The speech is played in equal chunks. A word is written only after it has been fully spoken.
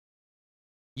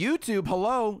YouTube,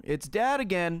 hello. It's Dad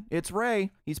again. It's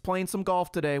Ray. He's playing some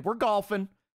golf today. We're golfing.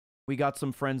 We got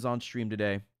some friends on stream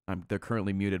today. They're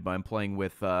currently muted, but I'm playing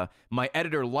with my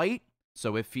editor, Light.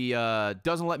 So if he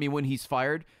doesn't let me win, he's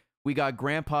fired. We got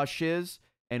Grandpa Shiz,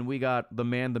 and we got the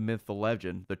man, the myth, the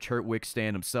legend, the Turtwig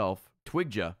Stan himself,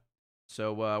 Twigja.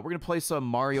 So we're going to play some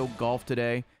Mario Golf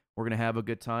today. We're going to have a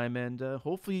good time, and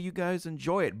hopefully you guys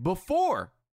enjoy it.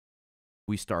 Before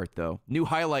we start, though, new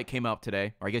highlight came out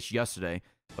today, or I guess yesterday,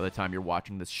 by the time you're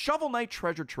watching this. Shovel Knight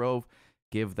Treasure Trove.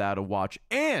 Give that a watch.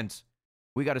 And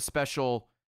we got a special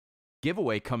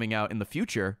giveaway coming out in the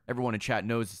future. Everyone in chat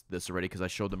knows this already because I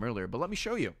showed them earlier, but let me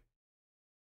show you.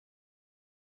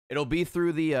 It'll be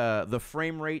through the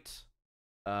frame rate,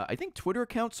 I think Twitter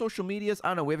account, social medias. I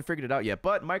don't know. We haven't figured it out yet.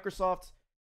 But Microsoft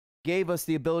gave us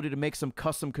the ability to make some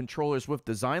custom controllers with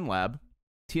Design Lab.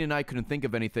 Tina and I couldn't think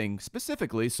of anything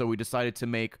specifically, so we decided to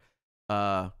make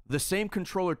the same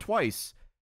controller twice.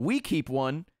 We keep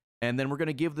one, and then we're going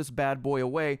to give this bad boy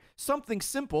away. Something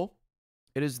simple.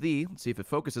 It is let's see if it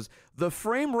focuses, the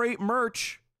Frame Rate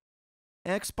Merch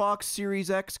Xbox Series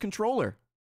X controller.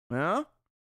 Yeah?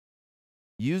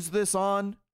 Use this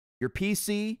on your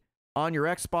PC, on your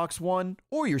Xbox One,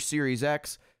 or your Series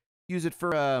X. Use it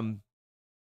for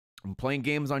playing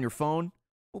games on your phone.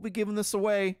 We'll be giving this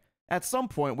away at some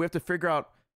point. We have to figure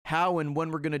out how and when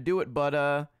we're going to do it,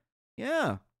 but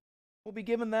yeah, we'll be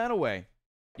giving that away.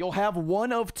 You'll have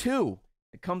one of two.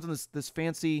 It comes in this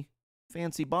fancy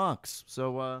box.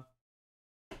 So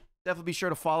definitely be sure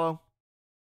to follow.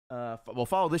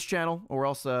 Follow this channel, or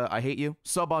else I hate you.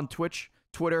 Sub on Twitch,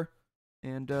 Twitter,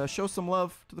 and show some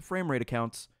love to the Frame Rate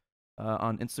accounts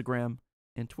on Instagram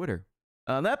and Twitter.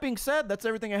 That being said, that's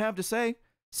everything I have to say.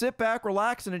 Sit back,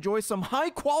 relax, and enjoy some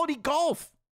high-quality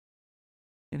golf.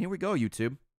 And here we go,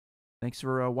 YouTube. Thanks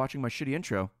for watching my shitty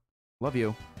intro. Love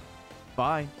you.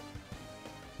 Bye.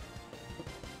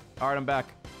 All right, I'm back.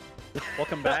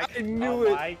 Welcome back. I knew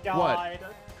it. My God.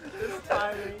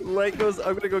 What? Light goes,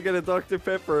 I'm gonna go get a Dr.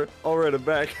 Pepper. All right, I'm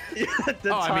back.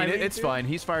 I mean, it's fine.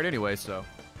 He's fired anyway, so.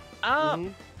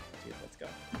 Dude, let's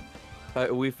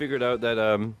go. We figured out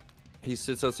that he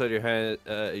sits outside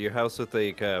your house with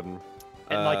like In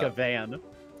like a van.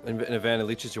 in a van and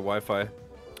leeches your Wi-Fi.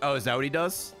 Oh, is that what he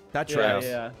does? That Yeah, tracks.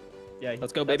 yeah.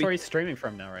 Let's go, That's baby. where he's streaming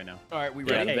from now, right now. All right, we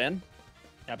Yeah, ready? the van?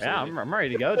 Absolutely. Yeah, I'm ready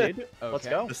to go, dude. Let's Okay.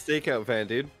 go. The stakeout van,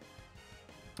 dude.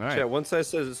 All right. Chat, one side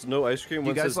says no ice cream, Do you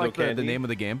one guys says like no candy. the name of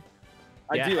the game?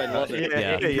 I do. I love it.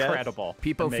 Yeah. Incredible.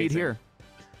 Peepo feed Amazing. here.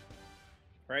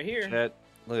 Right here. Chat,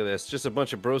 look at this. Just a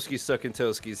bunch of broskies sucking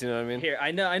toskies, you know what I mean? Here,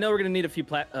 I know we're gonna need a few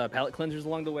palate cleansers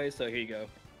along the way, so here you go.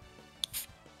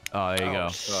 Oh, there you go.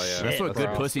 Oh, yeah. That's what That's good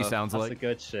awesome. pussy sounds That's like. the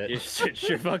good shit. It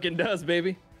sure fucking does,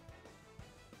 baby.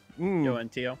 Yo, and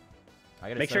Tio. I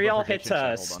gotta Make set sure up a y'all prediction hit chat.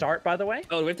 Hold on. start, by the way.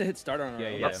 Oh, do we have to hit start on our Yeah,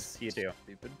 own? yeah. Yes, you do.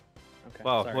 Stupid. Okay.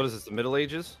 Wow, sorry. what is this, the Middle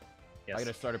Ages? Yes. I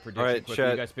gotta start a prediction Alright, quickly.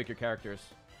 chat. You guys pick your characters.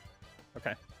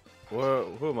 Okay.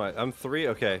 Who am I? I'm 3?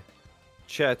 Okay.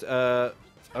 Chat, I'm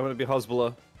gonna be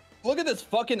Hezbollah. Look at this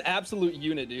fucking absolute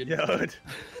unit, dude. Dude.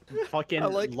 Fucking I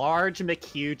like- large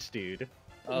McHuge, dude.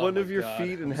 Oh One my of your God,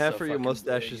 feet and I'm half so of your fucking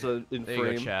mustaches big. in There you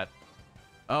frame. go, chat.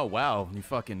 Oh, wow. You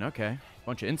fucking, okay.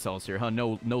 Bunch of incels here, huh?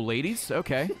 No ladies?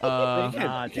 Okay. Nah, You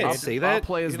can't dude. say that. I'll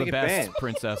play as You're the gonna get best banned.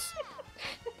 princess.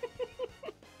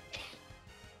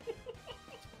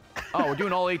 Oh, we're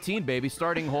doing all 18, baby.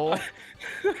 Starting hole.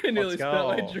 I nearly Let's spilled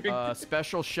my go. drink.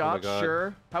 Special shot, God.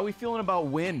 sure. How we feeling about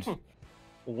wind?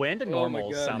 Wind and Oh my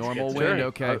normal God. sounds Normal good. wind, Sure.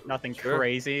 okay. Nothing Sure.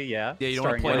 crazy, yeah. Yeah, you don't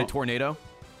want to Starting play in a out. tornado?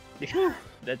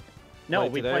 No,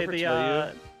 Wait, we did I played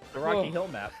ever the Rocky Oh. Hill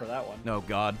map for that one. No,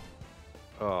 God.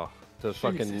 Oh, the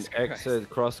fucking Jesus X Christ.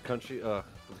 cross country, the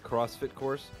CrossFit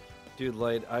course. Dude,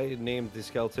 Light, I named the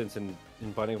skeletons in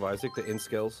Binding of Isaac the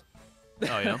Inskills.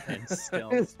 Oh, yeah. And still,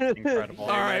 incredible. All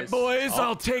right, nice. boys, Oh.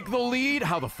 I'll take the lead.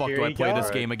 How the fuck Here do I you play go. this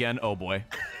Alright. game again? Oh, boy.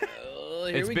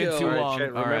 Here It's we been go. too Alright, long. chat,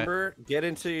 All right. remember, get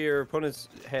into your opponent's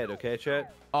head, okay,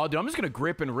 chat? Oh, dude, I'm just going to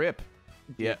grip and rip.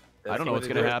 Yeah. I don't know the what's way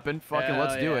to going to do it. happen. Fucking Hell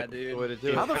let's do yeah, it. The dude. way to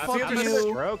do How it. the Have fuck you do a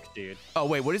you... stroke, dude? Oh,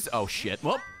 wait, what is... Oh, shit.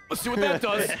 Well, let's see what that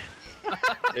does.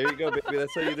 There you go, baby.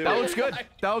 That's how you do That it. looks good.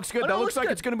 That looks good. Oh, That no, looks looks like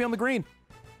good. it's going to be on the green.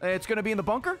 It's going to be in the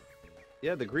bunker?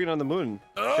 Yeah, the green on the moon.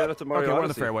 Shout out to Mario Okay, we're on the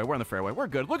Odyssey. fairway. We're on the fairway. We're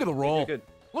good. Look at the roll. You're good.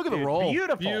 Look at the Dude, roll.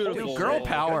 Beautiful. Beautiful. Holy Girl shit,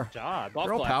 power. Good job. Golf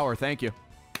Girl clap. power. Thank you.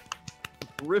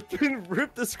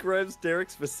 Rip describes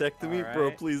Derek's vasectomy, bro.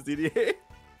 Alright. Please, DDA.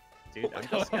 Dude, I'm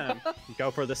just gonna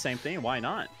go for the same thing. Why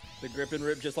not? The grip and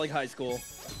rip just like high school.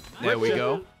 There we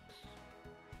go.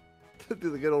 Do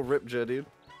the good old rip, dude.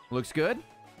 Looks good.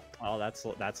 Oh, that's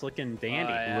looking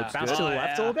dandy. yeah. Bounce to the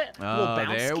left a little bit.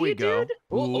 There we go. Dude.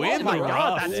 Ooh, Oh in my the god,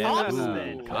 rough. that's Yeah.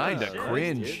 awesome. Kinda Shit.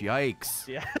 cringe. dude. Yikes.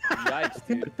 Yeah. Yikes,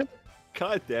 dude.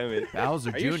 God damn it.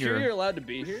 Bowser Are you Jr. sure you're allowed to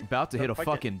be here? about to hit a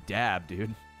fucking- fucking dab,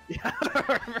 dude. Yeah,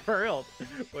 for real.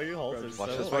 Well, you hold Bro, this. Watch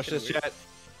so this, watch fucking this, weird. chat.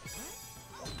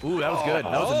 Ooh, that was good.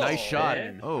 That was a nice Oh, shot.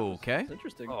 man. Oh, okay. That's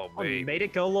interesting. Oh, Oh, you wait. made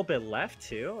it go a little bit left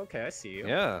too. Okay, I see you.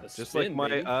 Yeah, The just like spin, my,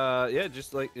 baby. yeah,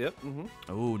 just like, yep,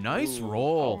 Oh, nice Oh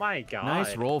roll. my god.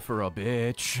 Nice roll for a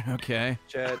bitch. Okay.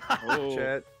 Chat, Oh,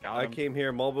 chat. got I him. came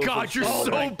here, mobile. God, you're Oh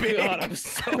so my big. God, I'm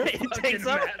so It fucking takes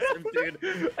up massive,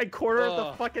 dude. a quarter of the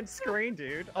Oh. fucking screen,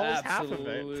 dude. Almost half of it.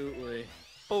 Absolutely.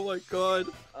 Oh my god.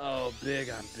 Oh, big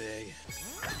on big.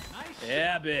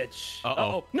 Yeah, bitch.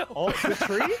 Uh-oh. No. Oh, the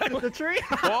tree? The tree?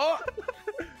 Oh.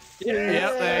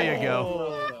 Yep, there you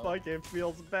go. Oh, fucking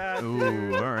feels bad.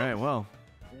 Ooh, all right. Well,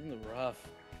 In the rough.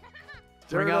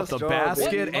 bring out the Jar,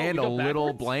 basket baby. Oh, and we a go little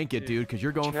backwards? blanket, dude, because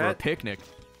you're going for a Chat. picnic.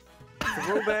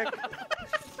 Throwback,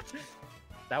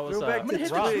 That was throwback I'm gonna to hit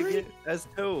the Twig tree. as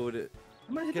Toad,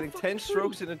 I'm gonna hit getting the 10 fucking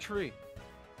strokes tree. in a tree.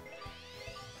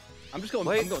 I'm just going.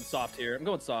 Wait. I'm going soft here. I'm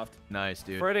going soft. Nice,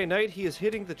 dude. Friday night, he is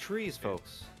hitting the trees,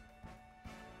 folks.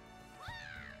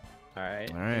 All right.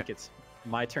 All I right. think it's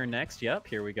my turn next. Yep,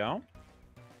 here we go.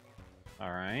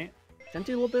 All right. Then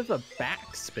do a little bit of a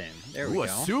backspin. There we Ooh, a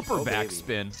go. super Oh, baby.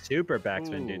 backspin. Super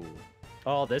backspin, dude. Ooh.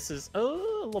 Oh, this is a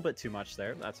little bit too much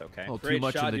there. That's okay. A little too Great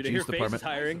much shot, in the dude. Your juice face department. is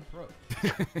hiring.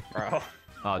 Bro.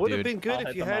 Oh, Would have dude. been good I'll if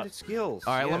hit you them had up. skills.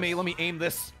 All right, yes. let me aim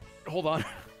this. Hold on.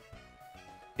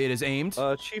 It is aimed.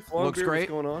 Chief Longbeard, Looks great. what's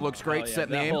going on? Looks great. Oh, yeah,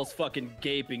 Setting the that aim. hole's fucking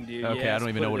gaping, dude. Okay, Yes, I don't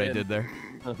even put know what it I in. did there.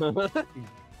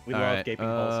 We All love right, gaping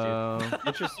holes,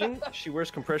 Interesting. She wears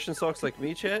compression socks like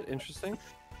me, chat. Interesting.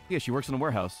 Yeah, she works in a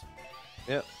warehouse.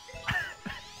 Yep.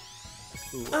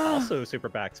 dude. Ooh, also super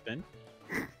backspin.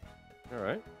 All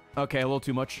right. Okay, a little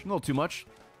too much. A little too much.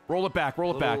 Roll it back.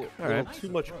 Roll it back. All Little right. too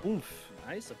much oomph.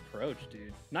 Nice approach,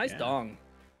 dude. Nice Yeah. dong.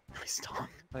 Nice dong.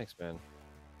 Thanks, man.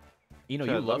 You know,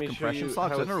 Chad, you let love me show compression you socks.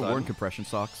 how I've it's never worn done. compression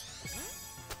socks.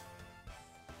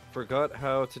 Forgot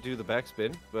how to do the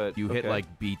backspin, but You hit okay.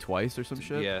 like B twice or some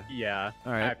shit? Yeah. Yeah.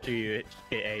 All right. After you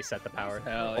hit A, set the power.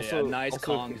 Hell Also, yeah, nice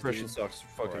also kongs, compression dude. socks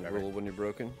fucking whatever. rule when you're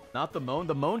broken. Not the moan.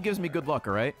 The moan gives me good luck,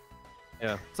 all right?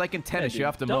 Yeah. It's like in tennis, you dude.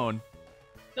 have to Don't- moan.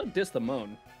 Don't diss the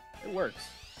moan. It works.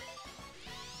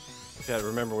 Yeah,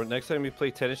 remember when next time you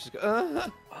play tennis, just go.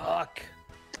 Fuck.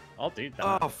 Oh, dude.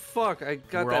 Oh fuck! I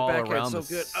got We're that all backhand around so the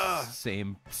good.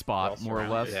 same We're spot, all more or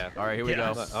surrounded. less. Yeah. All right, here we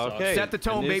Yeah. go. Okay. Set the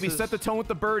tone, and baby. this Set the is- tone with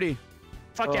the birdie.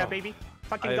 Fuck yeah, Oh. baby.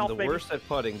 Fucking I am golf, the baby. worst at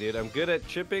putting, dude. I'm good at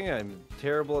chipping. I'm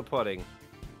terrible at putting.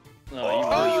 No, you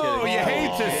Oh, really you kidding.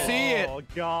 hate to see it. Oh,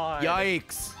 God.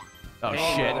 Yikes. Oh,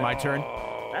 Oh, shit. no. My turn.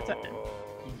 That's a...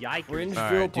 Yikes. Cringe. All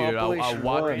right, dude. population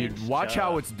watch, one. dude, watch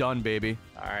how it's done, baby.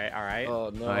 All right, all right.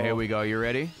 Oh no! All right, here we go. You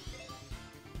ready?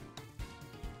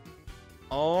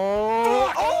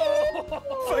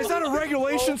 Oh! Is that a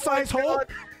regulation size hole?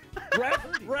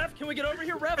 Ref, can we get over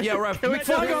here, ref? Yeah, ref. Can we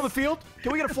flag on the field?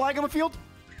 Can we get a flag on the field?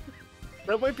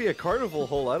 That might be a carnival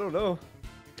hole. I don't know.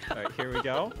 All right, here we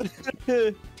go.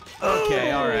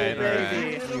 Okay, all right, all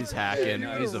baby. right. He's hacking.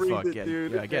 Yeah, He's a read it, fucking.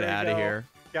 dude. Yeah, get There we out of go. here.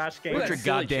 Gosh, Put game. your Silly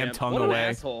goddamn champ. tongue What an away.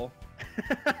 asshole.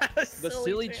 The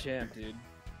silly champ, dude.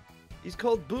 He's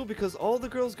called Boo because all the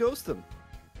girls ghost him.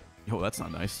 Yo, that's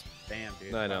not nice. Damn,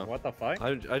 dude. I know. What the fuck?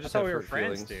 I just thought have we were hurt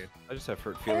friends, feelings. dude. I just have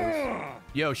hurt feelings.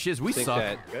 Yo, shiz, we Think suck.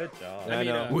 that- Good job. I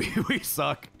know. We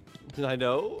suck. I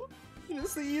know.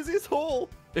 It's the easiest hole.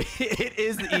 It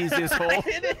is the easiest hole.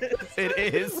 It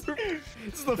is.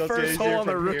 It's the Doesn't first get hole easier on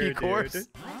the from rookie here, course. dude.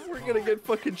 We're gonna get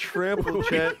fucking trampled,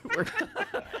 chat. We're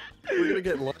gonna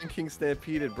get Lion King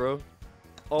stampeded, bro.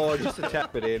 Oh, just to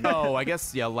tap it in. Oh, I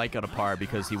guess, yeah, like on a par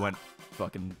because he went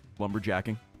fucking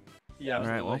lumberjacking. Yeah, All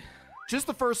right, well. absolutely. Just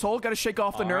the first hole. Got to shake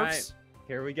off the All nerves.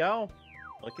 Here we go.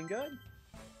 Looking good.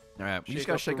 All right, we just Shake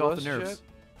got to off shake the off the rust, nerves.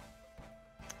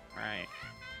 All right.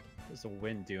 What's the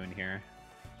wind doing here?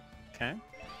 Okay.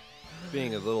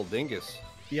 Being a little dingus.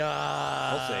 Yeah.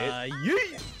 I'll say it.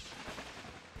 Yeet.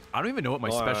 I don't even know what my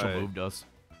special Alright. move does.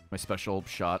 My special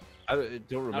shot. I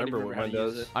don't remember what how mine to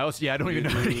use does. it. I also, yeah, I don't even know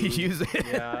how to use it. I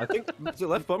Yeah. think is it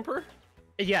left bumper?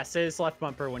 Yes, it is left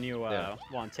bumper when you Yeah.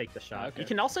 want to take the shot. Okay. You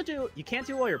can also do. You can't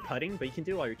do while you're putting, but you can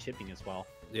do while you're chipping as well.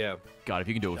 Yeah. God, if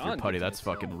you can do it with your John putty, gets it that's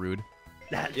fucking himself. rude.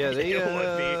 That Yeah, they it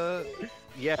would be.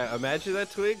 yeah, imagine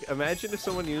that, Twig. Imagine if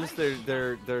someone used their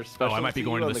special Oh, I might be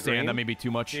going to on the stand. green. That may be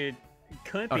too much. Dude,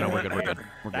 couldn't Oh, be. no, we're good. We're good.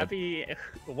 We're That'd good. be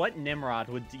what Nimrod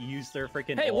would use their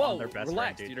freaking Hey, ult on whoa, their best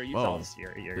relax, friend, dude. Are you Whoa. Oh,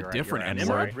 you're The right, different you're right. N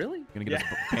Sorry. word. Really? Gonna get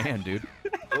us banned, dude.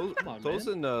 Those, Come on, those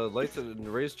man. in Lights and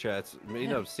Raised chats may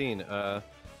not have seen.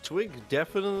 Twig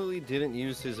definitely didn't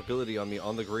use his ability on me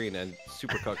on the green and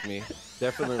super cucked me.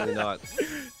 Definitely not.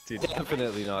 Dude.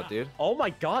 Definitely not, dude. Oh my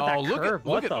god, that Oh, look curve. at look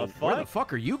What at the where the fuck?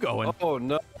 fuck are you going? Oh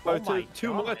no! Oh It's my too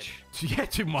God. much. Yeah,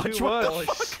 too much. Too What the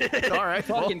much. fuck? All right.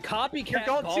 well, Fucking copycat You're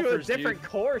going to a golfers, different dude.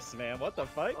 course, man. What the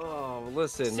fuck? Oh,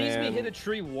 listen, Sees man. me hit a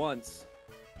tree once.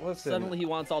 Listen, Suddenly he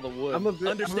wants all the wood. I'm a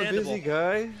Understandable. busy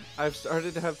guy. I've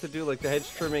started to have to do like the hedge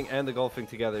trimming and the golfing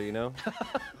together. You know,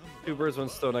 2 birds, 1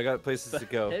 stone. I got places to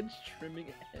go. Hedge trimming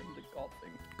and the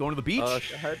golfing. going to the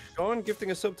beach. Sean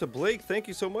gifting a sub to Blake. Thank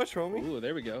you so much, homie. Ooh,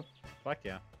 there we go. Fuck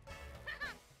yeah.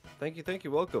 Thank you.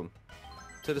 Welcome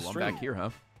to the Well, I'm stream. back here, huh?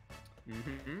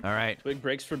 Mm-hmm. All right. Twig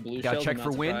breaks for blue Gotta shells. check I'm for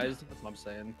not wind. surprised. That's what I'm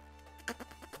saying.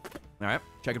 All right.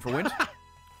 Checking for wind.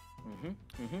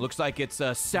 Mm-hmm. Looks like it's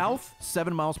south,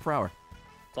 7 miles per hour.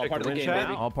 It's all Check part of the the wind game, chat.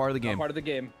 baby. All part of the All game. part of the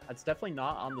game. That's definitely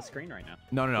not on the screen right now.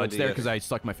 No, Oh, it's there yes. because I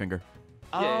stuck my finger.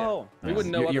 Yeah, yeah. Oh. We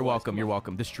wouldn't know You're otherwise, welcome. come You're on.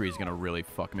 welcome. This tree is gonna really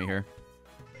fuck me here.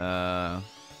 Tag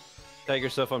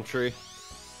yourself on tree.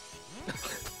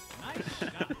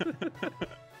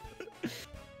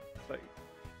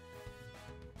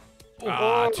 Too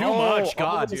much.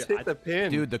 God, Just hit the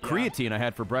pin. dude, the creatine I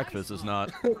had for breakfast is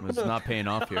not paying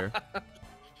off here.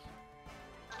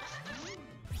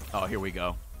 Oh, here we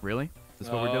go. Really? Is this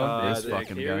what we're doing? This Dick,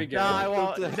 fucking here guy. we go. No, I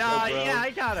won't. Bro. No, yeah,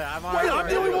 I got it. I'm Wait, I'm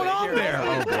the only one on Here. there.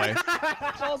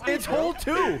 Oh boy. It's hole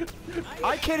 2.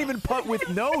 I can't even putt with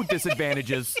no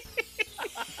disadvantages.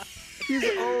 He's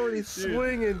already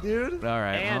swinging, dude. All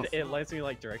right. And well, it lands me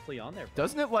like directly on there.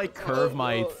 doesn't it like curve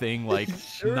my thing like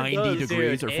sure 90 does.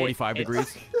 degrees Dude, or 45 it's-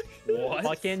 degrees? What?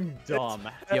 Fucking dumb.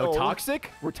 Yo, hell.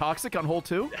 toxic? We're toxic on hole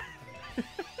 2? We're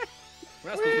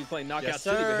not supposed to be playing Knockout Yes,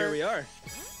 City, but sir. here we are.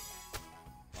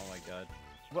 Oh my god.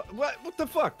 What the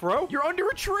fuck, bro? You're under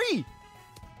a tree.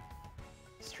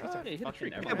 Streets Oh, are you hit a fucking tree.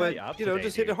 Yeah, everywhere but up you know, today,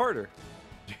 just hit dude. it harder.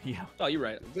 Yeah. Oh, you're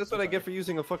right. That's what I get for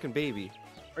using a fucking baby.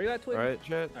 Are you that Twig? All right,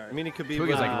 chat. All right. I mean, it could be. Twig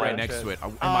is like right chat. next to it.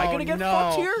 Am I Oh, gonna get no.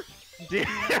 fucked here? Dude,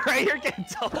 right here getting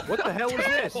told. What the hell is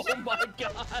this? Oh my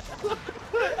god.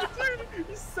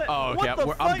 Oh,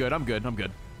 okay. I'm good. I'm good. I'm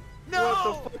good. No.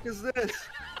 What the fuck is this?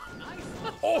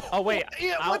 Oh wait.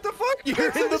 Yeah, Ow. what the fuck? You're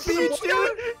in the beach,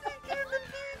 dude.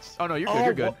 Oh no,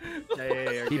 you're good. You're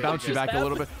good. Yeah, He bounced you back a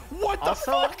little bit. What the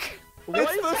Also, fuck? what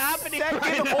It's is the happening second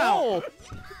right now? hole.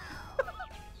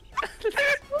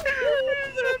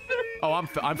 Oh, I'm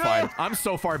fine. I'm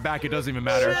so far back it doesn't even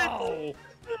matter. No.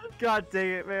 God dang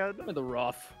it, man. I'm in the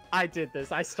rough. I did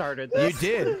this. I started You this.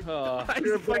 did. I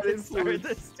You're a bad fucking started influence.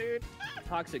 this, dude.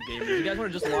 Toxic gamers. You guys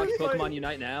want to just launch Pokemon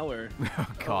Unite now, or? Oh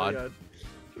God.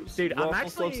 Dude, I'm Waffle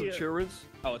subs actually- and children's.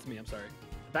 Oh, it's me. I'm sorry.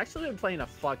 I've actually been playing a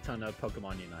fuck ton of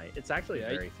Pokemon Unite. It's actually Yeah,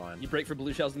 very fun. You break for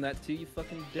blue shells in that too, you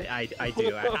fucking dick. I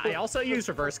do. I also use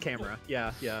reverse camera.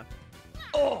 Yeah.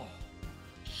 Oh,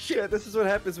 shit! This is what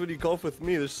happens when you golf with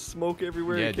me. There's smoke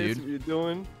everywhere. Yeah, You can't dude. see what you're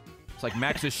doing. It's like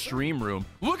Max's stream room.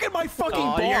 Look at my fucking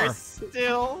Oh, bar. you're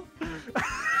still.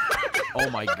 Oh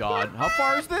my God. How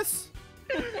far is this?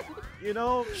 You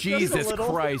know. just a Jesus little.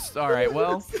 Christ. All right.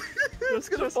 Well. It's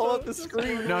gonna fall off the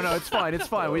screen. No, it's fine. It's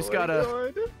fine. We just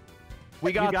gotta.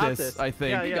 We got, You got this. I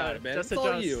think. Yeah, You yeah. got it, man. Just It's all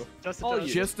adjust. you. Just All adjust.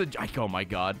 you. Just a. Oh my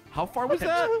God. How far was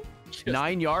that?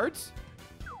 9 yards?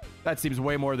 That seems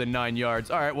way more than 9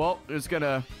 yards. All right. Well, just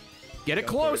gonna get it Go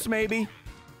for close, it. maybe.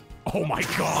 Oh my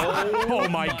God. Oh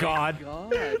my God.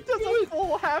 God. Just a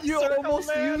full half You circle, almost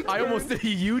man. I almost did a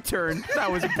U-turn.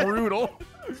 That was brutal.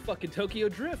 It's fucking Tokyo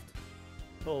Drift.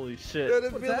 Holy shit. That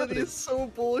What's ability happening? is so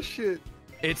bullshit.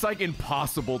 It's like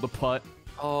impossible to putt.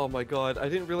 Oh my god, I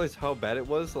didn't realize how bad it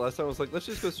was. The last time I was like, let's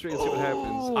just go straight and see what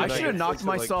happens. I And should have get knocked fixed at,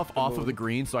 like, myself the off of move. the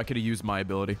green so I could have used my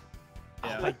ability.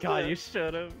 Oh my god, you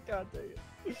should have. God dang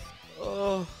it.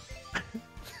 Oh.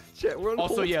 Chat, we're on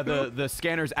Also, hold yeah, too. the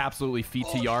scanner's absolutely feet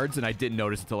to yards, and I didn't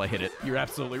notice until I hit it. You're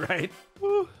absolutely right.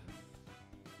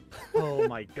 Oh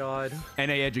my god.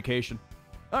 NA education.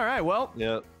 All right, well,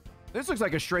 Yeah. this looks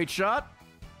like a straight shot.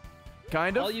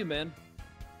 Kind of. All you, man.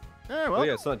 All right, Oh well,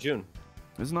 yeah, it's not June.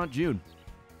 this is not June.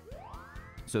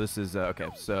 So this is, okay,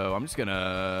 so I'm just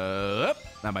gonna...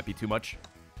 that might be too much.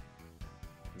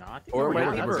 No, I think Or we're it might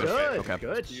good. be That's perfect. good. Okay.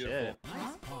 Good Beautiful.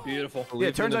 shit. Beautiful. Yeah,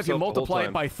 it turns out if you Believed in himself the whole multiply it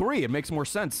time. by 3, it makes more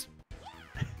sense.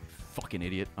 Fucking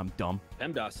idiot. I'm dumb.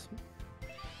 PEMDAS.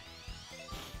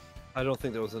 I don't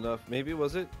think that was enough. Maybe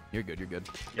was it? You're good, you're good.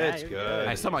 It's you're good.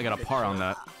 I somehow got a par on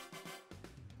that.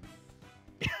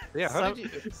 Yeah, how did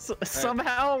you?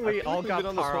 Somehow we feel all like we've got been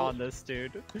on this par whole- on this,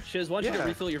 dude. Shiz, why don't you Yeah. go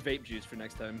refill your vape juice for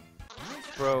next time?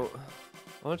 Bro,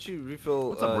 why don't you refill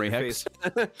What's up, your Rayhex?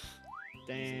 face?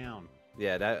 Damn.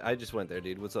 Yeah, that I just went there,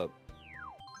 dude. What's up?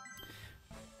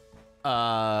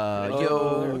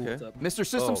 Yo, okay. What's up? Mr.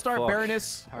 System Oh, Star, fuck.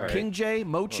 Baroness, All right. King J,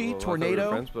 Mochi, Oh, I thought we were Tornado,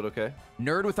 friends, but okay.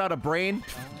 Nerd Without a Brain,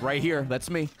 right here, that's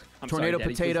me. I'm Tornado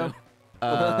sorry, Daddy, Potato,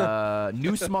 please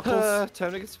New Smuckles,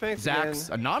 Time to get spanked Zax,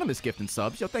 again. anonymous gift and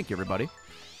subs. Yo, thank you, everybody.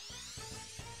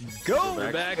 Go!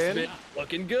 We're back, spin.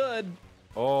 Looking good.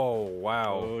 Oh,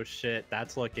 wow. Oh shit,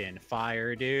 that's looking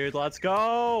fire, dude. Let's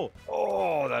go.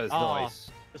 Oh, that is Oh.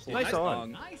 nice. Just a Nice little-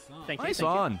 on. Thank you. Nice thank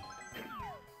on.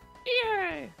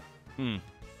 Yay.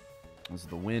 This is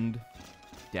the wind.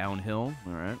 Downhill.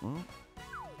 All right, well.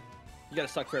 You gotta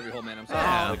suck for every hole, man. I'm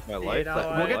Yeah. sorry. Like my life. know Like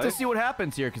what? my We'll get to life. see what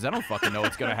happens here, because I don't fucking know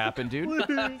what's going to happen, dude.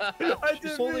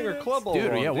 She's holding her club all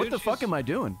Dude, wrong, yeah, what dude. the fuck am I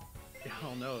doing?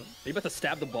 Oh no. Are you about to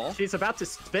stab the ball? She's about to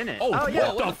spin it. Oh,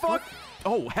 yeah. what the fuck?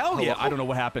 Oh, hell yeah. I don't know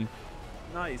what happened.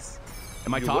 Nice.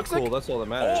 Am I You look toxic? cool, that's all that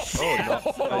matters. Oh,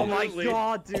 no. Oh my Absolutely.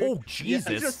 god, dude. Oh,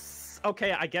 Jesus.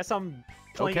 Okay, I guess I'm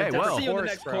playing Okay, a different well. See you on the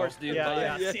course, next bro. course, dude. Yeah, Bye.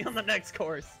 yeah, Yeah. see you on the next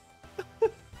course.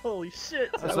 Holy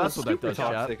shit. So that's what that super does,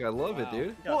 chat. toxic. I love it,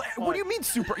 dude. Well, what do you mean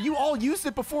super? You all used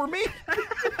it before me.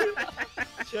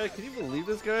 Chad, can you believe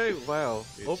this guy? Wow.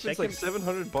 Opens check like him-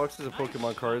 700 boxes of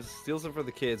Pokemon cards, steals them for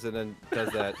the kids, and then does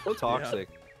that. So toxic.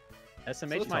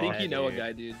 SMH So my I think head, you know a dude.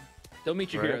 guy, dude. Don't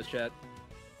meet your Right. heroes, chat.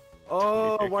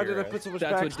 Oh, Your why did I heroes. put so much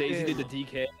That's back what Daisy in? did to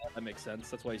DK. That makes sense.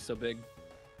 That's why he's so big.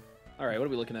 All right, what are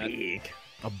we looking at? Big.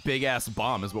 A big ass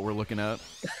bomb is what we're looking at.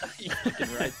 You're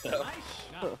fucking right,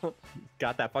 though.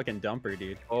 Got that fucking dumper,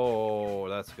 dude. Oh,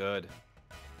 that's good.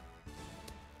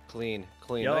 Clean,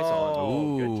 clean. Yo. Nice on.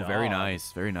 Oh, good Ooh, very job.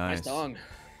 nice, very Nice nice. song.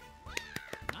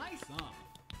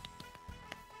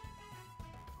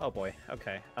 Oh boy.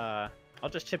 Okay. I'll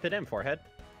just chip it in, forehead.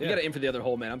 You Yeah. gotta aim for the other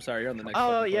hole, man. I'm sorry, you're on the next.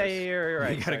 Oh fucking yeah, course. yeah, you're right.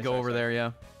 You gotta Sorry, go sorry, over sorry. there,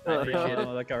 yeah. I appreciate it.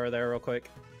 I'll look over there real quick.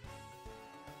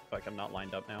 Fuck, I'm not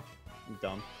lined up now. I'm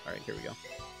dumb. All right, here we go.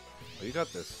 Oh, you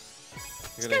got this.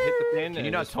 You're gonna hit the pin. Can and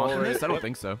you not just follow taunt right- this? I don't Yep.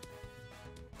 think so.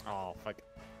 Oh fuck.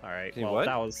 All right. Can you Well, what?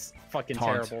 that was fucking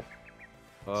Taunt. terrible.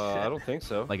 I don't think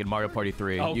so. Like in Mario Party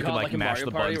 3, Oh, you God, can like like in mash Mario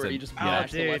the Party buttons where and you just yeah.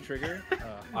 mash the left dude. trigger.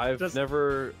 I've Just-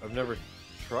 never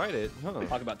tried it. Huh.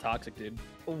 Talk about toxic, dude.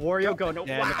 Wario go no.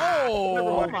 Yeah, Wow. Oh,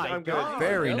 Never mind. I'm my good. God.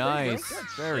 very Yeah, there you go.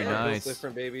 nice, very Yeah, nice. feels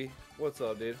different, baby. What's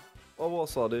up, dude? Oh,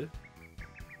 what's up, dude?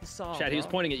 Saw, Chad, he was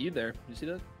bro. pointing at you there. You see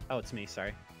that? Oh, it's me.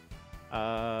 Sorry.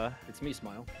 It's me,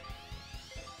 Smile.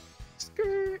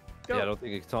 Skirt. Go. Yeah, I don't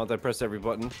think you can taunt. I pressed every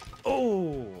button.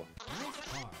 Oh.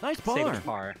 Nice Savage bar.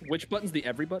 par. Which button's the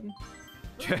every button?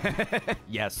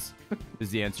 Yes, is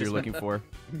the answer you're looking for.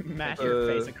 Mash your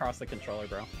face across the controller,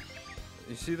 bro.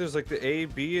 You see, there's like the A,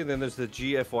 B, and then there's the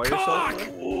G, F, Y, or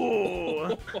something.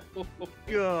 Ooh.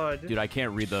 Good. Dude, I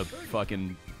can't read the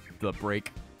fucking the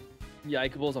break.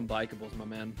 Yikables on bikeables, my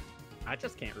man. I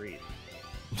just can't read.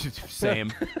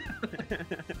 Same.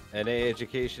 NA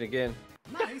education again.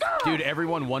 Dude,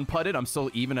 everyone one putted. I'm still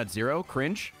even at 0.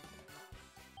 Cringe.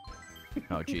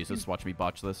 Oh Jesus, watch me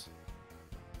botch this.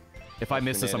 If I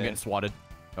miss this, I'm banana. getting swatted.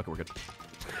 Okay, we're good.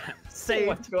 Save.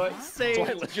 That's why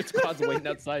Save. legit squad's waiting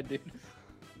outside, dude.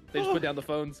 They just put down the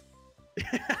phones.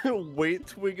 Wait,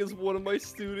 Twig is one of my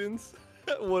students.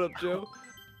 What up, Joe?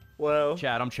 Wow.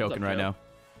 Chad, I'm choking right Joe? now.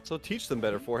 So teach them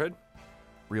better, forehead.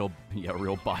 Real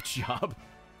botch job.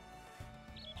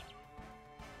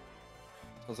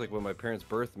 Sounds like when my parents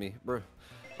birthed me, bro.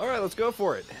 All right, let's go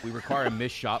for it. We require a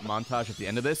missed shot montage at the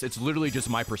end of this. It's literally just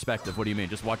my perspective. What do you mean?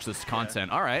 Just watch this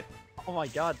content. All right. Oh my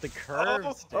god, the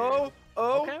curves, dude. Oh.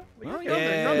 Okay. Well, you're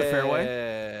on the fairway.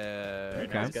 Very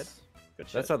Okay. nice. Good. Good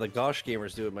shit. That's how the gosh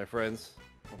gamers do it, my friends.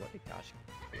 Oh, what a gosh.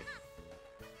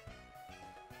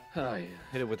 Oh, yeah.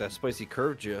 Hit it with that spicy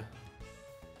curve, Joe.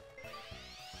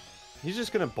 He's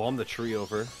just gonna bomb the tree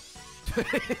over.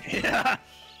 Yeah.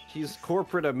 He's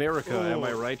corporate America, am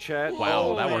I right, chat?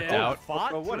 Wow, that worked yeah. out.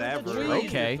 Fought Oh, through whatever. the trees.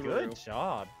 Okay. Good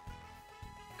job.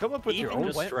 Come up with your Even own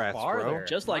just went strats, farther. bro.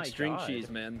 Just like My string God. cheese,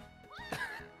 man.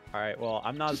 All right. Well,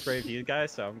 I'm not as brave as you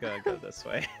guys, so I'm gonna go this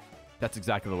way. That's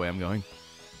exactly the way I'm going.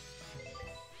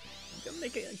 I'm gonna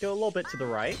make it go a little bit to the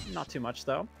right. Not too much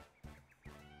though.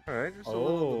 All right, just a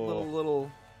Oh.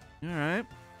 All right.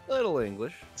 little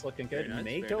English. It's looking good. Very nice,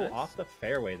 May very go nice. off the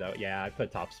fairway though. Yeah, I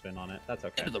put top spin on it. That's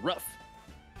okay. Into the rough.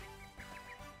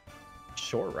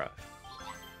 Short rough.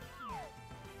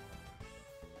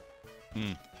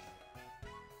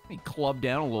 Let me club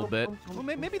down a little bit. Well,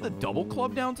 maybe the double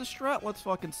club down's a strat. Let's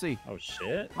fucking see. Oh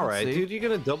shit. All right, see. dude, you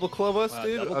gonna double club us, Wow,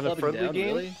 dude, double on a clubbing friendly down, game?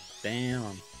 Really?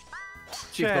 Damn.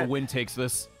 See if the Chat. wind takes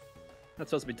this. That's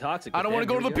supposed to be toxic. I but don't want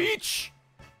to damn, go to the here we beach.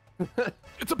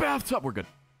 It's a bathtub. We're good.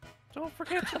 Don't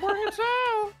forget to bring us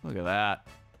out. Look at that.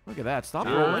 Look at that. Stop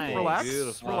Nice. rolling. Relax.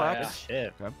 Beautiful. Good Relax.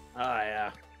 shit. Ah,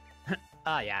 yeah.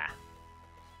 Ah yeah.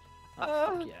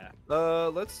 Yeah.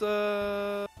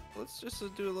 Let's just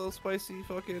do a little spicy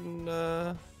fucking.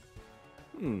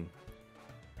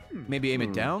 Maybe aim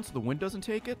it down so the wind doesn't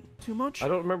take it too much. I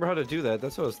don't remember how to do that.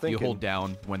 That's what I was thinking. You hold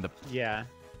down when the Yeah.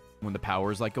 power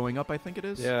is like going up. I think it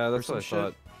is. Yeah, or that's some what I shit.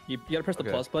 thought. You gotta press the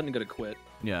Okay. plus button and go to quit.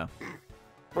 Yeah.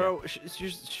 Bro,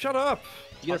 shut up.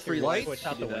 You get a free light. Switch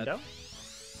out the window.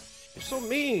 You're so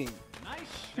mean.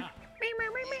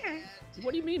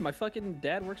 What do you mean? My fucking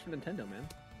dad works for Nintendo, man.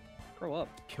 Grow up.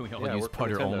 Can we only Yeah, use work for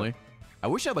putter Nintendo. only? I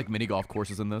wish I had like mini golf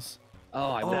courses in this.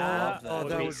 Oh, I would love that. Oh,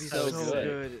 that would be so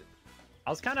good. I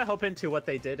was kind of hoping to what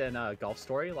they did in Golf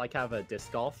Story, like have a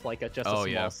disc golf, like just a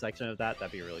small section of that.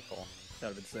 That'd be really cool. That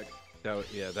would've been sick.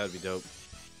 That'd be dope.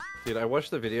 Dude, I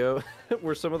watched the video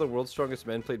where some of the world's strongest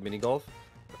men played mini golf.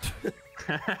 What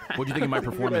do you think of my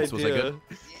performance? Was I good?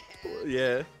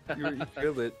 Yeah, you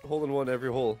killed it. Hole in one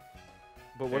every hole.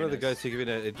 But one Very of the nice. guys, to give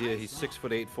you an idea, he's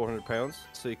 6'8", 400 pounds.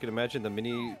 So you can imagine the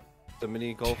mini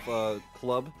golf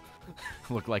club.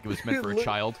 Looked like it was meant for a Look-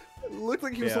 child. It looked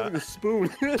like he was Yeah. holding a spoon.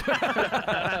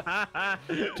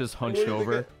 Just hunched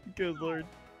over. Good lord.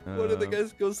 One of the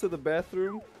guys goes to the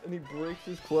bathroom and he breaks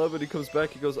his club and he comes back.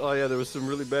 He goes, "Oh yeah, there was some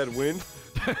really bad wind."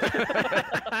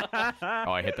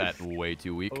 Oh, I hit that way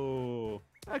too weak. Oh.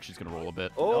 Actually, it's gonna roll a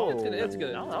bit. Oh, It's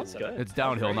good. No, It's that's good. good. It's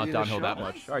downhill, ready not to downhill shot. that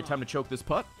much. All right, time to choke this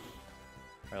putt.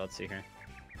 All right, let's see here.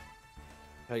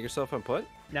 Pat yourself on putt.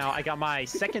 Now I got my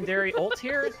secondary ult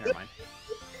here. Never mind.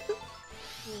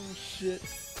 Oh shit.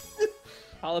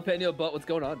 Jalapeno butt, what's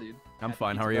going on, dude? I'm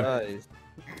fine. How are you? Nice.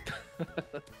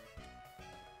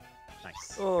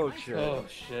 Nice. Oh shit. Oh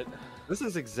shit. This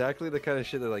is exactly the kind of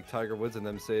shit that like Tiger Woods and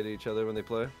them say to each other when they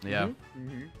play. Yeah.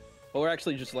 Mm-hmm. Well, we're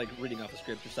actually just like reading off the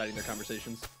script, reciting their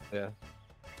conversations. Yeah.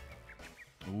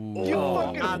 Ooh. You Oh.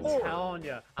 fucking I'm whore. telling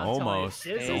you. Almost.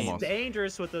 This Almost. is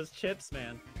dangerous with those chips,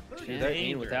 man.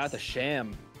 Champagne without the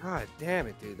sham. God damn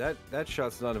it, dude. That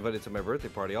shot's not invited to my birthday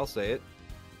party. I'll say it.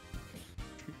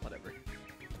 Whatever.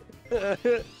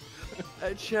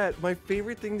 Chat, my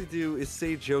favorite thing to do is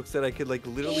say jokes that I could like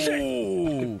literally I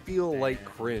Ooh. could feel like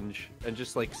cringe and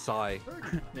just like sigh.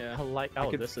 Yeah. I like. I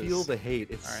Oh, could this feel is. the hate.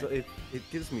 It's All so, it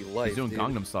gives me life. He's doing dude.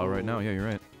 Gangnam Style right now. Yeah, you're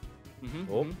right.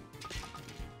 Mm-hmm. Oh.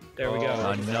 There we go.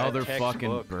 Oh, Another textbook.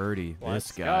 fucking birdie. Let's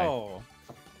This guy. go.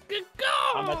 Go!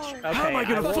 Okay, How am I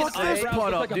gonna will fuck say- this Eyebrows putt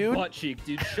look up, like dude? A butt cheek,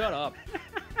 dude. Shut up.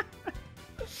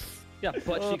 Yeah,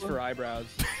 butt cheeks for eyebrows.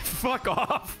 Fuck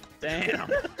off. Damn.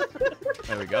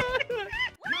 There we go.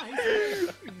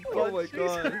 Oh my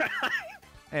god.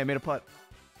 Hey, I made a putt.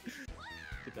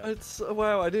 It's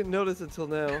wow, I didn't notice until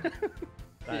now. Yeah, you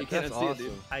That- can't That's see it, dude.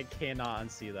 awesome. I cannot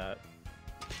unsee that.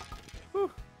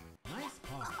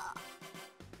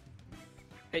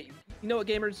 Hey, you know what,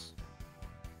 gamers?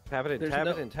 Tap it in, There's tap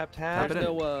no- it in, tap Tap tap. it There's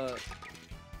in. no,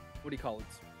 what do you call it?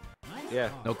 Yeah,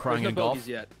 No crying There's in no golf. bogeys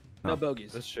yet. Oh. No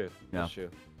bogeys. that's true. Yeah. That's true.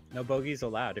 No bogeys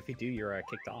allowed. If you do, you're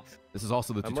kicked off. This is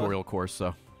also the I'm tutorial course,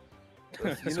 so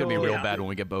You it's gonna be real yeah. bad when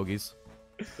we get bogeys.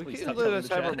 We Please can stop let telling us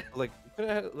the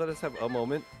have chat. let us have a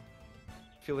moment.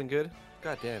 Feeling good?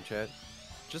 God damn, Chad.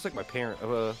 Just like my parent.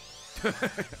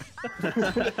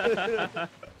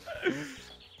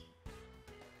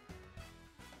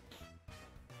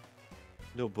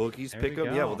 No boogies There pick we up?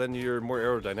 Yeah, well go. then you're more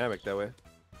aerodynamic that way.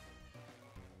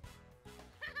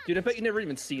 Dude, I bet you never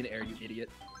even seen air, you idiot.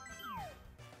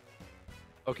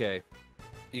 Okay.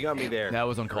 You got me there. That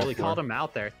was uncalled Really for. called him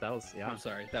out there. That was yeah. I'm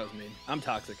sorry, that was mean. I'm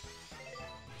toxic.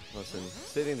 Listen,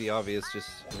 stating the obvious, just,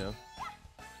 you know.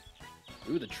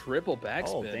 Ooh, the triple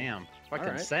backspin. Oh damn! Fucking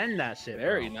Alright. send that shit.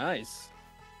 Very bro. nice.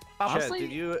 Honestly, Chad,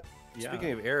 did you, yeah.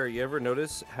 speaking of air, you ever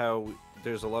notice how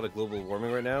there's a lot of global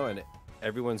warming right now and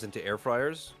everyone's into air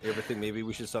fryers? You ever think maybe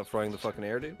we should stop frying the fucking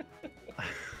air, dude? Oh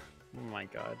my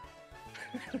god.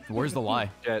 Where's the lie?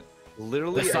 Chad,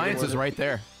 literally The science is everyone- right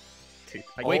there. Dude,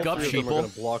 all Wake up, three of them are sheeple. gonna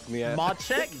block me out. Mod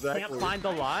check. Exactly. Can't find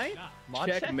the lie. Mod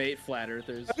check. Checkmate, flat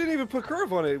earthers. I didn't even put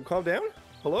curve on it. Calm down.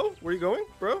 Hello? Where you going,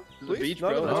 bro? The Please? beach, Not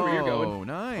bro. on That's the- where you're going. Oh,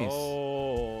 nice.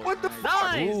 Oh. What the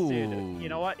Nice, Ooh. dude. You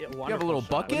know what? You have a little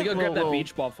bucket? Let me go Little- grab that little-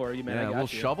 beach ball for you, man. Yeah, I a got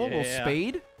little you. shovel, a little Yeah.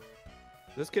 spade.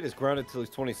 This kid is grounded till he's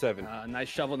 27. Nice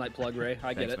shovel knight plug, Ray.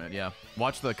 I get Thanks, it. man. Yeah.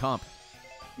 Watch the comp.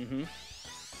 Mm-hmm.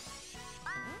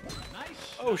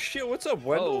 Oh shit, what's up,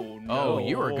 Wendell? Oh, no. Oh,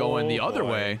 you were going the other boy.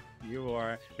 way. You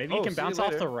are. Maybe Oh, you can see you bounce off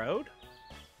later. the road.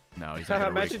 No, he's not Haha,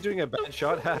 gonna imagine reach. doing a bad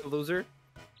shot, haha, loser.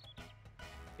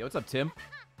 Yo, what's up, Tim?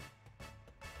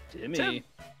 Jimmy.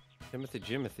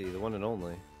 Jimothy, the one and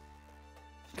only.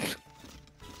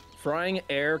 Frying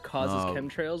air causes Oh.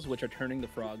 chemtrails, which are turning the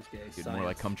frogs gay. Dude, more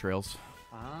like cum trails.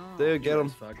 Ah. Dude, get him.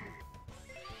 Fuck.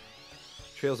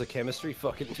 Trails of chemistry,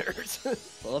 fucking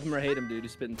nerds. Love him or hate him, dude.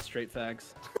 He's spitting straight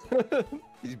facts.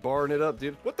 He's barring it up,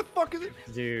 dude. What the fuck is it?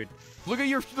 Dude. Look at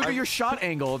your shot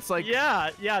angle. It's like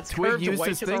Yeah, it's Twig curved used way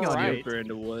his to thing the on you. right. Super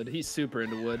into wood. He's super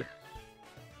into wood.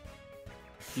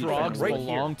 frogs right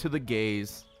belong to the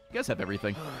gays. You guys have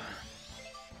everything.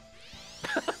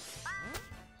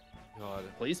 God.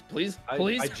 Please, please, I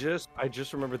please.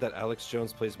 just remembered that Alex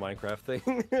Jones plays Minecraft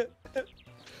thing.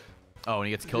 Oh, and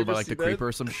he gets killed by ever like the see that? creeper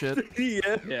or some shit.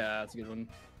 Yeah. Yeah, that's a good one.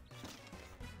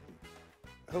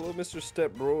 Hello, Mr.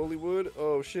 Step Brolywood.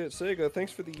 Oh shit, Sega,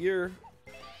 thanks for the year.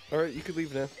 Alright, you could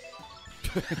leave now.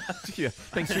 Yeah.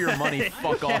 Thanks for your money.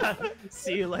 Fuck off.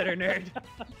 See you later, nerd.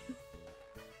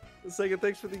 Sega,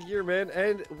 thanks for the year, man.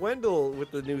 And Wendell with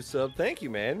the new sub. Thank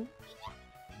you, man.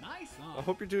 Nice. I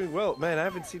hope you're doing well. Man, I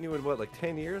haven't seen you in what, like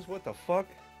 10 years? What the fuck?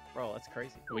 Bro, that's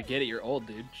crazy. We get it. You're old,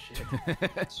 dude. Shit.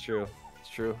 It's true. It's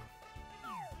true.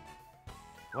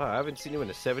 Wow, I haven't seen you in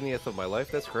the 70th of my life?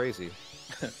 That's crazy.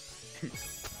 Nice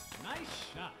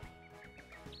shot.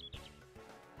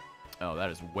 Oh, that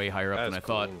is way higher up That than is I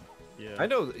thought. clean. Yeah. I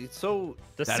know, it's so...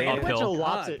 The That sandwich uphill.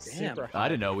 lots God it damn. super I high.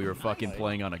 didn't know we were fucking Nice.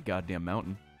 playing on a goddamn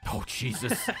mountain. Oh,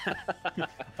 Jesus.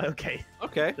 Okay.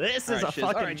 Okay. This All is right, a Shiz.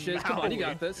 fucking All right, Shiz. Come on, you got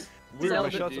mountain. this. Weird, Zelda,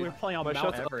 my shots dude. We're playing on My Mount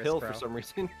shot's Everest, uphill bro. for some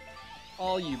reason.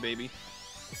 All you, baby.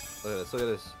 Look at this, look at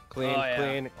this. Clean, Oh, yeah.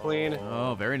 clean, clean.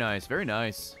 Oh, very nice. Very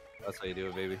nice. That's how you do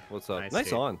it, baby. What's up? Nice, Nice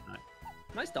dude. on. Nice.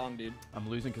 Nice dong, dude. I'm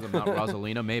losing because I'm not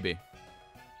Rosalina, maybe.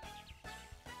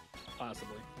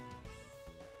 Possibly.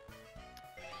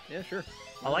 Yeah, sure.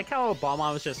 I like how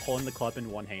Obama was just holding the club in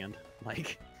one hand.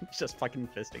 Like, just fucking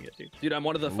fisting it, dude. Dude, I'm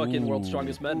one of the fucking world's Ooh.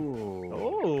 strongest men. Ooh.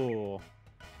 Oh.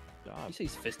 You say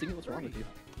he's fisting it? What's wrong with you?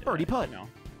 Birdie putt. No. All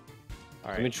I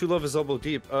right. mean, true love is elbow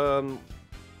deep.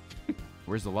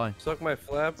 Where's the lie? Suck my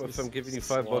flap This if I'm is giving you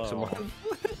 $5 a slow. month.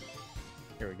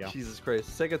 Here we go. Jesus Christ.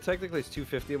 Sega, technically it's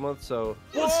 $250 a month, so...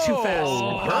 That's too fast.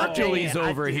 Oh, Hercules man, I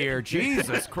over did- here.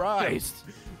 Jesus Christ.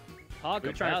 Talk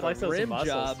We're trying to about flex a those rim muscles,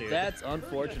 job. dude. That's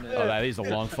unfortunate. Oh, that is a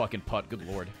long fucking putt. Good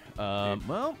lord.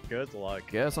 Well, Good luck.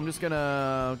 guess I'm just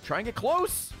gonna try and get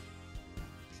close.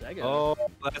 Sega. Oh,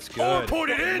 that's good. put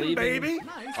it in, Leaving. baby.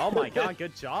 Nice. Oh my god,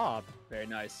 good job. Very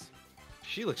nice.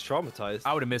 She looks traumatized.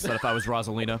 I would have missed that if I was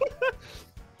Rosalina.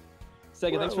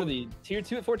 Sega, thanks for Whoa. the tier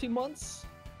 2 at 14 months.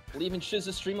 Leaving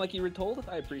Shiz's stream like you were told.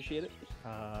 I appreciate it.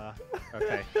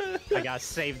 Okay. I gotta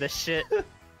save this shit.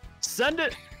 Send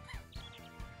it.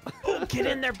 Oh, get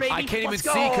in there, baby. I can't even Let's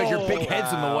see because your big go.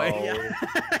 head's in the way.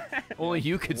 Yeah. Only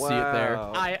you could see it there.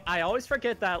 Wow. I always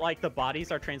forget that like the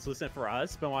bodies are translucent for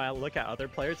us, but when I look at other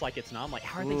players, like it's not. I'm like,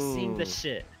 how are they seeing this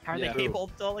shit? How are Yeah. they able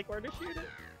to like where to shoot it?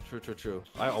 True, true, true.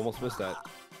 I almost missed that.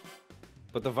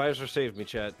 But the visor saved me,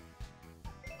 Chad.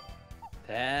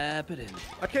 Tap it in.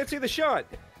 I can't see the shot.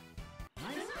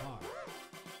 Nice car.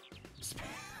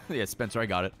 Yeah, Spencer, I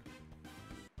got it.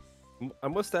 I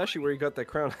must ask you where you got that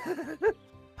crown.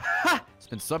 It's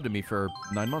been subbed to me for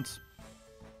 9 months.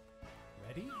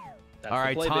 Ready? That's All the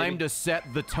right, play, time baby. to set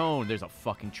the tone. There's a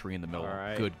fucking tree in the middle. All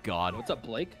right. Good God. What's up,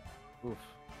 Blake? Oof.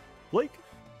 Blake.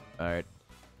 All right.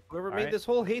 Whoever All made right. this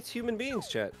whole hates human beings,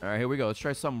 chat. All right, here we go. Let's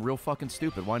try something real fucking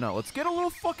stupid. Why not? Let's get a little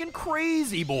fucking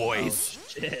crazy, boys.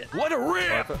 Shit. What a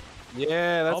rip!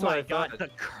 Yeah, that's Oh what my I god, thought. the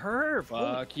curve.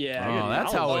 Fuck yeah. Oh,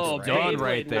 that's how it's Oh, done Beyblade,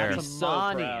 right there. I'm so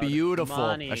Money. proud. Beautiful.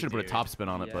 Money, I should have put a dude. top spin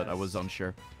on it, but I was Yes.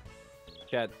 unsure.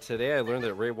 Chat, today I learned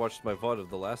that Ray watched my VOD of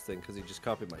the last thing because he just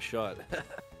copied my shot.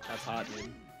 That's hot, dude.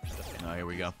 Oh, here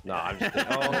we go. Nah, I'm just kidding.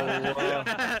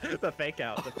 Oh, The fake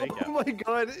out. The fake oh out. my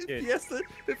god, if Dude, he has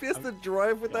to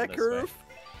drive with going that this way. curve.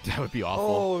 That would be awful.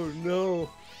 Oh no.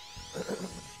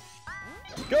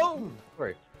 Go!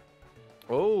 Sorry.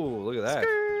 Oh, look at that.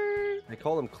 They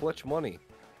call him Clutch Money.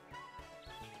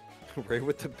 Ray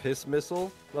with the piss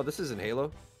missile? No, this isn't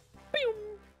Halo.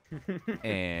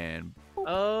 And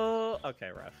Oh,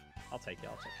 okay, ref. I'll take it.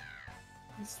 I'll take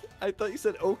I thought you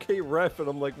said okay ref, and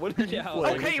I'm like, what are you Yeah, it.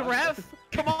 playing? Okay, ref.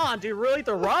 Come on, dude. Really,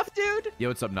 the rough, dude? yo,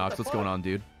 what's up, Nox? What's going on,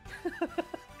 dude?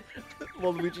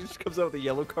 Well, Luigi just comes out with a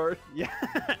yellow card. Yeah.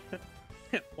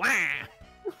 Wah.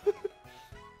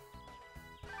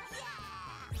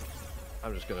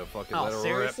 I'm just gonna fucking Oh, let her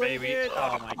seriously, rip, baby. dude?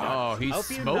 Oh my Oh, god. he's Hope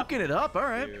you smoking it up. All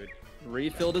right. Dude.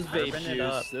 Refilled his vape Urban it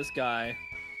up. juice. This guy.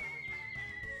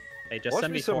 Hey, just Watch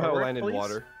send me me somehow forward, land in please.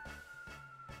 water.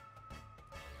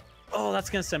 Oh, that's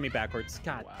gonna send me backwards.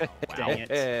 God Wow. dang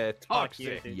it. Eh, Fuck you,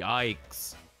 toxic. dude.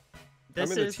 Yikes. I'm This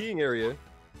in the is teeing area.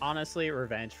 honestly,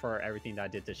 revenge for everything that I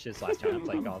did to Shiz last time I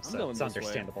played golf, I'm so going it's this way.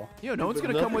 understandable. Yo, no one's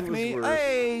But gonna come with nothing me. was worse.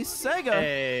 Hey, Sega,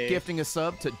 Hey. gifting a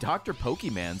sub to Dr.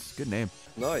 Pokemans. Good name.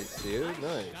 Nice, dude.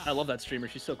 Nice. I love that streamer.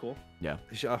 She's so cool. Yeah.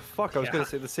 Fuck, I was gonna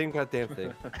say the same goddamn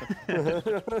thing.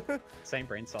 Same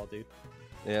brain cell, dude.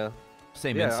 Yeah.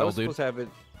 Same Yeah, I insult, was dude. supposed to have it.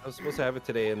 I was supposed to have it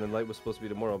today, and then light was supposed to be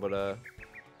tomorrow. But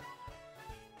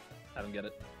I don't get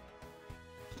it.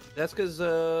 that's because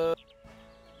your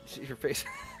face.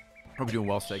 Hope you're doing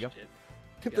well, Sega.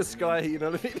 Shit. The sky, you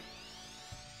know what I mean?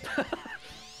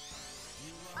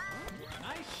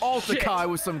 Nice. Altakai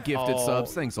with some gifted Oh.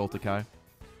 subs. Thanks, Altakai. A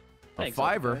Thanks,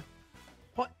 fiver. Altakai.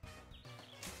 What?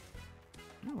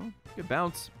 Oh, good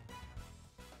bounce.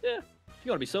 Yeah. If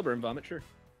you want to be sober and vomit, sure.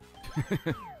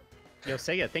 Yo,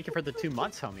 Sega, thank you for the 2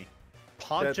 months, homie. That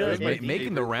Podja is my indeed.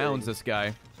 Making the favorite rounds, thing. this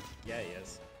guy. Yeah, he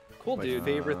is. Cool, My dude.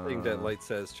 favorite thing that light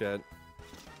says, Chad.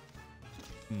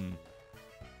 Hmm.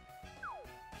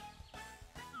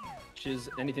 Shiz,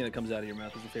 anything that comes out of your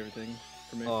mouth is a favorite thing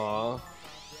for me. Aw.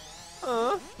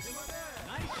 I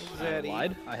have Zaddy.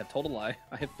 lied. I have told a lie.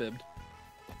 I have fibbed.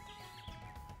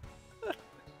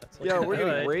 Yeah, we're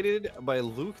getting Alright. rated by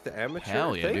Luke the amateur.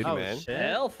 Hell yeah, Thank dude. you, Oh, man. shit.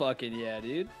 Hell fucking yeah,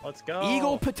 dude. Let's go.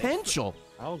 Eagle potential.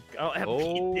 Oh,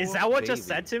 Oh, is that what just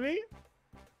baby. said to me?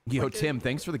 Yo, Tim,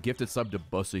 thanks for the gifted sub to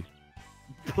Bussy.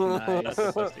 Nice.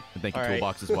 And thank you, All right.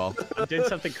 Toolbox, as well. I'm doing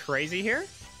something crazy here.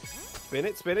 Spin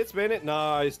it, spin it, spin it.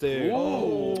 Nice, dude.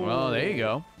 Ooh. Well, there you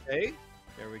go. Hey,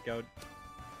 There we go. guy's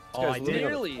Oh, I living did. on a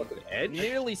Nearly, fucking edge.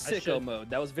 nearly sicko should- mode.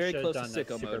 That was very Should've close to done that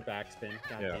sicko super mode. backspin.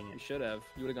 God Yeah. dang You it. should have.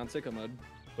 You would have gone sicko mode.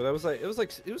 but that was like it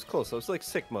was close. It was like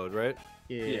sick mode, right?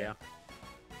 Yeah. Yeah.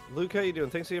 Luke, how you doing?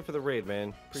 Thanks again for the raid, man.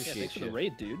 Yeah, Appreciate thanks for you. the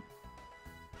raid, dude.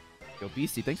 Yo,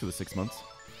 Beastie, thanks for the 6 months.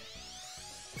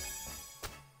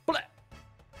 Blah.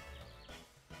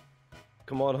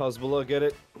 Come on, Hezbollah, get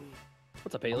it.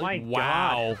 What's up, Oh Haley? my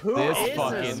Wow, God. Who this is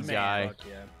fucking this man? guy. Fuck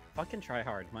yeah. Fucking try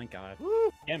hard. My God.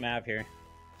 Woo. Get Mav here.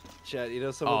 Chat, you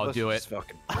know some Oh, of us do are it. just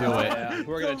fucking. Do it. Yeah,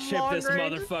 we're gonna The chip this long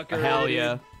range. motherfucker. Hell dude.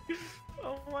 yeah.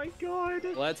 Oh my God.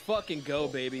 Let's fucking go,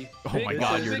 baby. Oh my Big God,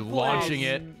 play, you're big play. launching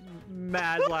it.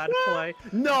 Mad lad play.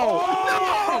 No!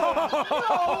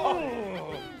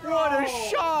 What a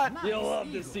shot! You'll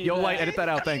love to see Yo, that. Light, edit that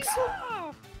out, thanks.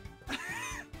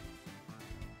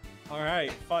 All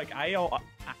right, fuck. You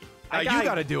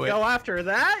gotta do it. Go after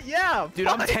that? Yeah. Dude,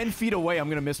 I'm fuck. 10 feet away. I'm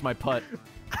gonna miss my putt.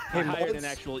 I hired an Mods.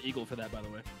 actual eagle for that, by the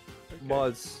way.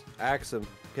 Mods, axe him,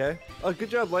 okay? Oh, good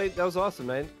job, Light. That was awesome,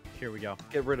 man. Here we go.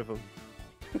 Get rid of him.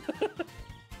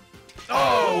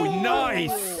 Oh, nice!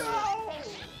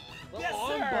 Yes, Long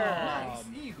sir. Nice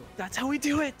bomb. eagle. That's how we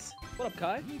do it. What up,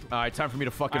 Kai? All right, time for me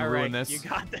to fucking All ruin right, this. You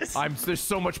got this. There's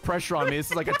so much pressure on me.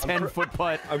 This is like a 10-foot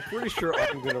putt. I'm pretty sure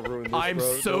I'm gonna ruin this. I'm bro.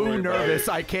 Don't so worry about nervous. it.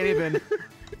 I can't even.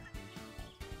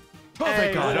 Oh,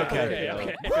 thank God. Okay.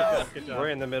 Okay. Good job. Good job. We're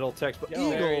in the middle text, but Yo,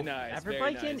 Very Eagle. nice.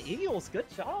 Everybody very getting nice. eagles. Good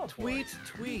job. Tweet.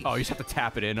 Oh, you just have to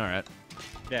tap it in. All right.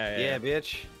 Yeah, Yeah,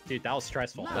 bitch. Dude, that was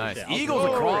stressful. Holy Nice. shit, I was Eagles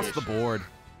really across worried. the board.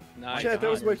 Nice. Chat, that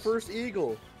was my Nice. first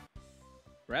eagle.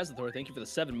 Razathor, thank you for the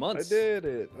 7 I months. did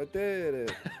it. I did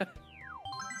it.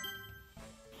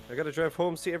 I gotta drive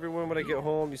home, see everyone when I get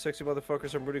home. You sexy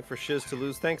motherfuckers, I'm rooting for Shiz to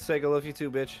lose. Thanks, Sega. Love you too,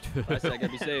 bitch. I said I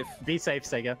gotta be safe. Be safe,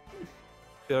 Sega.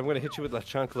 Dude, I'm gonna hit you with La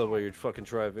Chancla while you're fucking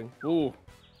driving. Ooh,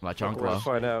 La We're gonna Chancla,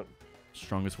 find out.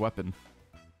 strongest weapon.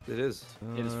 It is.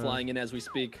 it is flying in as we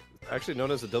speak. Actually known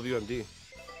as a WMD.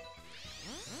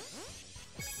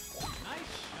 Nice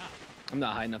shot. I'm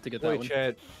not high enough to get that Wait, one.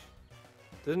 Chad.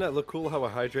 Doesn't that look cool how I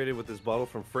hydrated with this bottle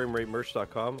from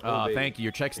FrameRateMerch.com? Thank you.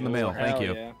 Your check's in the mail. Thank Hell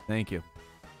you. yeah. Thank you.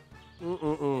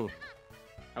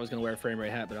 I was gonna wear a frame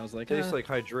rate hat, but I was like, Tastes like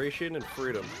hydration and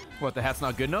freedom. What, the hat's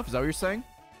not good enough? Is that what you're saying?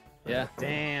 yeah.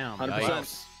 Damn. 100%.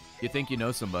 Yikes. You think you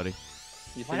know somebody.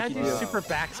 You Why think did I you do do? super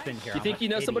backspin here? You I'm think an you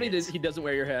know somebody idiot. that he doesn't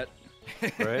wear your hat?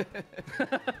 Right?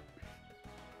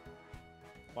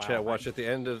 Wow, Chat, watch at the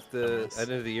end of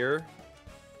the year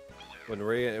when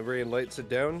Ray and Light sit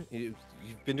down. You've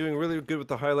been doing really good with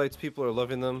the highlights. People are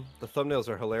loving them. The thumbnails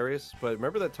are hilarious. But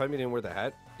remember that time you didn't wear the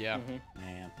hat? Yeah.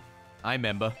 Man, I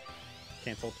remember.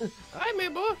 canceled. I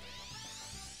remember.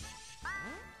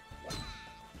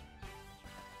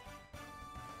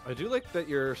 I do like that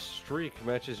your streak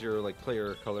matches your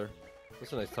player color.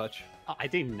 That's a nice touch. Oh, I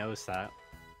didn't notice that.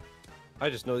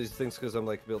 I just know these things because I'm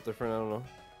built different. I don't know.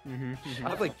 Mm-hmm. I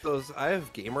have those. I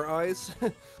have gamer eyes.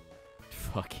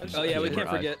 Fucking Oh yeah, we gamer can't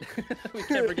eyes. forget. We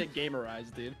can't forget gamer eyes,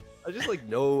 dude. I just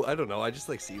know. I don't know. I just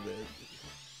see that.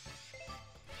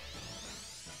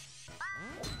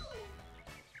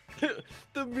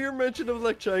 The mere mention of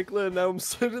Chancla, and now I'm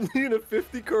suddenly in a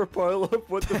 50-car pileup.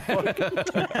 What the fuck?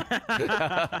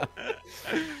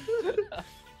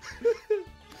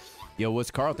 Yo,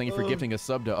 what's Carl? Thank you for gifting a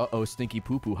sub to Uh-Oh Stinky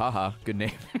Poo Poo. Haha. Good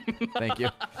name. Thank you.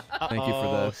 Thank you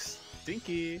for the...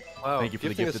 Stinky. Wow, Thank you for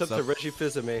the gifting us gifted up to sub. Reggie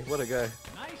Fils-Aimé. What a guy.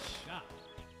 Nice shot.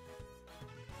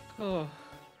 Oh.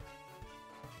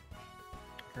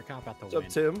 Forgot about the What's up,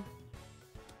 win. Tim?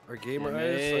 Our gamer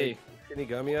eyes, Hey. like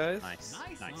Shinigami eyes. Nice.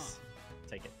 Nice, Nice.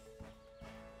 Take it.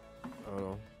 I don't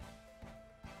know.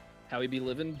 How we be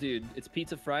living? Dude, it's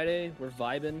Pizza Friday. We're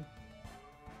vibing.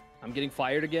 I'm getting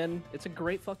fired again. It's a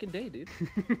great fucking day, dude.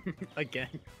 Again.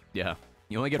 Yeah.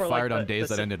 You only get For, like, fired on the days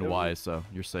that end in September- Y, so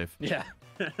you're safe. Yeah.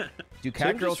 Do cat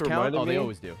Tim girls just count? reminded Oh, they me-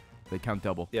 always do. They count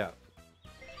double. Yeah.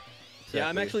 Yeah,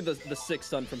 I'm Exactly. actually the sixth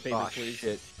son from Paper Oh, Please.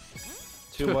 shit.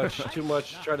 Too much, too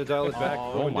much. Try to dial it back.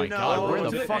 Oh Ruined my it. God, where the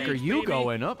Ruined it. fuck are you baby.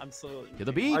 going up? I'm so. To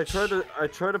the beach. I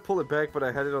tried to pull it back, but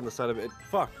I had it on the side of it.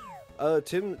 Fuck.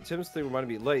 Tim's thing reminded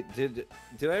me. Light, did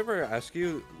I ever ask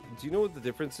you? Do you know what the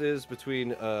difference is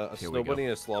between a Here snow we go. bunny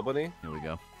and a slaw bunny? Here we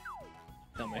go.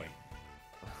 Tell me.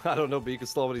 I don't know, but you can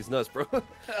slaw bunny's nuts, bro.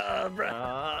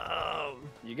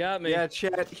 You got me. Yeah,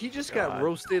 chat. He just got God.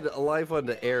 roasted alive on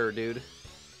the air, dude.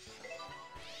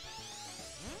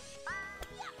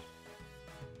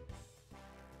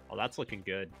 Oh, that's looking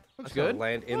good. Looks That's gonna good.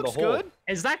 Land in Looks the hole, good.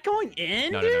 Is that going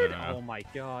in, No, no, no, dude? no, no. Oh my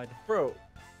god. bro.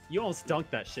 You almost dunked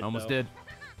that shit. Almost though. did.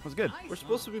 Was good. Nice We're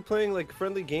supposed to be playing like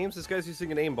friendly games. This guy's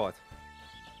using an aimbot.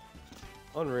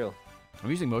 Unreal. I'm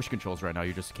using motion controls right now.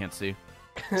 You just can't see.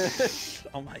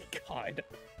 Oh my god.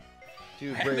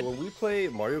 Dude, Ray, when we play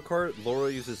Mario Kart, Laura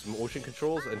uses motion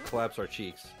controls and claps our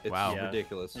cheeks. It's Wow. Yeah.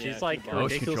 ridiculous. Yeah, She's like keep Motion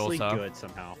ridiculously controls, huh? good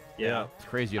somehow. Yeah. It's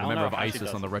crazy. You're I a don't member of know how she ISIS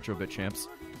does on the it. Retrobit Champs.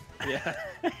 Yeah.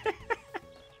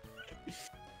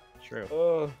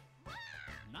 True.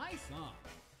 Nice, huh?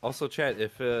 Also, chat,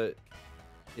 if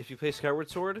you play Skyward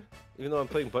Sword, even though I'm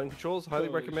playing button controls, highly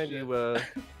Holy recommend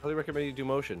shit. you do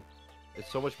motion.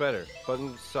 It's so much better.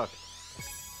 Buttons suck.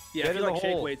 Yeah, Get if in you the like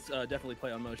shake hole. weights, definitely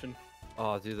play on motion.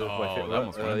 Oh, dude, that's Oh, my favorite. that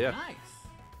one's fun. Yeah, Nice.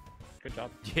 Good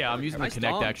job. Yeah, I'm using the Nice Kinect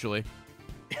dom. actually.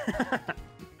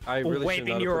 I really should Waving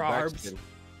not have your put back arms. skin.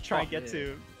 Try Oh, and get yeah.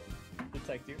 to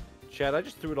detect you. Chat, I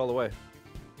just threw it all away.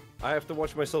 I have to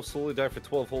watch myself slowly die for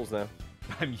 12 holes now.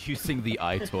 I'm using the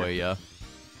iToy. Yeah.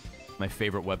 My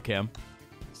favorite webcam.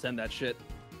 Send that shit.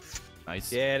 Nice.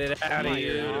 Get it out Oh of my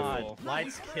here. god.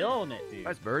 Light's killing it, dude.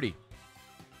 Nice birdie.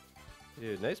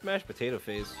 Dude, nice mashed potato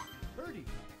phase. Birdie.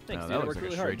 Thanks, Oh, dude. that I looks worked like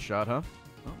really a straight hard. shot, huh?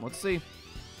 Well, let's see.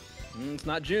 It's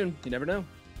not June. You never know.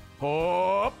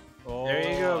 Hop.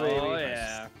 There you go, baby. Oh,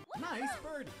 yeah. Nice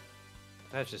birdie.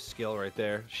 That's just skill right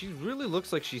there. She really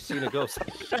looks like she's seen a ghost.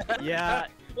 Yeah.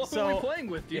 Well, who So- are we playing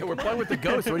with, dude? Yeah, we're playing with the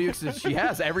ghost. What do you? She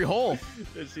has every hole.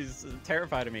 She's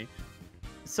terrified of me.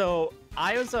 So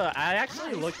I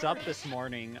actually looked up this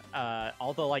morning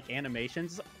all the like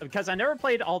animations because I never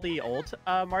played all the old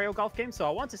Mario Golf games, so I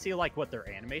wanted to see like what their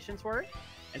animations were,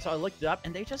 and so I looked it up,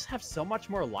 and they just have so much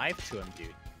more life to them,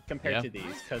 dude, compared Yeah. to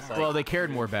these. Because like, Well, they cared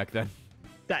more back then.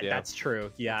 Yeah. that's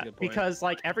true, yeah. a good point. Because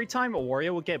like every time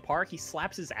Wario would get par, he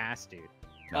slaps his ass, dude.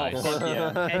 Nice. Oh, fuck yeah.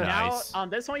 And Nice. now on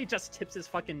this one, he just tips his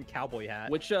fucking cowboy hat.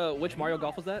 Which Mario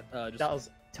Golf was that? Just That was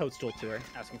Toadstool Tour.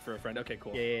 asking for a friend. Okay,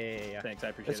 cool. Yeah. Thanks, I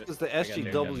appreciate That's it. because the got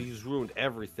you. SGWs ruined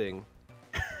everything.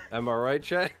 Am I right,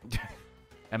 chat?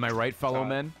 Am I right, fellow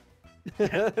men? You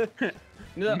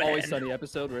know that Always Man. Sunny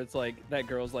episode where it's like that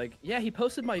girl's like, yeah, he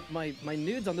posted my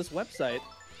nudes on this website,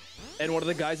 and one of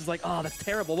the guys is like, oh, that's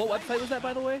terrible. What website was that,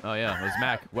 by the way? Oh yeah, it was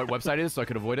Mac. What website is so I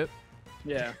could avoid it?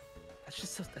 Yeah, that's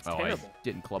just that's Oh, terrible. I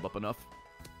didn't club up enough.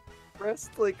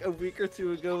 Rest like a week or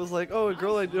two ago was like, oh, a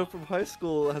girl I know from high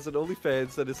school has an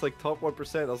OnlyFans and it's like top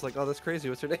 1%. I was like, oh, that's crazy.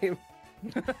 What's her name?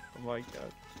 Oh my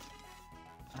god.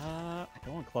 I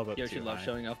don't want to club up Yo, too she loves high.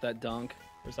 showing off that dunk.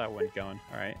 Where's that one going?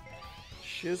 All right.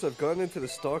 Shiz, I've gone into the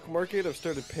stock market. I've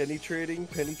started penny trading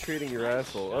your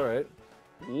asshole. All right.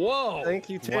 Whoa! Thank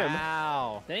you, Tim.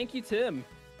 Wow. Thank you, Tim.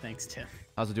 Thanks, Tim.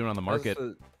 How's it doing on the market?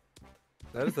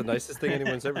 That is the nicest thing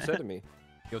anyone's ever said to me.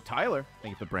 Yo, Tyler.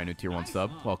 Thank you for the brand new tier 1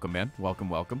 sub. Welcome, man. Welcome,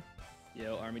 welcome.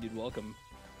 Yo, Army dude, welcome.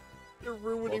 You're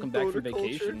ruining Welcome back from boner culture.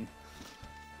 vacation.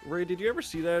 Ray, did you ever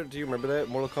see that? Do you remember that?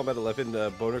 Mortal Kombat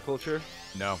 11 boner culture?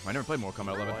 No, I never played Mortal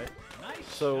Kombat 11. Nice.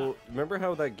 So, remember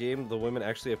how that game, the women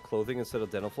actually have clothing instead of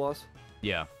dental floss?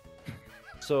 Yeah.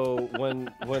 So, when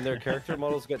their character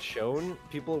models get shown,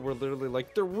 people were literally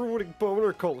like, they're ruining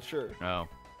boner culture. Oh.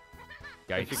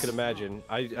 If you Yikes. could imagine.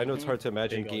 I know it's hard to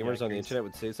imagine Big ol' gamers on the yikers. internet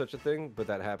would say such a thing, but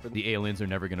that happened. The aliens are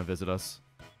never gonna visit us.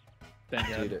 Thank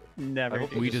God. Dude, Never. I hope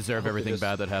do. They We just- I deserve hope they everything just-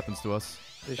 bad that happens to us.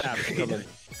 they should just come and,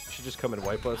 should just come and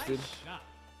wipe us, dude. Nice shot.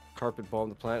 Carpet bomb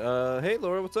the planet. Hey,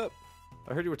 Laura, what's up?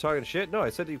 I heard you were talking shit. No, I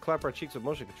said you clap our cheeks with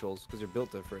motion controls because you're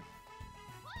built different.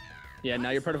 Yeah,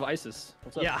 now you're part of ISIS.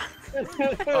 What's up? Yeah.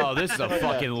 Oh, this is a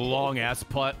fucking long ass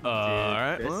putt. All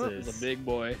right. this well, This is a big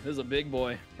boy. This is a big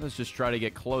boy. let's just try to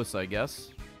get close, I guess.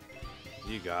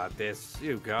 You got this.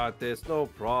 You got this. No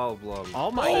problem. Oh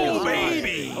my Oh, god.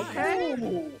 baby. Okay.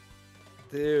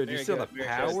 Dude, Very you see good, the very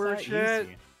power, Just that Chat?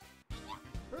 easy.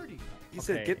 Birdie. He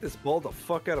said, Okay. "Get this ball the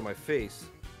fuck out of my face."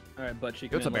 All right, butt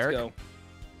cheek What's man, up, let's Eric? go.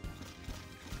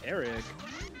 Eric.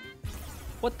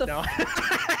 What the? No.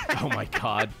 Oh my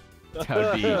god.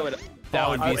 That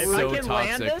would be if so I can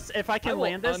land toxic. this, if I I can will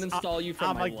land this, uninstall you from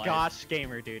I'm my a life. gosh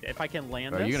gamer, dude. If I can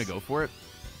land Are this. you gonna go for it?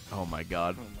 Oh my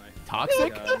god. Oh my.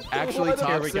 Toxic? God. Actually Here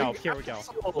toxic? we go. Here we go.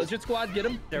 Legit squad, get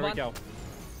him. There Come we on. go.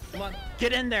 Come on.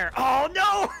 Get in there. Oh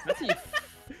no! That's how you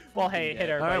Well, hey, hit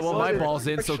All everybody. right, well, so my good. ball's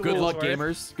in, so good luck, Actual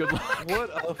gamers. Good luck.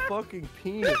 What a fucking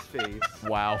penis face.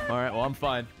 Wow. All right, well, I'm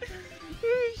fine.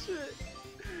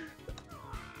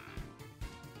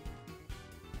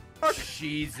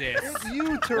 Jesus.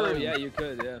 You turn. Oh yeah, you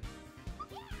could, yeah.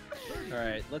 All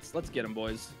right, let's get him,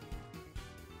 boys.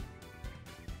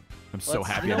 I'm so Let's-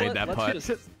 happy you I know made what? that Let's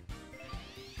putt. just-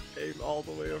 Aim all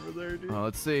the way over there, dude.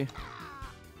 Let's see.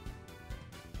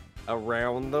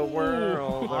 Around the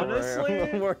world. honestly?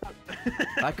 around the world.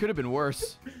 That could have been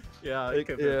worse. Yeah, it it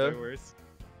could could be be worse.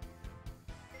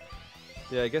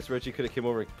 Yeah, I guess Reggie could have came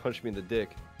over and punched me in the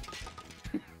dick.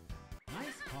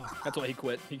 Nice car. That's why he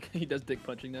quit. He does dick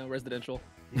punching now, residential.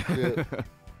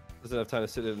 Doesn't have time to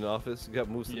sit in an office. Got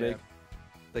moves to Yeah. make.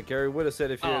 Like Gary would have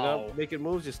said, if you're Oh. not making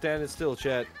moves, you're standing still,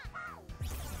 Chat.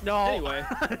 No. Anyway,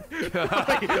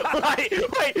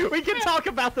 wait, we can talk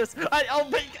about this.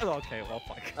 Okay, well,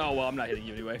 fuck. oh well, I'm not hitting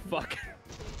you anyway. Fuck.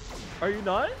 Are you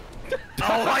not?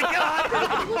 Oh my god!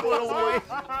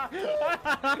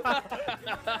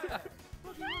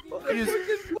 You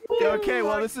just- okay,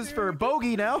 well, this is for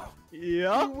Bogey now.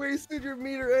 Yeah. wasted your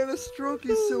meter and a stroke,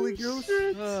 you silly goose.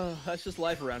 That's just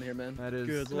life around here, man. That is.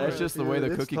 Good That's lord. just the way the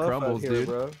It's cookie tough out crumbles, here, dude.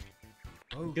 Bro.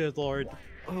 Good lord.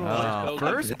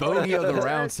 First bogey of the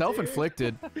round,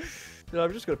 self-inflicted. No,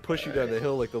 I'm just gonna push you down the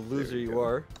hill like the loser you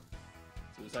are.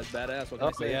 Suicide's badass. What can I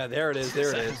Oh, say? yeah, there it is.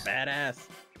 There it is. Badass.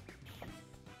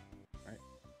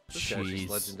 This guy's just Jeez.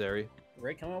 legendary.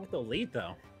 Rick coming up with the lead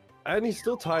though. And he's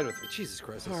still tied with me. Jesus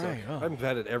Christ, I All suck. right, oh. I'm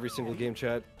bad at every single game,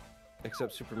 Chat,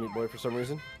 except Super Meat Boy for some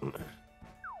reason.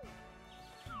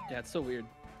 Yeah, it's so weird.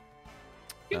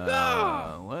 Let's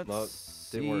No,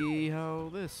 didn't work. see how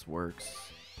this works.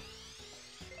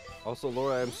 Also,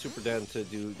 Laura, I'm super down to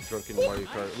do Drunken Mario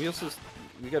Kart.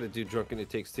 We gotta do Drunken It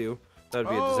Takes Two. That'd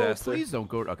be a disaster. Please don't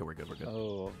go. Okay, we're good. We're good.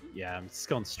 Oh, yeah, I'm just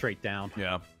going straight down.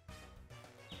 Yeah.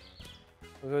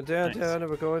 We're going downtown and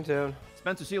we're going down.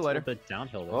 Spencer, see you A later. little bit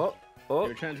downhill though. Oh, oh.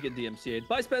 You're trying to get DMCA'd.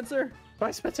 Bye, Spencer.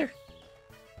 Bye, Spencer.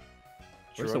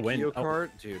 Where's the Drunk win? Mario Oh. Kart?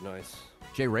 Dude, nice.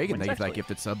 Jay Reagan, When's thank you for that actually-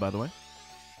 gifted sub, by the way.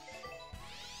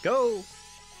 Go.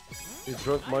 Is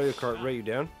Drunk Mario Kart Ray you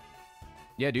down?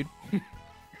 Yeah, dude.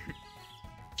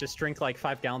 Just drink like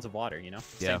 5 gallons of water, you know?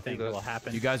 Yeah. Same thing will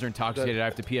happen. You guys are intoxicated. I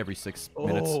have to pee every 6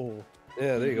 minutes. Oh.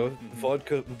 Yeah, there you go.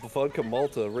 Vodka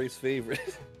Malta, Ray's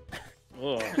favorite.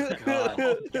 Oh God.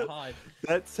 Oh, God.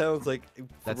 That sounds like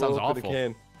That throw sounds open a awful.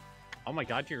 can. Oh my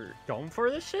god, you're going for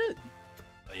this shit?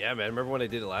 Yeah, man. Remember when I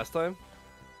did it last time?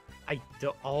 I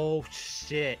don't. Oh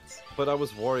shit. But I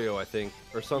was Wario, I think,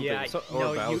 or something, Yeah, or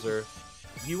no, Bowser.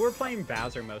 You were playing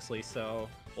Bowser mostly, so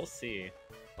we'll see.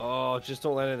 Oh, just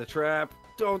don't land in the trap.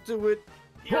 Don't do it.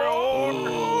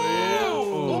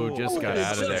 Oh, just got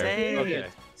out of there. Saved. Okay.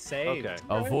 Saved. Okay.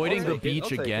 Avoiding I'll the take it, I'll beach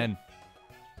take it. again.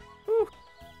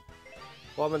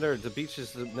 Well, I'm a nerd. The beach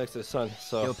is next to the sun,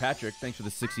 so Yo, Patrick, thanks for the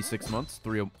 66 months.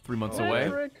 3 months Oh, away.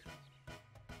 Eric.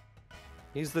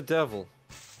 he's the devil.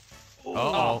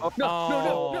 Uh-oh.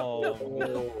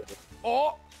 No.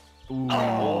 Oh. Ooh,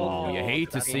 Oh, you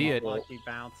hate to see it. Lucky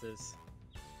bounces.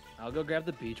 I'll go grab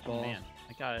the beach Oh ball. man,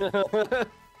 I got it.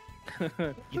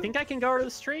 You think I can go over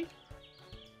this tree?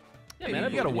 Yeah, Hey,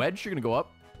 man. you got a wedge? You're gonna go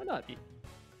up? Why not?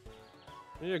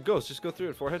 Yeah, ghost. Just go through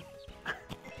it, forehead.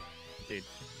 Dude.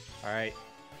 All right.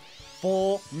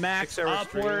 Full max 6 hour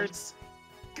stream. upwards.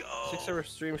 Go. 6-hour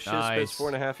stream. Shit Nice.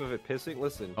 spends 4.5 of it pissing.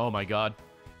 Listen. Oh my god.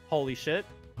 Holy shit.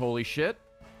 Holy shit.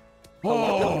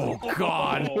 Oh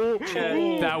god.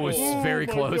 That was very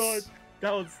my close. God.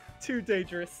 That was too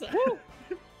dangerous.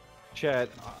 Chad,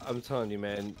 I'm telling you,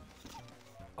 man.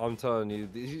 I'm telling you,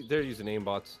 they're using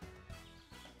aimbots.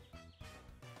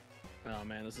 Oh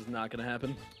man, this is not gonna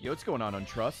happen. Yo, what's going on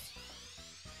Trust?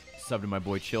 Sub to my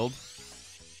boy Chilled.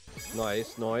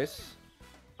 Nice, nice.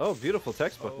 Oh, beautiful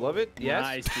textbook. Love it. Yes.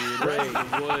 Nice, dude. Great. Right in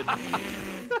the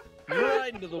wood.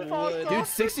 Right into the wood. Dude,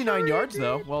 69 yards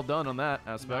though. Well done on that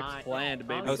aspect. Nice. Planned,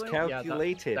 baby. That was Honestly, yeah,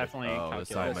 calculated. definitely Oh, this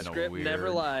calculated. time in a Script weird never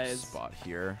lies. spot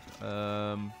here.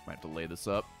 Might have to lay this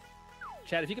up.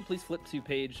 Chad, if you could please flip to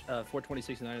page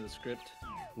 42069 of the script.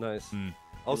 Nice. Hmm.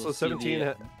 Also, You'll see 17.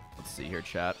 the- Let's see here,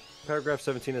 chat. Paragraph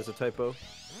 17 has a typo.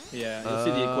 Yeah, you'll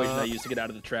see the equation I used to get out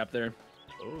of the trap there.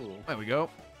 Ooh, There we go.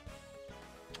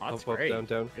 that's Up, up, great. down,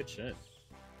 down. Good shit.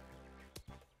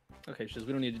 Okay, Shiz,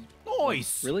 we don't need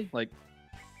Nice. really like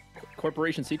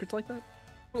corporation secrets like that.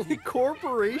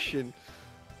 Corporation.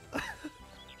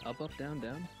 Up, up, down,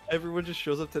 down. Everyone just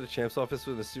shows up to the champ's office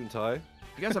with a suit and tie.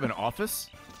 You guys have an office?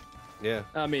 Yeah.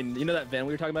 I mean, you know that van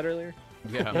we were talking about earlier?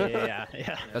 Yeah.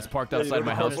 Yeah. That's parked Yeah, you outside know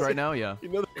my the house house. right now. Yeah. You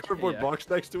know the cardboard Yeah. box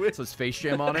next to it? It says Face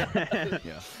Jam on it. Yeah.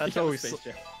 That's Yeah, what we. Space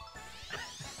Jam.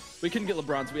 We couldn't get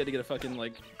LeBron, so we had to get a fucking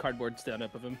like cardboard stand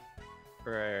up of him.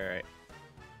 Right.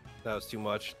 That was too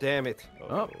much. Damn it.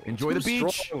 Oh, enjoy the Too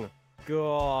beach. strong.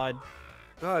 God.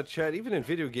 God, Chad, even in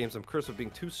video games, I'm cursed with being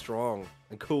too strong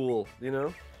and cool, you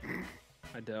know?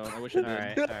 I don't. I wish I did. All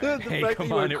right. The Hey, fact that come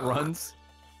you on, went- it runs.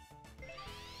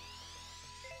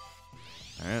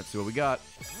 All right, let's see what we got.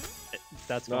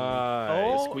 That's Nice.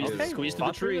 Oh, Squeeze- okay. squeeze to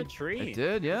fought the through tree. It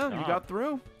did, yeah. Good You job. got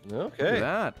through. Look Okay. at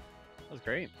that. That was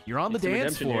great. You're on the It's some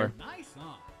dance redemption floor. Nice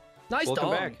song. Nice Welcome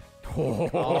dog. back.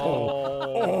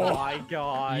 Oh my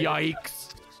god.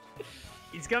 Yikes.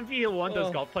 He's gonna be one of those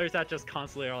Oh. golf players that just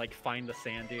constantly are like find the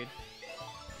sand, dude.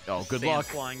 Oh, good Sand luck.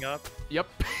 flying up. Yep.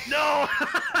 No.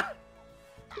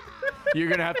 You're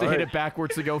gonna have to hit Alright. it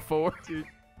backwards to go forward.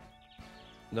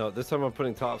 No, this time I'm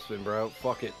putting topspin, bro.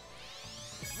 Fuck it.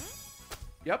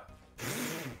 Yep.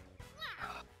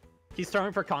 He's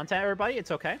throwing for content, everybody.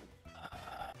 It's okay.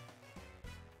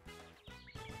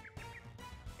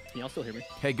 Can y'all still hear me?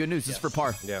 Hey, good news. This is for Yes.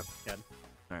 par. Yeah.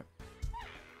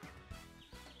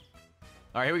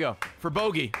 All right, here we go. For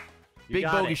bogey. You Big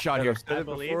got bogey it. shot And here. I've said I it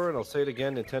believe. before, and I'll say it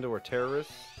again. Nintendo are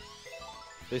terrorists.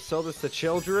 They sell this to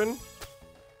children.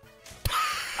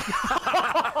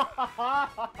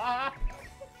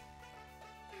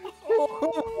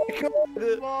 Oh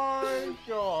my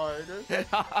god.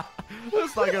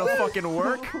 That's not gonna fucking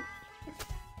work.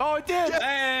 Oh, it did.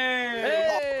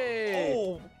 Hey!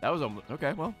 Oh, That was almost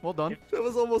okay. Well done. that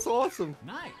was almost awesome.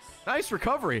 Nice. Nice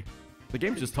recovery. The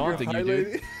game's just taunting you,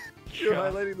 dude. You're Yeah.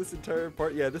 highlighting this entire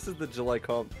part. Yeah, this is the July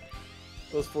comp.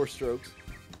 Those 4 strokes.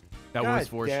 That God was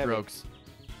 4 damn it. strokes.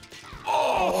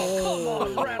 Oh,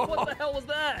 come on, Brad. What the hell was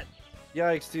that?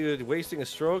 Yikes, dude. Wasting a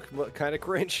stroke? Kind of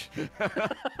cringe.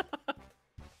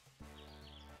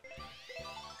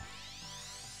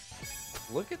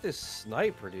 Look at this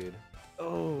sniper, dude.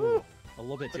 Oh, a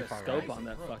little bit Put too a far scope right. on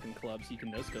that fucking club so you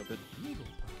can no scope it. Eagle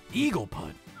putt. Eagle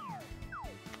putt.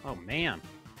 Oh man.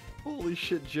 Holy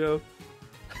shit, Joe.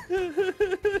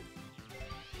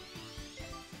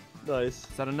 Nice. Is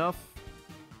that enough?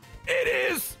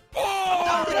 It is.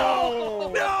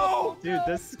 Oh no! Dude,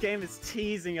 this game is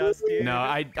teasing us, dude. No,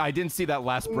 I didn't see that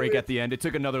last break at the end. It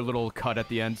took another little cut at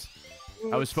the end.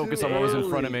 I was focused on what was in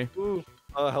front of me. Ooh.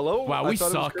 Hello? Wow, I we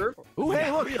thought it was suck. curved. Ooh,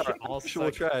 hey, look. We are all actual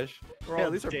suck. trash. We're Yeah, all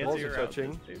at least our balls dancing are around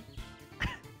touching. this, dude.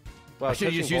 Wow, I should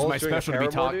have touching just used balls my during a special to be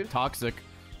paramore, dude? toxic.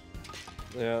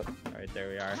 Yeah. All right, there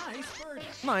we are. Nice birdie.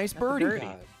 Nice birdie. birdie.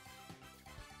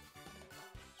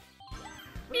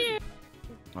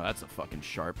 Oh, that's a fucking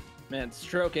sharp. Man,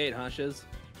 stroke 8, huh, Shiz?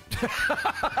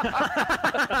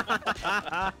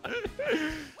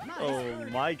 Oh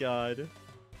my god.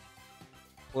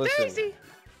 Listen,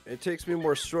 it takes me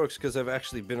more strokes because I've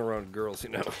actually been around girls, you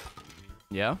know.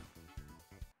 Yeah?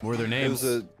 What were their names?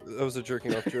 That was a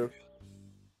jerking off joke.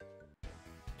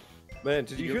 Man,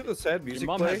 did you hear the sad Your music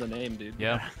mom play? has a name, dude.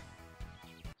 Yeah.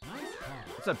 Nice par.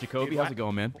 What's up, Jacoby? Dude, How's it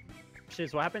going, man?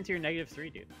 Shiz, what happened to your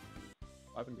 -3, dude?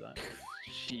 What happened to that?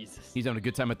 Jesus. He's having a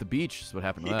good time at the beach. That's what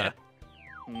happened to that.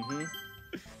 Mm-hmm.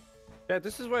 Yeah,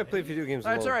 this is why I play video games.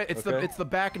 It's alone, all right. It's the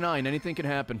back 9. Anything can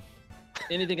happen.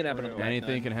 Anything can happen. on the back Anything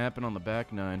nine. can happen on the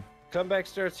back 9. Comeback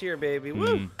starts here, baby.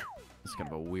 Woo! It's kind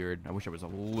of a weird. I wish I was a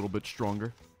little bit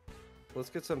stronger. Let's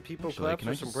get some people Actually, claps can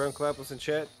or I some just brown clappers in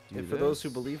chat. do And for those who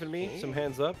this? believe in me, some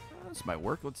hands up. This might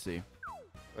work. Let's see.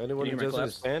 Anyone Can who you hear my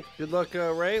doesn't stand. Good luck,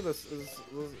 Ray. Let's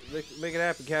make it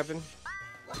happen, Captain.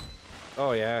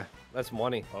 Oh yeah, that's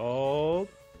money. Oh,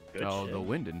 good Oh, shit. the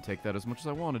wind didn't take that as much as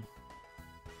I wanted.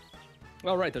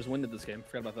 Oh, right. There's wind in this game.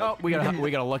 Forgot about that. Oh, we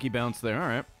got a lucky bounce there. All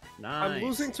right. Nice. I'm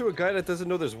losing to a guy that doesn't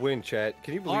know there's wind, chat.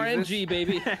 Can you believe this? RNG,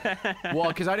 baby. Well,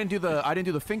 because I didn't do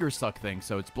the finger suck thing,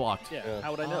 so it's blocked. Yeah, Yeah.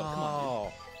 how would I know? Come on.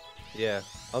 Oh. Yeah.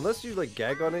 Unless you like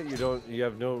gag on it, you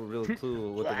have no real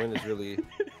clue what the wind is really.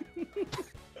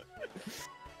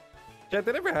 Chat,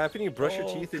 that ever happen? You brush your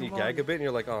Oh, teeth and you come gag on. a bit and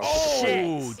you're like, oh. Oh,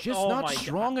 Shit. just Oh not my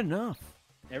strong enough.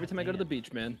 Every time I go to the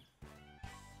beach, man.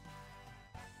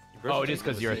 You brush Oh, your it is teeth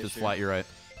because and you're it's at this easier. flat. You're right.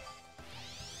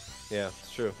 Yeah,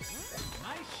 it's true.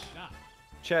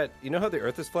 Chat, you know how the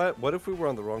Earth is flat? What if we were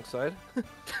on the wrong side?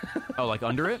 Oh, like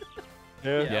under it?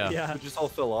 Yeah. Yeah. We just all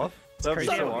fell off. That was crazy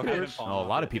so how we awkward. could've fallen Oh, a off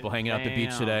lot it. of people hanging out at the beach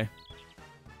Damn. today.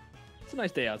 It's a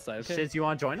nice day outside. Okay. Shiz, you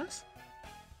want to join us?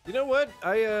 You know what?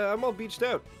 I'm all beached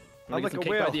out. Wanna I'm get like some a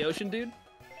cake whale. by the ocean, dude.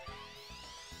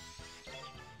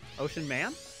 Ocean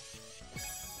Man?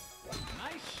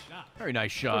 Very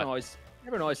nice Everyone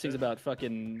shot. always sings about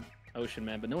fucking Ocean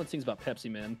Man, but no one sings about Pepsi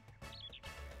Man.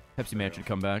 Pepsi Man should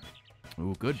come back.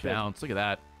 Ooh, good Shit. bounce. Look at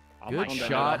that. Oh Good my On that note,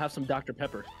 shot. I'll have some Dr.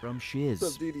 Pepper. From What's Shiz.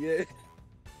 up, DDA?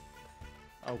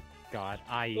 Oh God,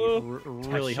 I Oh.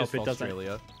 really hope it doesn't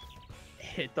Australia.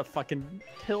 hit the fucking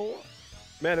hill.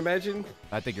 Man, imagine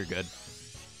I think you're good.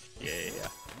 Yeah.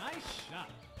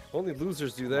 only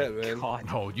losers do that, man. God.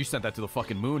 Oh, you sent that to the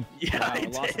fucking moon. Yeah, Wow, I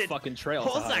lost the did. fucking trail.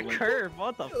 What That's was how that it went. curve?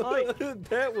 What the fuck?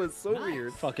 That was so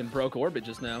weird. Fucking broke orbit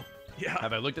just now. Yeah.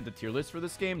 Have I looked at the tier list for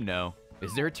this game? No.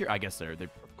 Is there a tier? I guess there. They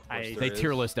I- they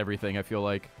tier list everything. I feel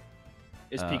like.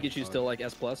 Is Uh, Pikachu still like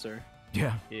S plus or?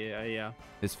 Yeah. Yeah.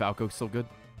 Is Falco still good?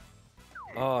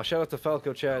 Oh, shout out to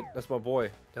Falco, chat. That's my boy.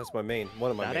 That's my main.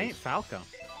 One of my That mains. ain't Falco.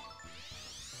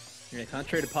 Yeah,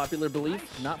 contrary to popular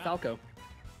belief, not Falco.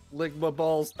 Lick my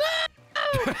balls.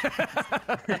 All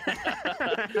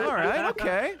right.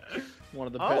 Okay. One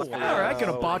of the Oh, best. wow. All right.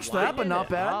 Gonna Wow. botch that, but not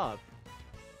bad.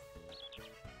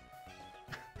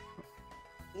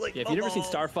 Like, Yeah, if you've never seen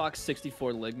Star Fox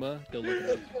 64 Ligma, go look it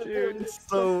up. dude, it's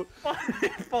So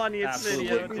funniest Absolutely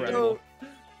video. incredible.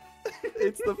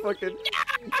 it's the fucking.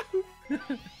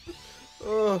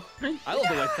 Oh, I love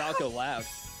the way Falco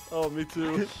laughs. oh, me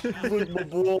too. Lick my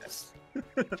balls.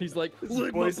 He's like, His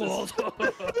lick my voice is- balls.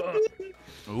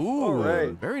 Ooh. All right.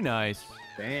 Very nice.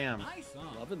 Damn.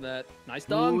 Loving that. Nice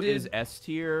dog, Boo dude. is S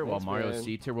tier, while Thanks, Mario's man.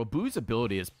 C tier. Well, Boo's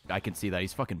ability is. I can see that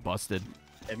he's fucking busted.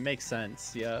 It makes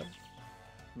sense. Yeah.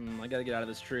 I gotta get out of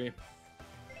this tree.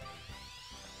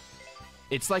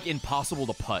 It's like impossible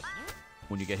to putt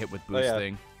when you get hit with Boo's yeah.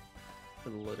 thing.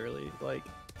 Literally, like.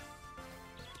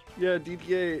 Yeah,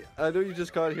 DDA. I know you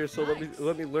just got here, so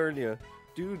let me learn you.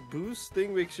 Dude, Boost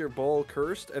thing makes your ball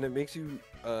cursed, and it makes you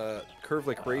curve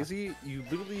like crazy. You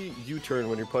literally U-turn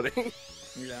when you're putting.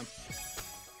 Yeah.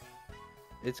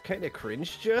 It's kind of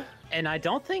cringe, ja. And I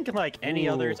don't think like any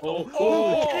Ooh. others. Oh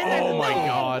my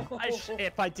god.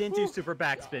 If I didn't do super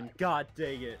backspin, god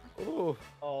dang it. Oh,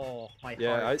 Oh my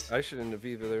yeah. heart. I shouldn't have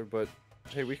either, but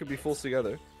hey, we could be fools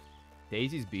together.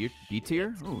 Daisy's B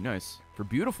tier. Ooh, nice. For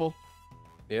beautiful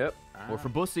Yep. or for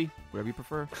Bussy, whatever you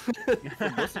prefer.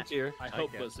 Pussy tier. I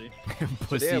hope it. pussy.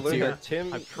 Pussy Today I learned tier. that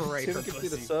Tim I pray Tim for gifted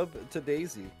a pussy. sub to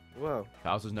Daisy. Wow.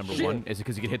 Bowser's number Shit. 1. Is it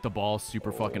because he can hit the ball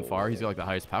super fucking far? He's got like the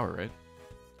highest power, right?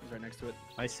 He's right next to it.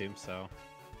 I assume so.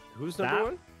 Who's That- number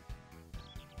one?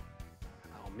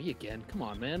 Oh, me again. Come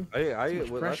on, man. Too much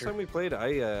last pressure. time we played,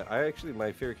 I actually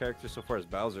my favorite character so far is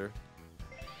Bowser.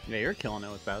 Yeah, you're killing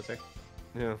it with Bowser.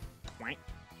 Yeah.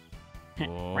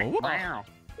 Oh. Wow.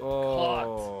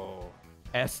 Oh.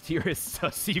 S tier is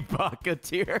Sussy Baka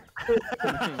tier.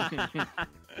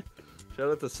 Shout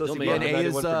out to Sussy made And it. A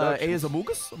is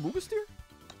Productions. Amogus tier?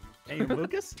 Hey,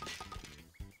 Lucas?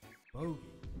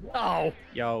 Oh.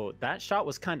 Yo, that shot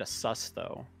was kind of sus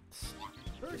though.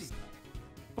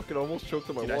 Fucking almost choked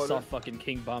on my Dude, I water. saw fucking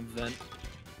King Bomb vent.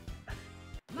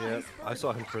 Yeah, I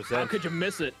saw him How present. could you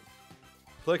miss it?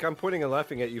 Look, I'm pointing and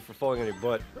laughing at you for falling on your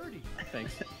butt.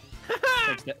 Thanks.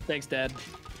 Thanks, Dad.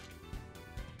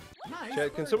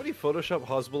 Chat, can somebody Photoshop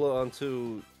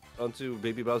Hasbullah onto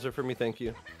Baby Bowser for me? Thank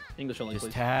you. English only, Just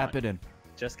please. tap it in.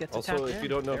 Just get to Also, tap if in. you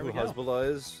don't know There who we go. Hasbullah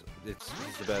is, he's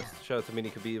the best. Shout out to Mini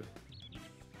Khabib.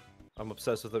 I'm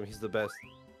obsessed with him. He's the best.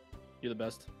 You're the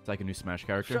best. It's like a new Smash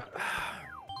character.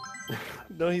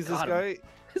 No, he's this Got him. guy.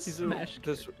 Smash.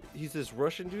 He's this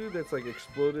Russian dude that's like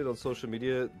exploded on social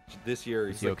media this year.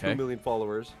 Is He's he like okay? 2 million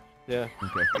followers. Yeah.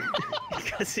 Okay.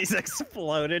 Because he's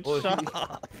exploded. Well, Shut he-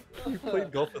 up. He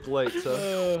played golf with light,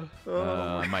 so.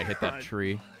 I might hit that God.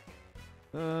 tree.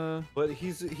 But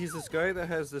he's this guy that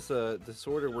has this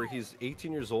disorder where he's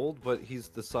 18 years old, but he's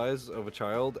the size of a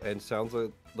child and sounds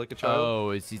like a child.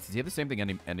 Oh, does he have the same thing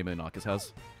Andy Milonakis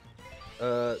has?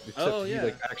 Except Oh, he yeah.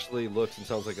 like actually looks and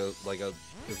sounds like a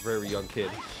very young kid.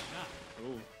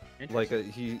 Like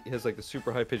he has like the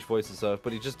super high pitched voice and stuff,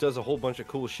 but he just does a whole bunch of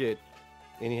cool shit.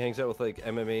 And he hangs out with like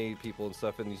MMA people and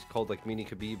stuff, and he's called like Mini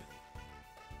Khabib.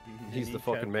 He's the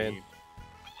fucking man.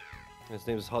 His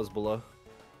name is Hasbullah.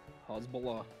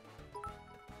 Hezbollah.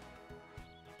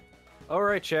 All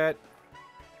right, chat.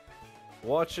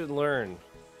 Watch and learn.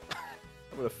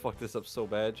 I'm gonna fuck this up so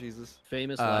bad, Jesus.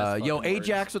 Famous last Yo, fucking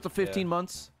Ajax words. with the 15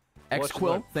 months. X Watch and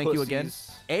Quill, learn, thank you again.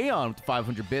 pussies. Aeon with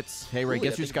 500 bits. Hey Ray, Holy,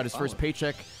 guess I who just think got I'm his first following.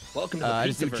 paycheck? Welcome to the I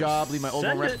just new Pizzaverse. job, leave my old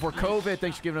one Send right it. before COVID.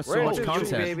 Thanks for giving us so Right much to you,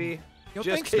 content. baby. Yo,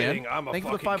 Just thanks, kidding. man. I'm a Thanks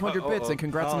for the fucking 500 bits and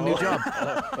congrats on the new job.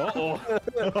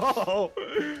 Oh.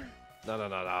 No,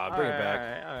 bring it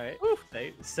back. All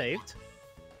right. Saved.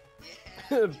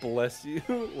 Bless you.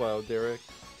 Wow, Derek.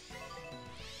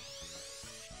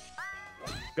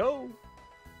 Go.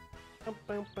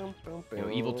 Yo,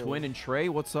 Evil Twin and Trey,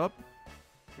 what's up?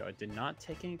 Yo, I did not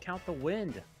take into account the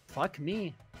wind. Fuck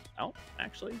me. Oh,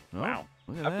 actually. Oh, Wow.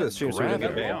 Look at After that. the stream, so we Grab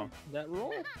don't it. get There we banned. go. That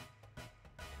roll.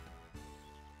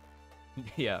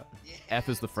 Yeah. F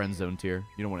is the friend zone tier.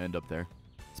 You don't want to end up there.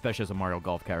 Especially as a Mario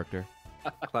Golf character.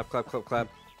 Clap, clap, clap, clap.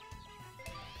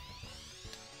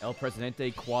 El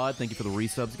Presidente Quad, thank you for the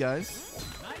resubs, guys.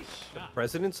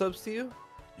 President subs to you?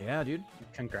 Yeah, dude.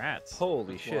 Congrats.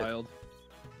 Holy shit. Wild.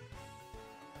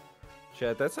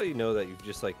 Chad, that's how you know that you've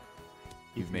just like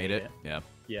You've made it. Yeah.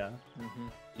 Yeah.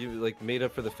 you like made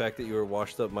up for the fact that you were a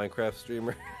washed up Minecraft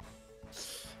streamer.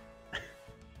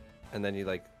 And then you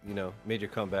like, you know, made your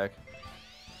comeback.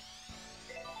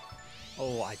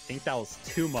 Oh, I think that was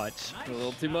too much. A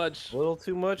little too much. A little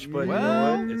too much, but you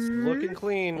Well- know what? It's looking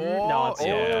clean. No, it's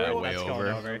yeah, over. way That's over.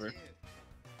 going over.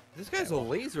 This guy's a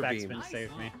laser beam. Backspin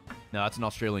saved me. No, that's an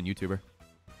Australian YouTuber.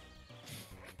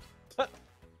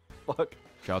 Fuck.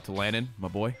 Shout out to Lannon, my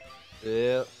boy.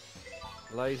 Yeah.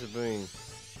 Laser beam.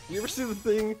 You ever see the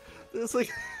thing? It's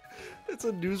like, it's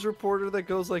a news reporter that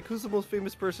goes like, "Who's the most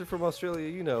famous person from Australia?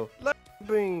 You know, Laser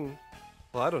beam."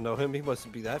 Well, I don't know him. He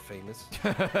mustn't be that famous.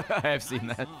 I have seen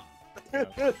that.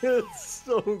 It's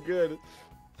so good.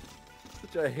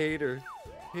 Such a hater.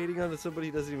 Hating on somebody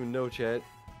he doesn't even know, chat.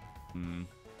 Hmm.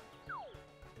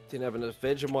 Didn't have enough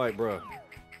Vegemite, bro.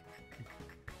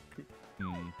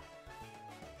 Hmm.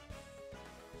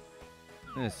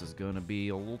 This is gonna be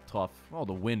a little tough. Oh,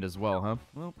 the wind as well, huh?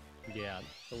 Well, Yeah,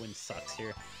 the wind sucks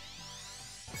here.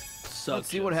 let's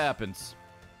see what happens.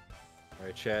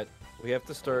 Alright, chat. We have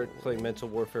to start playing Mental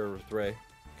Warfare with Ray.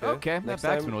 Okay, that Next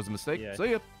backspin time, was a mistake. Yeah.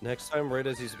 See ya. next time, right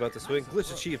as he's about to swing,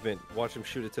 glitch achievement. Watch him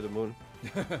shoot it to the moon.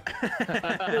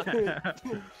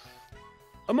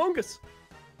 Among Us.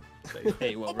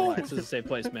 Hey, well, relax. This is a safe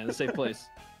place, man. It's a safe place.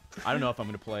 I don't know if I'm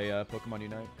gonna play Pokemon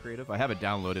Unite Creative. I have it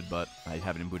downloaded, but I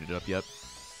haven't booted it up yet.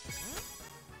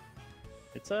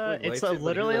 It's Like, it's likes it, but he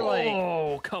literally likes- like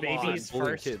Oh, come babies Bullying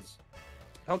first. kids.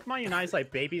 Pokemon Unite is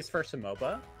like baby's first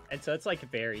MOBA, and so it's like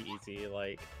very easy.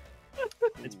 Like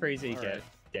it's pretty easy to Alright.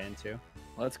 get into. on.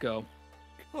 Let's go.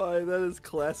 Oh, that is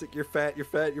classic. You're fat, you're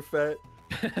fat, you're fat.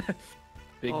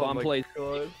 Big Oh bomb my plate.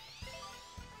 God.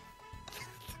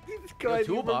 Yo, God, you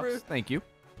toolbox. remember- Thank you.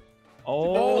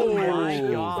 Oh, my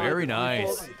Oh, god! very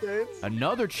nice. Dance?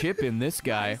 Another chip in this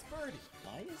guy.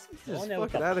 Why is he This going is there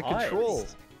with fucking the out of control.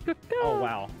 putts? Oh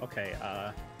wow. Okay.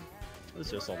 This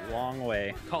is just a long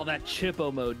way. Call that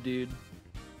Chippo mode, dude.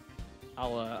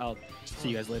 I'll see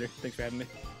you guys later. Thanks for having me.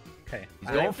 Okay. He's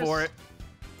going for it.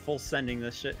 Full sending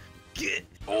this shit. Get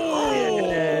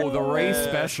Oh, the Ray Yeah.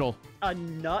 special. a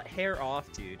nut hair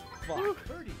off, dude. Fuck.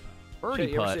 Birdie Chat,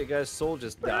 you ever putt. see a guy's soul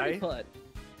just die? Putt.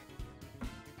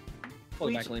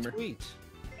 Welcome back, Lemur. Tweet.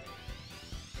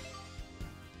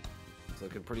 It's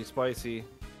looking pretty spicy.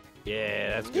 Yeah,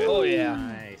 that's good. Oh yeah.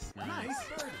 Nice. Nice.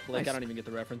 Like I don't even get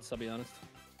the reference. I'll be honest.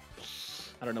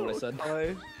 I don't know what I said.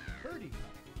 Hi.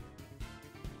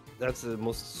 That's the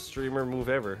most streamer move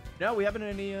ever. No, we haven't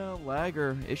had any lag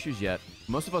or issues yet.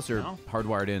 Most of us are No.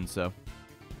 hardwired in, so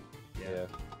Yeah.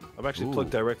 I'm actually Ooh. plugged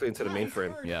directly into the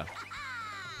mainframe. yeah.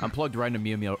 I'm plugged right into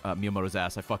Miyamoto's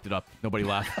ass. I fucked it up. Nobody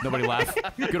laugh. Nobody laugh.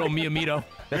 Good old Miyamoto.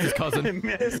 That's his cousin.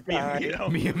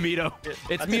 Miyamoto. It's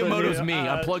That's the Miyamoto's new, me.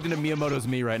 I'm plugged into Miyamoto's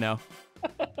me right now.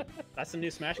 That's the new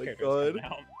Smash my character. God.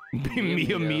 Now.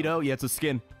 Miyamoto. Yeah, it's a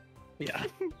skin. Yeah.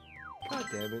 God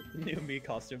damn it. New me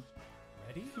costume.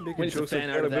 Making When's the jokes fan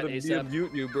like out of that, I'm that gonna ASAP?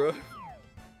 mute you, bro.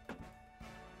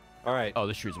 Alright. Oh,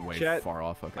 this tree's way Chat, far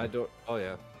off. Okay. I don't. Oh,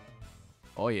 yeah.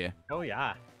 Oh yeah. Oh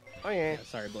yeah. Oh, yeah. Yeah,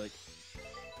 sorry, Blake.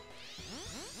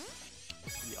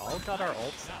 We all got our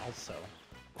ults also.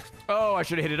 Oh, I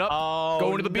should have hit it up. Oh,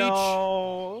 Going to the beach.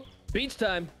 no. Beach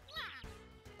time.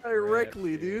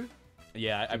 Directly, dude.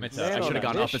 Yeah, I meant to. Man I on should have a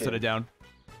gone up mission. instead of down.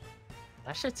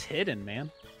 That shit's hidden,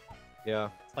 man. Yeah,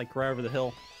 It's like right over the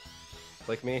hill.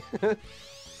 like me.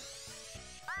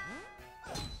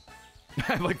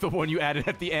 I like the one you added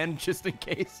at the end, just in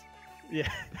case.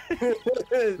 Yeah.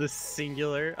 The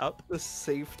singular up. The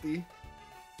safety.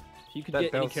 If you could That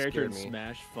get any bounce character in scared me.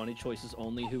 Smash, funny choices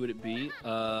only, who would it be?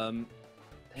 Damn.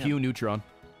 Q Neutron.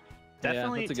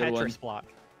 Definitely that's a good one. Tetris block.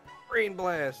 Brain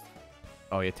blast.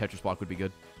 Oh yeah, Tetris block would be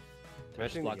good.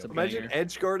 Imagine, block's a imagine banger.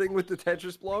 edge guarding with the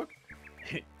Tetris block.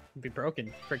 Be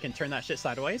broken. Freaking turn that shit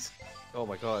sideways. Oh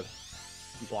my god.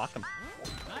 And block him.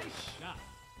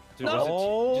 Dude,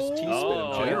 No. just T-spin him.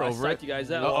 Oh, you're you're over it. You guys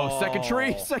out. Uh oh, second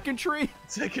tree, Oh. second tree.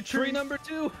 Take a Tree number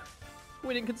 2.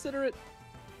 We didn't consider it.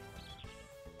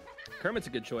 Kermit's a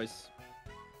good choice.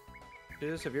 Have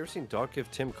you ever seen Doc give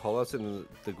Tim callouts in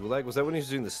the Gulag? Was that when he was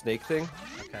doing the snake thing?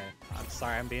 Okay. I'm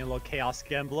sorry. I'm being a little chaos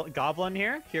goblin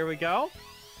here. Here we go.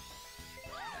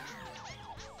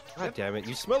 God damn it,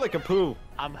 you smell like a poo.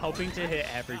 I'm hoping to hit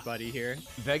everybody here.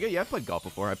 Vega, yeah, I played golf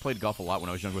before. I played golf a lot when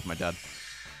I was young with my dad.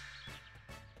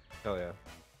 Hell yeah.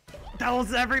 That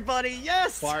was everybody.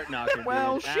 Yes. Fart knocker,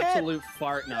 Well, dude. shit. Absolute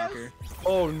fart knocker.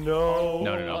 Oh no.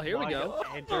 No, no, no. Well, here we My go.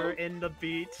 God. Enter in the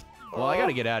beat. Well, I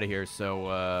gotta get out of here,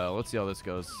 so let's see how this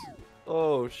goes.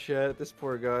 Oh shit, this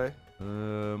poor guy.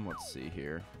 Let's see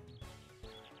here.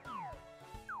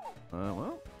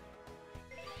 Well,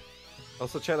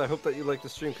 Also, Chad, I hope that you like the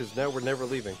stream because now we're never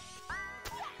leaving.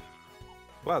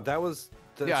 Wow, that was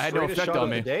the Yeah, I had no straightest effect shot on of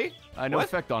me. the day? I had no What?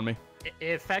 effect on me.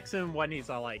 It affects him when he's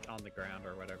like on the ground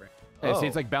or whatever. Hey, see, Oh.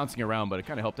 it's like bouncing around, but it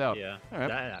kind of helped out. Yeah. All right.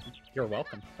 That- you're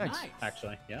welcome. Thanks.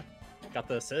 Actually, yeah. Got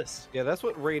the assist. Yeah, that's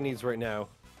what Ray needs right now.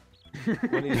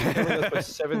 When he's killing us by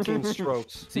 17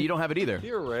 strokes. See, you don't have it either.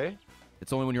 Here, Ray.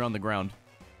 It's only when you're on the ground.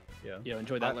 Yeah. Yo,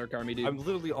 enjoy that lurk army, dude. I'm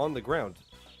literally on the ground.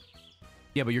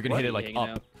 Yeah, but you're gonna What? hit it like Hanging up.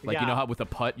 out. Like you know Yeah. how with a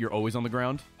putt you're always on the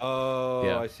ground. Oh,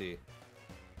 Yeah. I see.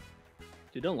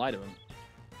 Dude, don't lie to him.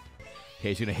 Okay,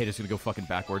 he's gonna hit. It's gonna go fucking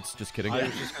backwards. Just kidding. I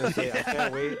was just gonna say, I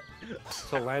can't wait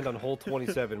to land on hole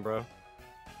 27, bro.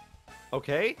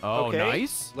 Okay. Oh, okay.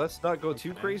 nice. Let's not go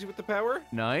too crazy with the power.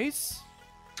 Nice.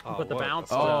 Oh, But the what bounce-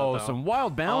 fuck? Oh, though. some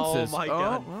wild bounces. Oh my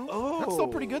God. Well, that's still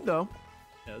pretty good though.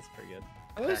 Yeah, that's pretty good.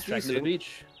 That's Backtrack to the decent.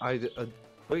 beach. I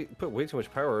wait, put way too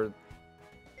much power.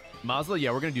 Mazda,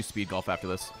 yeah, we're gonna do speed golf after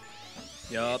this.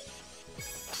 Yup.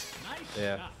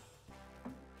 Yeah.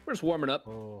 We're just warming up.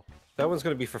 Oh. That one's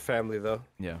gonna be for family though.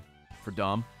 Yeah, for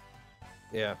Dom.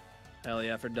 Yeah. Hell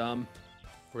yeah, for Dom.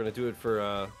 We're gonna do it for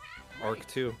Arc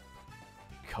 2.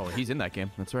 Oh, he's in that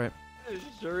game. That's right. It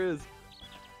sure is.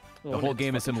 The whole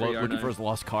game is him looking for his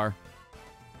lost car.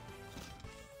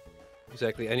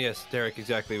 Exactly. And yes, Derek,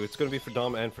 exactly. It's gonna be for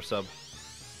Dom and for Sub.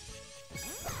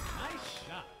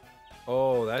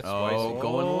 Oh, that's Oh, spicy.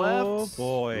 going left.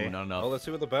 boy. Ooh, not Oh, enough. let's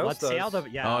see what the bounce Let's does. see how the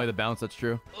Oh, the bounce. That's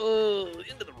true. Oh,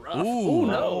 into the rough. Ooh, no.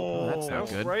 no. That's not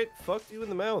Bounce good. right, fucked you in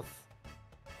the mouth.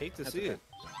 Hate to That's see okay. it.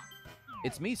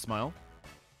 It's me, Smile.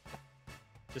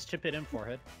 Just chip it in,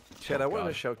 forehead. Chad, I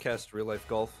wanted God. to shoutcast real life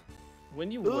golf.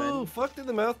 When you Ooh, win, fucked in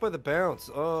the mouth by the bounce.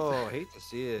 Oh, hate to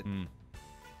see it. Mm.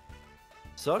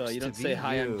 Sucks you don't to say be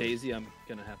hi, you. I'm Daisy, I'm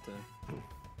gonna have to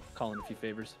call in a few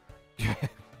favors.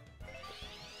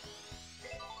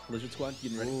 Lizard Squad,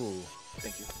 getting ready. Ooh.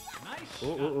 Thank you.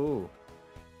 Ooh, ooh, ooh.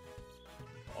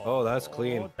 Oh, that's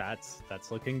clean. That's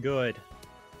looking good.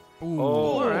 Ooh, Oh,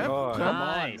 all right. God. Come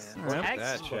Nice. on, man. Fuck that,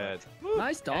 Excellent. Chad.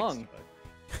 Nice dong.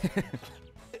 Excellent.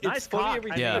 It's Nice funny cock,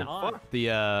 every I Yeah. time. mean, Fuck.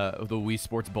 The Wii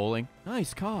Sports bowling.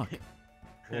 Nice cock.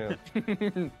 Yeah.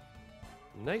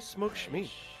 Nice smoke schmeat.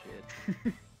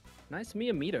 Shit. Nice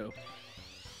Miyamito.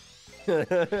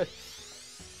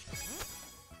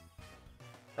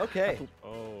 Okay.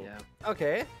 Oh. Yeah,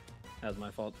 Okay. that was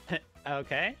my fault.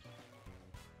 Okay.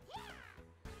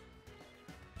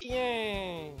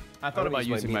 Yay. I I'm thought gonna about use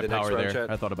my using knee my the next power round, there.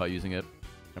 Chad. I thought about using it.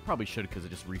 I probably should because it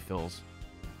just refills.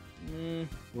 It's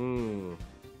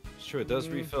true, it does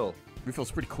refill.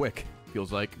 Refills pretty quick.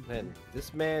 Feels like. Man,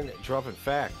 this man dropping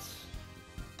facts.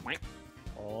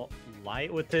 Oh,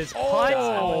 light with his Oh, punch.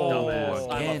 dumbass.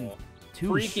 I'm a- Again. Too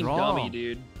Freaking strong. dummy,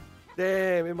 dude.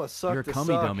 Damn, it must suck You're a to cummy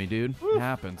suck. dummy, dude. Woo.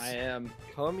 Happens. I am.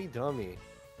 Cummy dummy.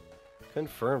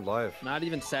 Confirmed live. Not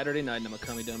even Saturday night and I'm a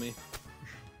cummy dummy.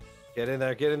 Get in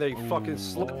there, you fucking Ooh.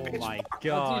 slut Oh bitch. my Oh,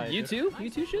 god. dude, you too? You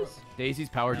too, Shiz? Daisy's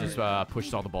power just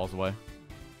pushed all the balls away.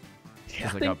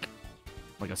 It's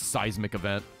like a seismic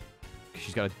event.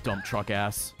 She's got a dump truck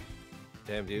ass.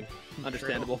 Damn, dude.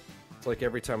 Understandable. It's like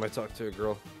every time I talk to a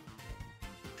girl.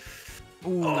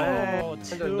 Ooh. Oh, And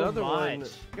too another one. much.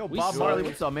 Yo, We Bob suck. Marley,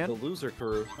 what's up, The man? loser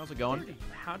crew. How's it going?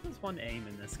 How does one aim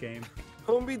in this game?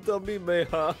 Homie dummy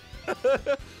meha.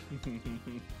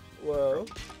 Wow.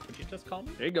 Would you just call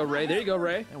me? There you go, Ray. There you go,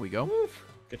 Ray. There we go. Oof.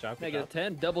 Good job. Good Negative job.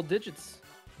 10, double digits.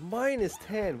 Minus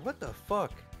 10. What the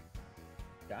fuck?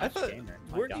 I Gosh, thought, gamer.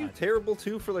 My weren't you God. terrible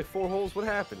too for like 4 holes? What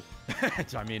happened?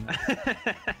 I mean,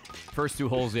 first 2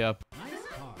 holes, yeah.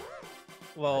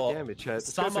 Well, Damn it, Chad.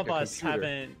 This some guy's like of a us computer.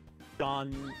 haven't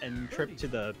gone and tripped to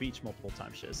the beach multiple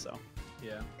times, Shiz, so.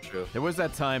 Yeah. True. There was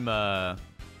that time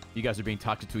you guys were being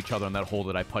toxic to each other on that hole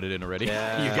that I putted in already.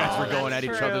 Yeah. You guys were going at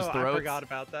That's each other's true. throats. I forgot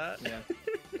about that. Yeah.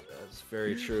 That's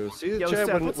very true. See, Yo, Chad,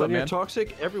 Seth, when, what's when up, you're man?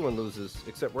 toxic, everyone loses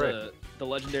except Rick. The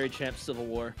legendary champ Civil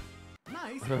War.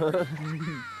 Nice.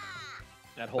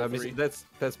 That whole I mean, three.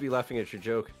 that's me laughing at your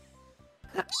joke.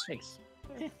 Thanks.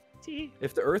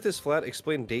 If the Earth is flat,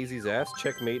 explain Daisy's ass.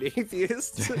 Checkmate,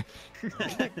 atheist.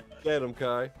 Get him,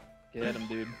 Kai. Get him,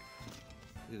 dude.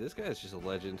 Dude, this guy is just a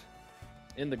legend.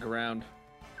 In the ground.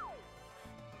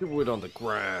 He wood on the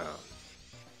ground.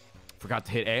 Forgot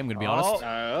to hit A, I'm going to be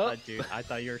honest. Dude, I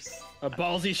thought you were... A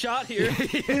ballsy shot here.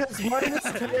 He has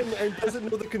 -10 and doesn't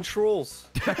know the controls.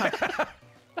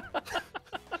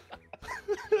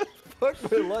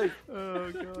 Fuck my life.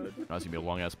 Oh, God. That's going to be a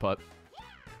long-ass putt.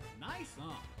 Nice,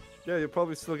 huh? Yeah, you'll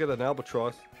probably still get an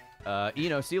albatross.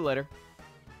 Eno, see you later.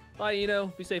 Bye, Eno.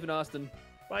 Be safe in Austin.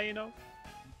 Bye, you know.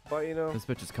 But you know, This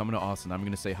bitch is coming to Austin. I'm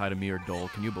going to say hi to me or Dole.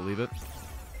 Can you believe it?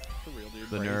 For real, dude.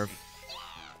 The Crazy. nerve.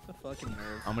 The fucking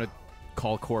nerve. I'm going to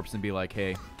call Corpse and be like,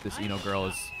 hey, this Eno girl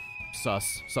is sus.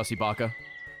 Sussy Baka.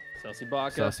 Sussy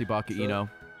Baka. Sussy Baka So- Eno.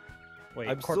 Wait,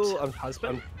 I'm corpse still,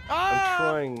 husband?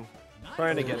 I'm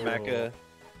trying to get Oh. Macca,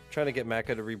 trying to get Macca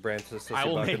to rebrand to Sussy I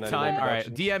will Baka make 91 time. All right,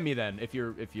 Productions. DM me then if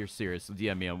you're serious.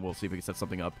 DM me and we'll see if we can set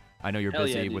something up. I know you're Hell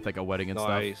busy yeah, dude. with like a wedding and stuff.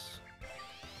 Nice.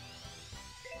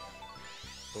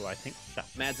 Oh, I think that...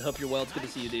 Mads, I hope you're well. It's good to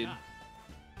see you, dude.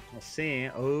 We'll see.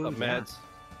 Oh, Up, yeah. Mads.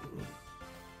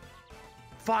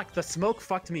 Fuck, the smoke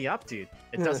fucked me up, dude.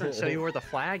 It doesn't show you where the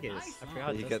flag is. I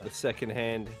forgot You it got does the second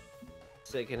hand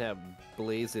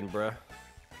blazing, bruh.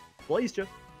 that. Blaze, Joe.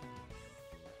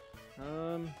 A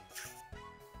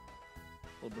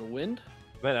little bit of wind.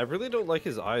 Man, I really don't like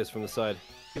his eyes from the side.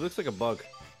 He looks like a bug.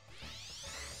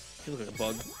 He looks like a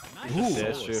bug. Nice. Ooh. Yeah,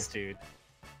 that's Soulless, dude.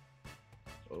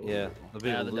 Yeah, a bit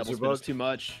Yeah, of the a double loser spin was bug. too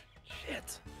much.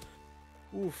 Shit.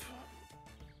 Oof.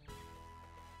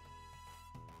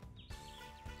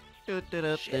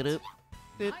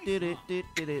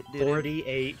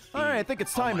 48 feet. All right, I think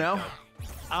it's time now.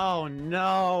 Oh,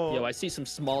 no. Yo, I see some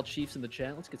small chiefs in the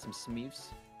chat. Let's get some smeefs.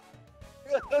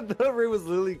 That ray was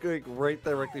literally going right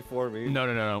directly for me.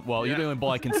 No. Well, you're the only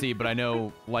ball I can see, but I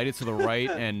know Light is to the right,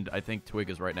 and I think Twig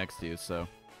is right next to you. So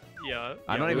Yeah.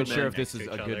 I'm not we're even right sure if next this is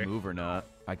to a each good other. move or not.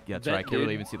 That's Vent, right. I can't really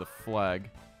dude. even see the flag.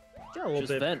 Yeah, a little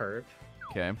Just bit vent. curved.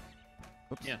 Okay.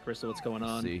 Oops. Yeah, Crystal, what's going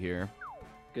Let's on? see here.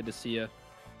 Good to see you.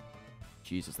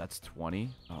 Jesus, that's 20.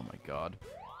 Oh my God.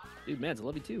 Dude, Mads, I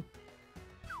love you too.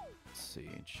 Let's see,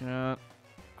 chat.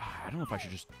 I don't know if I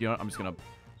should just. You know what? I'm just gonna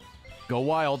go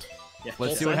wild. Yeah, Let's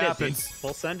we'll see what send it, happens. dude.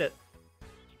 We'll send it.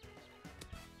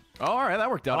 Oh, all right, that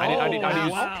worked out. I didn't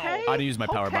okay. use my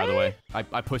power, by the way. I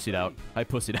pussied out. I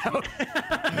pussied out.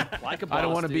 Like a boss, I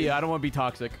don't want to dude. be. I don't want to be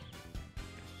toxic.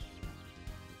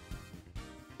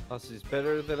 Us is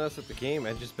better than us at the game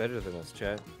and just better than us,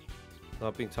 chat.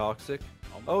 Not being toxic.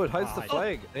 Oh, it hides the God.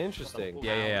 flag. Interesting.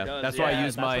 Yeah. does, That's why I yeah,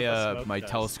 use that's what the my smoke my does.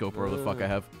 telescope or whatever the fuck I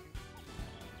have.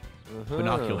 Uh-huh.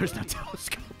 Binoculars, not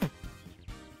telescope.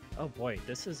 Oh boy,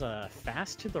 this is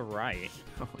fast to the right.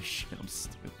 Holy shit, I'm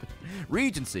stupid.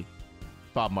 Regency.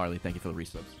 Bob Marley, thank you for the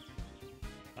resubs.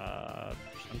 I'm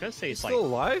gonna say He's it's like still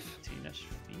alive? 15-ish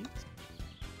feet.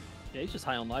 Yeah, he's just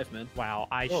high on life, man. Wow,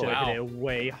 I Oh, should have wow. hit it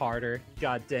way harder.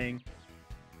 God dang.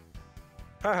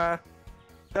 Haha.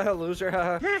 Haha, loser,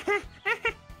 haha.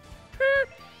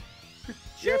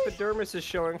 Your epidermis is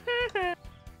showing.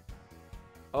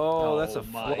 Oh, that's a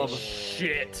my flub.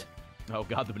 shit. Oh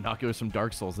god, the binoculars from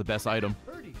Dark Souls, the best item.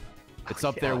 Birdie. It's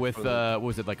up there with what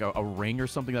was it, like a ring or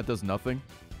something that does nothing?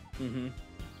 Mm-hmm. And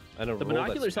a The roll that's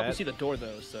binoculars help you fat. see the door,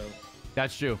 though, so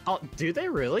That's true. Oh, do they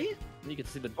really? you can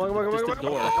see the, Come on, distant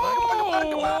come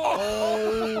on, door.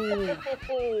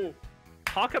 Oh!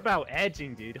 Talk about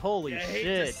edging, dude. Holy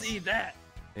shit. that.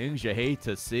 Things you hate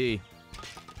to see.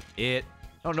 It.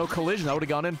 Oh, no collision. I would have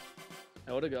gone in.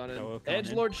 I would have gone in. That would've gone in.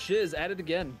 Edgelord Shiz at it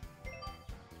again.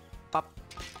 Nice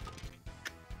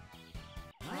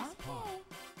ball.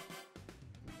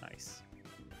 Nice.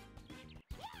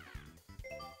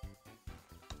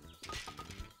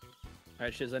 All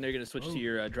right, Shiz, I know you're gonna switch to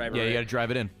your driver. Yeah, you right? gotta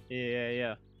drive it in.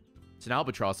 Yeah. It's an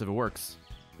albatross if it works.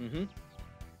 Mm-hmm.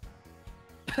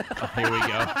 Oh, here we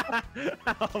go.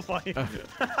 Oh my.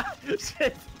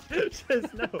 Shit.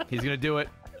 Shit, no. He's gonna do it.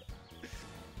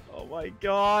 Oh my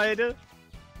god. It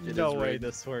No is way rigged.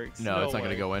 this works. No, it's not way.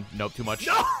 gonna go in. Nope, too much.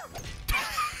 No!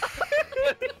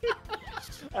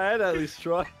 I had to at least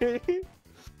try. That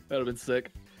would have been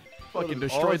sick. Fucking That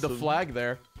was destroyed the awesome. flag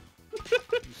there.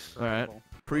 All right.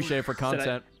 Appreciate it for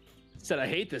content. Said I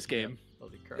hate this game.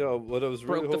 Holy crap. Yo, what I was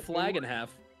really Broke the hoping- flag in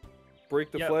half. Break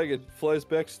the Yep. flag, it flies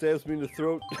back, stabs me in the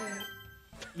throat.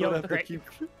 Yo, have to great, keep-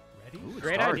 Ready? Ooh, it's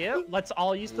great dark. idea. Let's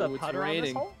all use the Ooh, it's putter on this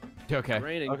raining. hole. Okay.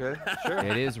 Raining. Okay, sure.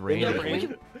 It is Yeah,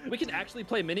 raining. we can actually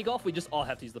play mini golf. We just all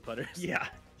have to use the putters. Yeah.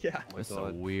 Yeah. Oh my That's so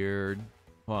God. weird.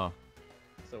 Huh.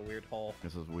 It's a weird hole.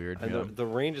 This is weird. And Yeah. the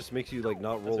rain just makes you like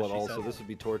not roll what at she all, said. so this would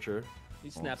be torture. He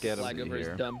snapped get the him flag to over his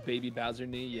here. dumb baby Bowser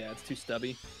knee. Yeah, it's too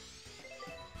stubby.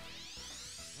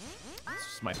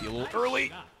 This might be a little early.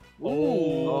 Shot.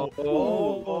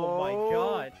 Oh my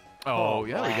God. Oh,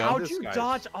 yeah, there we How'd go. This you guy's-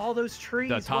 dodge all those trees?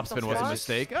 The top What spin was a fuck?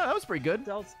 mistake. Oh, that was pretty good.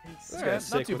 That was This insane. Yeah,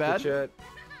 guy's not sick too with bad. the chat.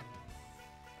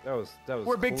 That was.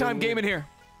 We're big time clean. gaming here.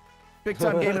 Big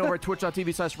time gaming over at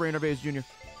twitch.tv/Narvaez Jr.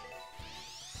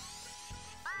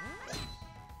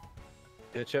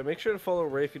 Yeah, chat. Make sure to follow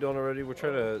Ray if you don't already. We're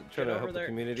trying to help the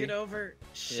community. Get over. Yeah,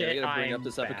 Shit, you gotta bring up I'm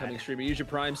this up and coming bad. streamer. Use your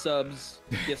Prime subs.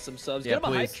 Get some subs. Yeah, Get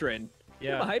him a hype please. train. Get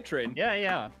him Yeah. a hype train. Yeah,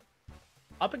 yeah.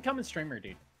 Up and coming streamer,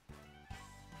 dude.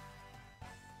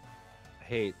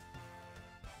 Hate.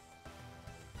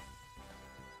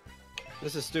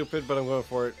 This is stupid, but I'm going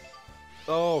for it.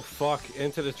 Oh fuck!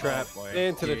 Into the trap. boy.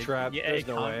 Into the Dude. trap. Yeah, There's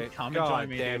no come- way. come and God join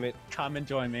me, damn dude. it! Come and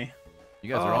join me. You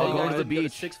guys are Oh, all you going guys to the didn't go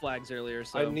beach. Six Flags earlier,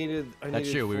 so I needed.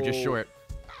 That's true. We were just full- short.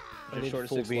 I just need short of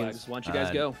full Six beans. Flags. Why don't you guys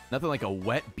Uh, go? Nothing like a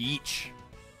wet beach.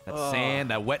 That Ugh.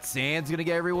 sand, that wet sand's gonna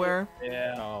get everywhere.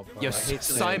 Yeah. Oh, boy. Yes, hate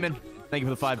sand. Simon. Thank you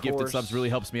for the 5 gifted course. subs. Really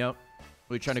helps me out.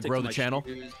 We're trying to Stick grow to the my channel.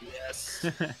 shoes, Yes.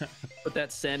 Put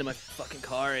that sand in my fucking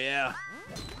car. Yeah.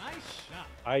 Nice shot.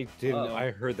 I didn't. Uh-oh. I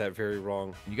heard that very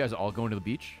wrong. You guys are all going to the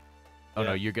beach? Oh no,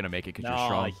 Yeah. you're gonna make it because No, you're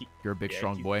strong. he- You're a big, yeah,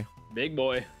 strong he- boy. Big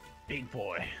boy. Big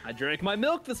boy. I drank my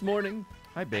milk this morning.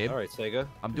 Hi, babe. All right, Sega.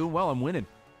 I'm doing well. I'm winning.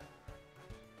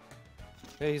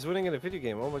 Hey, he's winning in a video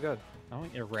game. Oh my god. Oh,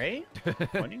 you're Ray?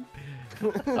 Winning?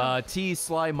 T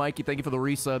Sly Mikey, thank you for the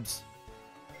resubs.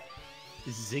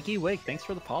 Ziggy Wig, thanks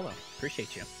for the follow.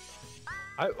 Appreciate you.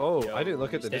 I didn't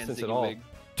look at the Stand distance at Ziggy all. Wig.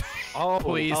 Oh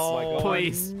Please, my God.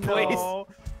 please, no.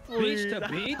 Beach to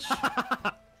beach.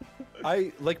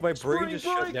 I like my brain just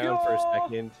shut break, down for a y'all.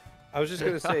 second. I was just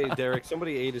gonna say, Derek,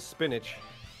 somebody ate his spinach.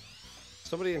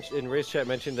 Somebody in Ray's chat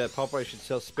mentioned that Popeye should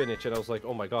sell spinach, and I was like,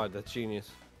 oh my god, that's genius.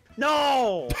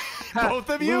 No! Both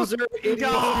of you? Loser, idiot.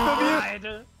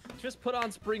 God! Just put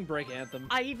on Spring Break anthem.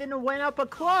 I even went up a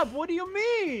club. What do you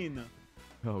mean?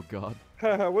 Oh god.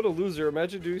 Haha, what a loser.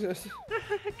 Imagine doing this.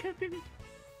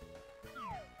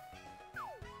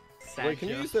 Wait, can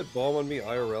you use that bomb on me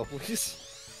IRL, please?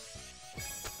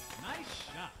 Nice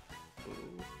shot.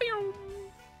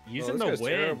 Using this the guy's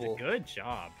wind. terrible. Good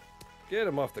job. Get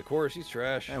him off the course. He's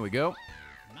trash. There we go.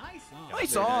 Nice on.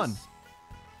 Nice Very on. nice.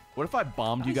 What if I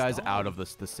bombed you Nice guys out on. of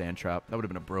the sand trap? That would have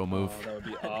been a bro move. Oh, that would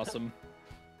be awesome.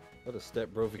 What a step,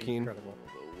 bro, Vakeen. Incredible.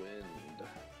 The wind.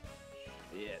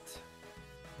 Shit.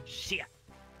 Shit.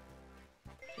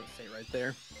 Gonna stay right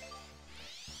there.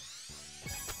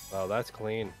 Wow, that's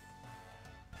clean.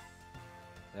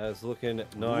 That's looking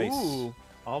nice. Ooh.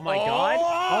 Oh my god.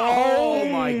 Oh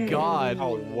my god.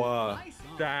 Oh, wow. Nice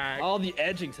on. That All the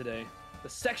edging today. The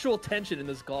sexual tension in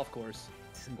this golf course.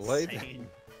 is Light- insane.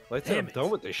 Let's Damn I'm it. done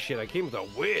with this shit. I came with a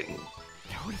win.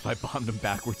 What if I bombed him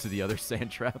backwards to the other sand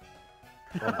trap?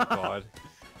 Oh my god.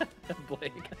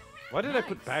 Blake. Why did I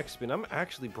put backspin? I'm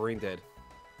actually brain dead.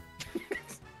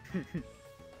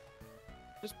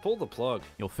 Just pull the plug.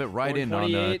 You'll fit right in on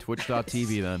 428.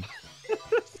 twitch.tv then.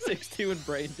 6'2" and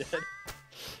brain dead.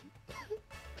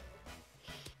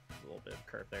 A little bit of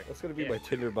curve there. That's gonna be Yeah. my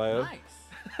Tinder bio. Nice.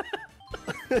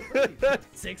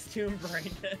 6'2"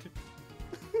 brain dead.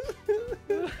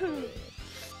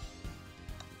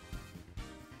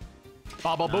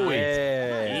 Baba Booey.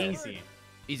 Yeah. Easy.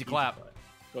 Easy clap.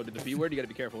 Go to the B word. You gotta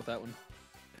be careful with that one.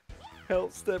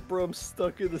 Help, step bro. I'm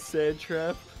stuck in the sand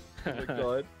trap. Oh my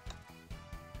god.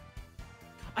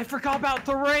 I forgot about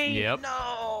the rain. Yep.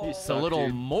 No. It's a little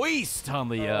dude. moist on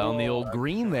the old Oh,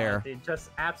 green God, there. Dude, just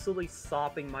absolutely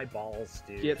sopping my balls,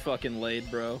 dude. Get fucking laid,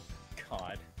 bro.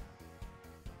 God.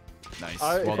 Nice.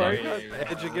 Well Well if done. I got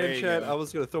the edge There again, you chat, go. I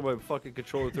was gonna throw my fucking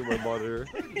controller through my monitor.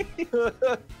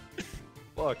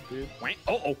 Fuck, dude.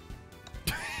 Oh.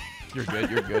 You're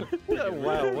good. You're good.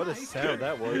 Wow, what a sound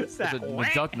that was. It's a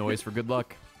duck noise for good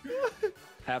luck.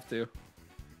 Have to.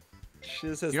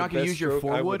 Shiz has You're not the gonna best use your stroke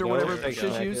I forward would or know. whatever Thanks,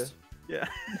 Shiz Macca. used? Yeah.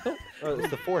 Oh, it's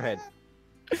the forehead.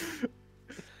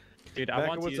 Dude, Macca, I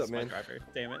want to what's use up, my man? driver.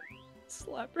 Damn it.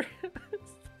 Slapper.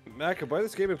 Macca, buy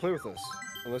this game and play with us.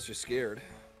 Unless you're scared.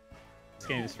 This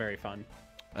game is very fun.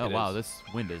 Oh It wow, is. this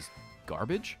wind is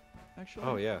garbage. Actually.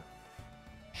 Oh yeah.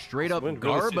 Straight This up wind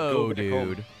really should go garbo, back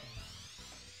home. dude.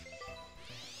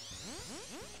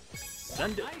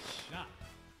 Send it. Nice shot.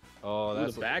 Oh, Ooh,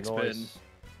 that's the looking backspin. nice.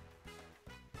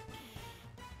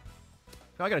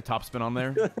 I got a top spin on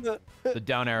there. The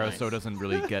down arrow so it doesn't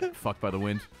really get fucked by the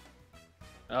wind.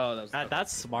 Oh, that was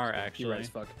That's smart, You're actually. right as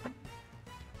fuck.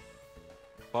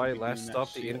 Bye, Be last doing that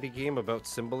stop the shit. indie game about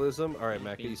symbolism. All right,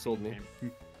 Macca, you sold me.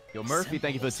 Yo, Murphy,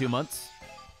 thank you for the 2 months.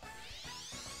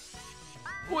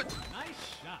 What? Nice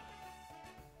shot.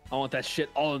 I want that shit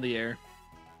all in the air.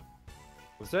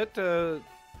 Was that the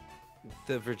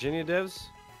Virginia devs?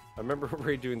 I remember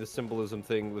Ray doing the symbolism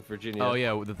thing with Virginia. Oh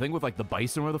yeah, the thing with like the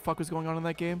bison, where the fuck was going on in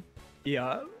that game?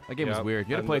 Yeah. That game was Yeah, weird.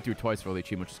 You had to and play it through twice for all the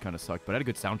achievements, which kind of sucked, but it had a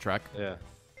good soundtrack. Yeah,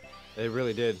 it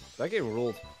really did. That game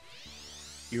ruled.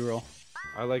 You roll.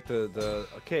 I like the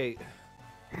okay.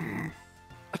 I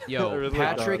Yo, really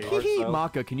like Patrick, the art style.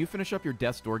 Maka, can you finish up your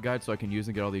Death's Door guide so I can use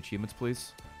and get all the achievements,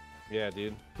 please? Yeah,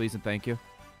 dude. Please and thank you.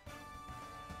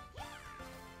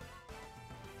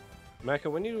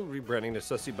 Macca, when you rebranding to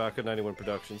Sussy Baka 91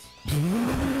 Productions?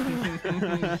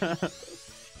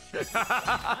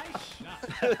 Nice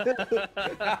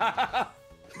shot.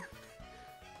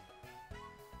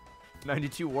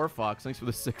 92 War Fox, thanks for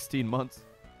the 16 months.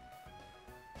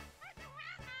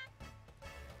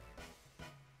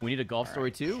 We need a golf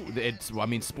story too. It's, well, I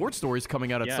mean, Sports Story's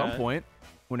coming out at some Yeah. point.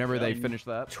 Whenever they Um, finish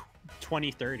that.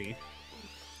 2030.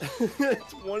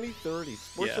 2030.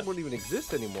 Sports Yeah. won't even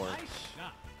exist anymore. Nice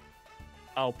shot.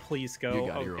 Oh, please go.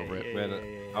 You got it, you're over it. Man,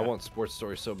 yeah. I want Sports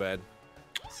Story so bad.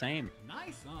 Same.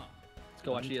 Nice on. Let's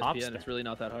go watch Top ESPN. step. It's really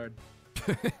not that hard.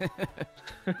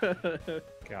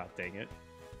 God dang it.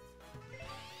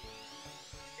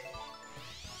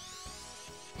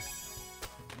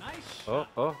 Nice Oh,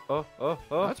 shot.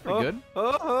 oh. That's pretty good.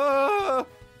 Oh.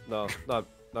 No, not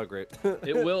great.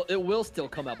 It will still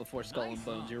come out before Skull and Nice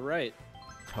Bones. on. You're right.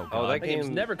 Oh, Oh, God. that That game's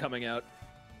game- never coming out.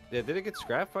 Yeah, did it get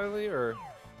scrapped finally, or?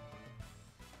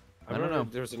 I don't remember know.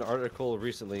 There was an article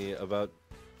recently about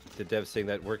the devs saying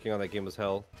that working on that game was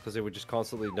hell because they would just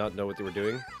constantly not know what they were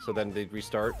doing. So then they'd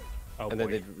restart, Oh, and then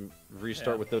boy. they'd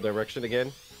restart Yeah. with no direction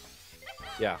again.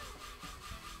 Yeah.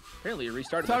 Apparently, it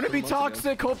restarted. Time like to be 3 months ago.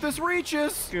 toxic. Hope this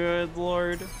reaches. Good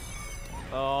lord.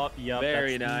 Oh, yep.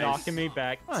 Very that's nice. knocking me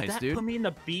back. Nice, Did that dude. put me in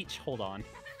the beach? Hold on.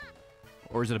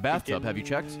 Or is it a bathtub? Have you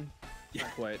checked? Not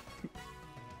quite.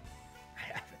 I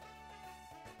haven't.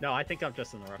 No, I think I'm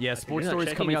just in the rough. Yeah, I think- Sports you're not Story's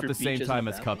checking coming if out your the same beach is time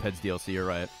in as the Cuphead's DLC. You're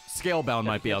right. Scalebound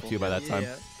might be out too by that time.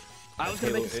 Yeah. I was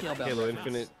gonna make a scale Halo bound.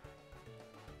 Infinite.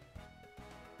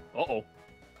 Uh-oh.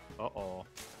 Uh-oh.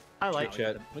 I like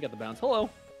Chat. We got the bounce. Hello.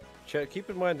 Chat, keep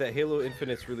in mind that Halo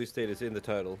Infinite's release date is in the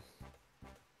title.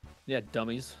 Yeah,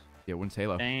 dummies. Yeah, when's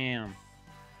Halo? Damn.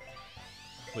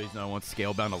 Please no, I want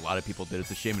Scalebound. A lot of people did.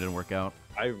 It's a shame it didn't work out.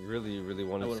 I really, really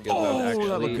wanted would've- Scalebound Oh, actually.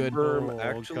 that looked good. Firm, Oh,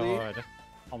 actually. God.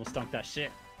 Almost dunked that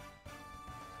shit.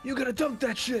 You gotta dunk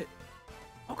that shit.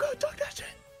 I'm gonna dunk that shit.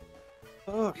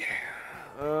 Okay.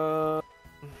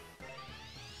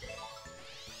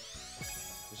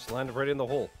 Just land right in the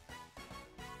hole.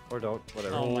 Or don't,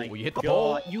 whatever. Oh my you hit the God.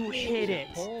 hole. You hit it.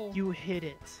 Hole. You hit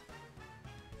it.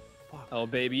 Oh,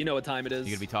 baby, you know what time it is.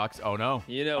 You gonna be toxic? Oh no.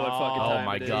 You know what fucking Oh Oh time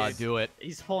my it God, is. do it.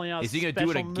 He's pulling out Is he gonna do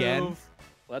it special again? move.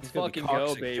 Let's He's gonna be fucking go,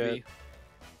 toxic, baby.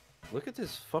 Look at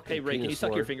this fucking Hey, Ray, can you penis suck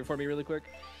your lord. finger for me really quick?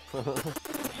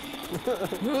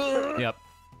 Yep.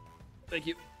 Thank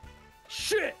you.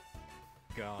 Shit!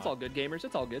 God. It's all good, gamers.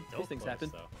 It's all good. So These things close,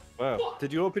 happen. though. Wow.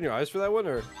 Did you open your eyes for that one,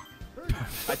 or?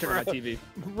 I turned on my TV.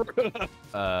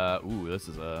 Ooh, this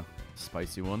is a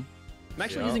spicy one. I'm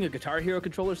actually Yeah. using a Guitar Hero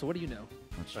controller, so what do you know?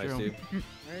 That's Nice, true. dude.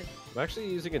 Alright. I'm actually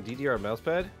using a DDR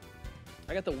mousepad.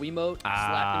 I got the Wiimote Ah.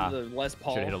 slapped into the Les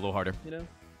Paul. Should have hit a little harder. You know?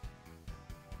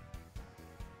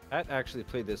 Pat actually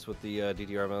played this with the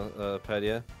DDR pad,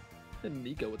 yeah. And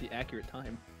Nico with the accurate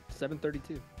time.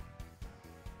 7:32.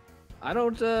 I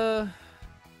don't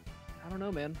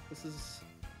know, man. This is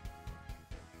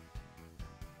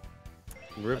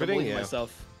I don't Riveting, believe in yeah.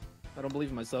 myself. I don't believe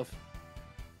in myself.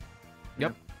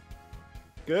 Yep.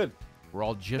 Good. We're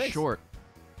all just Thanks. short.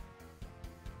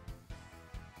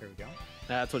 Here we go.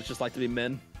 That's what it's just like to be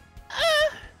men.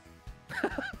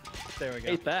 There we go.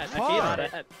 Hate that. I Fuck.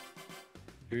 hate that.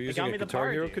 You're It using got a me the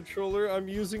Guitar Hero party. controller. I'm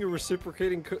using a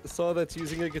reciprocating saw that's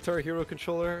using a Guitar Hero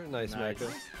controller. Nice, Nice.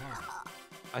 Macca.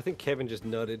 I think Kevin just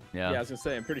nutted. Yeah. Yeah, I was gonna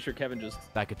say. I'm pretty sure Kevin just.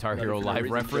 That Guitar nutted Hero for no live reason,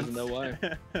 he reference. Doesn't know why.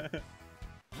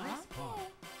 Nice ball.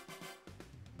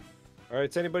 All right,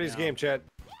 it's anybody's Yeah. game, chat.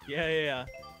 Yeah.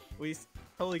 We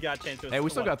totally got a chance to. Hey, we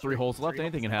still what, got 3 holes left. three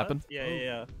Anything can holes happen. left?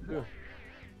 Yeah.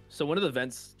 So when do the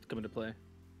vents come into play?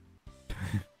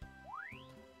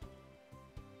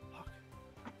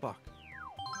 Fuck.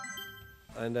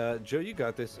 And Joe, you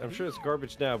got this. I'm sure it's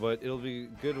garbage now, but it'll be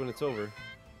good when it's over.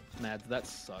 Mads, that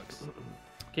sucks.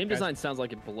 Game design sounds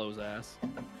like it blows ass.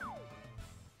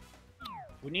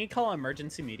 We need to call an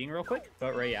emergency meeting real quick.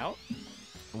 Vote Ray out.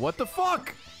 What the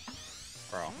fuck?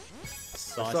 Bro. I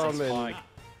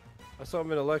saw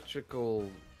him in electrical.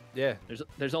 Yeah.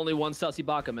 There's only one Sussy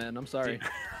Baka, man. I'm sorry.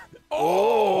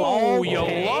 Oh, you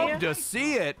okay. love to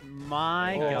see it.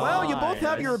 My God. Well, you both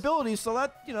have your abilities, so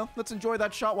that, you know, let's enjoy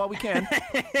that shot while we can.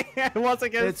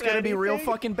 It's gonna be real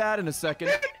fucking bad in a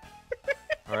second.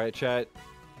 All right, chat.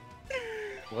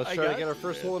 Let's try to get our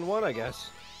first hole in one, I guess.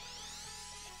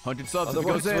 100 subs if it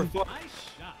goes Otherwise, in. we're fucked. Nice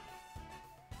shot.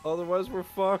 Otherwise, we're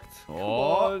fucked. Come Oh,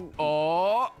 on.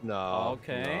 oh. No.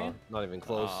 Okay. No, not even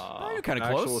close. Oh, you're kind of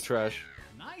Actual close. trash.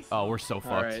 Nice. Oh, we're so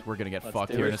fucked. right, We're gonna get let's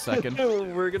fucked do here it. in a second.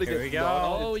 We're gonna Here get we go.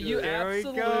 knocked Oh, into you it.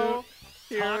 absolute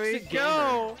Here we toxic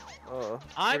go. We're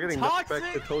I'm getting knocked back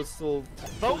toxic. to toadstool.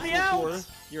 Vote me out. floor.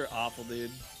 You're awful,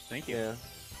 dude. Thank you. Yeah.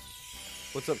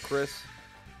 What's up, Chris?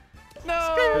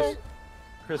 No.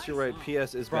 Chris, you're right.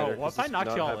 PS is Bro, better. what 'cause if I it's knocked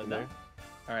not y'all in happening there?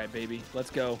 All right, baby. Let's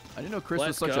go. I didn't know Chris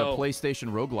Let's was such go. a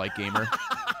PlayStation roguelike gamer.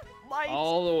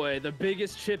 All the way. The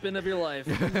biggest chip in of your life.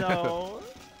 No.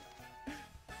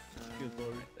 Good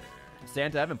lord.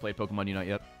 Santa, I haven't played Pokemon Unite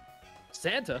yet.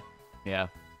 Santa? Yeah.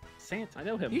 Santa. I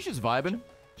know him. He's just vibing.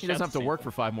 He doesn't have to work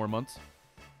Santa. for 5 more months.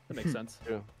 That makes sense.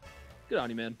 Yeah. Good on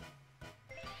you, man.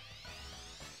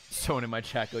 Someone in my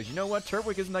chat goes, you know what?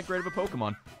 Turtwig isn't that great of a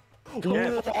Pokemon.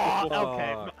 Oh,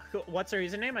 okay. What's their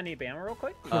username? I need Bama real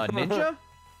quick. Ninja?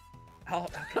 Oh,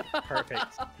 okay.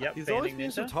 Perfect. Yep. He's always banning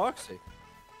being so Ninja. toxic.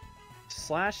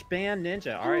 / ban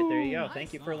Ninja. All right, there you go. Nice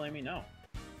Thank you for one. letting me know.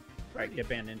 All right, get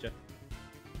ban Ninja.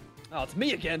 Oh, it's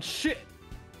me again. Shit.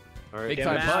 All right. Big Get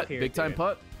time him out putt. here, Big time dude.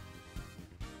 putt.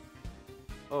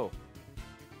 Oh,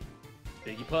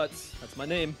 Biggie Putts. That's my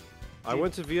name. I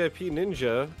went to VIP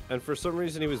Ninja, and for some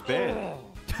reason he was banned.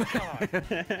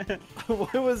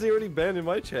 Why was he already banned in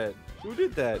my chat? Who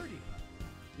did that?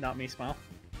 Not me, Smile.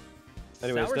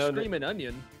 Anyways, Sour now Screaming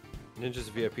Onion. Ninja's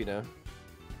VIP now.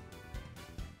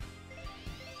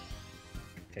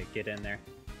 Okay, get in there.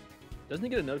 Doesn't he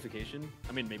get a notification?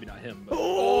 I mean, maybe not him, but...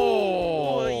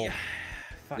 Oh!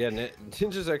 Fuck. Yeah,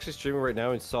 Ninja's actually streaming right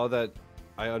now and saw that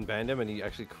I unbanned him, and he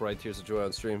actually cried tears of joy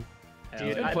on stream.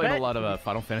 Dude, I've been I playing bet- a lot of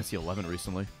Final Fantasy 11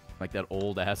 recently. Like that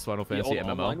old ass Final Fantasy old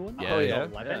MMO. online one? Yeah, Oh, yeah. yeah?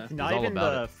 11? Yeah. Not He's all even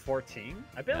about the it. 14.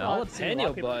 I've been Yeah. a lot of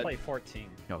Jalapeno people butt. play 14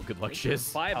 Oh, good luck, shiz.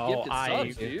 5 Oh, gifted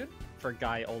subs, dude. for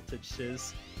Guy Ultage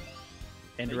shiz.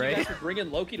 And Thank Ray. you guys for bringing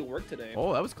Loki to work today.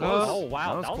 Oh, that was close. Oh,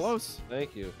 wow, That that was was- close.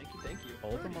 Thank you. Thank you, thank you.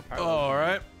 Hold them apart. Oh, all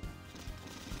right.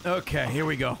 Okay, here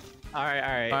we go. All right, all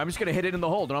right. I'm just going to hit it in the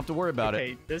hole. Don't have to worry about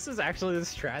Okay, this is actually the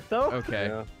strat though. it. Okay.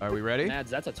 Yeah. Are we ready? All Mads,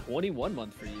 that's a 21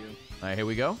 month for you. right, here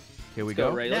we go. Here we Let's go,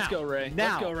 go. Ray. Now. Let's go, Ray.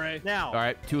 Now. Let's go, Ray. Now. All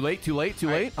right, too late, too late, too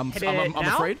All right, late. I'm hit it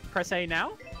now. afraid. Press A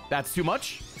now. That's too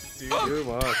much. Too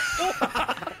much.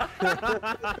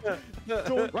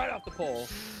 Right off the pole.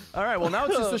 All right, well, now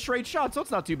it's just a straight shot, so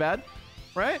it's not too bad.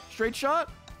 Right? Straight shot?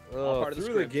 Oh, part of the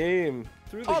through the script. game.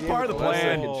 Through the All game part of the at last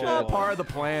plan. second, Oh. chat. All part of the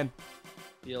plan.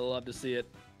 You'll love to see it.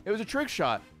 It was a trick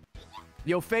shot.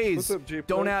 Yo, FaZe, What's up, J-Play?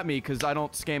 don't at me because I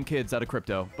don't scam kids out of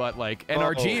crypto. But, like,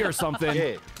 NRG or something,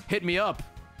 Yeah. hit me up.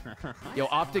 Yo,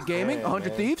 Optic Gaming, Yeah, 100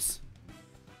 man. Thieves.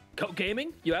 Coke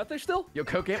Gaming? You out there still? Yo,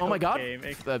 Coke Game, oh my god.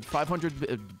 Gaming.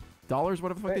 $500,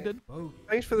 whatever the fuck they did.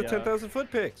 Thanks for the Yeah. 10,000 foot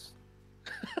pics.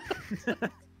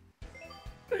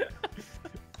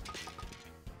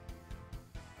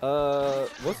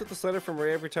 What's with the slander from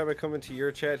Ray? Every time I come into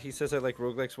your chat, he says I like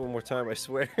roguelikes one more time, I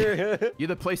swear. You're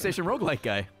the PlayStation roguelike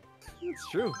guy. It's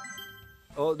true.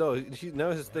 Oh, no,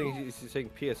 now his thing, he's saying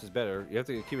PS is better. You have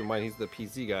to keep in mind, he's the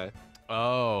PC guy.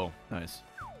 Oh, nice.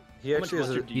 He How much actually has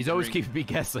a, mustard do you He's always drink? keeping me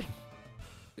guessing.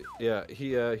 yeah,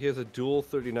 he has a dual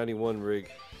 3091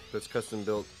 rig that's custom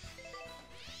built.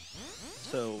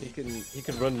 So, He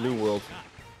can run New World.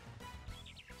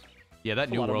 Yeah, that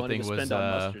a New lot of World money thing to was spend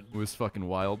on mustard. was fucking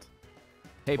wild.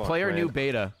 Hey, Fuck, play our new man.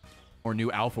 beta or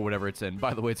new alpha, whatever it's in.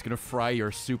 By the way, it's gonna fry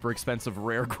your super expensive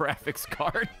rare graphics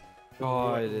card.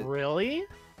 God, Really?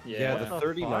 yeah, the What the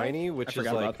 3090, which is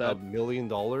forgot like about $1 that.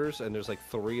 million, and there's like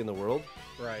 3 in the world.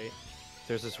 Right.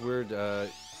 There's this weird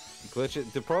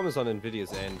glitch. The problem is on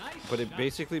Nvidia's end, but it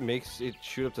basically makes it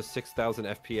shoot up to 6,000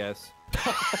 FPS,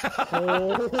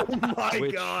 Oh my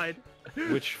Which- god.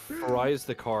 which fries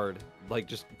the card, like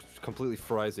just completely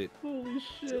fries it. holy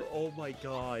shit. Oh my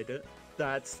god.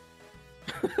 That's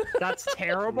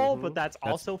terrible, but that's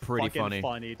also pretty fucking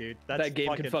funny. dude. That's That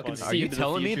game can fucking funny. Are See you into the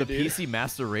telling me future, the dude. PC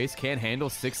Master Race can't handle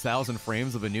 6,000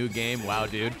 frames of a new game? Wow,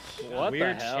 dude. What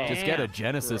Weird the hell? Just get a Damn.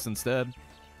 Genesis instead.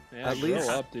 Yeah, At grow least-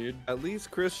 up, dude. At least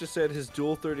Chris just said his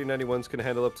dual 3091s can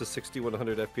handle up to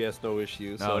 6100 FPS, no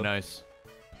issue. So. Oh, nice.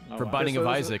 Oh, For wow. Binding So of is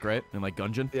it- Isaac, right? And like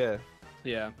Gungeon. Yeah,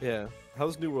 Yeah. yeah.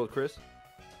 How's New World, Chris?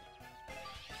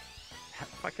 That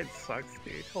fucking sucks,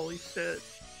 dude. Holy shit.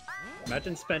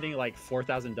 Imagine spending like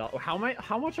 $4,000. How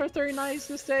much are 39s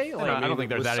this day? Like, I don't think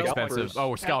they're with that scalpers. expensive. Oh,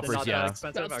 with they're scalpers, not that yeah.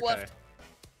 expensive? That's Okay. left.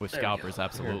 With There we scalpers, go.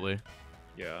 absolutely.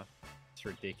 Yeah. It's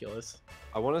ridiculous.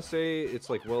 I want to say it's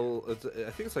like I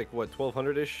think it's like what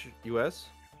 1200-ish US.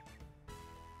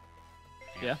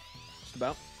 Yeah, just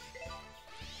about.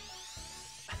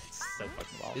 It's so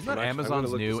fucking wild. Isn't that I'm actually- I'm gonna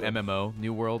Amazon's look new this up. MMO,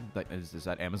 New World? Is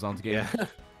that Amazon's game? Yeah,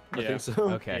 I Yeah. think so.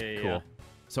 Okay, Yeah, cool. yeah.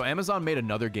 So Amazon made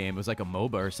another game. It was like a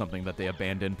MOBA or something that they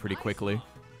abandoned pretty quickly.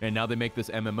 And now they make this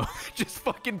MMO that just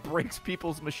fucking breaks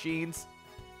people's machines.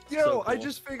 Yo, So I cool.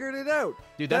 just figured it out.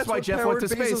 Dude, that's why what Jeff went to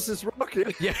powered space. Bezos'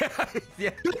 rocket. Yeah,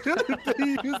 yeah. They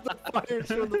used the fire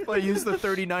from the They used the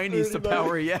 3090s to 3090s.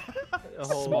 power, yeah.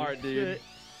 Holy Smart, dude. shit.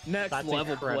 Next That's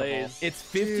level incredible. plays. It's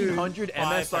 1500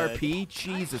 five MSRP.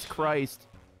 Jesus Christ.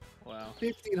 Wow.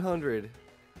 1500.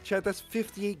 Chat, that's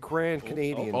 58 grand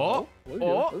Canadian. Oh, What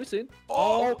oh, have we seen?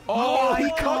 oh, he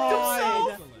cooked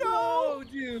God. himself. No,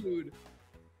 dude.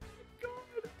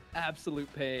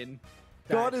 Absolute pain.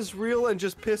 God is real and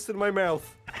just pissed in my mouth.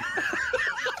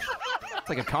 It's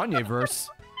like a Kanye verse.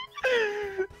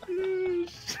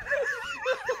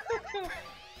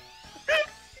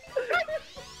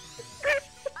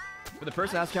 For the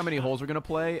person asking how many holes we're gonna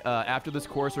play, after this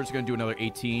course, we're just gonna do another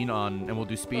 18 and we'll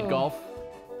do speed golf.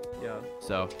 Yeah.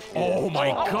 So. Oh my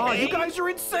God, you guys are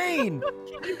insane!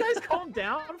 Can you guys calm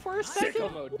down for a second?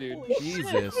 Sicko mode, dude.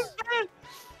 Jesus.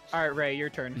 All right, Ray, your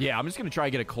turn. Yeah, I'm just gonna try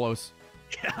to get it close.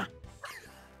 Yeah.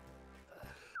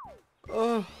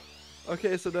 Oh,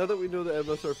 okay. So now that we know the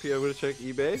MSRP, I'm gonna check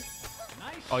eBay.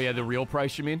 Nice. Oh yeah, the real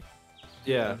price, you mean?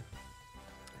 Yeah,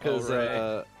 because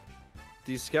Alright.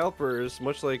 these scalpers,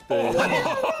 much like the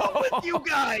With you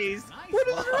guys. Nice. What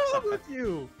is wrong with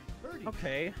you? Birdie.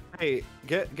 Okay. hey,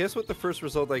 guess what the first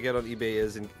result I get on eBay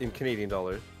is in Canadian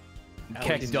dollar?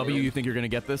 Keck W, you think you're gonna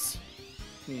get this?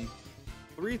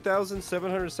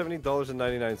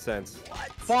 $3,770.99.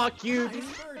 Fuck you. Nice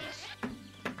birdie.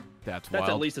 That's That's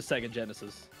wild. at least a Sega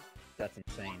Genesis. That's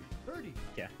insane. Birdie.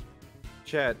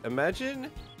 Chat,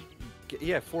 imagine.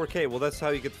 Yeah, 4K. Well, that's how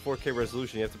you get the 4K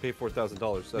resolution. You have to pay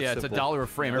 $4,000. Yeah, it's $1 a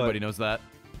frame. Everybody knows that.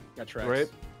 Got tracks. Right?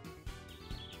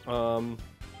 So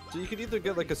you could either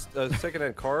get like a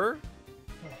second-hand car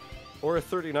or a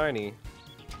 3090.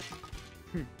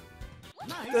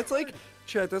 Nice. That's like,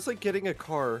 chat, that's like getting a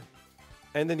car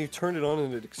and then you turn it on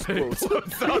and it explodes.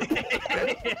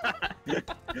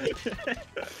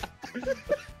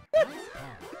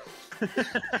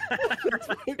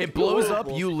 It blows up,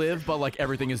 horrible. you live, but like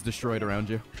everything is destroyed around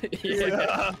you.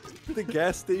 Yeah. The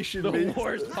gas station The makes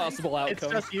worst possible It's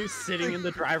outcome. just you sitting in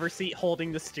the driver's seat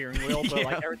holding the steering wheel, but like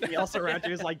Yeah. everything else around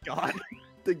you is like gone.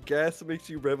 the gas makes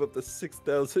you rev up to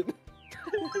 6,000.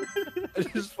 I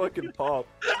just fucking pop.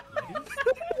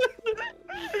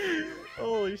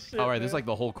 Holy shit. All right, this is like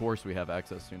the whole course we have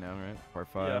access to now, right? Part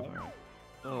 5. Yeah. All right.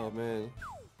 Oh man.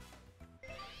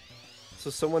 So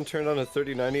someone turned on a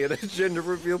 3090 at a gender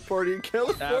reveal party in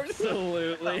California.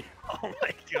 Absolutely. Oh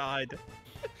my god.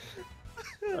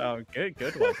 Oh, good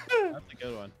one. That's a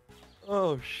good one.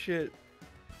 Oh shit.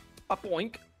 A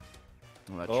boink.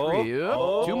 Well, that Oh, tree. Yep.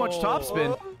 oh, Too much top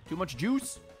spin. oh. Too much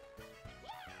juice.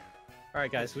 All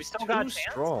right, guys, we still Too got a chance.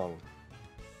 strong.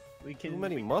 We Too can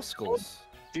many muscles.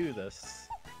 do this.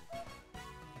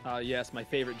 Yes, my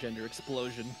favorite gender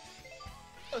explosion.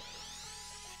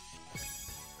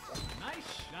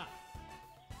 Nice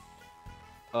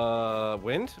shot.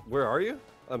 Wind? Where are you?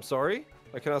 I'm sorry.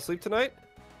 I cannot sleep tonight.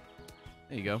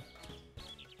 There you go.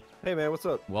 Hey man, what's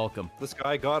up? Welcome. This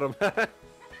guy got him.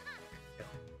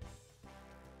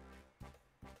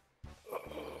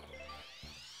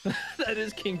 That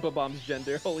is King Bob-omb's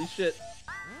gender. Holy shit.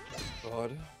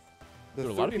 God. The There are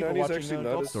a lot of people 3090 is watching actually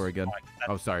Golf not as... Story again.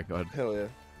 Oh, sorry. Go ahead. Hell yeah.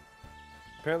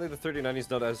 Apparently the 3090 is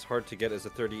not as hard to get as a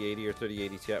 3080 or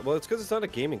 3080 Ti. Well, it's because it's not a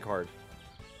gaming card.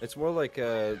 It's more like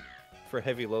for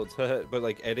heavy loads, but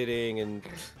like editing and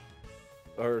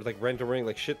or like rendering,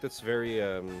 like shit that's very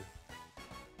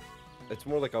It's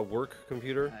more like a work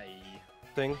computer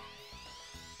thing.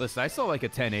 Listen, I saw like a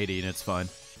 1080 and it's fine.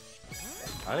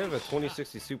 I have a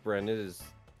 2060 Super and it is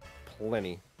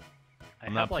plenty.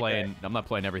 I'm not playing. I'm not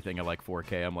playing everything at like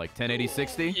 4K. I'm like 1080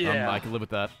 60. Yeah. I can live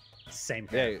with that. Same Yeah,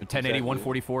 thing. 1080 exactly.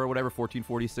 144 or whatever,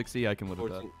 1440 60. I can live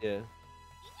with that. 14, yeah.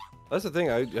 That's the thing.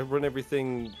 I run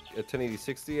everything at 1080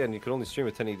 60, and you can only stream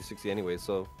at 1080 60 anyway.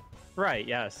 So Right,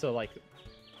 yeah, so like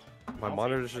my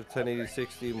monitors are 1080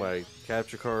 60, my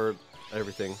capture card,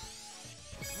 everything.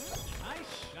 Nice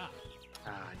shot.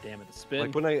 Ah, damn it, the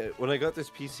spin. Like when I got this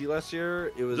PC last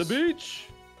year, it was the beach.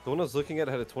 the one I was looking at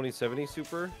had a 2070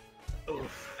 Super,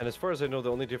 And as far as I know,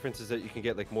 the only difference is that you can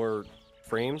get like more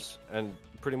frames and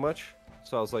pretty much.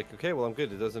 So I was like, okay, well I'm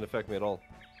good. It doesn't affect me at all.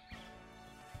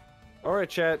 All right,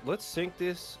 chat. Let's sync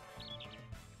this.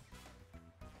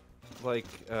 Like,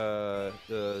 got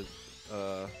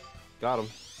him.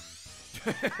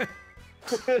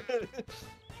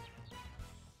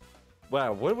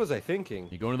 Wow, what was I thinking?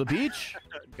 You going to the beach?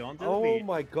 Going to the Oh beach.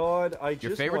 my god, I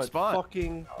just favorite want spot.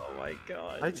 fucking... Oh my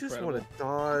god. I just want to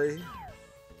die.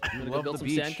 You gonna go love build the some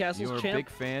beach. sandcastles, You're a champ? big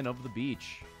fan of the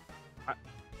beach.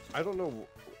 I don't know...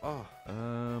 Oh,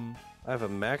 Um, I have a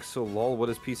Mac, so lol, what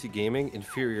is PC gaming?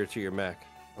 Inferior to your Mac.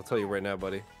 I'll tell you right now,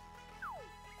 buddy.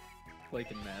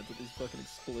 Like mad with these fucking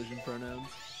explosion pronouns.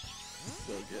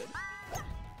 So good.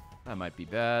 that might be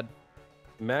bad.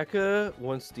 Macca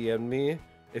once DM'd me.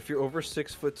 If you're over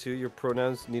 6'2", your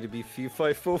pronouns need to be fee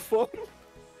fi fo fum.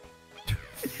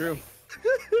 True.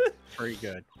 Pretty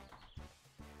good.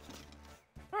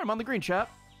 All right, I'm on the green, chat.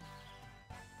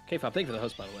 K-pop, thank you for the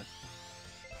host, by the way.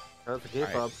 That's a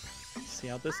K-pop. See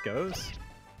how this goes.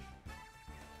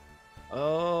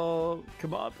 Oh,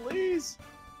 come on, please.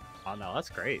 Oh no, that's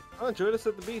great. Oh, join us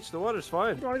at the beach. The water's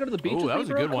fine. You want to go to the beach? Ooh, with that me, was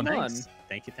a bro? good one. Come on. Thanks.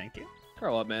 Thank you, thank you.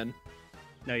 Grow up, man.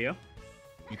 No, you?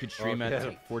 You could stream at yeah.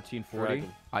 1440.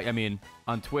 Dragon. I mean,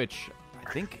 on Twitch,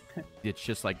 I think it's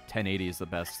just like 1080 is the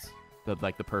best, the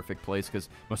perfect place because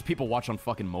most people watch on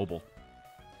fucking mobile.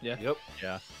 Yeah. Yep.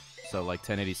 Yeah. So like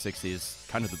 1080 60 is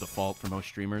kind of the default for most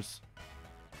streamers,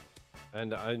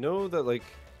 And I know that like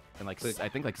and like But- I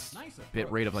think like Nice bit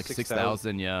approach. rate of like 6,000.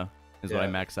 6,000, yeah, is what I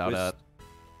Yeah, max out which- at.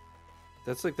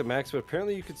 that's like the max, but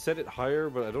apparently you could set it higher,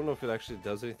 but I don't know if it actually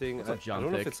does anything. What's up, I John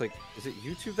don't know Pick? if it's like, is it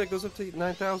YouTube that goes up to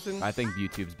 9,000? I think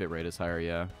YouTube's bitrate is higher,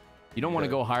 yeah. You don't want to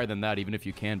Okay. go higher than that, even if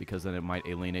you can, because then it might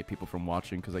alienate people from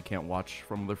watching because they can't watch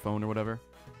from their phone or whatever.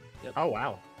 Oh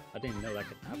wow. I didn't even know that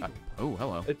could happen. Oh,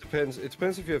 hello. It depends. It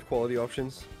depends if you have quality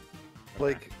options.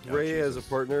 Like Oh, Ray as a Jesus.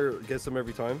 partner gets them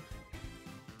every time.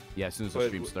 Yeah, as soon as the But-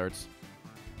 stream starts.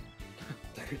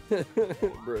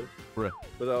 Bruh. Bruh.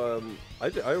 But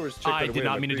I always check. I did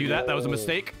not mean to do that. That was a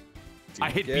mistake. I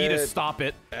hit B to Get stop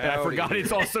it, and I outta forgot here.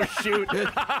 it's also shoot.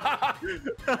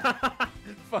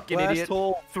 Fucking Last idiot.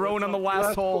 hole. Throwing on the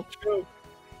last hole. Choke.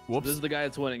 Whoops. This is the guy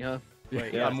that's winning, huh?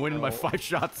 Wait, Yeah, I'm yeah, winning by no. 5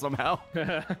 shots somehow.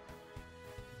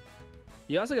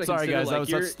 You also gotta Sorry, consider,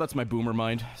 guys. like, That's my boomer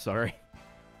mind. Sorry.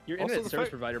 your Also, internet the service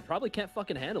fact- provider probably can't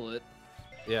fucking handle it.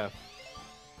 Yeah.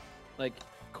 Like,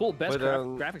 cool, best But,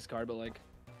 graphics card, but like,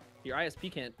 your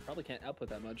ISP probably can't output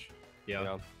that much.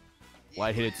 Yeah. Well,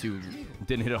 I hit it too.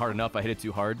 Didn't hit it hard enough. I hit it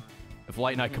too hard. If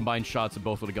Light and I combined shots, it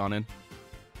both would have gone in.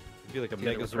 It'd be like a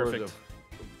Yeah, they were Megazord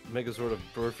perfect.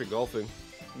 of perfect golfing.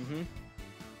 Mm-hmm.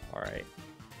 All right.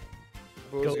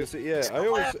 But I was gonna say, yeah, I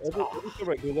always every time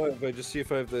I go live, I just see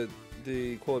if I have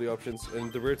the quality options,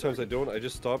 and the rare times I don't, I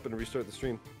just stop and restart the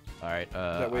stream. All right.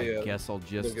 That way, I guess I'll Don't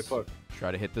just get fucked.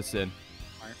 try to hit this in.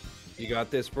 You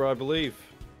got this, bro. I believe.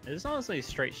 It's honestly a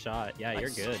straight shot. Yeah, you're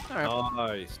good. All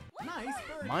right. Nice. Nice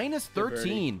birdie. Minus Good birdie.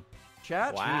 13.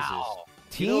 Chat. Wow.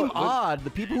 Team You know what, Odd, the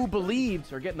people who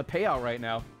believed are getting the payout right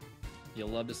now. You'll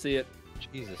love to see it.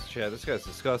 Jesus, Chad, this guy's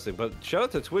disgusting. But shout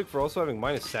out to Twig for also having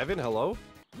 -7. Hello.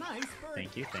 Nice birdie.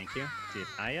 Thank you, thank you. Dude,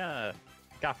 I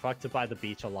got fucked up by the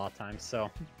beach a lot of times,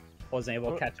 so wasn't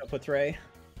able to catch up with Ray.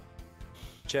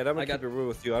 Chad, I'm gonna I got- keep it real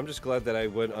with you. I'm just glad that I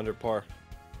went under par.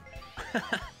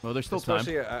 Well, there's still time.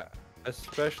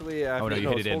 Especially after Oh, no, you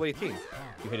hit it's it in. hole 18.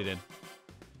 You hit it in.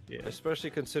 Yeah.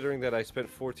 Especially considering that I spent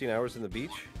 14 hours in the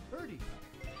beach. Birdie.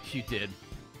 You did.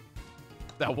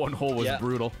 That one hole was Yeah.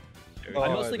 brutal. Oh, I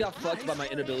mostly got fucked by my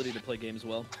inability to play games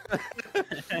well.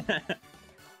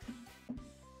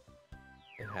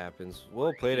 It happens.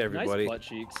 Well played, everybody. Nice butt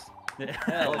cheeks. All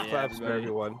Hell yeah, claps for everybody.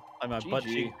 everyone. I'm a butt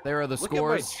GG. cheek. There are the Look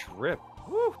scores. at my drip.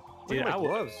 Woo. Dude, Look at I my would-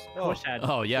 gloves. I wish I had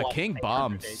Oh yeah, blocked King 800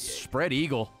 Bomb, days. spread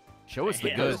eagle. Show us the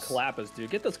Yeah. goods. Those clappers, dude.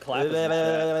 Get those clappers. in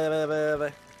the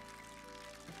chat.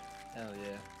 Hell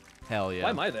yeah. Hell yeah. Why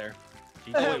am I there?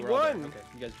 GG. Oh, wait, we're all there. won. Okay,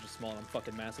 you guys are just small and I'm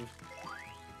fucking massive.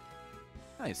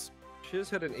 Nice. Shiz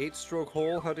had an 8-stroke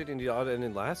hole. How did Indiana end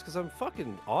in last? Because I'm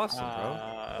fucking awesome,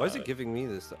 bro. Why is it giving me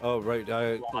this? Oh, right.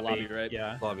 lobby, right?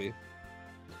 Yeah. Lobby.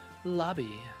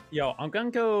 Lobby. Yo, I'm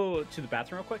gonna go to the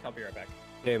bathroom real quick. I'll be right back.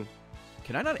 Game.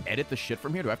 Can I not edit the shit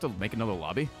from here? Do I have to make another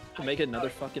lobby? Make another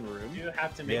fucking room. You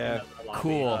have to make Yeah. another lobby.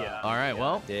 Cool. Yeah. All right.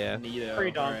 Well, Yeah. Neato.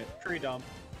 Pretty dumb. Alright. Pretty dumb.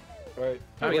 All right.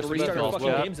 Time we gotta restart our Golf fucking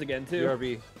chat. games again, too.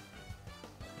 BRB.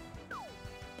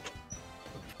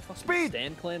 Speed.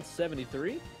 Stan Clan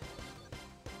 73?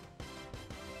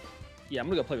 Yeah, I'm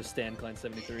gonna go play with Stan Clan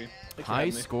 73. Thanks for high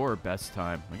having me. score, best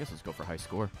time. I guess let's go for high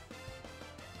score.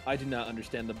 I do not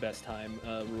understand the best time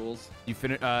rules. You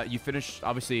finish.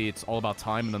 Obviously, it's all about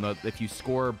time, and then if you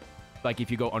score, like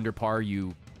if you go under par,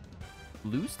 you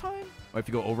lose time, or if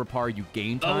you go over par, you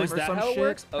gain time. Oh, is or that some how it shit,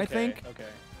 works? Okay, I think. Okay.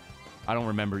 I don't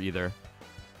remember either.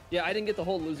 Yeah, I didn't get the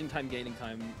whole losing time, gaining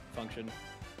time function.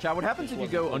 Chat, what happens if you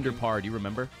go under par? Do you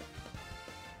remember?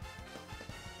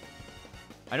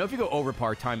 I know if you go over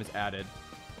par, time is added.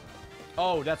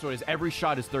 Oh, that's what it is. Every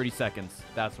shot is 30 seconds.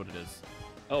 That's what it is.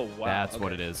 Oh, wow. That's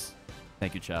what it is.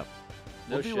 Thank you, chat.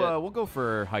 No shit. We'll go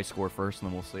for high score first, and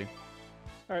then we'll see.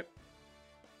 All right.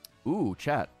 Ooh,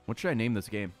 chat. What should I name this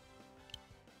game?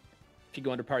 If you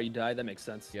go under par, you die. That makes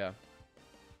sense. Yeah.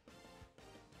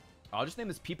 I'll just name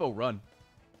this Peepo Run.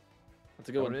 That's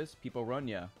a good one. What it is? Peepo Run,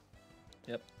 yeah.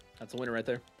 Yep. That's a winner right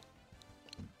there.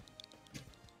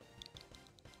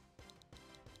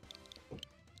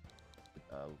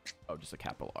 Oh, just a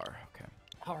capital R. Okay.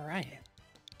 All right.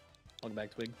 Welcome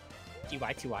back, Twig.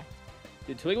 TY.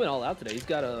 Dude, Twig went all out today. He's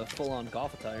got a full-on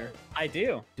golf attire. I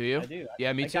do. Do you? I do.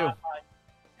 Yeah, me I too. got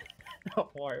my-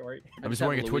 Wait. I'm just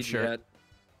wearing a Twitch shirt.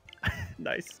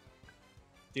 Nice.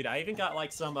 Dude, I even got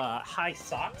like some high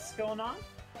socks going on.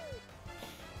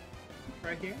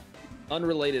 Right here.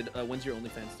 Unrelated, when's your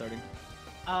OnlyFans starting?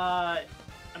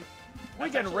 We're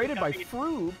getting rated by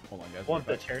Froob. Hold on, guys. Want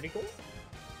the charity goal?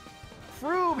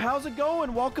 Froob, how's it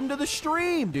going? Welcome to the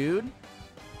stream, dude.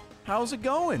 How's it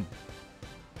going?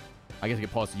 I guess I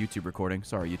could pause the YouTube recording.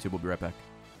 Sorry, YouTube. We'll be right back.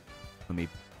 Let me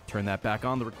turn that back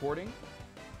on, the recording.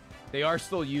 They are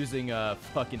still using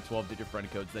fucking 12-digit friend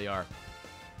codes. They are.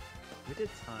 We did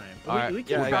time. All right, we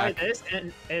can we're try back. this,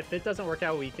 and if it doesn't work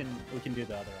out, we can do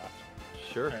the other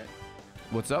option. Sure. All right.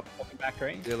 What's up? Welcome back,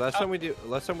 right? Yeah, last time we did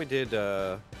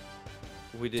time.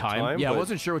 Yeah, I but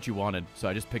wasn't sure what you wanted, so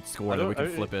I just picked score, then we can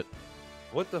flip it.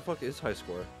 What the fuck is high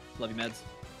score? Love you, Meds.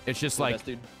 It's just You're the like best,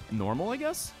 dude. normal, I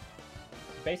guess.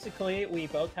 Basically, we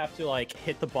both have to like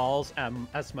hit the balls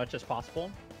as much as possible.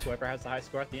 Whoever has the high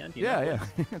score at the end. You know?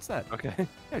 Yeah. It's that. Okay.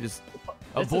 Yeah, just This is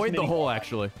avoid the mini hole, golf.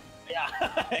 actually.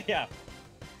 Yeah. Yeah.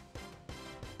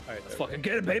 All right. Let's fucking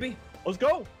get it, baby. Let's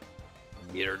go.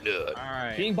 Get her done. All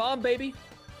right. King Bomb, baby.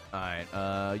 All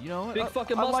right. You know what? Big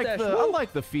fucking I like mustache. I Woo!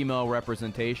 like the female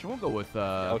representation. We'll go with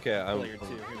Okay, I'm. Player 2.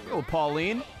 Here we we'll go. go with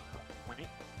Pauline.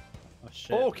 Oh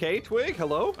shit. Okay, Twig.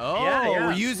 Hello. Oh, Yeah.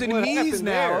 we're using What Mies happened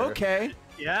now. there? Okay.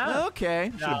 Yeah.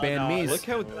 Okay. Should have banned Mies. Look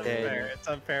how It's unfair. It's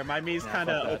unfair. My Mii's kind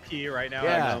of OP right now.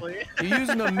 Yeah. Actually. You're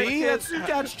using a me?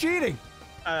 That's cheating.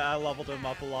 I leveled him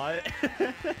up a lot.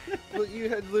 Well, you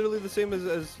had literally the same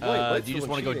as White. Do you just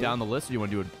want to go down the list, or do you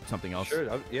want to do something else? Sure.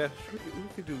 Yeah. Sure. We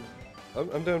could do.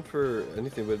 I'm down for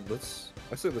anything, but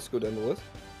I say let's go down the list.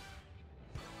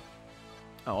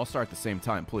 Oh, I'll start at the same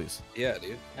time, please. Yeah,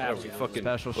 dude. Absolutely. Fucking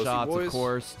Special pussy shots, boys. of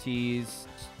course. Tease,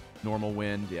 normal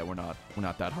wind. Yeah, we're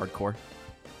not that hardcore.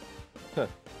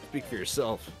 Speak for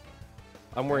yourself.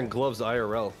 I'm wearing gloves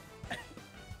IRL.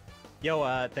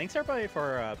 Yo, thanks everybody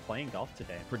for playing golf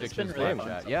today. Predictions It's been really fun,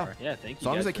 fun chat. so Yeah. far. Yeah, thank you. As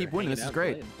long as guys I keep for winning, hanging this is out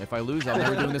great. and playing. If I lose, I'm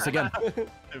never doing this again.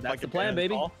 That's the plan,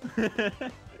 baby.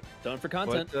 Done for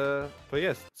content. But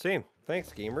yes, same. Thanks,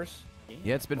 gamers.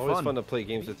 Yeah, it's been Always fun. fun to play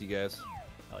games with you guys.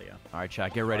 Hell yeah. All right,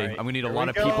 chat, get ready. All right, I'm gonna need a here lot we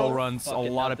of go. people runs. A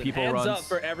Fucking lot of nothing. people Hands runs. up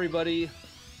for everybody.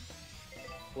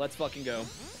 Let's fucking go.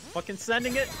 Fucking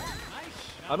sending it.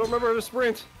 I don't remember how to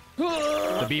sprint.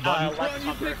 The B button. Left you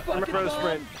bumper. big I fucking remember how to bomb.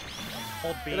 sprint.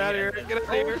 Hold B. Get out of here. and then- Get out of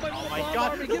here. Oh my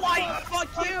god. White,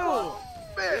 fuck you.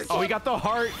 Oh, we got the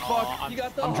heart. Fuck. You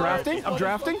got the I'm heart, drafting. you I'm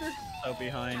drafting. motherfucker. So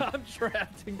behind. I'm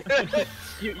drafting.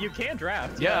 You can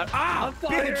draft. Yeah. Ah, I'm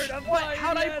fired. bitch. I'm What? fired.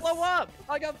 How'd I yes. blow up?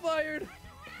 I got fired.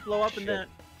 Blow up and Shit. then.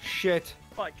 Shit.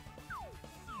 Fuck.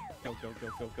 Go.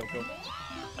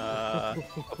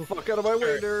 Fuck out of my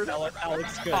way, nerd. Alex,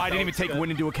 good. Oh, I didn't even take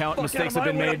win into account. Mistakes have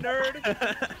been made.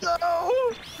 No.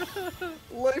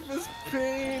 Life is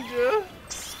pain, yeah.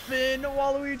 Spin,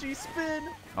 Waluigi, spin.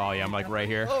 Oh yeah, I'm like right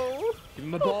here. Oh. Give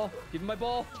him my ball. Give him my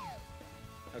ball.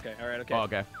 Okay. All right. Okay. Oh,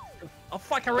 okay. Oh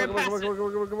fuck, I Come ran on, past come on,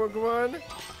 it. come on.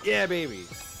 Yeah, baby.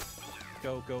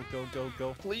 Go.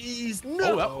 Please, Oh,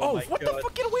 no. oh, my what the God.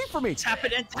 fuck? Get away from me. Tap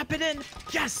it in.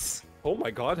 Yes. Oh my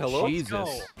God, hello.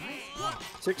 Jesus.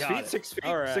 6 Got feet, it. 6 feet,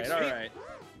 All right. 6 feet. All right.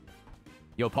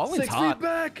 Yo, Pauline's 6 hot. feet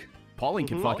back. Pauline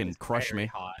can Mhm. fucking crush Very me.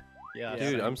 hot. Yeah.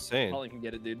 Dude, I'm saying. Pauline can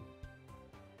get it, dude.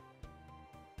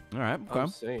 All right. I'm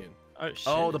Okay. saying. Oh, shit.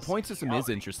 Oh, the point system is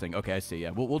interesting. Okay, I see.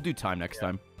 Yeah, we'll do time next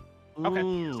time. Okay.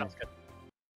 Mm. Sounds good.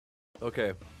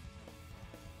 Okay.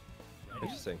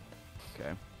 Interesting.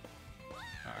 Okay.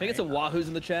 I think it's a Wahoo's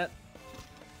in the chat.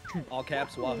 All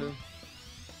caps, Wahoo.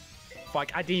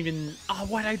 Fuck, I didn't even. Oh,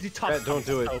 why did I do top? Yeah, don't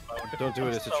do it. So boned. Don't do it,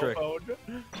 I'm it's a so trick. boned.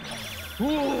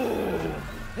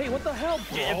 Hey, what the hell,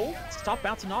 bro? Stop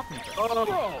bouncing off me. Bro.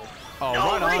 Oh, No,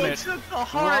 right on Ray it. took the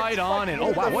heart. Right on it.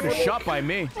 Oh, wow, what a shot by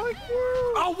me.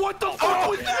 Oh, what the fuck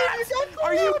was that?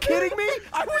 Are you kidding me?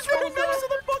 I was right next to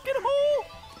the fucking hole.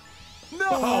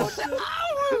 No.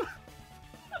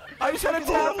 I just had to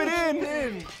tap it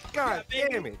in. God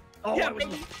damn it. Oh, Yeah, that was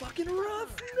baby. fucking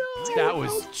rough. No. That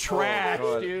was trash,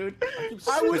 God. dude.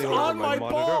 I was Spitting all on over my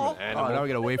monitor, ball. I'm an Oh, animal. now we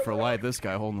gotta wait for light. This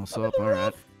guy holding us up. All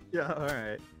right. Yeah, all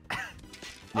right.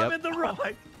 I'm Yep. in the rough.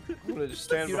 I'm gonna just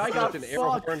stand Dude, I behind got an air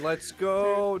fucked. horn. Let's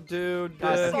go, dude.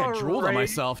 I saw think I drooled on Ray-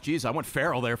 myself. Jeez, I went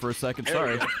feral there for a second.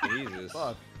 Sorry. Jesus.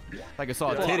 Like I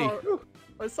saw a Yeah. titty.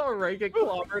 I saw Ray get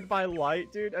clobbered by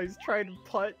light, dude. I was trying to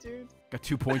putt, dude. Got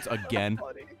 2 points again.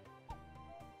 Funny.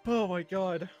 Oh my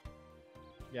god.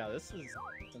 Yeah, this is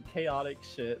some chaotic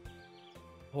shit.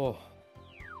 Oh,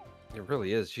 it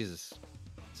really is. Jesus.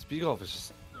 Speed golf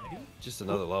is just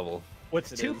another level.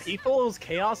 With It two is. people's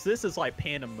chaos, this is like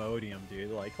pandemonium,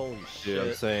 dude. Like, holy Dude, I'm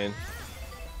shit. saying.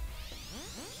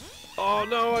 Oh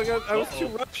no, I was too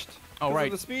rushed. Oh, 'cause of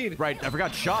right. The speed. Right, I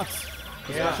forgot shots.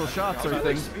 The Yeah. special shots I or feel like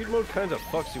things. speed mode kind of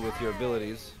fucks you with your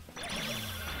abilities.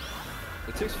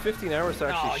 It takes 15 hours to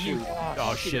actually shoot.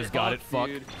 Oh, shiz got it. Fuck.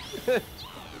 Dude.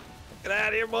 Get out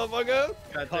of here, motherfucker!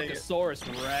 God dang it.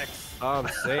 Puckosaurus Rex. I'm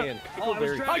saying. People Oh, I was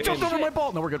very trying I to jumped cringe. over my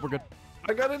ball. No, we're good. We're good.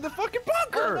 I got in the fucking Oh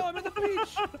bunker! no, I'm in the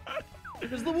beach.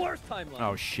 This is the worst timeline.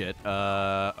 Oh shit.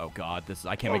 Oh god. This is.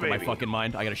 I can't make up my baby. fucking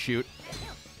mind. I gotta shoot.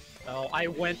 Oh, I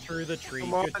went through the tree.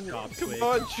 Come on, Good job, come Twig.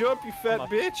 on, jump, you fat Come on.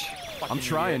 bitch! I'm Fucking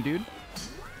trying, dude.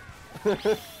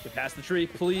 Get past the tree,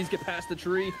 please. Get past the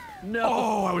tree. No.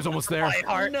 Oh, I was almost there. My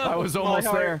heart. No. I was My almost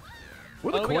heart. there.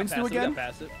 What do Oh, the we got coins do past it, we got again?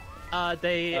 past it.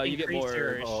 They You get increase more-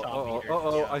 your Oh, shot oh, meter.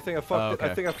 oh, Yeah. I think I fucked Oh, it. I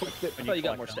okay. think I fucked it. I thought you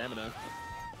got more stamina.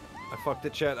 I fucked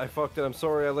it, chat. I fucked it. I'm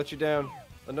sorry. I let you down.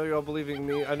 I know you're all believing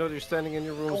me. I know you're standing in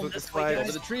your rooms Going with the this way, flag. guys.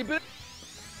 Over the tree bit.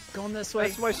 Going this way.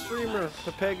 That's my streamer,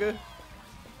 Pepega.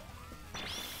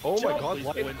 Oh my Jump, god, Please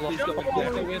what? go in. Please go in. Jump. Please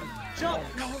go in. Jump!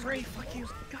 No, Ray, fuck you.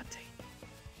 God dang.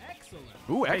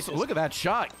 Ooh, excellent. Look at that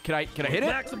shot. Can I hit it?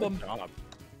 Maximum.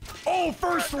 Oh,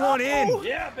 first one in.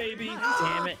 Yeah, baby.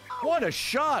 Damn it. What a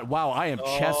shot. Wow, I am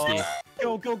chesty.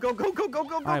 Go, go, go, go, go, go,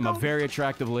 go, go. I am a go. very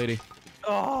attractive lady.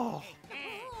 Oh.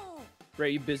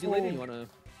 Ray, you busy lady? You wanna?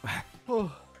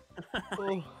 Oh, Wanna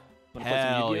play some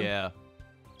Hell Yu-Gi-Oh? yeah.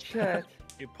 chat.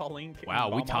 You Pauline. Wow,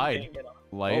 we tied.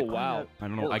 Light. Oh wow. I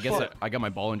don't know. Holy I guess fuck. I got my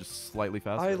ball in just slightly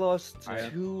faster. I lost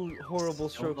Alright. 2 horrible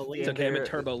strokes. believe It's in okay. I'm in there.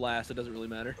 turbo last. It doesn't really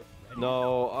matter.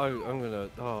 No, I'm gonna.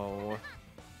 Oh.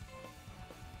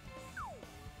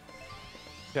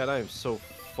 Chat, I am so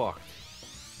fucked.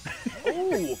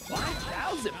 Oh,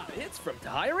 5,000 bits from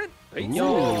Tyrant. Hey, Ooh.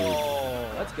 yo.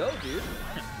 Let's go, dude.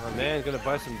 My man, gonna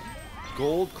buy some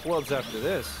gold clubs after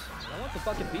this. I want the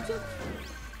fucking pizza.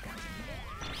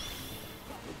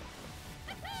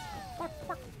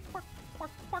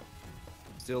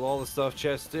 Steal all the stuff,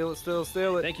 chat. Steal it, steal it,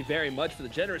 steal it. Thank you very much for the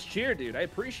generous cheer, dude. I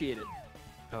appreciate it.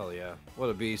 Hell yeah. What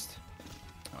a beast.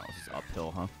 Oh, this is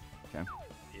uphill, huh? Okay.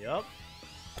 Yep.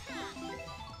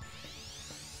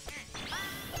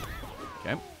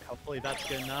 Okay. Hopefully that's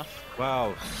good enough.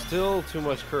 Wow, still too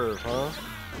much curve, huh?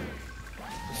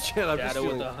 Chat, I'm just Shadow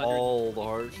with feeling 100. all the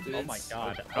hearts, dude. Oh my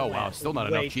god. Oh wow, man, still not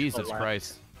way enough. to Jesus the left.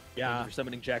 Christ. Thank Yeah. you for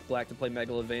summoning Jack Black to play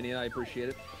Megalovania. I appreciate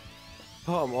it.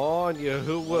 Come on,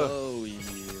 Yahuwah. Oh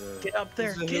yeah. Get up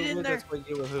there. Who's Get Yahuwah? in there. That's my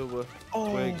Yahuwah.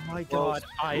 Oh Twig. my Close. god.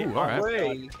 I Ooh, all right.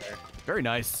 Way. Very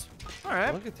nice. All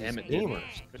right. Look at these Damn it, dude.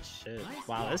 gamers. Good shit.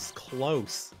 Wow, this is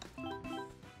close.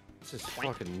 This is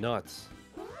fucking nuts.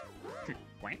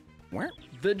 Where?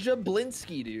 The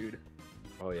Jablinski, dude.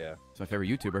 Oh yeah. It's my favorite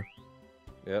YouTuber.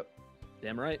 Yep.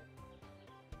 Damn right.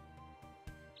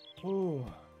 Ooh.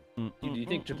 Do you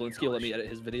think Jablinski will let me edit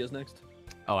his videos next?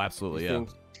 Oh, absolutely, yeah.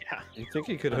 Yeah. You think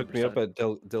he could hook me up at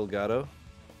Delgado?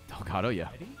 Delgado, yeah.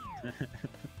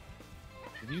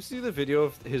 Did you see the video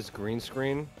of his green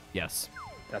screen? Yes.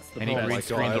 That's the And he Oh my green best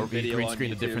screened, God. he video green on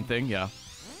screened a YouTube. different thing, yeah.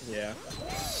 Yeah.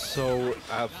 So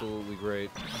absolutely great.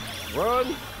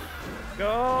 Run!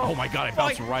 Go. Oh my god, I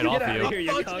bounced right Get off outta of you. here,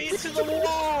 you Fucked me cunt. into the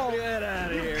wall. Get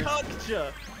out of You here. cucked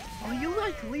ya. Oh, you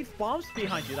like leave bombs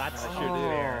behind you. That's I not sure do.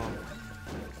 fair.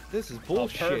 This is Oh,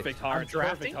 bullshit. perfect hearts. I'm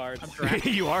drafting. Perfect hearts. I'm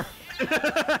drafting. You are?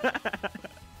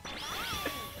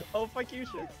 Oh, fuck you,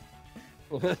 shit.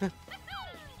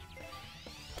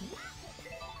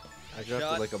 I drafted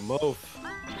Shot. like a moaf.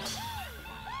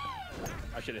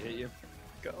 I should have hit you.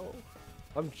 Go.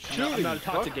 I'm shooting. I'm not a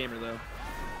toxic fuck. gamer though.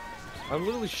 I'm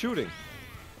literally shooting.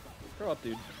 Grow up,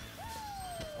 dude.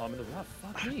 Oh, I'm in the rough.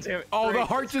 Fuck me. Damn it. Oh, the Great.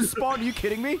 heart just spawned. Are you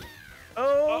kidding me?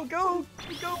 Oh, go.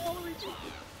 Go, Waluigi.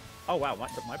 Oh wow, my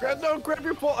Grab, bad. no, grab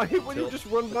your ball. I hate when you Tilt- just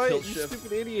run by tilt it, you shift.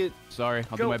 stupid idiot. Sorry,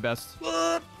 I'll do Go. my best.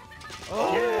 Oh,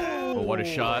 Oh, what a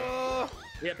shot.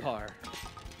 Hit par.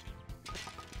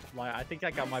 I think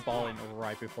I got my ball in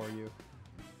right before you.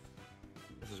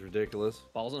 This is ridiculous.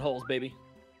 Balls and holes, baby.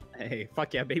 Hey,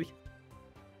 fuck yeah, baby.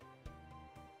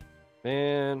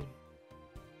 Man, Here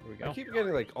we I go. keep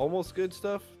getting like almost good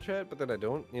stuff, chat, but then I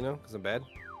don't, you know, because I'm bad.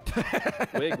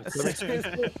 Wig with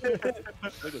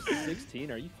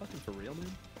 16. Are you fucking for real, man?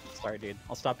 Sorry, dude.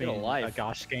 I'll stop Get a being a life.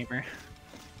 gosh gamer.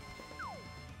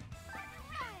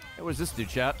 Hey, what does this do,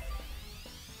 chat?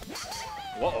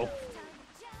 Whoa.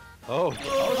 Oh, Oh,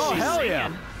 she's hell singing.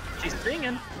 yeah. She's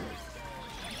singing.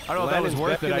 I don't know if that was Landon's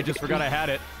worth back it. in I the just game. forgot I had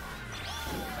it.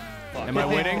 Fuck. Am I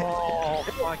winning? Oh,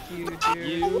 fuck you,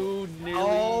 dude. You nearly.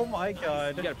 Oh my You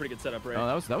god. got a pretty good setup, right?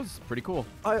 Oh, that was pretty cool.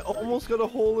 I almost got a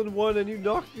hole in one and you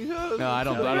knocked me out. No, I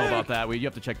don't know about that. You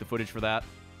have to check the footage for that.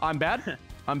 I'm bad.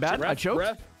 I'm bad. Ref, I choked.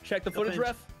 Ref, check the footage,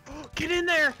 ref. Get in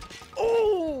there!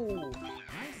 Oh!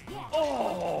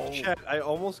 Oh. Chat, I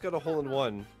almost got a hole in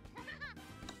one,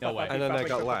 No way. and then I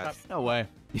got last. No way.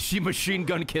 She machine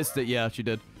gun kissed it. Yeah, she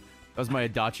did. That was my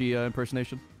Adachi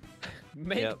impersonation.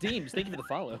 Make Yep. Deems, thank you for the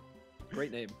follow.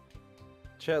 Great name.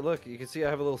 Chat, look, you can see I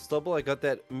have a little stubble. I got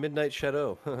that Midnight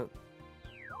Shadow.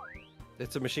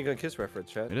 It's a machine gun kiss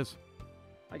reference, chat. It is.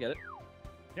 I get it.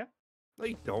 No,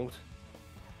 you don't.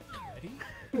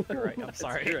 You're right, I'm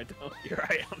sorry. Here I don't. You're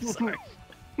right, I'm sorry.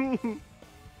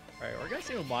 Alright, we're gonna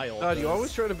see what my old God, you does.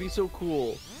 always try to be so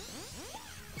cool.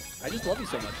 I just love you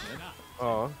so much, man.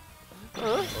 Aw.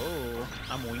 Oh,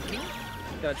 I'm winking?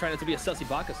 Gotta try not to be a sussy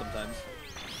baka sometimes.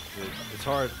 Dude, it's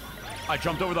hard. I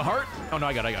jumped over the heart. Oh no,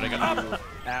 I got it. You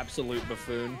absolute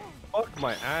buffoon. Fuck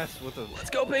my ass with a. Let's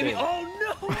go, baby. Damn.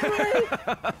 Oh no! Ray!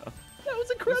 That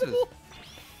was incredible.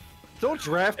 Don't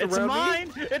draft It's around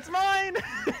mine! It's mine! me.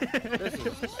 This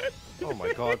is... Oh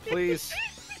my god, please.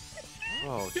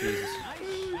 Oh Jesus.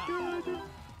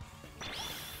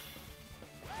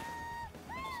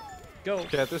 Go.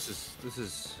 Chat, this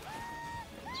is.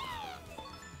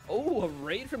 Oh, a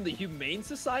raid from the Humane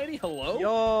Society? Hello? Yo!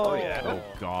 Oh, yeah. Oh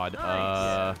god.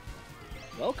 Nice.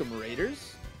 Welcome,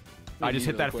 raiders. I just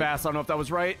hit that fast. I don't know if that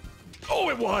was right. Oh,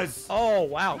 it was. Oh,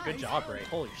 wow. Good job, Ray.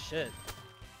 Holy shit.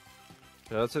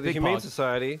 Shout out to the Big Humane pause.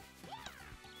 Society.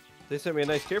 They sent me a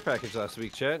nice care package last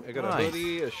week, chat. I got a Nice.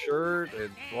 hoodie, a shirt, a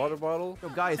water bottle. Yo,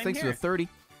 guys, Same thanks for here. the 30.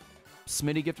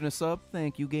 Smitty gifting a sub.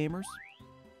 Thank you, gamers.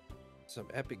 Some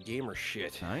epic gamer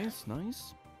shit. Nice,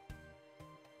 nice.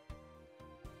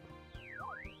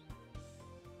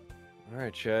 All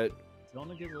right, chat. Still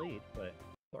in a good lead, but...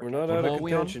 We're not What out of hole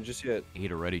we on? contention just yet.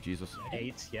 8 already, Jesus.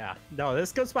 8, yeah. No,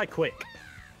 this goes by quick.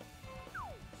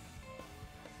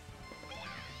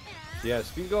 Yeah,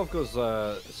 speed golf goes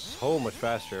so much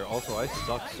faster. Also, I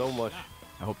suck so much.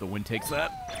 I hope the wind takes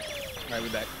that. All right, we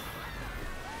back.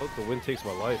 I hope the wind takes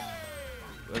my life.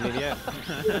 I mean, yeah.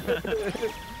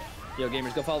 Yo,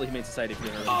 gamers, go follow the Humane Society if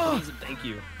you're already. Please and thank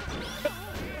you.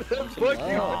 Fuck you.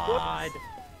 God.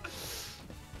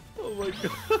 Oh my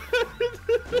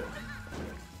god.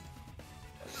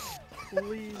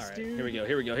 Please, All right, dude. here we go.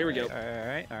 Here we go. Here we go.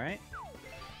 Alright, alright.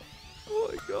 Oh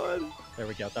my god. There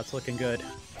we go. That's looking good.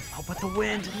 Oh, but the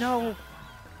wind. No. You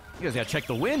guys gotta check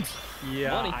the wind.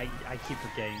 Yeah, Money. I keep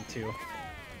forgetting to.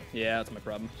 Yeah, that's my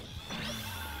problem.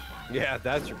 Yeah,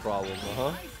 that's your problem,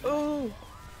 huh? Oh.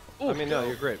 I mean, no,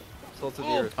 you're great. Salt to the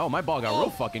earth. Oh, my ball got real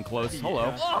fucking close.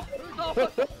 Hello. Yeah. Oh,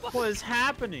 oh, What is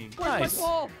happening? where's Nice. my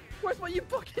ball? Where's my you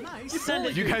fucking? Nice. You Send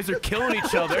bully. You guys are killing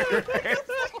each other.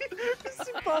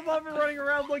 Bob, I've been running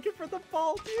around looking for the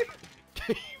ball, dude.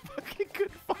 He fucking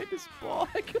couldn't find his ball.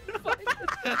 I couldn't find it.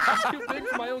 It's too big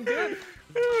for my own good.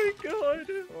 Oh my god.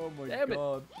 Oh my Damn it.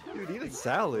 god. Dude, eat a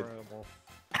salad.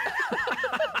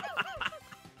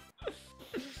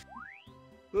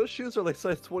 Those shoes are like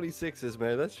size 26s,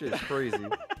 man. That shit is crazy.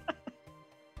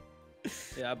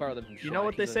 Yeah, I borrowed them from You know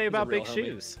what they say about big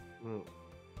shoes? Mm.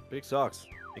 Big socks.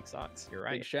 Big socks. You're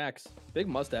Big right. shacks. Big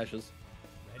mustaches.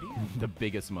 The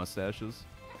biggest mustaches.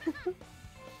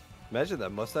 Imagine that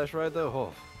mustache ride, though.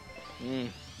 Oh. Mm.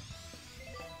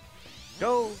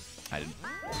 Go. I didn't.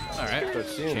 All right. Start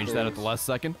seeing Change that at things. the last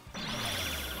second.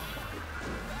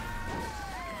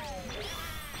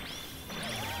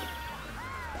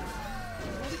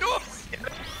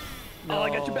 Oh, I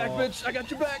got your back, bitch. I got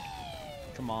your back.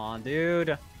 Come on,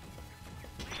 dude.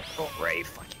 Oh, Ray,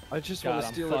 fucking. I just God, want to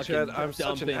I'm steal it, fucking Chad. I'm such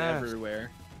an dumping ass.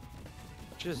 everywhere.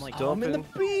 Just like, I'm in dumping.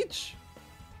 the beach.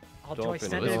 Oh, do I Dumping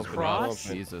send it, it dumping it, across?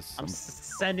 dumping Jesus. I'm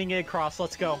sending it across.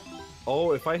 Let's go.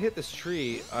 Oh, if I hit this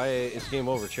tree, it's game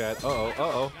over, Chad. Uh-oh,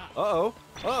 uh-oh, uh-oh,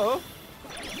 uh-oh.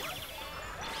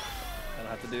 I don't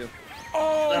have to do.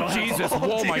 Oh, Jesus.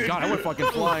 Oh, my God. I went fucking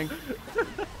flying.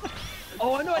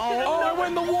 Oh, I know. I went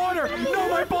in the water. No,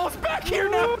 my ball's back here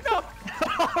now. No.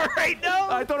 All right, no.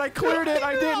 I thought I cleared it.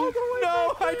 I didn't.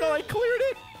 No, I thought I cleared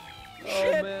it.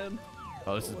 Oh, man.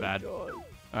 Oh, this is bad. All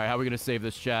right, how are we going to save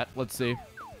this, chat? Let's see.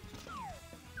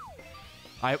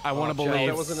 I want to believe.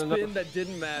 That wasn't Spin enough. that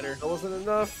didn't matter. That wasn't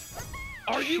enough.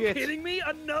 Are you Shit. kidding me?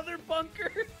 Another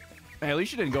bunker? Hey, at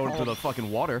least you didn't go into the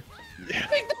fucking water. Beach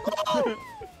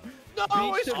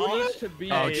to beach to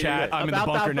beach. Oh, chat, I'm in the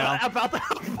bunker now. About the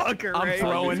bunker, I'm right?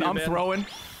 throwing. I'm man. throwing.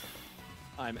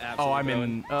 I'm absolutely Oh, I'm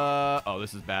in. Oh,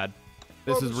 this is bad.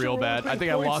 This is real bad. I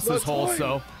think I lost this hole,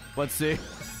 so let's see.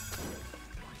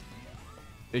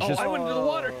 It's just. I went into the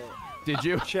water. Did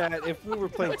you? Chat, if we were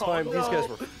playing time, these guys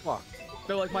were fucked.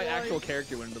 No, like my actual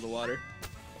character went into the water.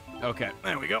 Okay,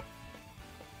 there we go.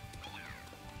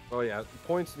 Oh yeah,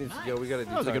 points needs to go. We gotta do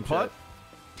That was a time, good putt.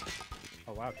 chat.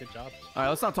 Oh wow, good job. All right,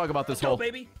 let's not talk about this Go, hole.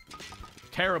 baby.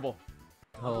 Terrible.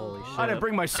 Holy shit. I didn't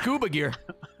bring my scuba gear.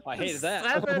 I hated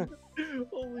that. 7.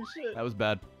 Holy shit. That was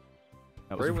bad.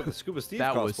 That Right with the Scuba Steve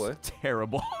that cosplay. was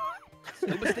terrible.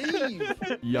 Scuba Steve.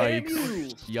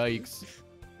 Yikes. Yikes.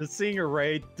 The singer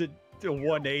Ray did a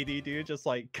 180, dude. Just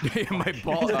like My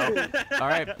ball. Oh. All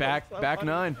right, back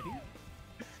 9.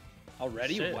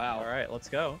 Already? Shit. Wow. All right, let's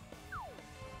go.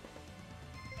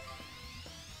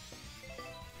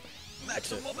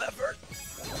 Maximum effort.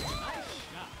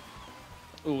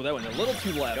 Ooh, that went a little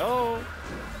too left. Go.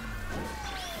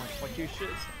 Fuck you, shit.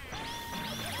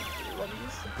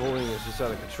 Bowling is just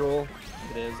out of control.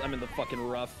 It is. I'm in the fucking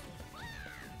rough.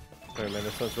 Sorry, man,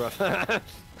 that sounds rough.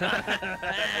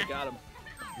 I got him.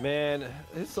 Man,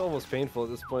 it's almost painful at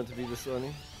this point to be this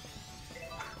sunny.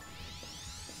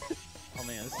 Oh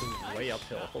man, this is way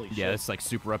uphill. Holy shit. Yeah, it's like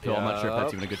super uphill. I'm not sure if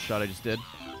that's even a good shot I just did.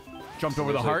 Jumped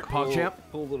over the heart, PogChamp.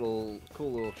 Cool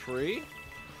little tree.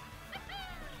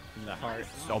 In the heart.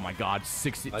 Oh my God,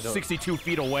 60, I don't- 62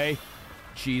 feet away.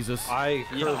 Jesus. I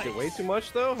curved it way too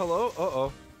much though. Hello?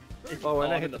 Uh-oh. Oh,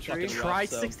 and I I'm hit in the the tree. fucking Try rough,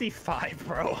 so 65,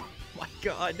 bro. My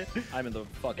God. I'm in the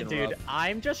fucking Dude, rough.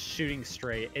 I'm just shooting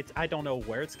straight. I don't know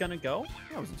where it's gonna go.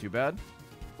 That wasn't too bad.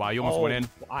 Wow, you almost went in.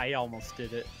 I almost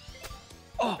did it.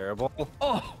 Oh, Terrible.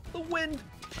 oh, the wind.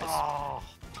 Oh,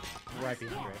 right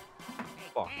behind Ray.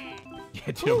 Fuck.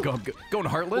 Yeah, dude, going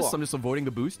heartless. Cool. I'm just avoiding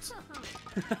the boosts.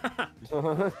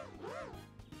 Dude,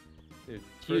 Huge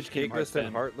first Kingdom Hearts cakeless and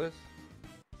fan. heartless.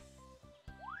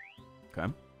 Okay.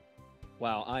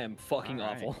 Wow, I am fucking All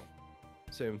right. awful.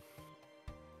 Same.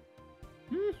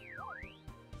 I'm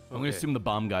gonna assume the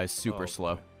bomb guy's super Oh,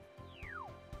 slow. A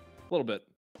little bit.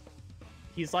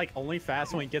 He's like only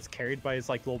fast when he gets carried by his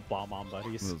like little bomb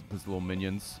buddies. His little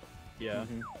minions. Yeah.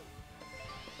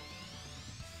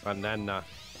 Banana.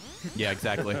 Yeah,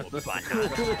 exactly.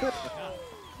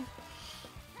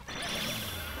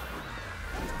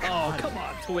 Oh, come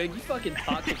on, Twig. You fucking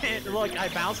toxic. And look, I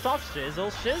bounced off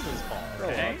Shizzle's fault.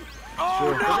 Okay.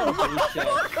 Oh, no!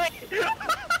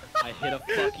 I hit a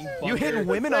fucking bunker. You hitting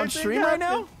women on stream right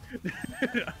now?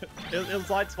 It was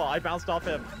Light's fault. I bounced off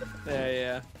him. Yeah,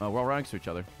 yeah. Oh, we're all right next to each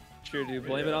other. Sure do.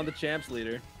 Blame it on the champs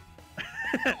leader.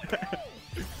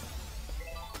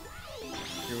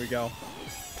 Here we go.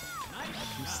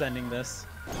 I'm sending this.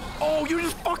 Oh, you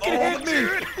just fucking hit me!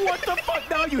 What the fuck?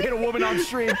 Now you hit a woman on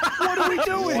stream. What are we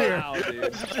doing here? Wow,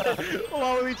 dude.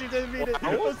 Waluigi didn't mean it.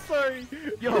 I'm sorry.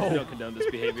 Yo. Don't condone this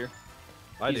behavior.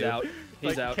 I He's do. out.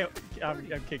 He's out.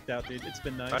 I'm kicked out, dude. It's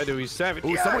been nice. I do. He's savage.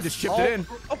 Ooh, someone just chipped it in.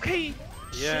 Okay.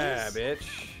 Yeah, Shiz.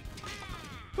 bitch.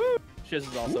 Shiz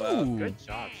is also out. Ooh. Good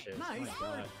job, Shiz. Nice My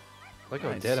God. Look how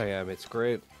Nice. dead I am. It's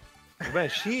great. Man,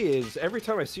 she is. Every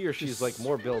time I see her, she's like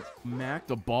more built. Smacked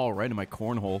the ball right in my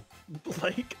cornhole.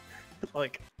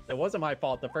 Like, it wasn't my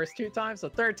fault the first 2 times.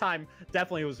 The 3rd time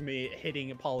definitely was me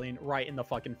hitting Pauline right in the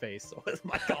fucking face with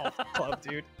my golf club,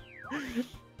 dude.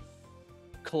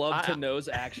 Club to nose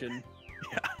action.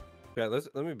 Yeah,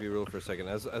 let me be real for a second.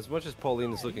 As much as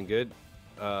Pauline is looking good,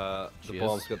 the She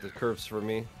bomb's is. got the curves for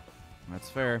me.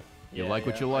 That's fair. You Yeah, like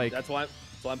what you like. That's why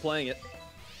I'm playing it.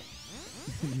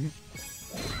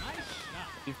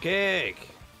 Beefcake.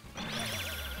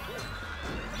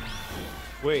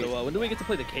 Wait. So when do we get to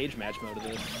play the cage match mode of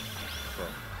this?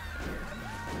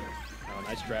 Oh,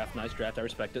 nice draft. Nice draft. I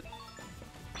respect it.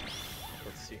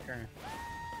 Let's see here.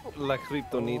 La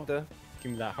Kryptonita.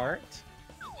 Give me that heart.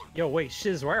 Yo, wait,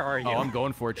 Shiz, where are you? Oh, I'm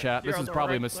going for it, chat. You're This on is the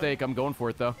probably a right mistake. I'm going for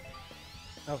it, though.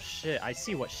 Oh shit, I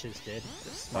see what Shiz did.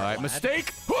 All right,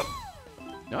 mistake. Whoop.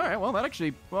 All right, well, that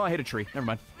actually... Well, I hit a tree. Never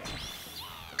mind.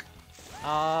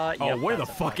 Yeah, Oh, where the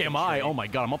that's a fuck fucking am I? tree. Oh my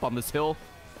god, I'm up on this hill.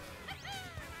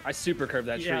 I super curved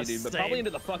that Yeah, tree, dude, but same. probably into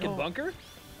the fucking Oh. bunker.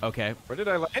 Okay. Where did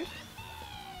I land?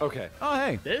 Okay. Oh,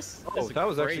 hey. This? Oh, that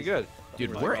was actually good.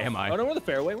 Dude, where am I? Oh no, we're in the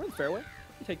fairway. We're in the fairway.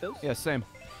 You take those. Yeah, same.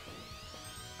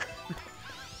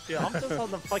 Dude, I'm just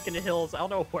on the fucking hills. I don't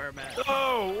know where I'm at.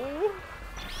 Oh!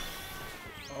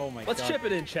 Oh my Let's god. chip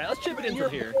it in, chat. Let's chip it in Your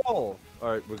from here. ball.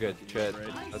 All right, we're good, Chad.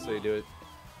 That's how you do it.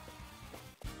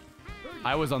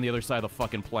 I was on the other side of the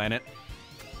fucking planet.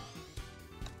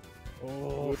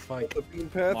 Oh, fuck. The bean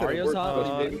path. Mario's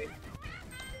hot. baby.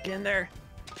 Get in there.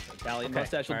 Italian Okay,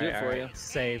 mustache will do it for you.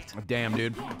 Saved. Damn,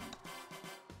 dude.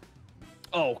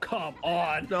 Oh, come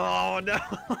on. No, no.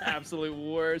 Absolute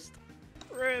worst.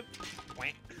 Rip.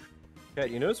 Yeah,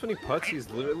 you notice when he putts,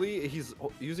 he's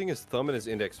using his thumb and his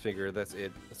index finger. That's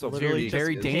it. That's all Literally he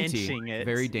Very does. dainty. pinching it,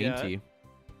 Very yeah. dainty.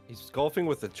 He's golfing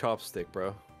with a chopstick,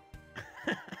 bro.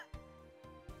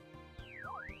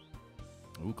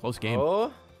 Ooh, close game.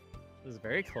 Oh, This is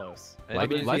very close.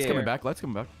 Light's coming back. Light's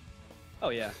coming back. Oh,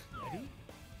 yeah.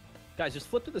 Guys, just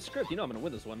flip to the script. You know I'm going to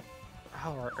win this one.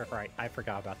 Oh, right. I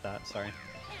forgot about that. Sorry.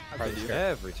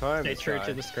 every time. Stay this true guy.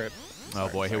 to the script. Oh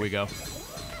boy, here we go.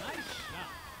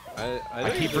 I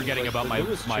keep think forgetting like about the my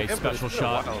newest champ, but special it's been a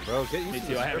shot. while, bro. Get used Me to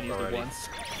too. the I haven't script used already. it once.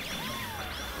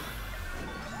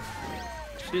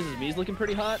 Shizz's me's looking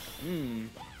pretty hot. Hmm.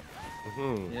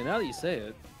 Mhm. Yeah, now that you say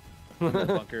it. I'm in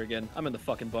the bunker again. I'm in the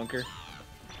fucking bunker.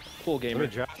 Cool Let gamer. me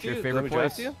draft Your you. favorite Let me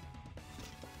draft place? you.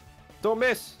 Don't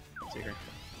miss. Secret.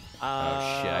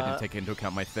 Oh shit, I didn't take into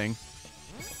account my thing.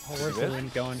 Oh, where's the Good.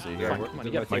 wind going? See Yeah, here. Fuck, we're- come on,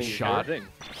 do you got my Thing, shot. thing.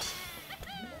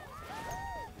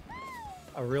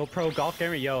 a real pro golf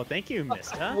gamer. Yo, thank you,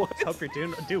 mister. Hope you're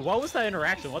doing. Dude, what was that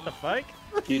interaction? What the fuck?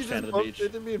 Huge He fan just of the bumped beach.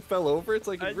 into me and fell over. It's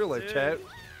like I in real life did. chat.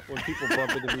 When people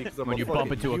bump into me because I'm When a you bump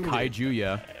fucking into a unit. kaiju,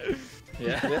 yeah.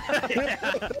 Yeah.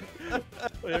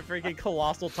 What a freaking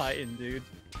colossal titan, dude.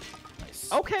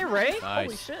 Okay, Ray. Holy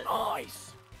Nice. shit.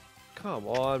 Nice. Come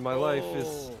on, my life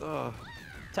is.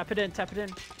 Tap it in. Tap it in.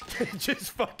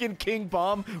 Just fucking King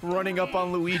Bomb running up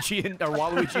on Luigi and or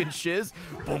Waluigi and Shiz.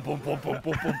 Boom, boom, boom, boom,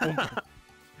 boom, boom, boom.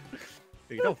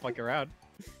 Dude, don't fuck around.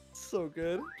 So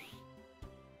good.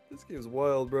 This game's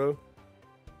wild, bro.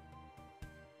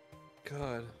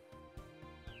 God.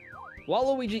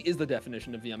 Waluigi is the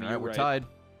definition of yummy. All right, You're we're right. tied.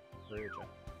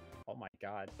 Oh my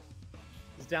god.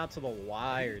 It's down to the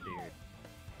wire, dude.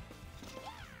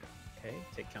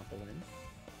 Okay, count the win.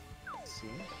 Let's see.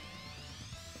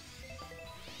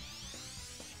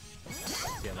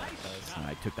 See how that does.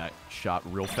 I took that shot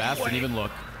real fast. Didn't even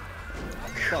look.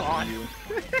 Fuck you.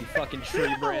 You fucking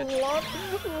tree branch. Love,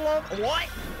 what?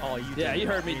 Oh, you Yeah, did you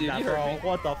not heard me, do dude, that, you heard bro. me.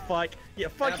 What the fuck? Yeah,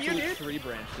 fuck Absolute you, dude. tree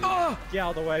branch, dude. Oh, Get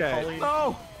out of the way, Okay. Pauline.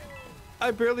 no. I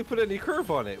barely put any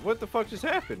curve on it. What the fuck just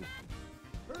happened?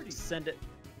 Send it.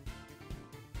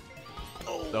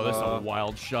 Oh, that's a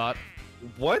wild shot.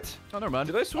 What? Oh, never mind.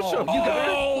 Did I switch Oh, up? you got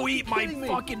Oh, eat my kidding me?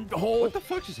 fucking hole. What the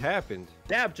fuck just happened?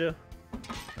 Dabbed you.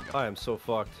 I am so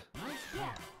fucked.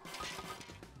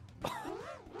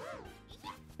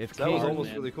 If That was King almost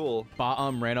man. really cool.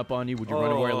 Bomb ran up on you, would you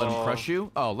run away or let him Oh. crush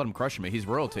you? Oh, let him crush me. He's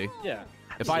royalty. Yeah.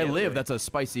 If I Yeah, live, right. that's a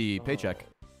spicy paycheck.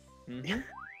 Mhm.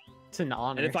 It's an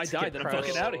honor. And if I to die, get then I'm crushed.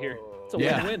 fucking out of here. It's a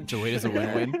Yeah, win-win. so it is a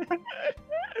win-win.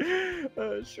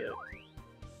 Oh shit.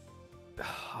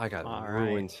 I got All right.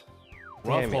 ruined.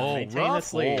 Rough Damn it. hole, Maintain rough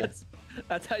this lead. hole.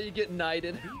 That's how you get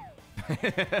knighted. Is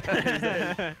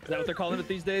that what they're calling it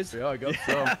these days? Yeah, I guess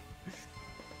so.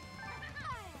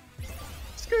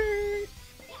 Skirt.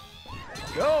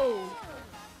 Go!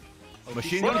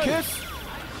 Machine gun kiss!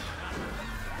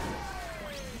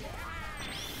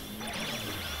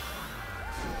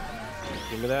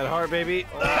 Give me that heart, baby.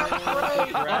 Oh,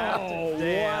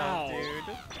 wow.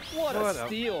 dude. What What a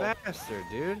steal. bastard,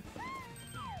 dude. How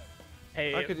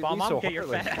Hey, could it be Bomb, so get your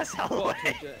fat heartless? ass out of the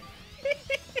way.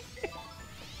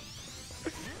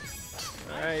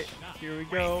 Alright, here we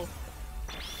go.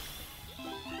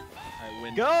 Alright,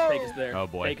 win. Go! Take us there. Oh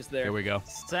boy, Take us there. here we go.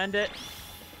 Send it.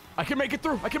 I can make it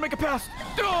through! I can make a pass!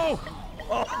 No!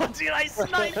 Oh, dude, I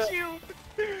sniped you!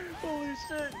 Holy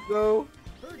shit. Go.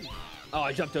 Oh,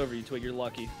 I jumped over you, Twig. You're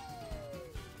lucky.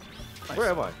 Where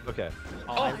am I? Okay.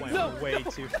 Oh, I Oh, went no. way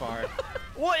too far.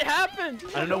 What happened?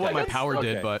 I don't know what my power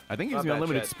did, Okay. but I think he was Not an bad,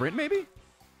 unlimited Chad. sprint, maybe?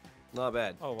 Not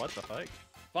bad. Oh, what the fuck?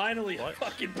 Finally, What?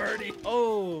 fucking birdie.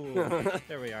 Oh,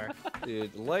 there we are.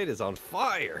 Dude, light is on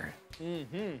fire.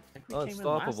 Mm-hmm.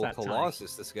 Unstoppable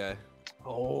Colossus, this guy.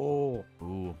 Oh,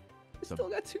 Ooh. Still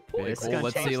got 2 Big points. It's gonna hole.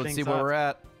 Let's change see things where up. we're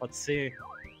at. let's see.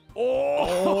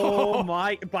 Oh! Oh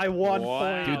my! By 1 Wow.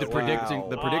 point. Dude, the Wow.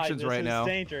 predictions right now.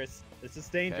 This is dangerous. This is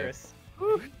dangerous.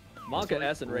 Monka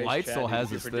S and Rage Light chat, still dude, has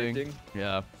you're this predicting. thing.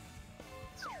 Yeah.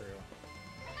 It's true.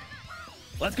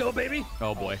 Let's go, baby.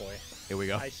 Oh boy. Oh boy. Here we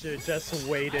go. I should have just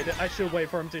waited. I should wait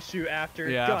for him to shoot after.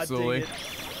 Yeah, God absolutely. dang it.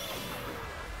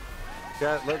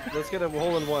 Chat, let's get a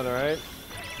hole in one, all right?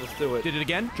 Let's do it. Did it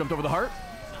again? Jumped over the heart.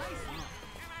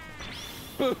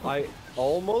 I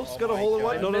almost got a hole in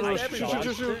one. No, no, no,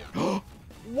 shoot.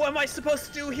 What am I supposed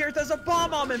to do here? There's a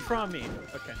bomb in front of me.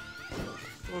 Okay.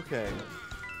 Okay.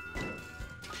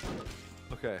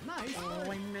 Okay. Nice Oh, I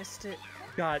birdie. missed it.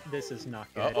 God, this is not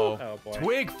good. Uh-oh. Oh boy.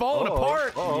 Twig falling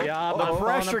apart. Yeah, The I'm falling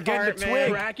pressure getting apart, to man.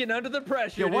 Twig. Cracking under the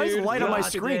pressure, Yeah, why is the dude. light on my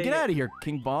God screen? dang Get it. out of here,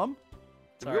 King Bomb.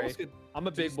 Sorry. I'm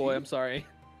a big boy. I'm sorry.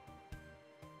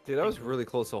 Dude, that was really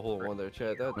close to a hole in one there,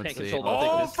 Chad. That, Let's Can't see. control the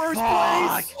Oh, thickness. first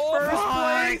place!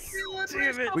 Fuck!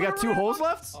 Damn it. We got 2 holes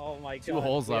left? Oh my god. 2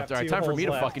 holes We left. have All right, 2 time for me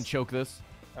to holes fucking left. choke this.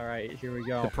 All right, here we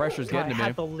go. The pressure's God, getting to I me.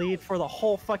 had the lead for the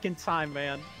whole fucking time,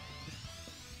 man.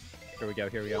 Here we go.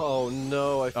 Here we go. Oh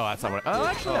no! Oh, that's not what. Oh,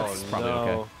 actually, that's probably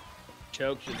okay.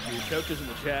 Chokes, dude. Chokes in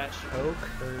the chat.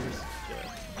 Chokers.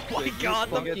 Oh my Dude, god,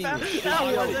 you fucking that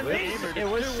shot wasn't me. it. It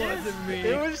was It shiz. wasn't me.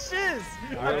 It was shiz.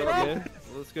 All right, man.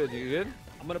 That's good. You good?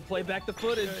 I'm gonna play back the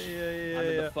footage. Yeah. I'm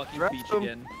in the fucking Drop beach him.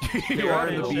 again. You are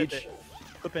in the Ship beach. it.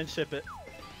 Flip and ship it.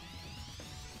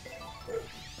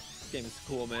 This game is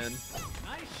cool, man.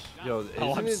 Yo,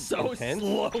 Oh, isn't I'm it so intense?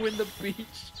 slow in the beach.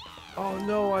 Oh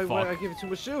no! I Fuck. gave it too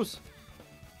much juice.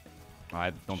 I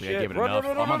don't think I Shit. gave it Run, enough.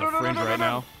 run, run, I'm on the run, run, fringe run, right run,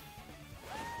 now.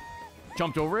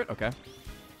 Jumped over it. Okay.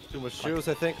 Too much juice,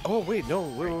 I think. Oh wait, no,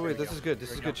 wait. This is good.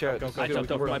 This is good, Chad. This is I good. jumped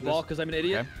We over can my work ball this. because I'm an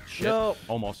idiot. Okay. Shit. No.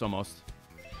 Almost. Oh,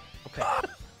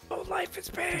 life is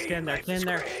pain. Just get in there. Get in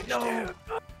there. No.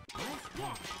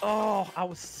 Oh, I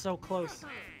was so close.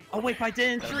 Oh wait, I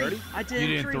did in 3. I did You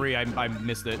in did 3. 3. I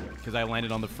missed it because I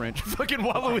landed on the fringe. Fucking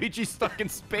Waluigi stuck in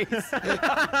space. Just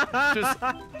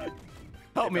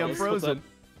help me. I'm fellas, what's frozen.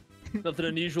 up? Nothing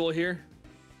unusual here.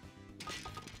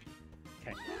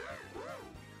 Okay.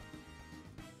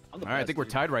 I'm the All right, I best, think we're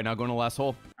dude. tied right now, going to the last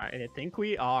hole. I think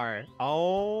we are.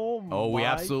 Oh. Oh, we my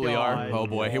absolutely are. God. Oh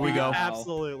boy, here we go. Wow.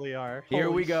 Absolutely are. Here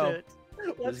Holy we go. shit.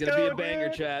 This Let's is gonna be go, a banger,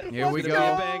 man. chat. Here we It's gonna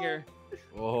go. be a banger.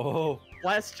 Oh.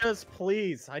 Let's just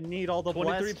please. I need all the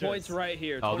 23 blasters. points right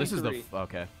here. Oh, this is the 23.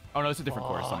 okay. Oh no, this is a different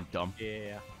course. I'm Fuck. dumb.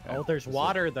 Yeah. Okay. Oh, there's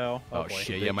water though. Oh, boy.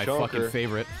 shit, Big yeah, my chunker. fucking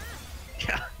favorite.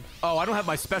 Yeah. Oh, I don't have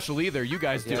my special either. You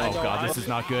guys do. Yeah, I Oh know. god, this is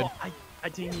not good. Oh, I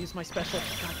didn't use my special.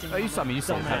 God damn Oh, you it. saw me. You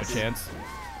still have a Dumbass. chance.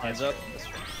 Hands up.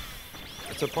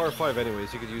 It's a par 5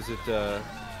 anyways. You could use it. Oh,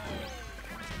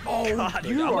 God,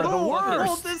 you I'm are the gonna fucking-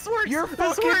 worst. Oh, this works. You're This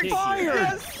fucking works. fired.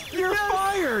 Yes. You're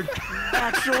fired.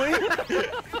 Actually,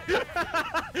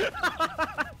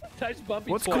 Nice bumpy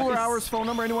what's twice. Cooler Hour's phone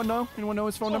number? Anyone know? Anyone know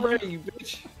his phone number? Hey,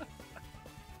 bitch.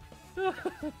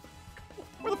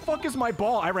 Where the fuck is my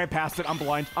ball? I ran past it. I'm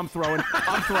blind. I'm throwing.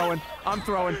 I'm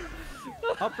throwing.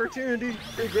 Opportunity.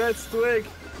 Congrats, Twig.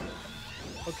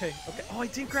 Okay. Oh, I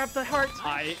didn't grab the heart.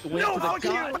 I went No, to the fuck you.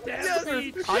 goddamn Yes.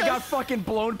 beach. I got fucking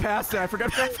blown past it. I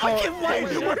forgot. Fucking light.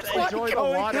 Enjoy Where's light the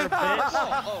going? water,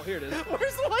 bitch. Oh, here it is.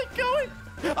 Where's the light going?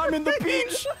 I'm in the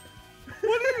beach.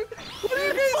 What are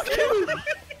you guys doing?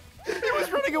 He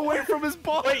was running away from his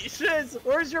ball. Wait, Shiz,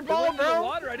 where's your I ball, went in the bro?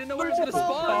 water. I didn't know where it was gonna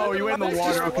spawn. Oh, you went in the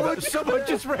water. Okay, someone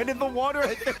just ran in the water.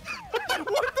 I think.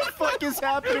 What the fuck is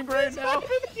happening right now?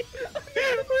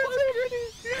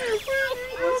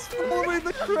 What's following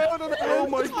the crowd? Oh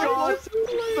my god.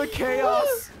 The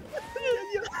chaos.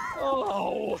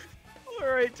 Oh. All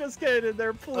right, just get in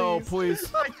there, please. Oh,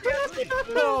 please. I can't.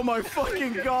 Oh my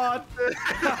fucking god.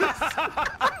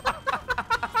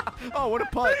 Oh, what a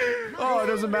putt. Oh, it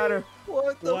doesn't matter.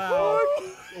 What the Wow.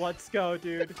 fuck? Let's go,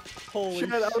 dude. Holy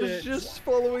Chad, I was shit. just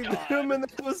following him and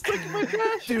that was like my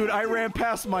gosh. Dude, I ran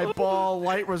past my ball.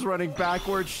 Light was running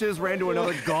backwards. Shiz ran to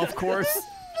another golf course.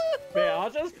 Man, I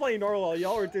was just playing normal.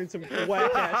 Y'all were doing some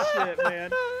whack ass shit,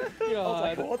 man. I was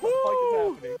like, God. what the fuck is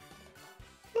happening?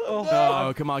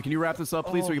 Oh, come on. Can you wrap this up,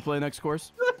 please, so we can play the next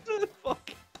course?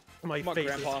 My Come on, face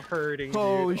Grandpa. is hurting, dude.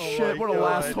 Holy Oh shit, my what a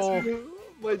last God. hole.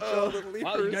 My jaw literally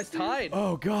Wow, you hurts, guys dude. tied.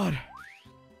 Oh, God.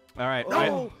 All right.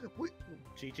 Oh, wait.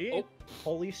 GG. Oh.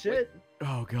 Holy shit.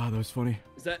 Oh, God, that was funny.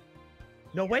 Is that?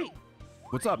 No, wait.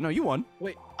 What's up? No, you won.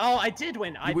 Wait. Oh, I did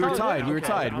win. We were thought- tied, we were okay,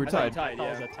 tied, we were I thought tied. That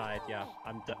was a tied, yeah.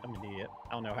 I'm an idiot.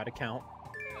 I don't know how to count.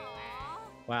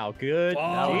 Wow, good. Oh,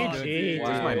 GG. Wow.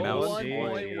 Where's my dude. mouse? 1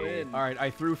 point GG. win. All right,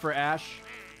 I threw for Ash.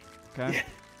 Okay.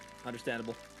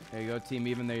 Understandable. There you go, Team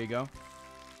Even. There you go.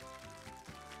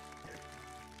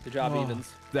 Good job, Oh,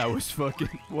 Evans. That was fucking.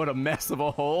 What a mess of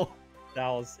a hole. That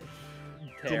was...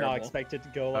 Did Terrible. not expect it to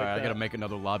go All like right, that. I gotta make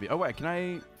another lobby. Oh, wait, can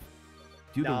I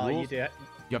do the No, rules? you do.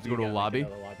 You have to go to a gotta make lobby?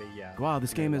 another lobby, yeah. Wow,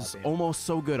 this Another game is lobby. almost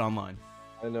so good online.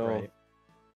 I know.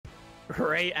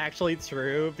 Right, actually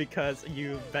true, because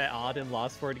you bet odd and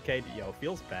lost 40k. Yo,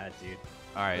 feels bad, dude.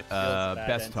 All right, It feels bad,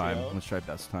 best time. NTO. Let's try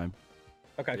best time.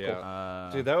 Okay, Yeah.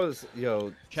 cool. Dude, that was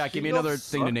Chat, give me Speed another golf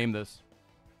thing to sucked. name this.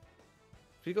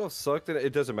 Speed golf sucked, and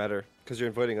it doesn't matter because you're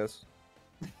inviting us.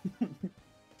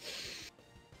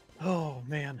 Oh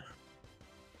man.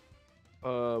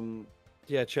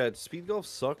 Yeah, Chad. Speed golf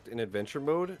sucked in adventure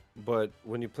mode, but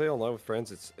when you play online with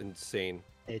friends, it's insane.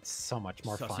 It's so much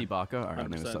more Sussy fun. Baka. All right,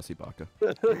 name is 100%. Sussy Baka.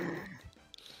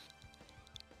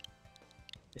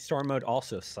 Storm mode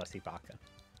also Sussy Baka.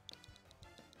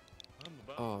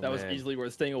 Oh, That was man. easily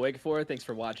worth staying awake for. Thanks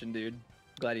for watching, dude.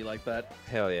 Glad you liked that.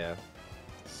 Hell yeah.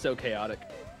 So chaotic.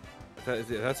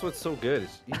 That's what's so good.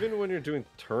 Even when you're doing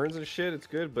turns and shit, it's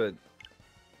good, but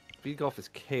speed golf is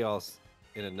chaos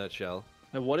in a nutshell.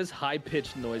 And what is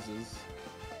high-pitched noises?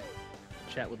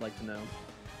 Chat would like to know.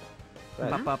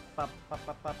 Pop,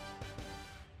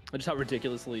 Or just how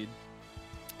ridiculous lead.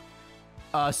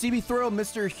 CB Thrill,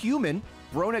 Mr. Human,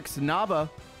 Bronix Nava,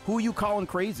 who you calling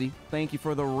crazy? Thank you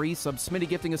for the resub. Smitty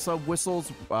gifting a sub.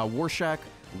 Whistles, Warshak,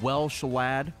 Welsh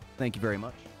Lad. Thank you very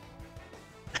much.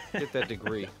 Get that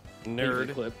degree. Thank you for the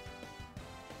Nerd. clip.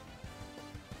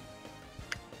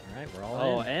 All right, we're all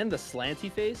Oh, in. and the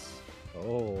slanty face?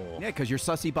 Oh. Yeah, because you're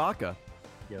Sussy Baka.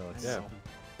 Yo, it's Yeah.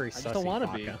 pretty I just don't want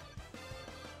to be.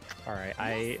 All right,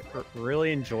 I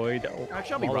really enjoyed.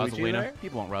 Actually, I'll be Waluigi Rosalina. there.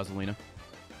 People want Rosalina.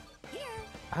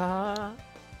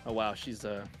 Oh, wow, she's,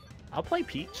 I'll play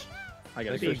Peach. I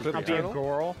gotta Thanks be. for I'll be a Eternal?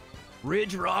 girl.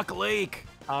 Ridge Rock Lake.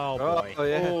 Oh boy. Oh,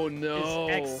 yeah. Oh, no.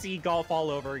 It's XC golf all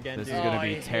over again, This dude. is gonna be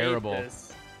I hate terrible.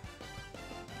 this.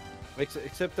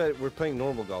 Except that we're playing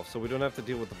normal golf, so we don't have to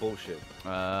deal with the bullshit.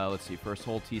 Let's see. First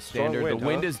hole T Strong standard. wind, the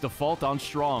wind huh? is default on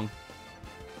strong.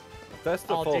 If that's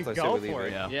the Oh, fault, dude, I say go we leave for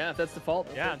it. Yeah. Yeah, if that's default.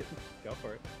 I'll Yeah, take it. go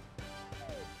for it.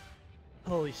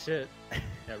 Holy shit.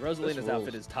 Yeah, Rosalina's rules.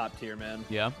 outfit is top tier, man.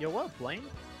 Yeah. Yo, what, Blaine?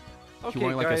 Okay,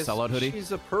 wearing, like, a guys, sellout hoodie?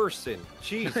 She's a person.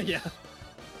 Jesus. Yeah.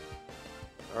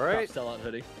 All right. Top sellout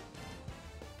hoodie.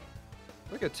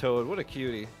 Look at Toad. What a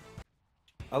cutie.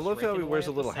 I love how he raking wears a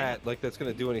away at little the sand. hat like that's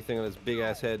gonna do anything on his big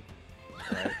ass head.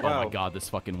 Oh my god, this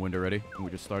fucking wind already. We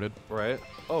just started. Right.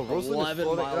 Oh, Rosalind is 11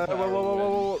 floating. mile per Whoa, hour whoa, whoa,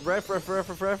 whoa,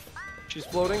 whoa. Ref. She's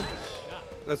floating.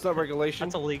 That's not regulation.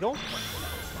 That's illegal?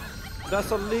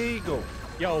 That's illegal.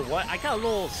 Yo, what? I got a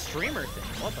little streamer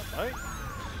thing. What the fuck?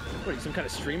 What are you, some kind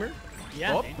of streamer?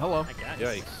 Yeah. Oh, man. hello. I guess.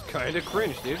 Yikes. Kinda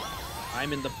cringe, dude.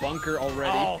 I'm in the bunker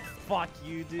already. Oh, fuck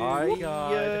you, dude.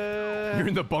 You're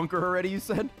in the bunker already, you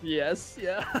said? Yes,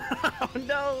 yeah. Oh,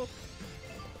 no.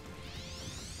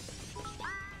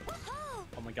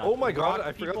 Oh my god. Oh my god, Rock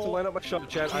I forgot to people, line up my shot,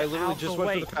 Chad. I get literally out just the went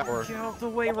way. for the power. Get out the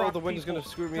way, Oh, rock the wind is gonna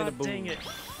people. screw me in the God boom. dang it.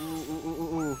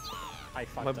 Ooh. I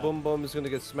fucked My up. boom bum is gonna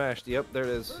get smashed. Yep, there it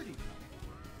is.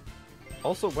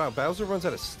 Also, wow, Bowser runs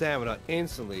out of stamina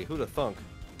instantly. Who'da thunk?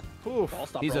 Oof. Ball,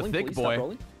 stop He's a rolling, thick please, boy. Stop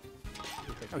rolling.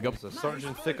 There we go. It's a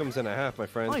Sergeant Thickums and a half, my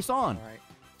friend. Nice on. All right.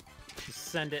 Just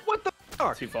send it. What the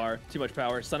fuck? Too far. Too much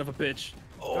power. Son of a bitch.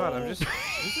 God, I'm just.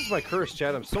 This is my curse,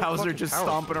 Chad. I'm so Bowser fucking just powerful.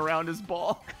 stomping around his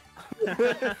ball.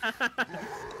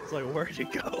 It's like, where'd you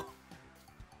go?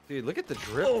 Dude, look at the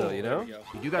drip, though. You know,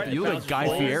 You got Right, you look like Bowser's Guy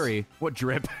balls. Fieri. What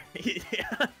drip?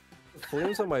 Yeah.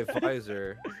 flames on my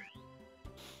visor.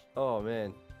 Oh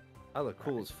man, I look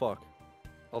cool as fuck.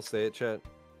 I'll say it, Chad.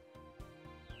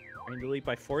 I'm gonna delete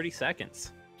by 40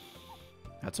 seconds.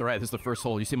 That's all right. This is the first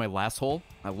hole. You see my last hole?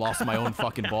 I lost my own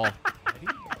fucking ball.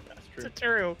 That's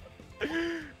true.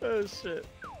 Oh shit.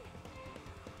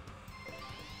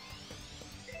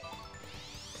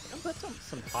 I'm gonna put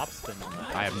some top spin on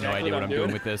that. I have no Exactly idea what what I'm I'm doing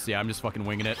doing. with this. Yeah, I'm just fucking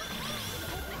winging it.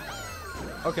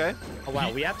 Okay. Oh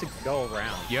wow, we have to go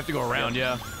around. You have to go around,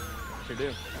 yeah. Sure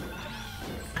do.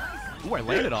 Ooh, I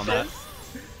landed on that.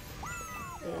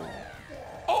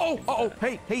 Oh,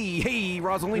 hey,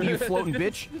 Rosalina, you floating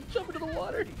bitch. Jump into the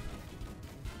water.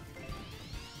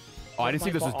 Oh, I didn't see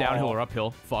if this was downhill or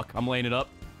uphill. Fuck, I'm laying it up.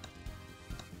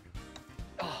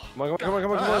 Come on.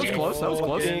 That was close, that was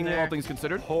close. Fucking All things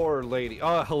considered. Poor lady.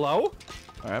 Hello?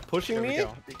 All right. Pushing There we me?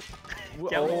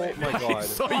 go. Oh my I god.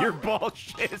 saw your ball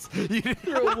shiz. You didn't-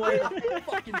 You're a white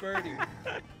fucking birdie.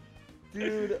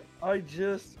 Dude, I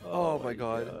just. Oh my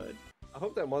god. I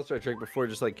hope that monster I drank before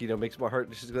just like, makes my heart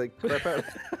just like crap out.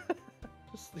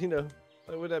 Just,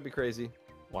 wouldn't that be crazy?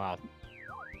 Wow.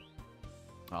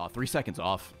 Oh, 3 seconds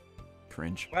off.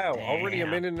 Cringe. Wow, already a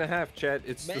Damn. minute and a half, Chad.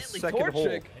 It's the Manly second hole.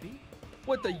 Torchic.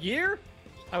 What, the year?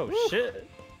 Oh shit.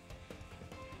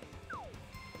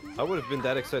 I would have been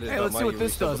that excited Hey, about let's my see what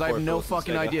this Eureka does. I before have no Phyllis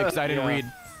and fucking Sega. idea because I didn't Yeah. read.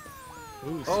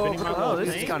 Ooh, Oh, spinning around Oh, the this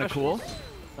is thing. kind of cool.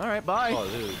 All right, bye. Oh,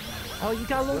 dude. Oh, you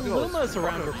got little Look at all Lumas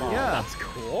around your ball. Yeah. That's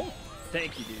cool.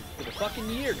 Thank you, dude. For the fucking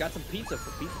year. Got some pizza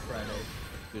for Pizza Friday.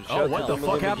 Dude, Oh, shut what up. the I'm a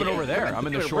fuck little happened gay. over there? I'm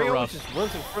in the Dude, short Rayo rough. just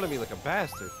runs in front of me like a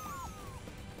bastard.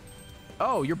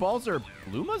 Oh, your balls are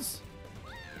Lumas?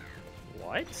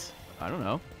 What? I don't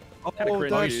know. Kinda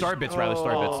cringe, Oh, dude. Star Bits rather.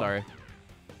 Star Bits. Sorry.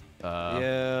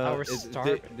 Yeah, Our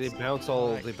they bounce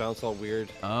all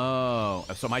weird. Oh,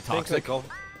 so am I toxic?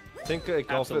 Think golf with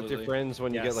your Absolutely. friends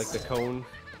when you get like the cone.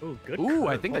 Ooh, good. Ooh,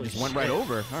 I curve. think that Holy just went shit. right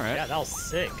over. All right. Yeah, that was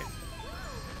sick.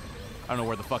 I don't know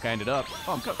where the fuck I ended up.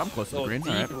 Oh, I'm close to the Oh, green.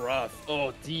 deep All right. rough.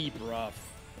 Oh, deep rough.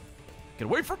 Get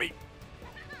away from me.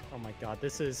 Oh my god,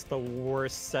 this is the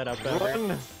worst setup ever.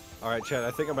 Run! Alright, Chad,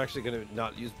 I think I'm actually gonna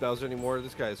not use Bowser anymore.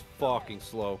 This guy is fucking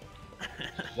slow.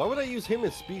 Why would I use him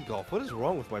in speed golf? What is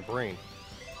wrong with my brain?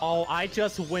 Oh, I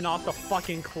just went off the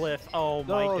fucking cliff. Oh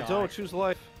my No, god. don't choose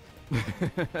life.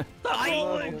 Okay, Ooh, I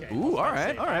was all right,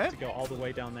 gonna say, all I have right. to go all the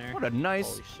way down there. What a nice.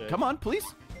 Holy shit. Come on, please.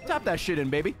 Tap that shit in,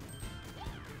 baby.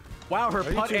 Wow, her Are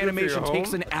you putt too good for animation your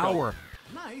takes home? an Let's go. hour.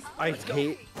 Nice.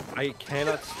 I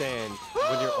cannot stand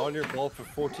when you're on your ball for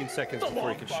 14 seconds before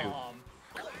you can shoot.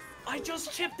 I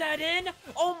just chipped that in.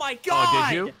 Oh my Oh, god.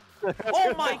 did you?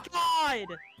 Oh my god.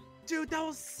 Dude, that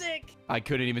was sick. I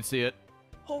couldn't even see it.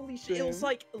 Holy shit. It was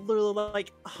like literally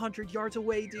like 100 yards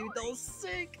away, dude. That was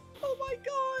sick. Oh my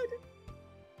god.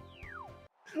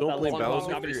 Don't That blame long ball's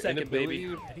Bowser got for me your second, baby.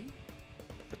 inability.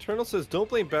 Eternal says, don't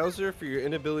blame Bowser for your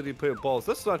inability to play with balls.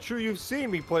 That's not true. You've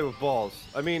seen me play with balls.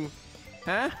 I mean,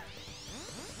 Huh?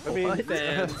 Only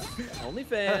fans. Only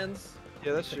fans.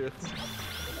 yeah, that's true.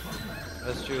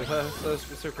 That's true.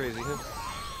 That's so crazy.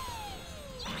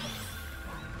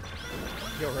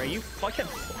 Yo, are you fucking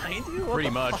flying, dude? What Pretty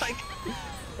the much. fuck?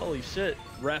 Holy shit.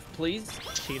 Ref, please.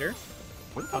 Cheater.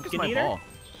 Where the fuck is Pumpkin my eater? ball?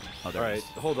 Oh, there All it right, is.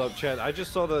 hold up, Chad. I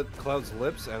just saw the cloud's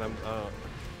lips, and I'm.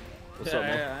 What's up,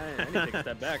 man? I need to take a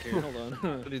step back here. Hold on.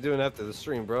 What are you doing after the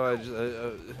stream, bro? I just.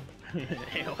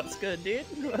 Hey, what's good, dude?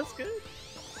 What's good?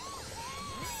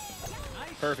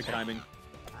 Perfect timing.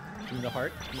 Give me the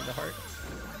heart. Give me the heart.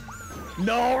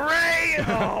 No, Ray!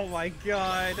 Oh my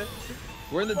god.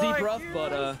 We're in the deep Fuck rough, you.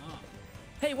 but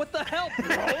hey, what the hell, bro?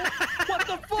 What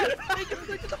the fuck? Hey,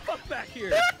 get the fuck back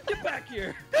here! Get back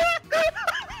here!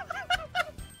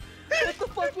 What the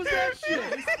fuck was that shit?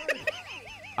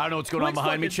 I don't know what's going on Twitch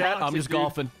behind me, fucking chat. I'm toxic, just dude.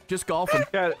 golfing. Just golfing.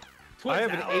 Chad, Twitch I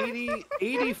have an out.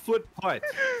 80 foot putt.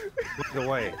 By the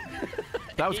way,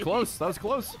 That was close. That was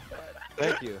close.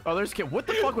 thank you. Oh, there's King. What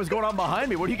the fuck was going on behind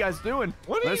me? What are you guys doing?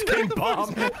 What are There's you- King what the fuck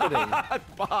is Bomb. happening?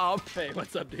 Bomb. Hey,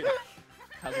 what's up, dude?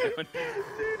 How's it going?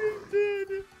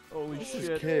 Holy This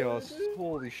is chaos.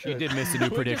 Holy shit. You did miss a new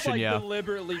Twitch prediction, just, like, yeah.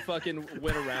 deliberately fucking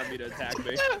went around me to attack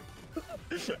me. What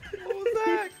was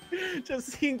that? Just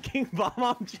seeing King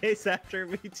Bomb chase after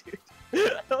me, dude.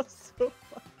 That was so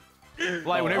fun.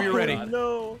 Fly whenever you're Oh, ready. God.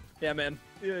 No. Yeah, man.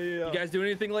 Yeah. You guys doing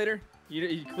anything later?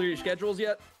 You clear your schedules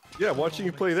yet? Yeah, watching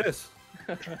you play this.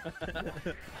 Oh,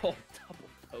 double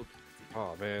poke.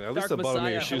 Oh man, at Dark least the bottom of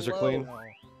your Messiah, shoes are hello. clean.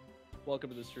 Welcome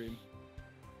to the stream.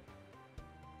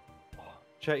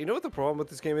 Chat, you know what the problem with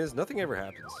this game is? Nothing ever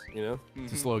happens. You know.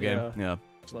 It's a slow game. Yeah.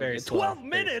 Very It's slow. 12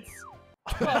 minutes!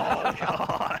 Oh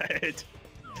god.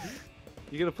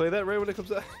 You gonna play that right when it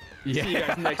comes out? See you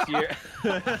Yeah. guys next year.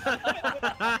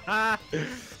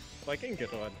 Fucking good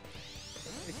one.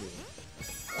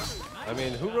 I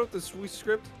mean, who wrote this sweet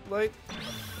script? Like,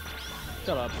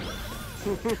 Shut up.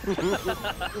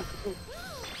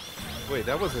 wait,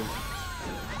 that wasn't.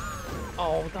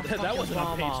 Oh, the That wasn't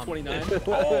on page 29.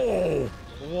 Oh.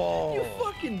 Whoa. You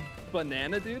fucking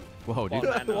banana, dude. Whoa, dude.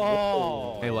 Banana.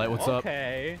 Whoa. Hey, Light, what's up?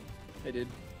 Okay. Hey, dude.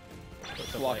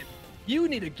 What's Walk. You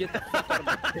need to get the fuck out of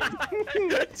my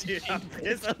face. Dude, I'm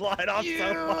pissing Light off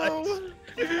so much.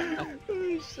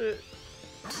 Oh, shit.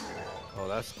 Oh,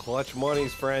 that's clutch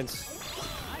monies, friends.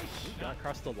 Gotta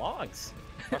cross the logs.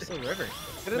 Cross the river.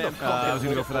 Get in the I was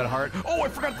gonna go fucking for that heart. Oh, I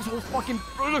forgot this whole fucking.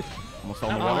 Almost fell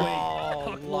in the water. Oh,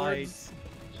 Cock Light. lords.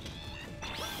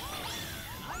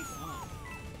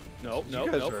 Nope, You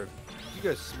nope, guys nope. are. You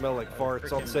guys smell like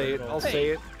farts. I'll Freaking say it. brutal. I'll Hey. say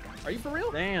it. Are you for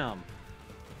real? Damn.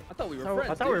 I thought we were Oh,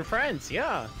 friends. I thought we dude. were friends,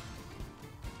 yeah.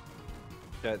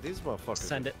 Yeah, these motherfuckers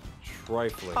Send it. are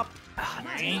trifling. Ah,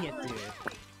 dang it, dude.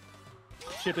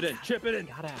 Chip it in. Chip it in.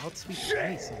 Gotta outspeed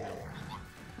Ray somehow.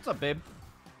 What's up, babe?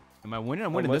 Am I winning?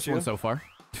 I'm winning much this one you? so far.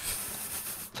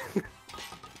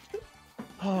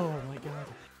 Oh my god.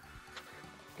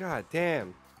 God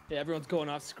damn. Yeah, everyone's going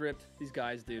off script. These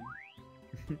guys, dude.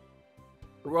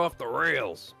 We're off the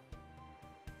rails.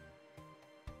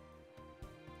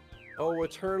 Oh,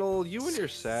 Eternal, you and your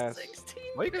sass. 16.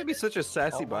 Why you gotta be such a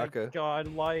sassy Oh my baka? god,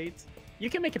 Light. You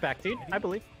can make it back, dude. I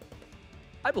believe.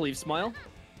 I believe Smile.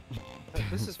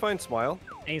 This is fine, Smile.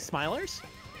 Any smilers?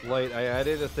 Light, I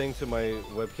added a thing to my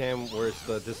webcam where it's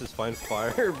the "This is fine"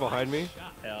 fire behind me.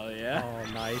 Hell yeah.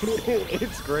 Oh, nice.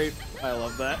 It's great. I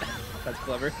love that. That's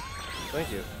clever.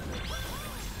 Thank you.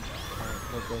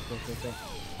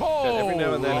 Oh, Every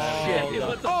now and then. shit.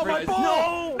 What the Oh, my frick?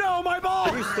 ball! No, my ball!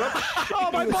 Can you stop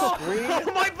Oh, my ball!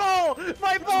 My ball!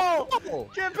 My ball! Oh,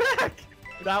 Get back!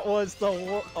 That was the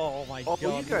oh my Oh,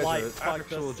 god! you guys Light are fucked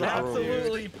actual us up, jabroni. dude.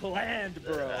 Absolutely planned,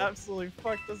 bro. Absolutely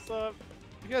fucked us up.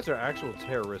 you guys are actual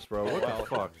terrorists, bro. What the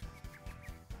fuck?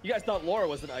 You guys thought Laura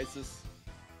was an ISIS.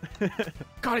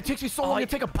 God, it takes me so long to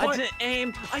take a I punt. didn't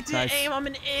aim. I didn't Nice. aim. I'm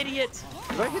an idiot.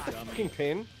 Did I hit the fucking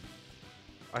pin?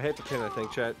 I hit the pin, I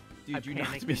think, chat. Dude, you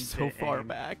panicked knocked me and so didn't far aim.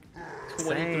 back.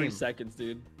 23 Same. seconds,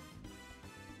 dude.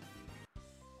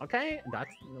 Okay,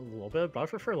 that's a little bit of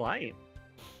buffer for Light.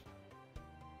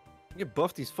 You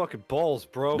buff these fucking balls,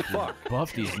 bro. Fuck.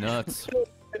 Buff these nuts.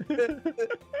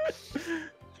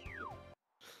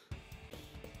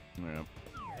 Yeah.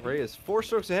 Ray is 4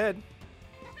 strokes ahead.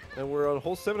 And we're on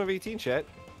hole 7 of 18, chat.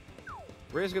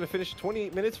 Ray is going to finish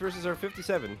 28 minutes versus our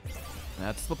 57.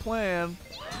 That's the plan.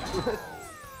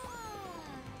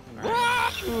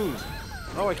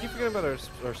 Oh, I keep forgetting about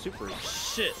our supers.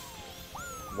 Shit.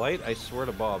 Light, I swear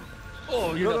to Bob.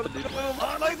 Oh, you're No, not the no, dude. no, no,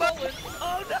 Oh, my button.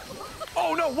 Oh, no.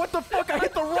 Oh no, what the fuck? I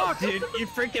hit the rock! Dude, you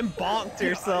freaking bonked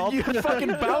yourself. You fucking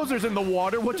Bowser's in the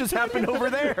water. What just happened over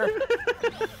there?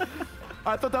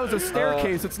 I thought that was a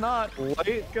staircase. It's not.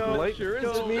 Light sure is.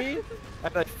 jumped me,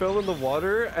 and I fell in the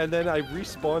water, and then I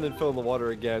respawned and fell in the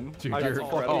water again. Dude, I you're- just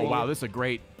oh wow, this is a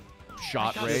great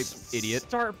shot, God, Ray. this Idiot.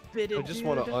 Start bidding, I just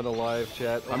want to unalive,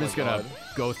 chat. Oh I'm my just gonna God.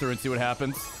 go through and see what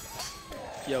happens.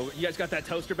 Yo, you guys got that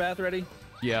toaster bath ready?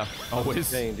 Yeah,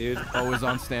 always, Dang, dude. always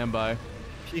on standby.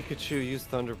 Pikachu used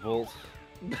Thunderbolt.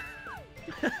 Do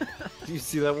you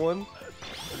see that one?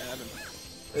 I haven't.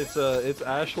 It's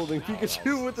Ash holding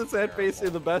Pikachu with the sad face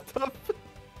in the bathtub.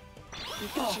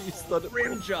 Pikachu used Thunderbolt.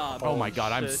 Rim job. Oh my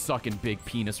god, I'm shit. sucking big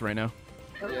penis right now.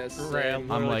 Yes. Ray, same.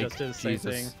 I'm Literally like, just did the same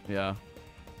Jesus. thing. Yeah.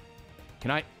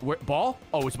 Can I? Where, ball?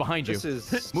 Oh, it's behind you. This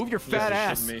is Move your fat is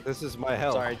ass. shitting me. This is my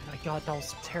hell. Sorry. My god, that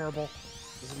was terrible.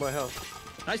 This is my hell.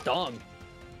 Nice dong.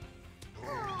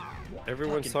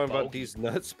 Everyone's Fucking talking about bogey. these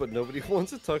nuts, but nobody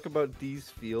wants to talk about these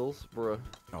feels, bruh.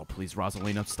 Oh, please,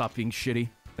 Rosalina, stop being shitty.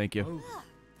 Thank you.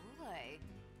 Boy.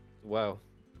 Wow.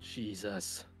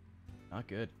 Jesus. Not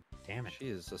good. Damn it. She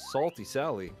is a salty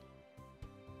Sally.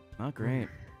 Not great.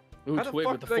 Ooh, How the Twig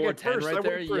fuck with the did I get 410 first? I right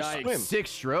there. went for a Yikes. swim. 6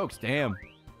 strokes. Damn.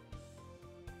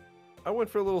 I went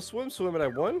for a little swim and I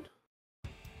won?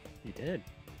 You did.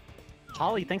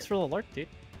 Holly, thanks for the alert, dude.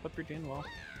 Hope you're doing well.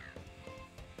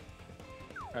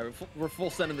 All right, we're full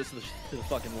sending this to the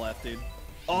fucking left, dude.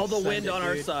 All the Send wind it, on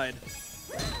our dude. side.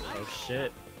 Oh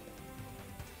shit.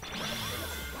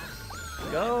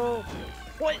 Go!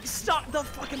 What? Stop the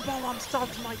fucking ball! I'm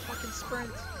stopped my fucking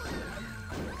sprint.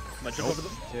 Am I jump over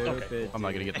the... Okay. I'm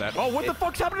not gonna get that. Oh, what the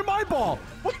fuck's happened to my ball?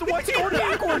 What the? What's going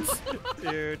backwards?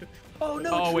 Dude. Oh,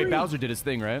 no, Oh wait, tree. Bowser did his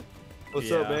thing, right?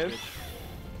 What's up, Yeah. man?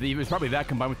 It was probably that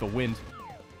combined with the wind.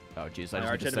 Oh jeez, I My just need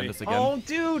arch to send enemy. this again. Oh,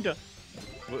 dude!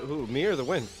 Who, me or the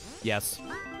wind? Yes.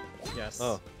 Yes.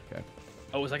 Oh. Okay.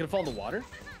 Oh, was I gonna fall in the water?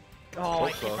 Oh, I Hope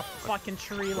hit so. the fucking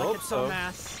tree like Hope it's so. a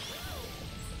mass.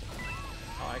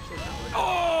 Oh, actually, not.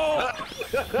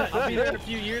 Oh! I'll be there in a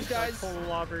few years, guys.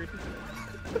 Clobbered.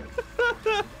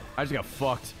 I just got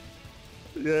fucked.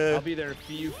 Yeah. I'll be there in a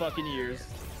few fucking years.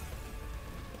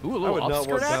 Ooh, a would little not upskirt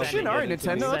want Bowser action. to All right, get into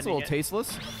Nintendo. me. That's a Sending little it.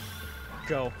 tasteless.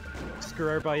 Go. Screw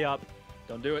everybody up.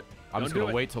 Don't do it. I'm Don't just do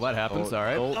gonna it. wait till that happens. All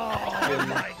right. Don't- Oh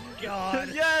my god.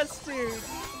 Yes, dude.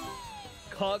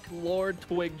 Cuck Lord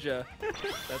Twigja.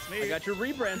 That's me. I got your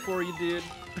rebrand for you, dude.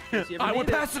 In case you ever I went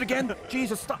need it. past it again.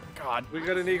 Jesus, stop. God. We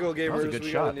got an eagle, gamers. was a good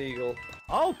we shot. got an eagle.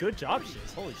 Oh, good job,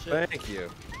 Shiz. Holy shit. Thank you.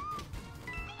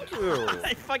 Ew.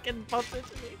 I fucking bumped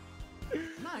into me.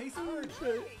 Nice work.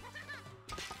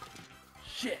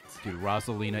 Shit. Dude,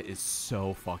 Rosalina is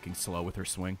so fucking slow with her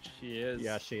swing. She is.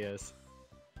 Yeah, she is.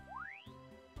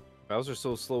 Bowser's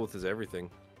so slow with his everything.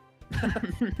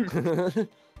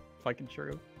 Fucking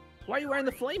true. Why are you wearing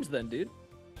the flames then, dude?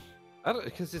 I don't,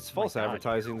 because it's false God.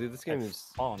 advertising, dude. This game I've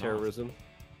is fallen off. terrorism.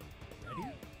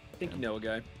 I think you know a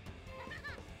guy.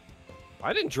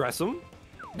 I didn't dress him.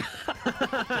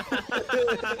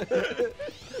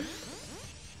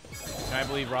 Can I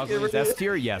believe Rosalina's S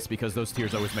tier? Yes, because those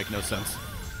tiers always make no sense.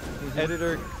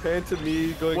 Editor pan to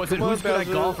me going, Was it come on, who's good at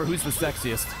Bowser. golf or who's the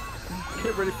sexiest?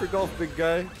 Get ready for golf, big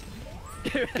guy.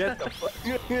 Get the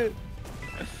fuck.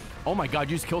 Oh my god,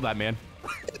 you just killed that man.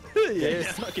 Yeah, he's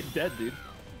Yes. fucking dead, dude.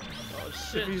 Oh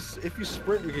shit. If you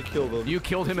sprint, you can kill them. You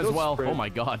killed him If as you don't well. sprint- Oh my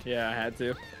god. Yeah, I had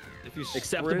to. If you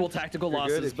Acceptable sprint, tactical you're good.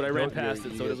 loses, If but I you ran don't, past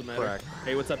it, so it you doesn't matter. crack.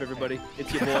 Hey, what's up, everybody?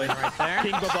 It's your boy, Right there.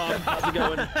 King Babam. How's it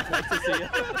going? Nice to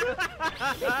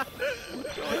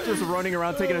see you. Just running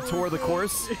around taking a tour of the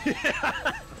course.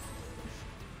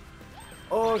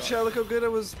 Oh, Chad, look how good I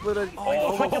was. But I,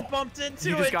 Oh, fucking bumped into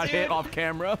You it, just got dude. hit off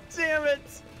camera. Damn it.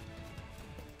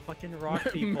 Fucking rock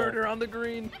people. Murder on the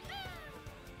green.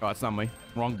 Oh, that's not me.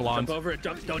 Wrong blonde. Jump over it.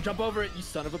 Don't jump over it, you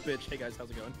son of a bitch. Hey guys, how's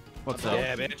it going? What's up?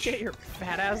 yeah, bitch. Get your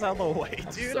fat ass out of the way,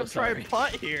 dude. so I'm trying to sorry.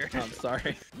 putt here. I'm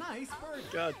sorry. Nice bird.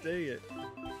 God dang it.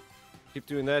 Keep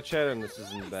doing that, Chad, and this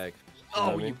is in the bag. Oh,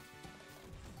 know what I mean?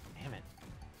 Damn it.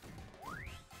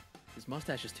 His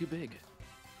mustache is too big.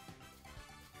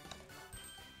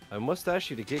 I mustache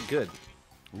you to get good.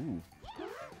 Ooh.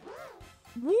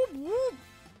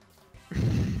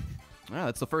 Yeah,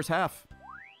 that's the first half.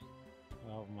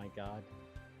 Oh my god.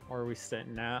 Where are we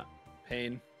sitting at?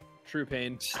 Pain. True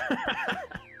pain.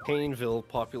 Painville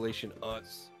population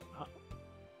us.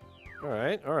 All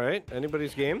right.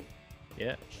 Anybody's game?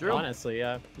 Yeah, Sure. honestly,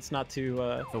 yeah. It's not too,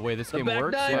 The way this The game back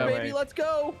works. nine, Yeah. right. baby, let's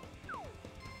go!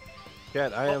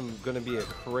 Chad, I am gonna be a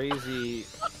crazy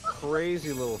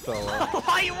little fella.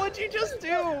 Why? What'd you just do?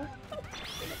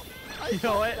 You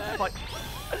know what? Fuck.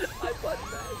 I button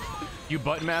mashed. You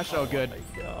button mash? Oh, good.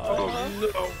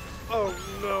 Oh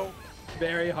no!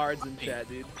 Very hard's in chat,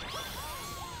 dude.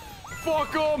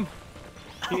 Fuck him!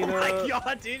 Tina, Oh my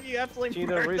god, dude, you absolutely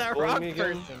Tina, murdered raise that bullying rock me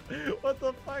again? person. What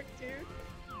the fuck, dude?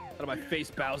 Out of my face,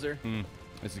 Bowser.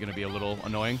 This is gonna be a little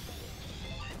annoying.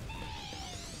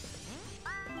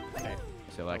 Okay.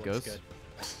 See how that looks goes. good.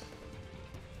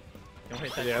 Don't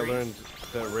hit that yeah, I tree. learned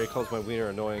that Ray calls my wiener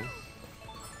annoying.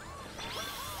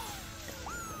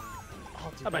 Oh,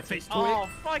 dude, How about that's face it. Oh, twig?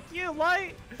 fuck you,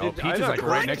 Light! Oh, Did Peach I is not like right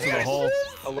correct next to the you? hole.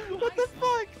 What the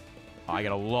fuck? I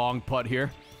got a long putt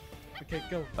here. Okay,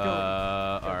 go. All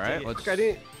right, take it. let's. Look, I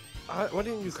didn't. Why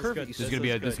didn't you This is curve good. it? This You is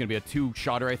said- gonna be a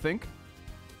two-shotter, I think.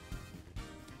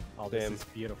 Oh, this Damn. is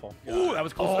beautiful. Ooh, that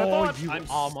was closer than I Oh, thought. you I'm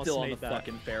almost still on made the that.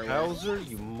 fucking fairway. Bowser,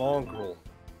 you mongrel.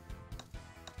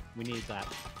 We need that.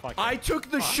 Fuck I it. took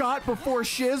the shot before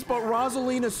Shiz, but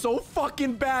Rosaline is so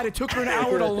fucking bad. It took her an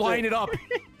hour to line it up.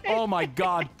 Oh my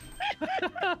god.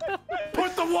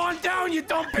 Put the wand down, you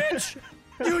dumb bitch!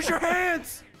 Use your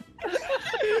hands!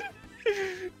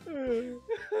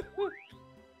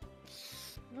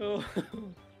 Oh.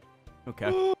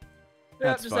 Okay. Yeah,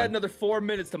 That's just fine. add another 4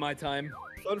 minutes to my time.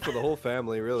 Fun for the whole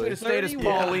family, really. Should have stayed as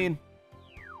 31. Pauline.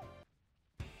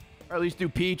 Or at least do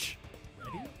Peach.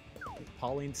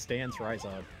 Pauline stands rise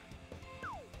up.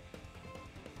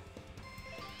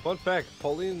 Fun fact: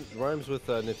 Pauline rhymes with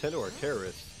Nintendo or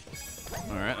terrorist.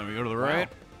 All right, let me go to the right.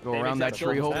 Go Maybe around that it's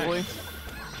tree, double hopefully.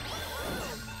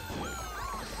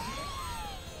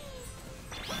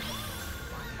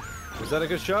 Was that a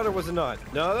good shot or was it not?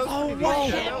 No, that was Oh, a pretty what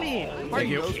good hit shot. me? Thank Are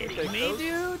you those, kidding take me, those.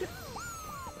 dude?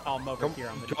 Oh, I'm over Come- here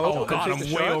on the go. Oh Oh, god, take I'm the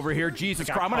way shot? over here. Jesus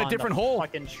got Christ, I'm on caught a in the different hole.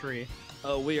 Fucking tree.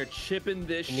 Oh, we are chipping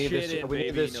this We need shit this- in, we need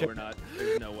baby. this No, chip. we're not.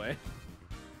 There's no way.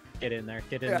 Get in there.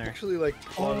 Get in I there. actually like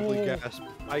audibly Oh. gasped.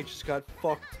 I just got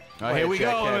fucked. Oh, by here a we go.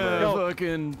 jackhammer.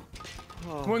 Fucking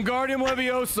Wingardium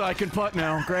Leviosa. I can putt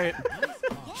now. Great.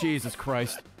 Jesus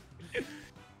Christ.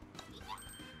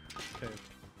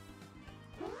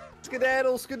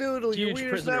 Skedaddle, skadoodle, your Huge wiener's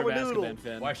prisoner now of a noodle. Azkaban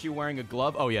fan. Why is she wearing a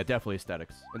glove? Oh yeah, definitely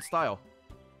aesthetics and style.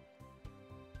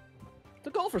 It's a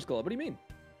golfer's glove. What do you mean?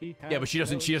 Yeah, but she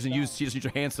doesn't use her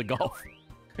hands to golf.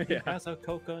 He has a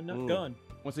coconut Mm. gun.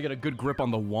 Wants to get a good grip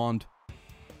on the wand.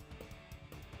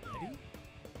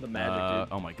 The magic,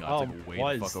 dude. Oh my god, Oh, it's like way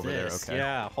what the is fuck over this? there. Okay.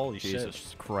 Yeah, holy Jesus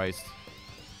shit. Christ.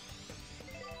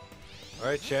 All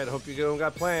right, Chad. Hope you don't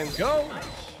got plans. Go.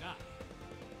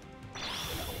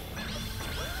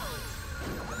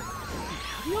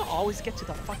 You always get to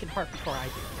the fucking heart before I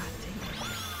do. God dang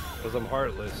it. Because I'm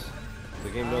heartless. The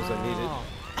game knows I need it. Oh.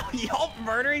 Y'all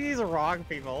murdering these rock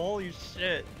people. Holy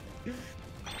shit.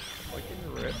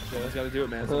 Fucking rip. Someone's got to do it,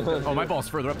 man. Oh, my ball's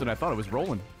further up than I thought it was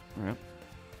rolling. All right.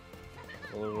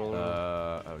 Rolling.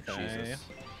 Oh Okay. Jesus.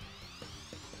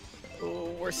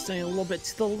 Oh, we're staying a little bit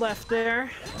to the left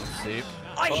there. Let's see.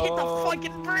 I hit the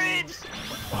fucking bridge!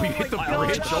 Oh, you hit the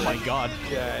bridge. Oh my god.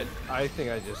 Chad, I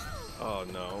think I just. Oh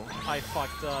no. I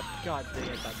fucked up. God dang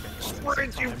it, that's gonna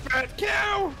Sprint, you fat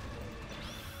cow!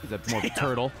 Is that more of a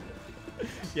turtle?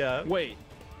 Yeah. Wait.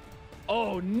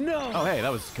 Oh, no. Oh hey,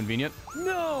 that was convenient.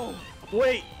 No.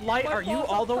 Wait, Light, My are you balls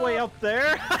all up the way top. up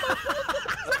there?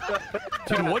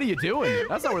 Dude, what are you doing?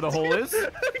 That's not where the hole is. How'd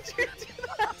you do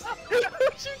that?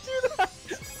 How'd you do that?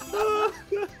 Oh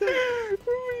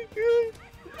my god.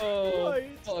 Oh, Light.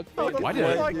 fuck. How the Why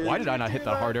fuck did I not hit do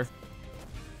that harder?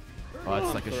 Oh,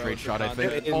 that's like a straight shot, I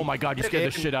think. content. Oh my god, you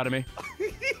scared the shit out of me.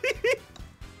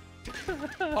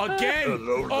 Again!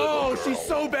 Oh, she's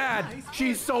so bad!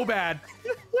 She's so bad!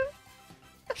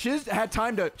 She's had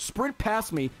time to sprint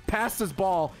past me, pass his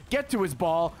ball, get to his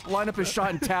ball, line up his shot,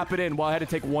 and tap it in while I had to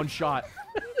take one shot.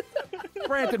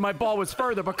 Granted, my ball was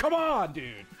further, but come on,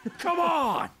 dude! Come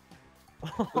on!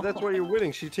 But that's why you're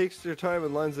winning. She takes her time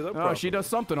and lines it up. Oh, she does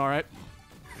something, all right.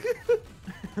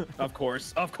 Of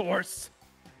course, of course.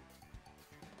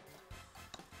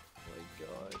 Oh my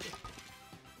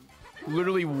god.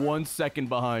 Literally 1 second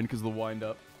behind because of the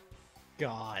wind-up.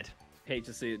 God. Hate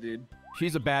to see it, dude.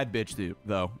 She's a bad bitch, dude,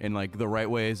 though, in like the right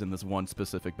ways, in this one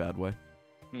specific bad way.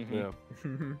 Mm-hmm. Yeah.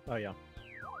 Oh yeah.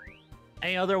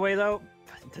 Any other way though?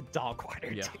 The dog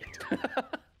water, Yeah. dude.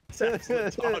 It's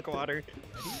absolute dog water.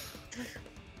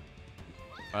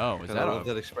 Oh, is I that love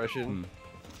a... that expression.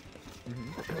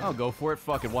 I'll go for it.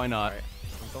 Fuck it, why not? Alright,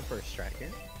 I'm going for a strike in.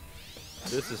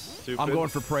 This is stupid. I'm going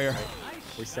for prayer.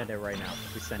 We send it right now.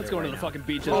 We send Let's it go right into the now. fucking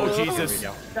beaches. Oh, There Jesus. we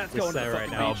go. That's We going to send the it right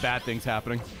fucking now. Oh, bad things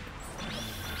happening.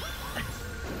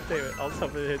 Damn it, I was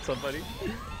hoping to hit somebody.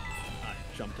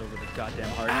 I jumped over the goddamn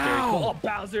heart. Ow! Very cool. Oh,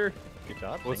 Bowser. Good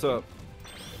job. What's thank up?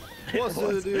 What's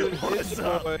up, dude? What's It's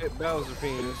up? my Bowser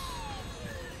penis.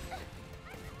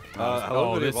 Oh,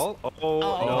 Hello, this- volleyball. you.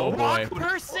 Oh, rock boy.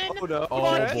 person! Oh, no.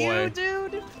 Oh, Fuck boy. you,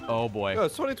 dude! Oh boy. No,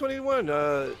 it's 2021.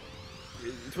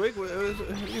 Twig, what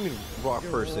do you mean rock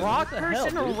person? Rock What the hell,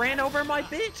 person dude? ran over my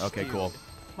bitch. Okay, dude. cool.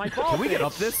 My ball Can we get bitch.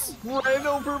 up this? Ran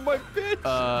over my bitch.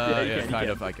 Yeah, you can, kind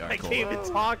you of. Like, I alright, can't cool.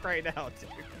 even talk right now,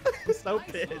 dude. I'm so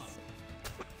pissed.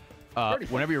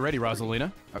 Whenever you're ready, Rosalina.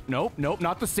 Nope, nope,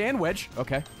 not the sand wedge.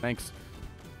 Okay, thanks.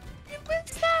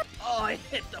 Oh, I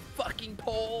hit the fucking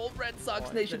pole. Red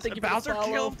Sox Nation, thank you for the Bowser follow.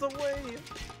 killed the wave.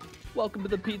 Welcome to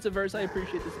the Pizzaverse. I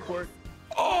appreciate the support.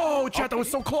 Oh, chat, that was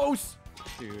so close.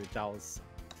 Dude, that was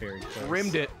very close.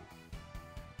 Rimmed it.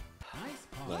 Nice.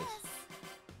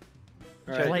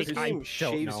 All Chad, Like, this I game don't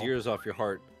shaves know. years off your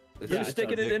heart. It's You're just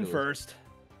sticking it in ridiculous. first.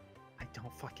 I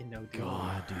don't fucking know, dude.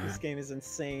 God, dude. This game is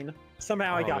insane.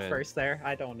 Somehow I Oh, got man. first there.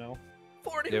 I don't know.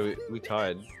 40. Yeah, we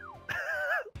tied.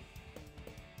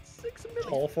 6 minutes.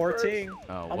 Hole 14. Oh,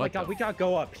 Oh what my god, the we gotta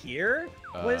go up here?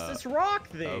 What is Uh, this rock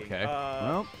thing? Okay.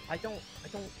 Well, I don't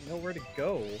know where to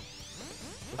go.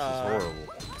 This is horrible.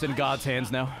 it's in God's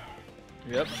hands now.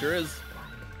 Yep, sure is.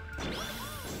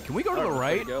 Can we go to the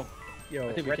Alright, right? there we go. Yo,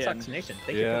 I think we Red can. Sox Nation,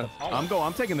 thank Yeah. you for the follow.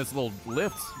 I'm taking this little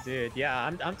lift. Dude, yeah,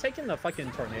 I'm taking the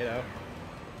fucking tornado.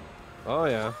 Oh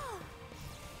yeah.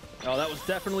 Oh, that was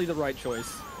definitely the right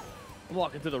choice. I'm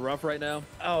walking through the rough right now.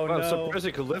 Oh Wow, I'm no. surprised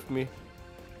it could lift me.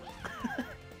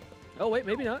 Oh, wait,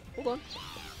 maybe not. Hold on.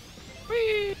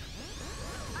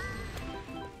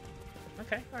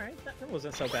 Okay, alright. That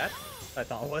wasn't so bad. I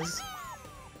thought it was.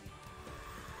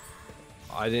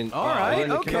 I didn't. All I right,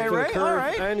 didn't okay, come up to the right, all curve,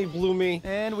 right. And he blew me.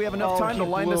 And we have enough Oh, time to he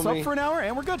line blew this up me. for an hour,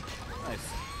 and we're good. Nice.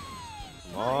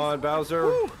 Come on, Bowser.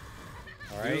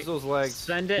 Alright. Use those legs.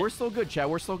 Send it. We're still good, chat.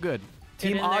 We're still good. Get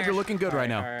Team in Odd, there. you're looking good right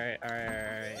now.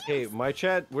 Alright. Hey, my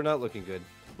chat, we're not looking good.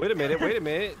 Wait a minute, wait a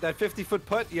minute. That 50-foot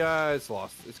putt, yeah, it's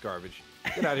lost. It's garbage.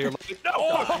 Get out of here. No!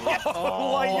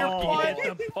 Oh, light your Oh, putt.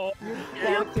 Hit the pole.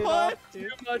 Your putt.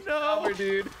 Dude. Too much power,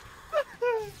 dude.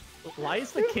 Why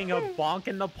is the king of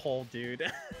bonking the pole, dude?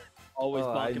 Always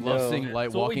Oh, I bonking. know. Love seeing light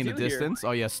That's what we walking the do here. distance.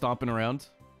 Oh yeah, stomping around.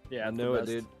 Yeah, I it's know the it, best.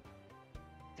 dude.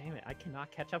 Damn it, I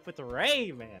cannot catch up with the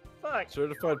Ray, man. Fuck.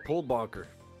 Certified pole bonker.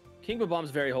 King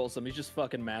Bomb's very wholesome. He's just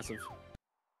fucking massive.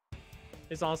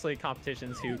 It's honestly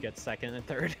competitions who gets second and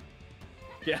third.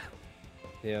 Yeah.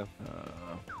 Yeah.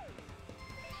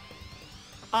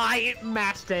 I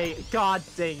match day. God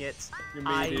dang it. You're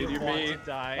me, I dude. You're want me. to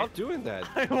die. Stop doing that.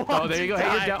 I want Oh, there you go. to Hey,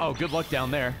 you're die. down. Oh, good luck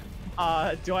down there.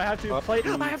 Do I have to play?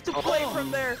 I have to play from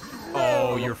there.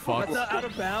 Oh, No. you're fucked. That's out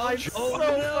of bounds. I'm Oh, so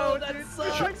no, boned, that dude.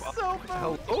 sucks. I'm so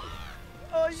boned. Hello?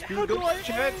 Oh, yeah, how do I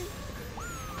chat.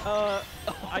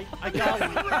 I got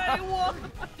Ray won.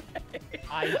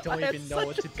 I don't even know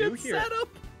what to do here. Setup.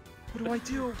 What do I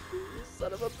do? You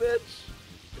son of a bitch.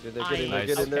 Get in there, get in there, Nice.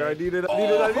 get in there. I Okay. need it, I need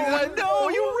it, I need it. no,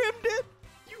 you rimmed it.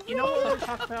 You know what I'm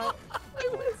talking about? I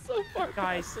went so far.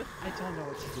 Guys, I don't know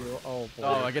what to do. Oh, boy.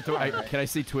 Oh, I get to. Alright. Can I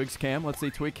see Twig's cam? Let's see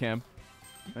Twig cam.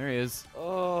 There he is.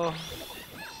 Oh.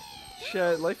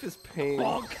 Chat, life is pain.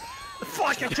 Bonk.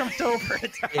 Fuck, I jumped over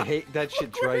it. I hate that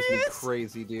shit drives me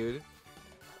crazy, dude.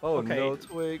 Oh Okay. no,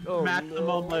 Twig. Oh Maximum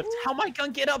no. lift. How am I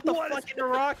gonna get up the fucking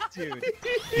rock, dude?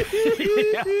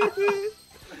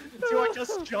 Do I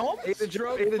just jump? Ada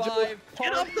Stroke Ada 5.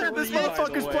 Get up there, This Three, by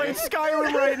motherfucker's way. playing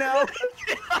Skyrim right now.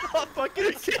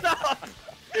 Fucking get up!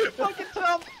 Fucking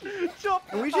jump! Jump!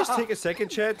 Can we just take a second,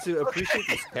 chat, to appreciate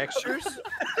these textures?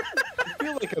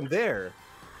 feel like I'm there.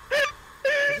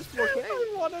 Is this 4K?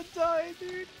 I want to die,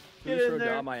 dude. Get in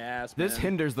there. Got my ass, This man.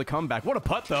 hinders the comeback. What a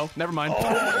putt, though. Never mind.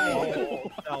 Oh,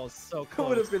 that was so That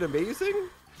would close. have been amazing.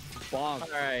 Bonk. All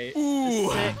right. Ooh.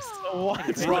 6-1.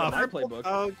 It's rough. my playbook.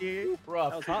 Okay. That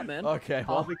was hot, man. Okay,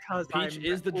 All well, because Peach I'm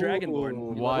is the Dragonborn.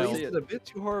 Ooh, You wild. love to see It's it. a bit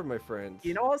too hard, my friends.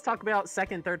 You know, I was talking about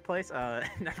second, third place. Never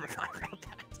mind about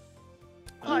that.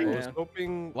 I was Yeah.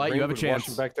 hoping Light, you Rain have a would chance. wash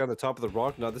him back down the top of the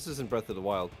rock. No, this isn't Breath of the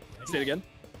Wild. Say it again.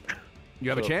 you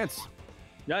have a So- chance.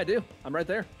 Yeah, I do. I'm right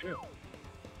there.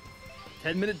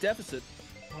 10-minute deficit.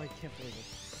 Oh, I can't believe it.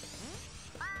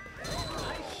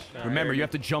 Remember, you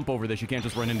have to jump over this. You can't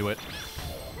just run into it.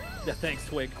 Yeah, thanks,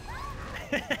 Twig.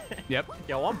 Yep.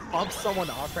 Yo, I'm bump someone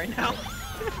off right now.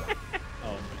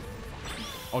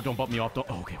 Oh, don't bump me off. Don't.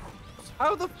 Oh, okay.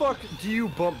 How the fuck do you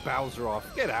bump Bowser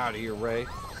off? Get out of here, Ray.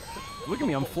 Look at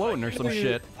me. I'm floating or some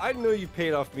shit. I know you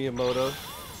paid off Miyamoto.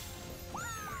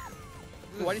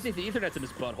 Why do you think the Ethernet's in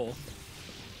his butthole?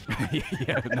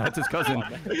 Yeah, no, it's his cousin.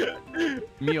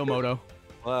 Miyamoto.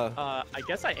 I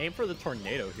guess I aim for the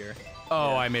tornado here.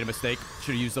 Oh, I made a mistake.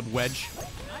 Should have used a wedge.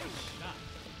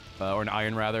 Or an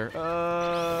iron, rather.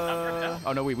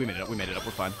 Oh, no, we made it up. We made it up.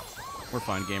 We're fine. We're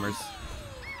fine, gamers.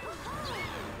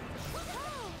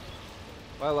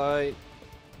 Twilight.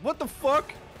 What the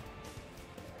fuck?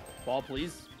 Ball,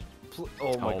 please.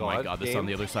 Oh my god. This is on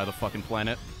the other side of the fucking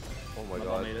planet. Oh my My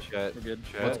ball god. made it. Chat. We're good.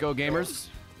 Chat. Let's go, gamers.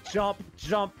 Jump,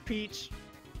 jump, Peach.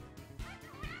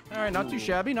 All right, not too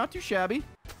shabby. Not too shabby.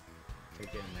 Okay,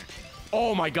 get in there.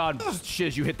 Oh, my God.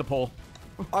 Shiz, you hit the pole.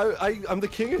 I'm the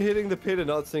king of hitting the pin and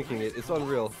not sinking it. It's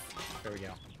unreal. There we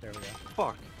go. There we go.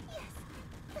 Fuck.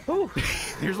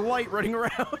 There's light running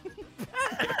around.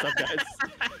 What's up, guys?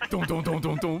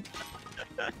 Don't.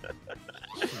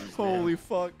 Holy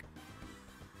fuck.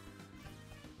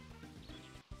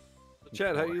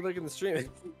 Chat, how you liking the stream?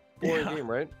 Boring game,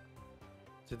 right?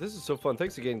 Dude, this is so fun.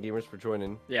 Thanks again, gamers, for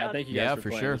joining. Yeah, thank you guys Yeah, for for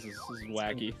playing. sure. This is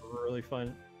wacky. Really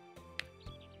fun.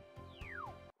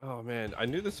 Oh man, I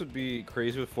knew this would be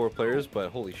crazy with 4 players,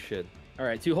 but holy shit. All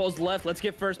right, 2 holes left. Let's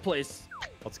get first place.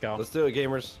 Let's go. Let's do it,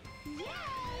 gamers.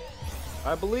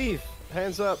 I believe.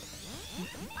 Hands up.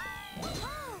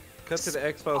 Cut to the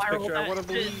X-Files picture. I want to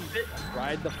believe.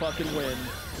 Ride the fucking wind.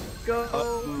 Go.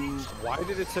 Why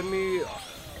did it send me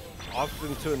off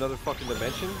into another fucking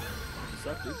dimension? What's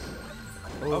up, dude?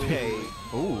 Okay.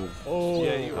 Ooh. Oh,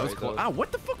 Yeah, you That was right, close. though. Ow,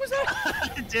 what the fuck was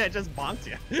that? Dude, I just bonked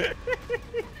you. That's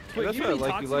you what I really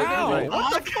like. You toxic? like. Ow, You like.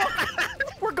 what the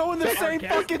fuck? We're going the same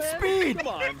Gas, fucking man? speed. Come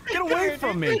on. Get away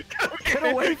from me. Get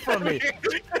away from me.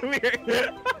 Come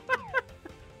here.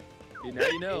 Dude, now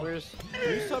you know. Gamers,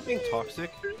 can you stop being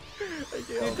toxic? Dude,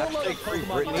 don't let a Hashtag free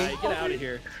Pokemon Britney. guy get out of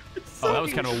here. Oh, that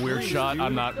was kind of a weird shot.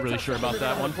 I'm not really sure about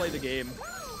that one. Play the game.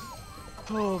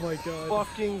 Oh my god.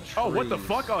 Fucking trees. Oh, what the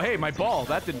fuck? Oh, hey, my ball.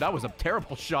 That was a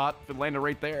terrible shot. If it landed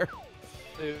right there.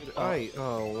 Dude, Any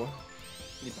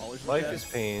ballers in the life chat? is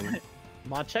pain.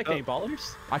 Come on, check any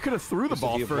ballers. I could have threw the Used to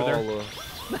ball be a further. baller.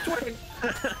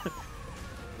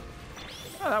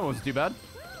 Oh, that wasn't too bad.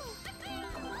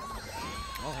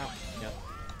 Oh wow. Yep.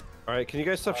 All right, can you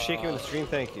guys stop shaking on the stream?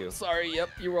 Thank you. Sorry, yep,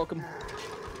 you're welcome.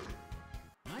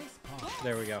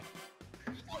 There we go.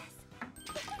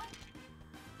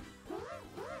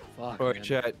 Fuck, All right, man.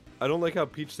 chat. I don't like how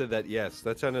Peach said that. Yes,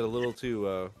 that sounded a little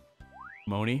too.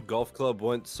 Moni. Golf club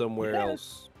went somewhere Yes.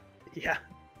 else. Yeah.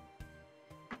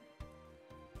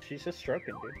 She's just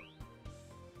stroking, dude.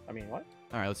 I mean, what?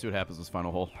 All right, let's see what happens this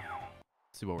final hole.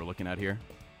 See what we're looking at here.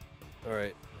 All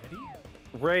right.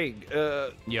 Ray,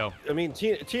 Yo. I mean,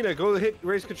 Tina, go hit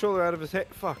Ray's controller out of his head.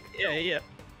 Fuck. Yeah, yeah.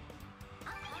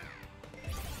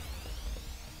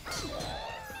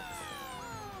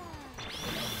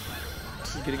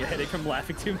 You getting a headache from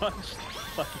laughing too much?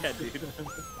 Fuck yeah, dude.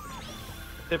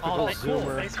 Typical Oh, that's cool.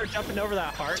 Zoomer. Thanks for jumping over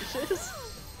that heart, Shiz.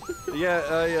 Yeah,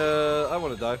 I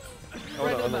want to die. I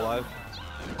want to unalive.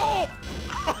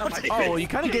 Oh, you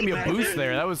kind of gave me a boost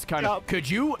there. That was kind of. Could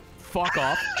you fuck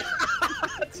off?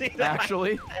 See that?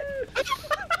 Actually.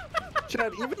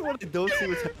 Chad, even when I don't see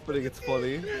what's happening, it's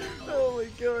funny. Oh my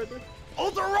god. Oh,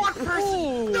 the rock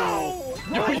person! No!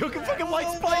 Yo, you can fucking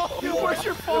light spike. Where's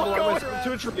your I ball never going? myself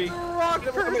into a tree. Rock I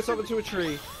never myself into a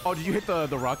tree. Oh, did you hit the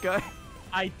rock guy?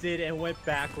 I did and went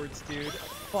backwards, dude.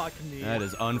 Fuck me. That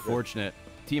is unfortunate.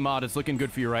 T-Mod, it's looking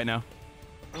good for you right now.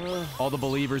 All the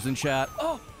believers in chat.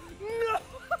 Oh, no!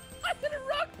 I hit a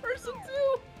rock person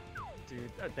too!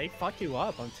 Dude, they fuck you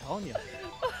up, I'm telling you.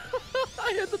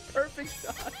 I had the perfect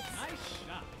shot.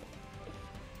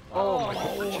 Oh my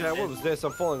god, Chad, what was this?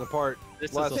 I'm falling apart.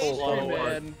 This Last is a hole. slow Hey,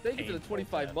 hard, man. Thank you for the painful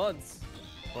 25 death. months.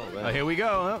 Oh, man. Here we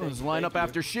go. Let's line Thank up you.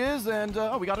 after Shiz, and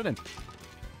oh, we got it in.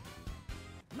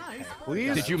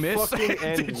 Please Did you miss? fucking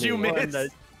end Did you me. miss?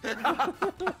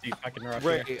 Deep fucking rough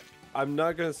here. Ray, I'm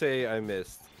not gonna say I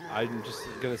missed. I'm just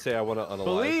gonna say I want to unalive.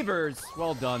 Believers.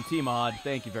 Well done, Team Odd.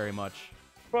 Thank you very much.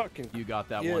 Fucking. You got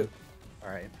that Yeah. one. All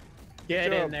right.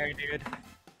 Get job. in there, dude.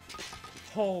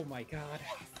 Oh my god.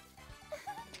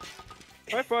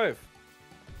 High five.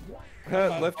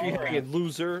 Left you hanging,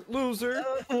 loser. Loser.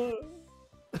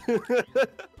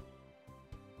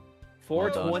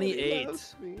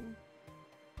 428.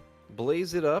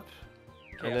 Blaze it up,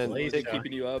 and then blaze take it up.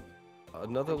 Keeping you up.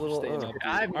 another little. Staying up.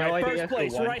 I have no All right, idea. first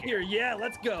place who won. right here. Yeah,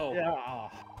 let's go. Yeah.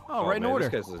 Oh, right in man, order.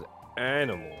 This guy's an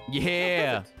animal.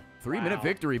 Yeah. 3-minute Wow.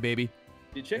 victory, baby.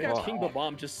 Dude, check Wow. out King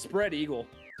Bomb just spread eagle.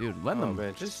 Dude, let Oh them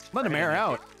man, just let them air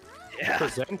out. Yeah.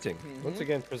 presenting. Once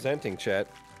again, presenting, chat.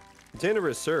 Dinner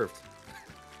is served.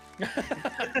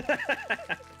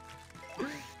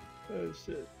 Oh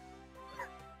shit.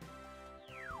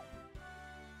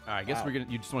 All right, I guess Wow. we're gonna.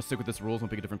 You just want to stick with this rules and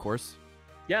pick a different course.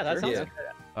 Yeah, that sounds Yeah. good.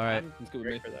 All right. I'm That's good with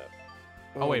me. great for that.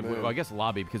 Oh, wait. man. Well, I guess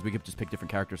lobby because we could just pick different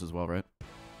characters as well, right?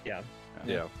 Yeah.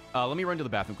 Yeah. Let me run to the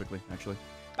bathroom quickly. Actually,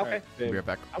 Okay. I'll be right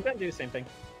back. I'm gonna do the same thing.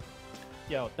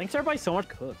 Yo, thanks everybody so much.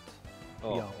 Cooked.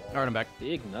 Oh, Yo. All right, I'm back.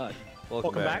 Big nut.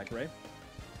 welcome back. Right?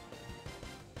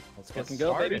 Let's fucking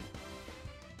go, baby.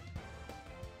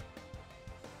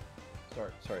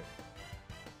 Sorry.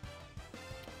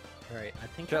 All right, I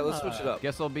think. Chat, I'm, let's switch it up.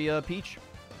 Guess I'll be Peach.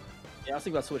 Yeah, I was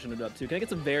thinking about switching it up too. Can I get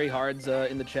some very hards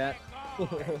in the chat?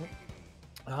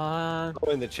 Oh,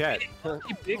 in the chat.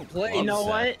 Big play. You know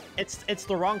Upset. what? It's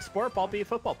the wrong sport, but I'll be a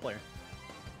football player.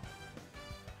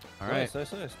 All right.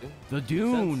 Nice, dude. The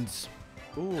Dunes.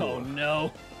 Oh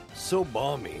no. So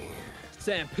balmy.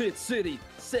 Sandpit City.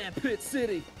 Sandpit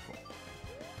City.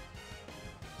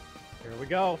 Here we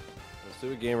go. Let's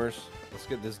do it, gamers. Let's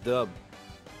get this dub.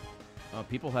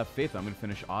 People have faith. I'm gonna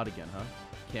finish odd again, huh?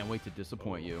 Can't wait to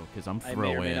disappoint you because I'm I may or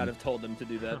may throwing. not have told them to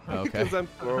do that. Okay. Because I'm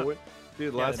throwing.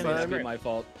 Dude, last That's gonna be time my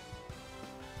fault.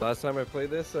 I played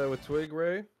this with Twig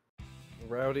Ray,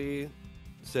 Rowdy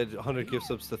said 100 gift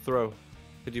subs to throw.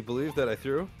 Could you believe that I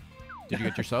threw? Did you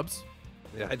get your subs?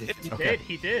 Yeah, I did. He Okay. did.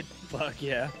 He did. Fuck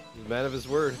yeah. He's a man of his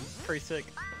word. Pretty sick.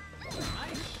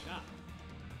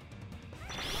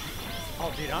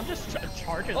 Oh, dude, I'm just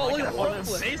charging Oh, like look a at that fucking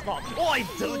flip. baseball. Oh, I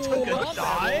took a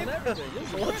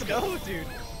dive. Let's go, dude.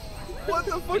 What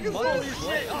the fuck is Holy that?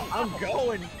 Shit, I'm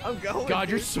going. I'm going. God,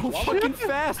 you're dude. so fucking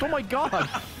fast. Oh my God.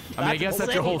 I mean, I guess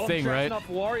that's your whole thing, right?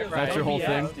 That's your whole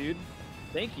thing? Dude.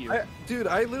 Thank you. Dude,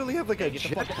 I literally have like a Get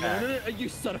the fuck jetpack. You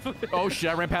son of a bitch. Oh shit!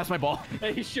 I ran past my ball.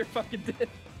 Hey, you sure fucking did.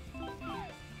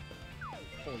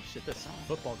 Holy shit, this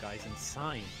football guy's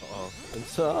insane. Oh,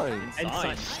 insane.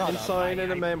 Insane. Shut up. Insane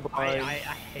in a I membrane.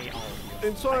 hate all of you.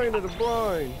 Insane in the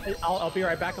brain. I'll be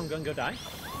right back. I'm gonna go die.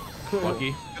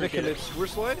 Lucky. Gonna commit sewer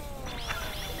slide?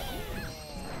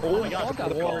 Oh my god,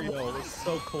 got a call. Wario is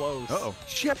so close. Uh-oh.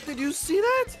 Chef, did you see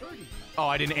that? Oh,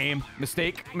 I didn't aim.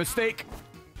 Mistake.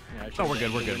 Oh, we're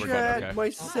good. We're good. We're Chad, good. Okay. my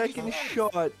second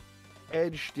shot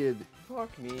edged it.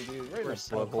 Fuck me, dude. Right in We're the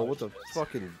so butthole with a close.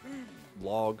 fucking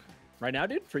log. Right now,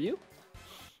 dude, for you?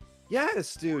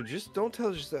 Yes, dude. Just don't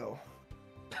tell Giselle.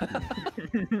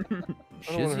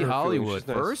 Shizzy Hollywood, She's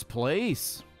nice. first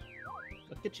place.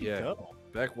 Look at you Yeah. go.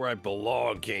 Back where I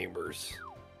belong, gamers.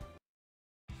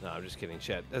 No, I'm just kidding,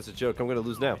 Chad. That's a joke. I'm gonna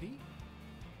lose now.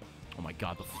 Oh my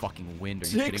God, the fucking wind. Are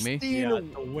you kidding me? 16 Yeah,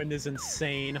 the wind is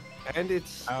insane. And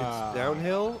it's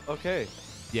downhill. Okay.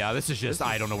 Yeah, this is just.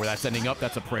 I don't know where that's ending up.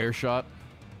 That's a prayer shot.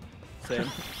 Same.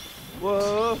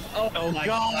 Whoa. Oh my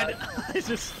god. It's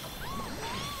just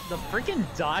the freaking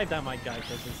dive that my guy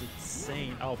does is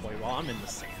insane. Oh boy, well I'm in the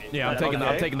same. Yeah, I'm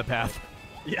Okay. taking the path.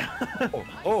 Yeah.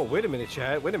 Oh, wait a minute,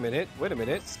 Chad. Wait a minute.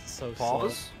 So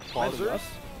Pause. Pausers.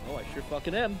 Oh, I sure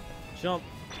fucking am. slow. Jump.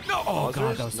 No. Oh Pausers.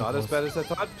 God, that was so Not close. as bad as I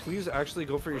thought. Please actually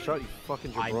go for your shot, you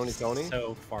fucking jabroni, I'm Tony.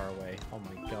 so far away. Oh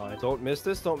my god. Don't miss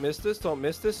this. Don't miss this. Don't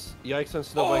miss this. Yikes on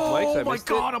Snow Mike Mike's. I Oh my missed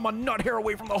God, I'm a nut hair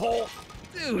away from the hole.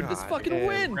 Dude, this God fucking damn.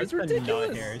 wind. It's Press the nut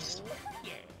ridiculous. hairs.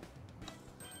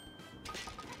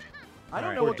 I don't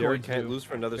Alright. know Poor what Derek coins can't do. lose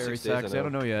for another Fairy 6 days. sacks, I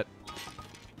don't know yet.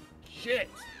 Shit.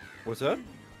 What's that?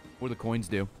 What do the coins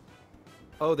do?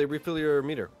 Oh, they refill your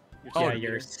meter. Oh, Yeah,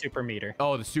 your super meter.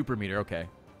 Oh, the super meter. Okay,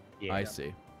 Yeah. I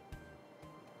see.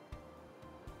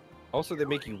 Also, they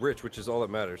make you rich, which is all that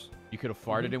matters. You could have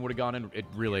farted and would have gone in. It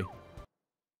really.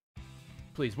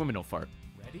 Please, women don't fart.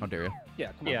 How dare you?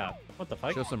 Yeah, come on. Yeah. What the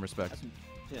fuck? Show some respect.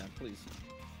 Yeah, please.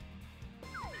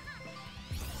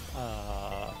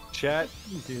 Chat,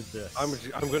 Do this.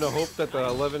 I'm gonna hope that the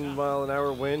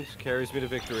 11-mile-an-hour wind carries me to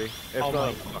victory. If Oh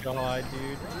not, my god,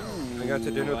 dude. I got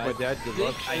to dinner with my dad. Good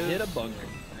luck. I hit a bunker.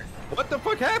 What the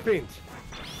fuck happened?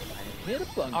 Hit a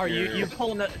bunker. Are you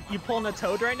pulling a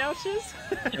toad right now, Shiz?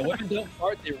 Yeah, women don't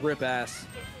fart, they rip ass.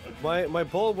 My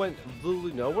ball went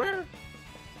literally nowhere.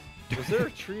 Was there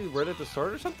a tree right at the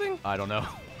start or something? I don't know.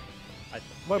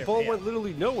 My ball went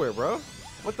literally nowhere, bro.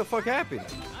 What the fuck happened?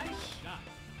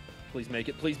 Please make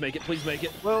it, please make it, please make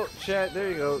it. Well, chat, there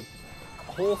you go.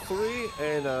 Hole 3,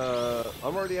 and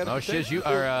I'm already out of Oh, Shiz, you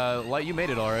are Light. You made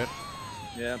it all right.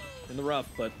 Yeah, in the rough,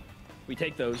 but we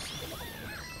take those.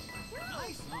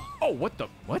 Oh, what the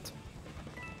what?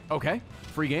 Okay,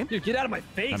 free game. Dude, get out of my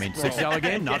face, I mean, bro. $60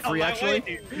 game, not free actually.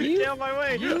 Get out of my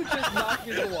way. You just knocked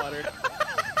me in the water.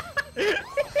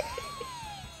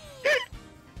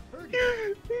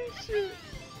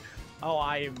 Oh,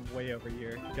 I am way over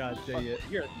here. God dang it.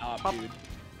 You're a knob, dude.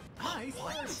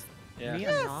 What? Yeah. Me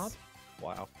a knob?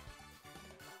 Wow.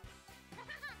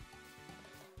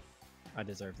 I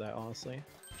deserve that, honestly.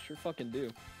 Sure fucking do.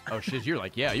 Oh, Shiz, you're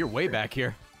like, yeah, you're way back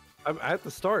here. I'm at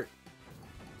the start.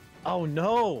 Oh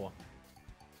no!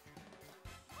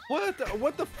 What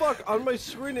the fuck? On my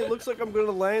screen, it looks like I'm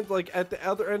gonna land like at the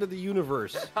other end of the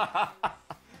universe.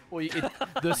 Well,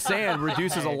 the sand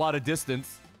reduces a lot of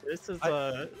distance. This is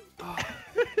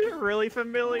really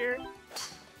familiar.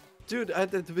 Dude, at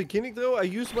the beginning though, I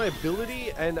used my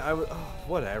ability and I was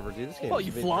whatever, dude. This game. Oh,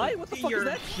 you fly? What the fuck is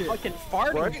that shit? Fucking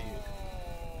farting. Right?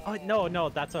 Oh no,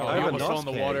 that's Oh, alright. he have a almost fell in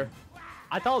the nose water.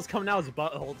 I thought it was coming out his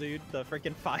butthole, dude. The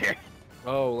freaking fire.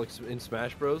 Oh, like in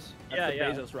Smash Bros. That's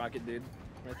Yeah, the Bezos rocket, dude.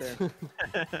 Right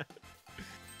there.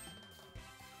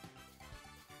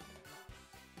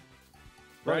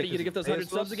 Right, you gonna get those 100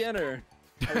 subs again, or?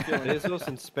 How you feeling? Bezos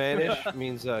in Spanish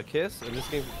means kiss, and this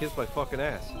game's kiss my fucking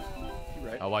ass. You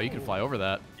right. Oh wow, you can fly over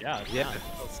that. Yeah, Yeah.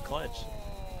 That's clutch.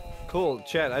 Cool,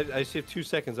 chat. I saved 2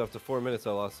 seconds after 4 minutes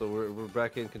I lost, so we're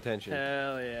back in contention.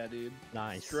 Hell yeah, dude.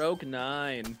 Nice. Stroke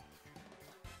 9. That's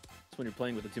when you're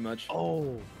playing with it too much.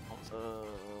 Oh.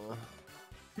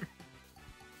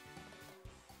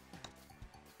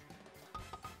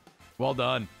 Well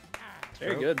done.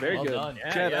 Very good, very Well good. done.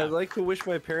 Yeah, Chad, yeah. I'd like to wish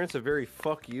my parents a very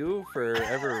fuck you for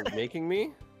ever making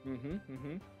me.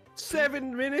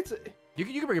 7 minutes. You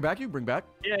can bring it back. You can bring back.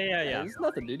 Yeah. It's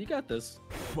nothing, dude. You got this.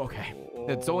 Okay.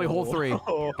 It's only hole 3.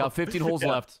 Got 15 holes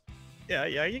left. Yeah,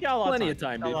 you got a lot Plenty of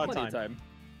time. dude. Got a lot Plenty of time.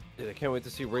 Dude, I can't wait to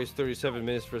see race 37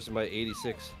 minutes versus my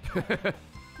 86.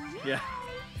 Yeah.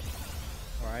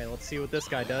 All right, let's see what this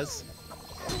guy does.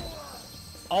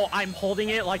 Oh, I'm holding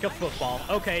it like a football.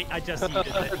 Okay, I just needed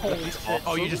it. Holy shit.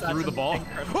 Oh, you just threw the ball?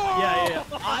 Yeah.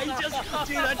 I just,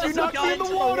 dude, I just knocked got me in into the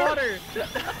the water. water.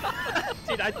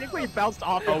 Dude, I think we bounced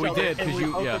off Oh, each we other did, and 'cause we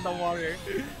you- both yeah. in the water.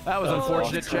 That was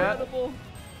unfortunate, chat. Incredible.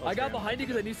 I got behind you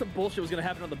because I knew some bullshit was gonna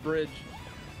happen on the bridge.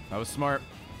 That was smart.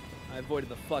 I avoided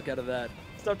the fuck out of that.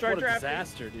 Stop trying What to a trap me.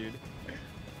 disaster, dude.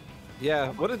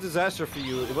 Yeah, what a disaster for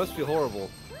you. It must feel horrible.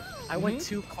 I went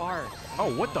too far.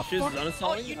 Oh, what the Shiz fuck? is Oh,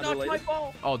 uninstalling. you knocked my Unrelated.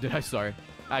 ball. Oh, did I? Sorry.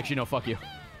 Actually, no. Fuck you.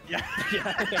 Yeah.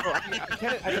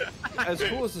 As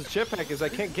cool as this jetpack is, I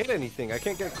can't get anything. I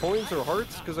can't get coins or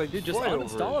hearts because I did Dude, just fly over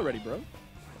uninstall it. already, bro.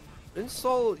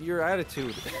 Install your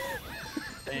attitude.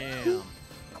 Damn.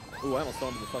 Ooh, I almost fell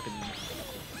into the fucking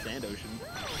sand ocean.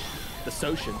 The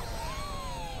Socian.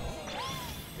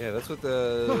 Yeah, that's what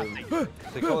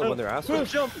they call it when they're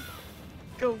assholes. Jump.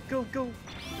 Go.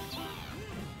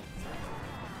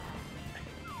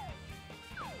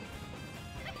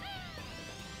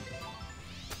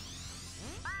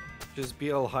 Just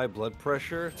BL high blood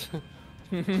pressure.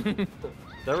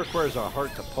 That requires our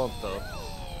heart to pump, though.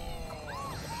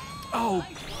 Oh,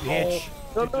 bitch.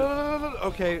 No.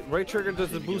 Okay, right trigger does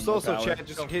the boost also, power. chat,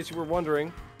 just in case you were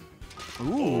wondering.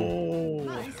 Ooh.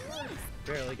 Oh.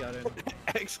 Barely got in.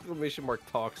 Exclamation mark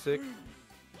toxic.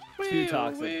 Too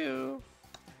toxic.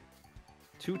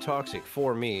 Too toxic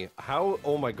for me. How?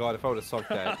 Oh my god, if I would have sunk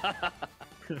that.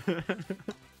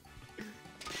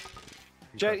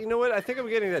 Chat, you know what? I think I'm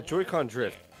getting that Joy-Con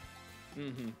drift.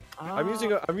 I'm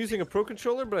using a Pro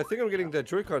controller, but I think I'm getting that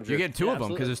Joy-Con drift. You get 2 Yeah, of them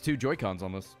because absolutely. there's 2 Joy-Cons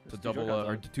on this. It's a There's 2 double, Joy-Cons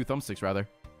or on. 2 thumbsticks rather.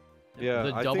 Yeah, The I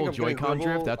think double I'm getting Joy-Con double-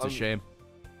 drift. That's a I'm- shame.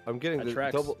 I'm getting That the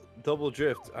tracks. double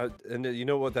drift, and you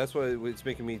know what? That's why it's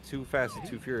making me too fast and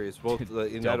too furious, both in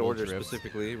that Double order drifts.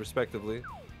 specifically, respectively.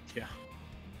 Yeah.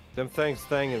 Them thanks,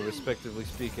 and respectively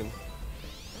speaking.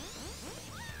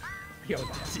 Yo,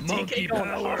 Monkey DK going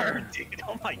power. hard, dude.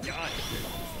 Oh my god.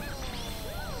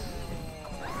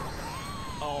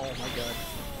 Oh my god.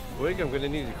 Wig, I'm gonna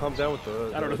need you to calm down with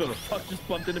the. I don't know who the fuck just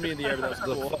bumped into me in the air, but that was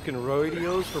The cool. fucking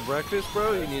rodeos for breakfast,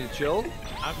 bro. You need to chill.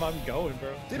 I'm going,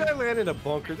 bro. Did I land in a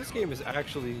bunker? This game is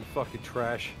actually fucking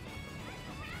trash.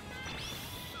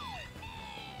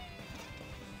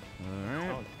 All right.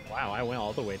 Oh, wow, I went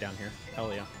all the way down here.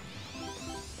 Hell yeah.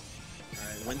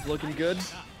 Alright, wind's looking good.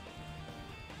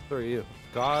 Where are you?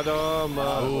 Got him.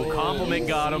 Ooh, compliment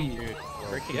got him. Dude,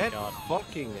 freaking Get god.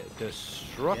 fucking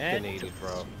destructinated,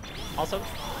 bro. Also,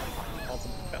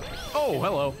 Oh,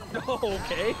 hello.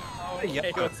 Okay. Yeah.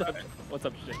 Hey, what's up? What's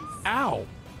up, Shins? Ow. All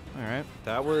right.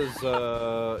 That was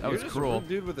That you're was just cruel. a rude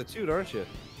dude with a toot, aren't you?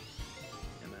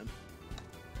 Yeah, man.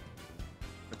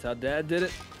 That's how Dad did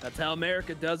it. That's how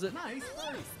America does it.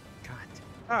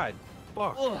 God,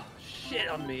 fuck. Oh, shit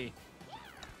on me.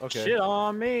 Okay. shit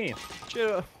on me.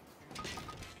 Shit. All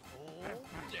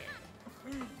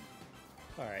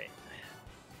right.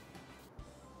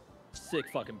 Sick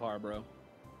fucking par, bro.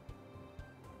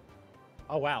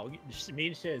 Oh wow, me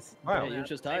and Shiz. Wow. both You at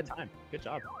just the same died. time. Good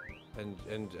job.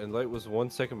 And Light was 1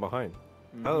 second behind.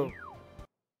 Mhm. Oh.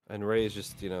 And Ray is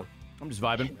just, you know. I'm just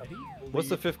vibing. What's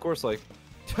the 5th course like?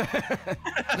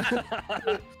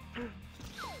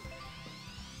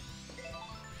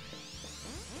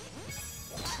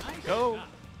 Go.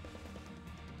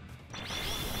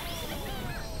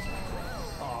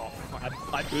 Oh,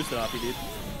 I boosted off you, dude.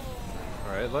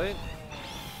 All right, Light.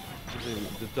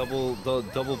 The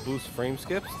double boost frame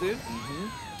skips, dude.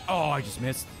 Oh, I just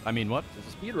missed. I mean, what? It's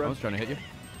a speed I run. was trying to hit you.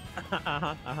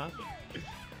 I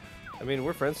mean,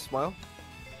 we're friends. Smile.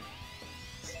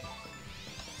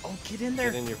 Oh, get in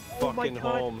there. Get in your Oh my fucking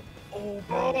God. home. Oh,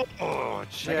 bro. Oh,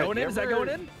 Is that going in? Is that going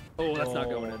in? Oh, that's not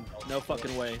No. going in. No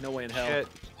fucking way. No way in hell.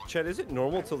 Chet, is it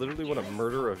normal to literally want to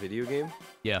murder a video game?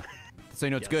 Yeah. So you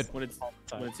know it's good. When it's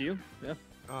time. when it's you, yeah.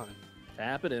 God.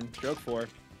 Tap it in. Stroke 4. Did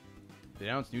they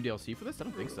announce new DLC for this? I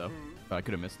don't think so. But I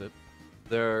could have missed it.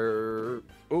 They're.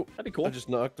 Oh, That'd be cool. I just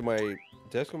knocked my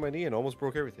desk on my knee and almost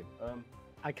broke everything.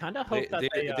 I kind of hope that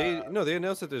they, No, they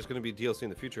announced that there's going to be DLC in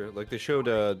the future. Like they showed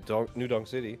New Donk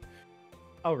City.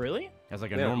 Oh, really? As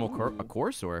like a Yeah. normal a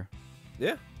course or?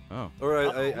 Yeah. Oh. Or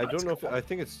I that's don't know if I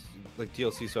think it's like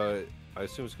DLC, so I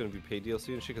assume it's going to be paid DLC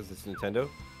and shit because it's Nintendo.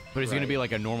 But is it gonna Right. be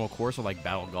like a normal course or like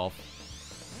battle golf?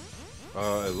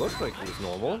 It looked like it was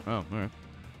normal. Oh, all right.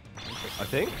 I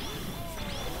think.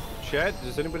 Chat,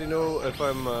 does anybody know if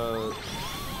I'm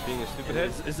being a stupid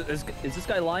head? Is this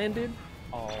guy lying, dude?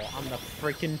 Oh, I'm the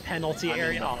freaking penalty I'm in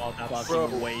area. the Oh, that's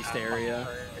fucking so waste area.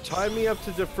 Tie me up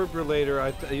to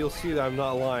defibrillator. You'll see that I'm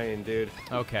not lying, dude.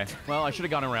 Okay. Well, I should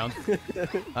have gone around.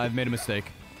 I've made a mistake.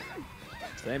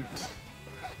 Same.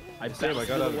 Same, I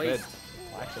got out of bed.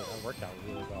 Well, actually, that worked out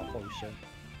really well. Holy shit.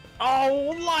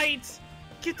 Oh, lights!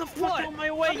 Get the fuck What? out of my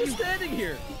way! I'm You just standing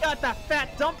here. got that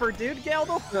fat dumper, dude. Get out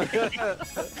of the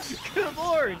way! Good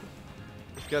lord!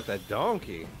 He's got that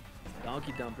donkey.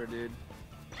 Donkey dumper, dude.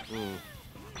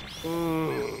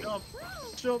 Jump,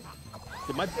 jump.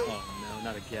 Did my oh no,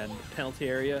 not again. Penalty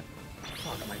area.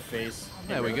 Fuck my face.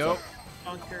 There we go.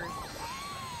 Bunker.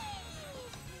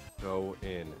 Go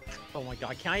in. Oh my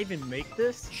god, can I even make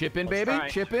this? Chip in, Let's baby. try.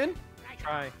 Chip in.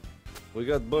 Try. We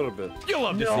got butterbit. You'll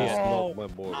love to see it. No. My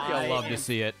boy. You'll love to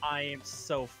see it. I am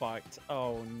so fucked.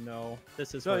 Oh no.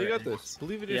 This is No, where you it got this. ends.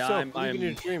 Believe in Yeah, yourself. Believe in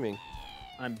your dreaming.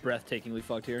 I'm breathtakingly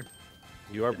fucked here.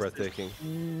 You are breathtaking.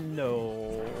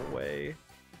 No way.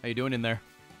 How you doing in there?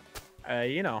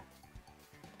 You know,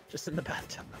 just in the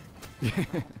bathtub.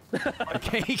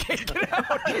 Okay, you can't get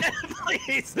out.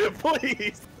 Please,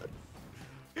 please.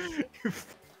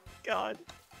 God.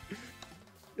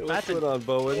 What's going on,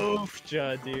 Bowen?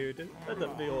 Oofja, dude. That's a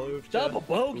big ol' oofja. Double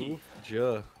bogey.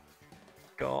 Ja.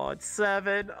 God,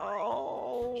 7.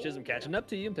 Oh. Shiz, I'm catching up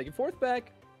to you. I'm taking 4th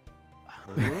back.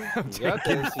 You got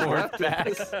this. You got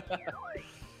this.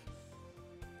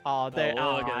 Oh, there.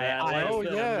 Oh, look at that. I, Oh, Less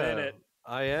than a yeah. minute.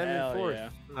 I am Hell in fourth. yeah.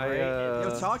 I,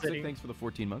 Yo, Toxic, sitting- thanks for the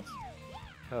 14 months.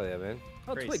 hell yeah, man.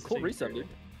 Oh, it's really cool resub, dude.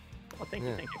 Oh, thank you,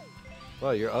 Yeah. thank you.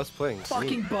 Well, you're us playing.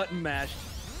 Fucking button mashed.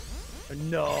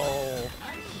 No.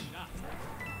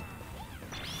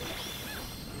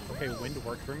 Okay, wind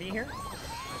worked for me here.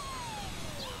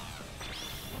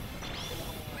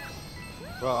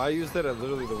 Well, I used that at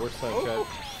literally the worst time, chat.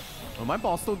 Oh, my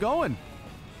ball's still going.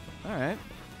 All right.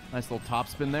 Nice little top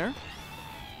spin there.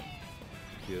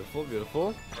 Beautiful,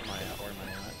 beautiful. Where am I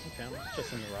at? Okay, I'm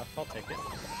just in the rough. I'll take it.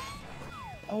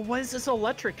 Oh, what is this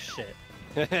electric shit?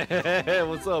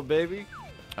 What's up, baby?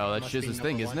 Oh, that's Must be Shiz's number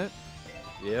thing, one. isn't it?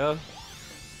 Yeah.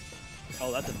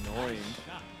 Oh, that's annoying.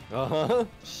 Uh-huh.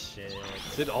 Shit.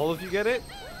 Did all of you get it?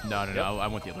 No, no, no. I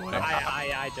went the other way.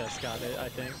 I just got it, I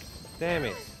think. Damn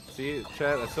it. See,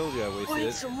 chat, I told you I wasted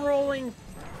It's it. rolling.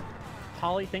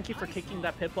 Holly, thank you for kicking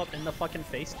that Piplup in the fucking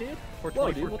face, dude. For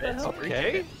Whoa, 24 dude, what the bits. hell?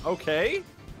 Okay, okay.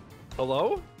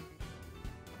 Hello?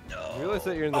 No. You realize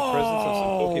that you're in the presence of some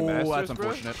Poke Masters, that's bro?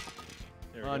 unfortunate.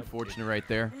 There we go. Unfortunate right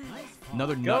there.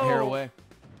 Another nut hair away.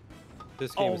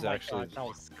 This game Oh is my actually. god, that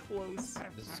was close.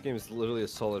 This game is literally a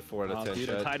solid 4 out of 10. Dude,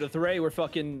 Chad. I'm tied with Ray. We're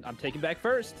fucking. I'm taking back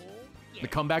first. The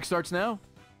comeback starts now.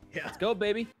 Yeah. Let's go,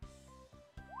 baby.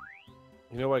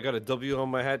 You know, I got a W on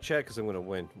my hat, Chad, because I'm gonna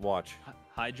win. Watch.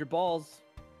 Hide your balls.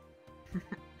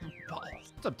 Balls.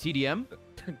 What's up, TDM?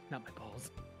 Not my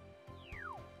balls.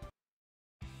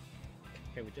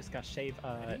 Okay, we just got shaved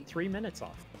 3 minutes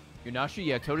off. Yunashi,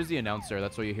 yeah, Toad is the announcer.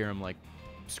 That's why you hear him like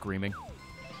screaming.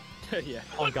 Yeah.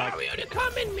 Oh god. Mario to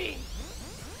come in me.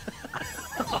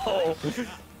 Oh.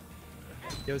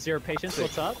 Yo, Zero Patience,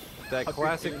 what's up? That Hope you're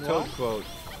classic doing Toad well. quote.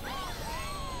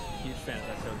 Huge fan of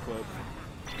that Toad quote.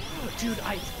 Dude,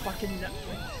 I fucking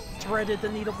threaded the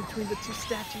needle between the two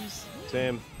statues.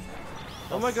 Same.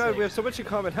 Oh my god, we have so much in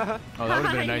common. Haha. Oh, that would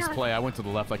have been a nice play. I went to the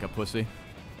left like a pussy.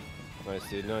 Nice,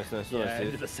 dude. Nice, nice, Yeah, nice, I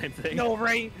did dude. the same thing. No,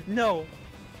 Ray, no.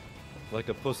 Like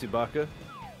a pussy baka.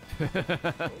 No,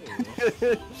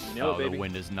 Oh, baby. the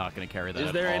wind is not going to carry that Is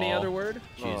at there any all. other word?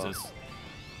 Jesus.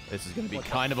 This is going to be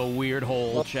kind of a weird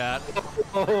hole, chat.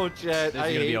 Oh, Chad, This I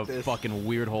is going to be hate a this. fucking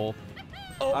weird hole.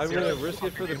 I'm gonna risk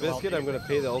it for the biscuit. I'm gonna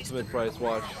pay the ultimate price.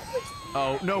 Watch.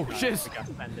 Oh, no, shiz. We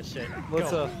gotta send this shit.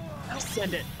 What's Go. up?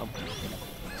 Send it.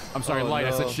 I'm sorry, Oh, Light. I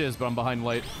said no. shiz, but I'm behind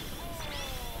Light.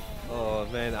 Oh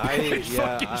man,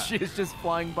 yeah. Fucking shiz just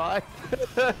flying by.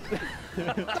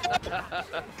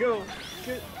 Go.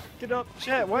 Get up.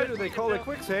 Chat, why do they call it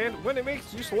quicksand when it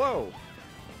makes you slow?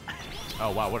 Oh,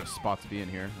 wow, what a spot to be in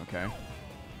here. Okay.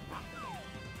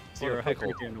 Zero, What a hope you're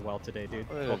pickle. doing well today, dude.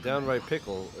 A downright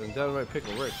pickle. And downright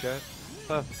pickle, right, chat?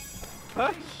 Huh?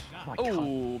 Huh? Oh, my God.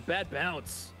 Oh, bad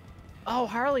bounce. Oh,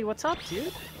 Harley, what's up,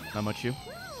 dude? Not much you.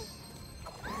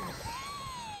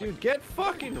 Dude, get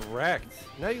fucking wrecked.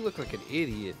 Now you look like an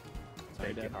idiot.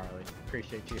 Thank you, Harley.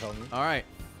 Appreciate you, homie. All right.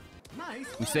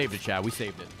 We saved it, chat. We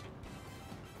saved it.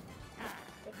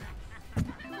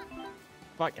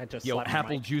 Fuck, I just Yo, slapped my Apple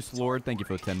mic. Juice Lord, thank you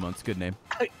for the 10 months. Good name.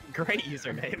 Great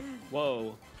username.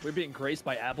 Whoa. We're being graced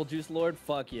by Apple Juice Lord?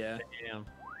 Fuck yeah. Damn.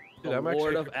 Dude, The I'm Lord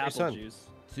actually of a Apple son. Juice.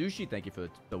 Sushi, thank you for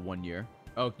the 1 year.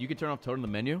 Oh, you could turn off Toad on the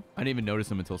menu? I didn't even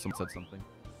notice him until someone said something.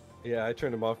 Yeah, I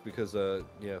turned him off because,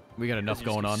 yeah. We got enough He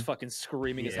just going keeps on. fucking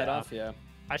screaming his head Yeah. off, yeah.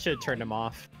 I should have turned him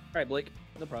off. All right, Blake.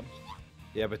 No problem.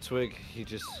 Yeah, but Twig, he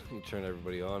turned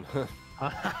everybody on.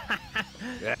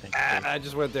 Thanks, dude. I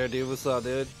just went there, dude. What's up,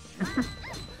 dude?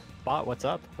 Bot, what's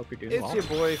up? Hope you're doing It's well. your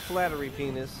boy, Flattery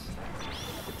Penis.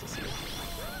 Good to see you.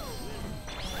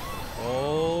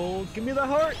 Oh, give me the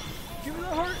heart! Give me the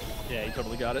heart! Yeah, he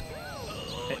totally got it.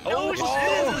 Oh,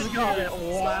 shit! Got it!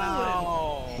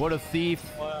 Wow! What a thief.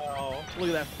 Wow! Look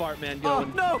at that fart man Oh,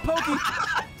 going. no, Pokey.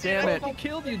 Damn it. He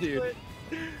killed you, dude.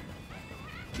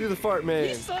 Do the fart man.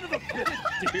 You son of a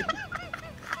bitch, dude.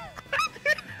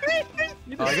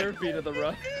 You I deserve beat of the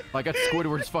rough. I got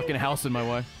Squidward's fucking house in my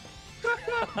way.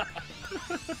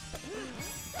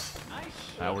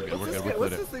 Ah, we're good, we're good. We What's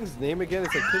cleared this it. thing's name again?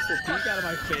 It's like Pistol Pete. Get out of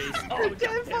my face. Oh, God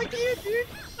damn it.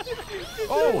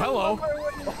 Oh, hello.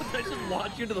 Did I just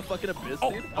launch you into the fucking abyss,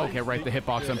 Oh, dude? okay, right. The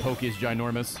hitbox on Pokey is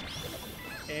ginormous.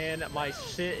 And my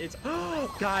shit is.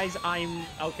 Guys, I'm.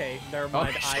 Okay, never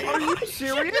mind. Are you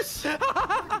serious?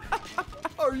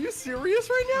 Are you serious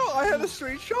right now? I had a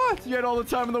straight shot. You had all the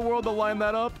time in the world to line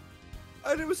that up.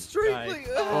 And it was straight. Guys. Like,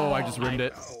 Oh, I just rimmed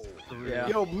it. Yeah.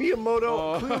 Yo, Miyamoto,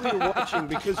 Oh. clearly you're watching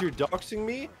because you're doxing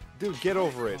me. Dude, get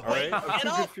over it, alright? I'm too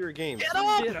good for your game. Get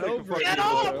up! Get over it. Get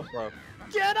Miyamoto, up! bro.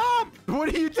 Get up! What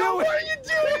are you doing? What are you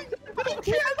doing? I can't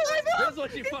climb This up! is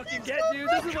what you fucking get, dude.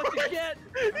 This is what you get.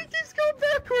 He keeps going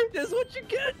backwards! This is what you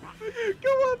get.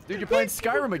 Go up! Dude, you're playing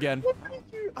Skyrim again.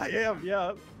 I am,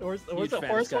 yeah. Where's Huge the fan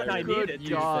horse of when I Skyrim. need Good it, dude?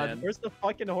 God. Where's the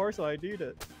fucking horse when I need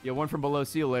it? Yeah, one from below.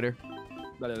 See you later.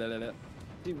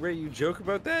 See, Ray, you joke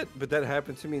about that, but that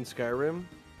happened to me in Skyrim.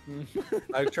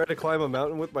 I tried to climb a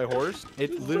mountain with my horse.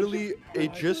 It literally,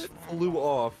 it just flew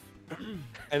off,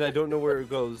 and I don't know where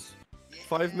it goes.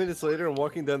 5 minutes later, I'm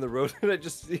walking down the road, and I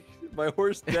just see my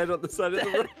horse dead on the side of the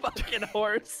road. Fucking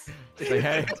horse. Say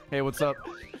hey. Hey, what's up?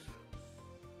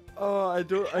 Oh, I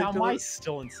How am I don't.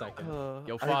 still in second?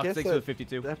 Yo, I Fox, guess thanks for the that,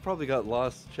 52. that probably got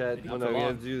lost, Chad. Not When for we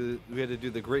long. had to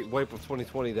do the great wipe of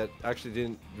 2020 that actually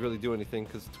didn't really do anything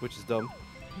because Twitch is dumb.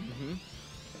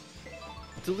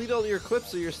 Delete all your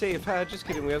clips so you're safe. Ha, just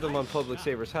kidding. We have them on public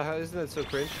savers. Haha, isn't that so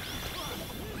cringe?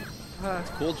 Ha,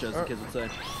 Cool, Joe, the kids would say.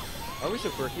 are we so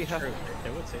quirky? Ha. They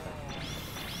would say that.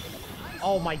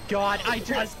 Oh my god, I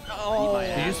just. Oh, my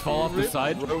Did you just fall off the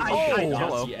side? I Oh, just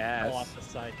hello. fell off the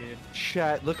side, dude.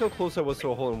 Chat, look how close I was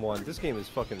to a hole-in-one. This game is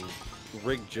fucking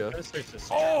rigged, ja. This is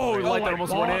just. Oh, you like that my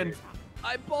almost God. went in.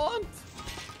 I bonked.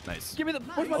 Nice. Give me the.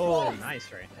 Where's my Oh, ball?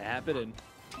 nice, Ray. Tap it in.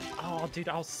 Oh, dude,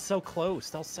 I was so close.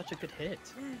 That was such a good hit.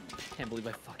 Can't believe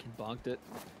I fucking bonked it.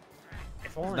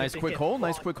 If only I Nice didn't quick get hole.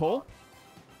 Nice blocked. quick hole.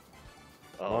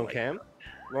 Oh Wrong my cam.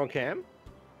 Wrong cam.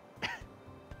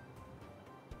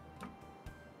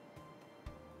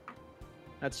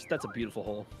 That's a beautiful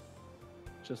hole.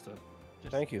 Just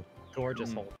Thank you.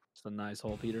 Gorgeous hole. a nice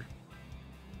hole, Peter.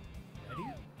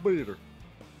 Peter.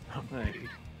 Hey,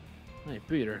 hey,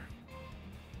 Peter.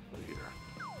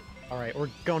 All right, we're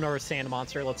going over Sand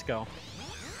Monster. Let's go.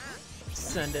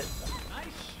 Send it.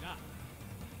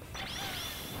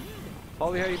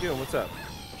 Holly, how you doing? What's up?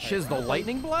 Shiz the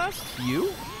lightning blast? You?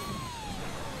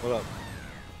 What up?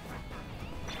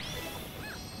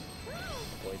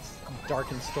 Boy, it's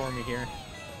dark and stormy here.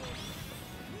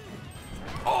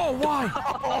 Oh, why?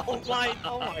 Oh my!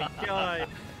 Oh my God!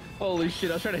 Holy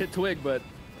shit! I was trying to hit Twig, but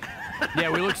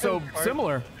Yeah, we look so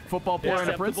similar. Football player and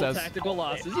a acceptable princess. tactical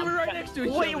losses. You were right next to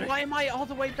each Wait, other. why am I all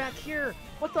the way back here?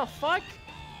 What the fuck?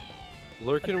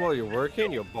 Lurking while you're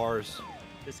working? Your bars.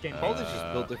 This game. Holly's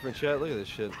just built different chat. Look at this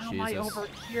shit. How am I Jesus. over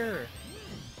here?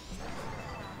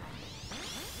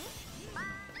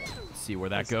 See where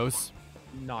that goes.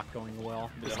 Not going well.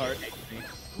 This hard. game hates me.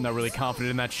 Not really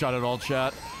confident in that shot at all,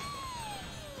 chat.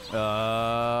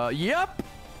 Yep.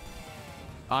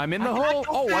 I'm in the hole.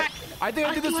 Oh, what? I think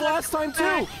I did this last time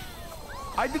too.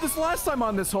 I did this last time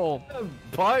on this hole.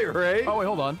 Bye, Ray. Oh wait,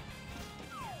 hold on.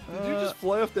 Did you just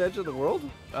fly off the edge of the world?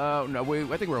 No,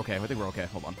 I think we're okay. I think we're okay.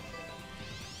 Hold on.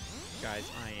 Guys,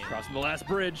 I am Crossing the last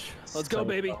bridge. Let's go, so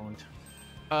baby. boned.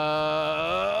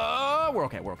 We're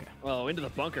okay. We're okay. Oh, into the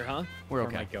bunker, huh? We're Where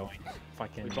am I okay. going?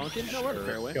 Fucking. We bunking? No, we're in the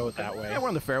fairway. Go that way. Yeah, we're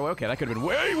on the fairway. Okay, that could have been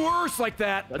way worse like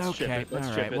that. Let's chip okay, it, let's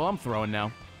all chip right. it. Well, I'm throwing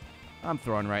now. I'm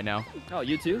throwing right now. Oh,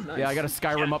 you too? Nice. Yeah, I got to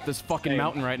Skyrim up this fucking Same.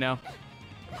 mountain right now.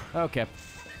 Okay.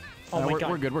 Oh my we're, God!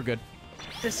 We're good. We're good.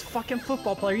 This fucking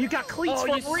football player. You got cleats Oh,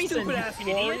 for you a reason. stupid ass you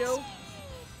idiots. Wario.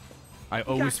 I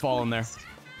always fall in there.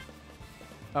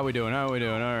 How we doing? How we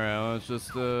doing? All right, let's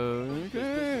just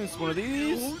okay, it's one of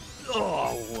these.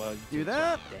 Oh, Do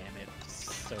that. damn it!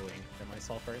 So angry at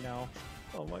myself right now.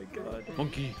 Oh my God.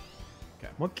 Monkey.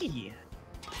 Monkey.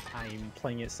 I'm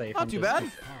playing it safe. Not I'm too just-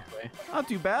 bad. Okay. Not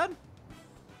too bad.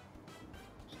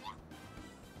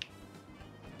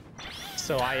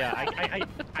 So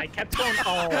I kept going.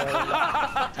 Oh.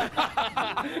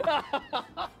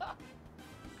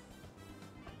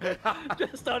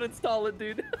 Just uninstall it,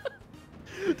 dude.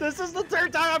 This is the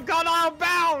third time I've gone out of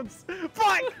bounds.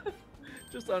 Fuck.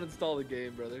 Just uninstall the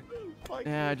game, brother. Fuck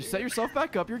Yeah, you, just dude. set yourself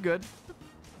back up. You're good.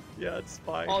 Yeah, it's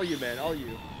fine. All you, man. All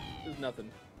you. There's nothing.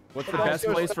 What's the best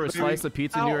place for a slice of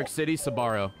pizza in New York City?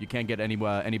 Sbarro. You can't get any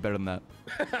better than that.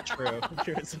 True.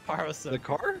 True. It's a The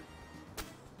car?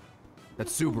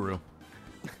 That's Subaru.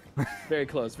 Very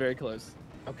close. Very close.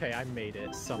 Okay, I made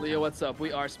it. Somehow. Leo, what's up?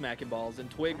 We are smacking balls and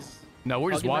Twigs. No,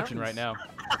 we're just Hugging watching mountains. right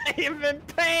now. I am in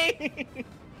pain.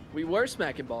 We were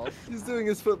smacking balls. He's doing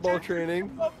his football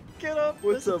training. Get up.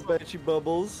 What's This up, is- Banshee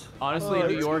Bubbles? Honestly, Oh, in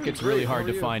New it's York, doing it's really great. How hard are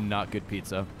to you? find not good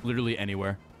pizza. Literally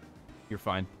anywhere. You're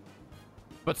fine.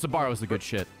 But Sbarro's the good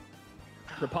shit.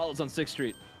 Rapala's on 6th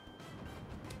Street.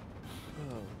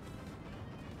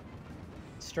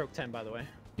 Stroke 10, by the way.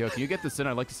 Yo, can you get this in?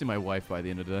 I'd like to see my wife by the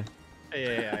end of the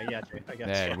day. Yeah, I got you. I got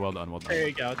Hey, you. well done, well done. There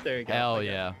you go. There you go. Hell I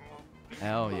got yeah.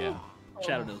 Hell yeah.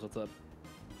 Shadow knows what's up.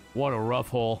 What a rough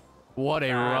hole. What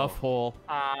a rough hole.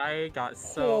 I got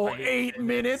so. Oh, 8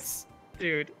 minutes.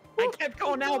 Dude, I kept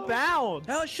going out bounds.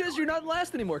 Oh, Shiz, you're not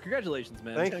last anymore. Congratulations,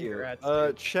 man. Thank you. Congrats,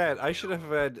 dude. Chat, I should have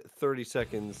had 30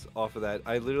 seconds off of that.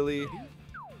 I literally...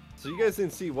 So you guys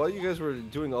didn't see, while you guys were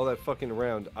doing all that fucking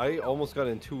around, I almost got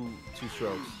in two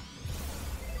strokes.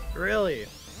 Really?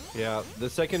 Yeah, the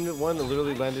second one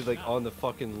literally landed like on the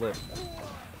fucking lip.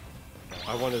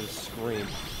 I wanted to scream.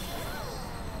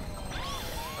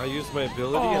 I used my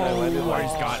ability and I landed like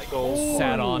he's got so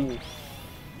sat on.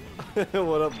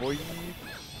 What up, boy?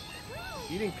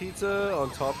 Eating pizza on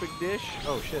topic dish?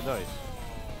 Oh shit, nice.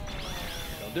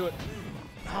 Don't do it.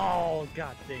 Oh,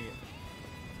 god dang it.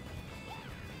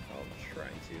 I'll try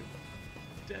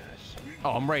to dash.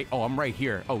 Oh, I'm right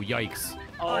here. Oh, yikes.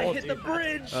 Oh, I hit the dude,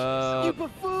 bridge. Uh, you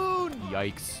buffoon.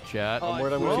 Yikes, chat. Oh, I'm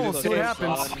worried I'm well, gonna we'll do see the what same.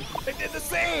 happens. I did the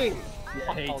same!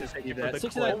 I hate to see that.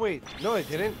 That's Oh wait, no I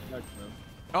didn't.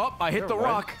 Oh, I hit the Never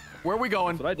mind. rock. Where are we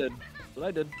going? That's what I did. That's what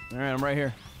I did. All right, I'm right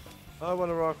here. I want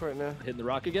to rock right now. Hitting the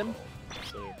rock again.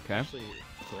 Okay. Actually,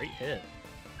 great hit.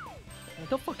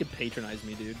 Don't fucking patronize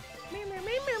me, dude.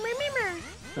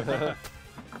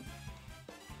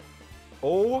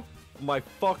 Oh my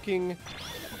fucking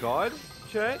god,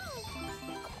 chat.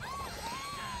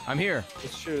 I'm here.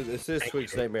 It's true, this is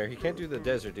Twig's nightmare. He can't do the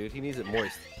desert, dude. He needs it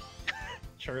moist.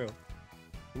 True.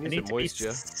 I needs need it to moist, be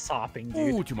yeah. sopping,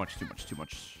 dude. Ooh, too much in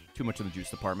the juice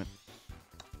department.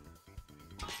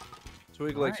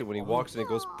 Twig likes it when he walks and it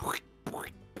goes.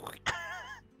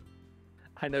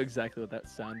 I know exactly what that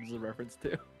sound is a reference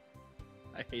to.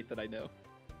 I hate that I know.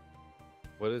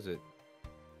 What is it?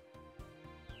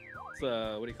 It's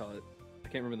what do you call it? I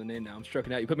can't remember the name now. I'm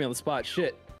stroking out. You put me on the spot.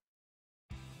 Shit.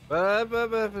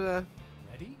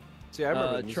 Ready? See, I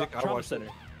remember the music. I Trauma watched Center.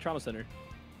 it. Trauma Center.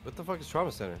 What the fuck is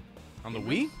Trauma Center? On the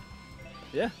Wii?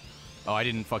 Yeah. Oh, I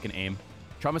didn't fucking aim.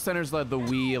 Trauma Center's the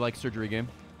Wii like surgery game.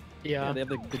 Yeah. They have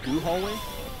the goo hallway.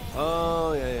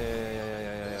 Oh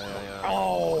yeah.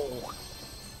 Oh.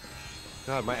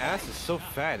 God, my ass is so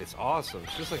fat. It's awesome.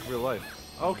 It's just like real life.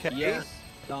 Okay. Yes.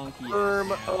 Donkey.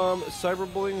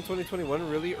 Cyberbullying in 2021.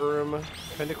 Really?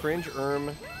 Kinda cringe. Hey,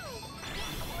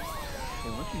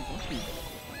 why don't you...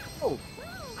 Oh.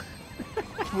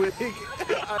 Twig.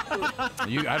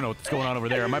 I don't know what's going on over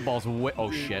there. My ball's way.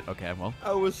 Oh shit. Okay, well.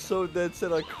 I was so dead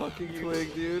set on cocking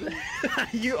Twig, dude.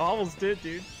 You almost did,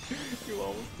 dude. You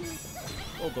almost did.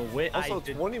 Oh, the wit. Also,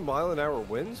 20-mile-an-hour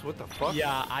winds? What the fuck?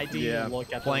 Yeah, I didn't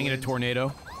look at Playing the in a winds.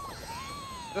 tornado.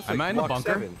 That's Am I in the Mach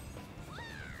bunker? 7.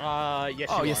 Yes.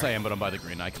 Oh, you yes, are. I am, but I'm by the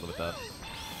green. I can live with that.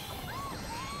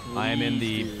 I am in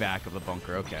the back of the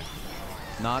bunker. Okay.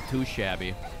 Not too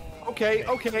shabby. Okay,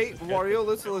 Wario,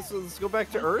 let's go back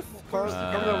to Earth. Come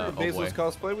down with the oh Basil's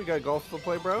cosplay. We got golf to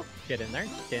play, bro. Get in there.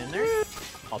 Get in there.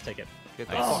 I'll take it. Get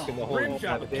the Nice. fuck in the hole. Rim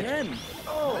job again.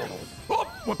 Oh, Oh,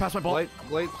 went past my ball.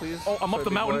 Blade, please. Oh, I'm up Sorry, the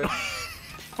big mountain. boy.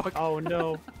 Fuck. Oh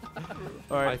no.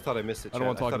 All I right. thought I missed it. I don't Chad.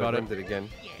 wanna talk thought about I it. rimmed it again.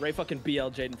 Ray fucking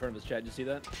BLJ'd in front of his chat. Did you see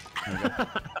that?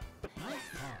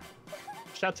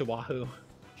 Shout out to Wahoo.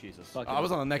 Jesus. Fucking I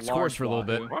was on the next large course for a little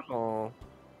bit. wahoo. Oh.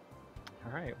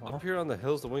 All right. Well, Up here on the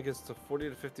hills, the wind gets to 40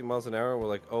 to 50 miles an hour. We're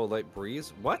like, oh, light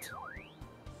breeze. What?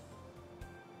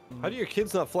 How do your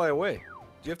kids not fly away?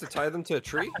 Do you have to tie them to a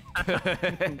tree?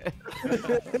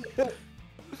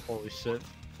 holy shit.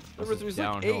 Number 3's like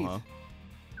Downhill, 8. huh?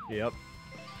 Yep.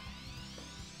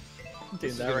 This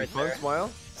Doing is that gonna be right fun, there.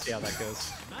 Smile. See how that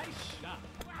goes.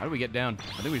 How do we get down?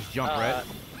 I think we just jump, right?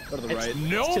 Go to the right.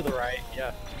 No. To the right.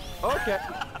 Yeah. Okay.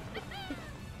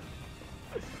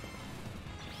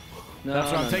 No,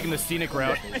 That's why I'm no, taking the scenic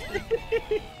route.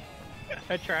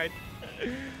 I tried.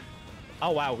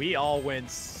 Oh wow, we all went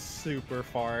super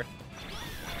far.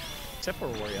 Except for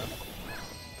Wario.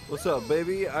 What's up,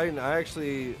 baby? I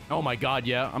actually, Oh my god,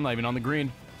 yeah. I'm not even on the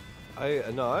green. I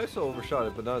still overshot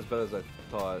it, but not as bad as I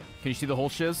thought. Can you see the whole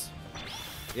shiz?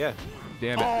 Yeah.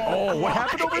 Damn it. Oh, what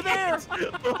happened over there?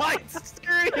 What?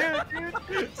 Screw you,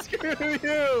 dude. Screw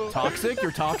you. Toxic?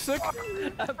 You're toxic?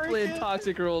 I'm playing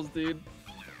toxic roles, dude.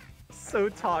 So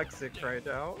toxic right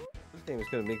now. This game is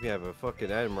gonna make me have a fucking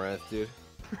Narvaez, dude.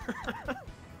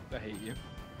 I hate you.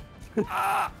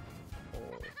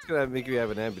 It's gonna make you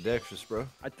have an ambidextrous, bro.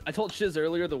 I told Shiz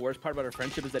earlier the worst part about our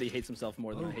friendship is that he hates himself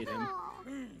more than I hate him.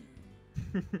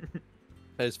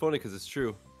 Hey, it's funny because it's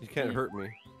true. You can't hurt me.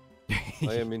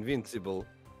 I am invincible.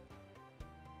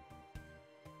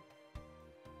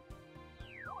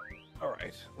 All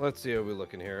right, let's see how we're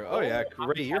looking here. Oh yeah,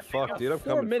 Ray, you're fucked, dude. I'm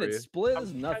 4 coming minutes for you. split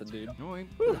is nothing, dude. No, wait.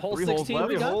 Whole Three holes 16, left.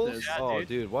 we got Holes? this. Yeah, Oh, dude.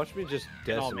 dude, watch me just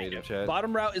Can all decimate make him, it. Chad.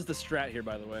 Bottom route is the strat here,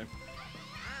 by the way.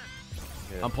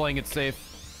 Yeah. I'm playing it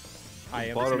safe. I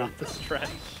am Bottom- not the strat.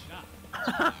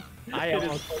 I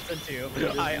almost listened to you.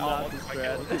 I not almost the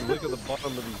strat. Look at the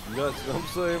bottom of these nuts. You know what I'm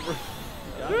saying, bro?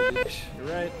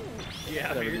 You're right. Yeah,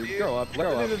 Whatever, dude. dude. Grow up.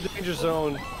 Grow up. In the danger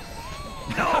zone.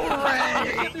 With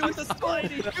the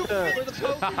Spidey. For the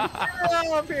poke.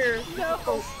 up here. No,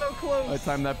 so close. I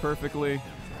timed that perfectly.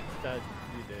 That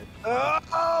you did.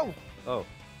 Oh! Oh,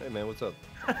 hey man, what's up?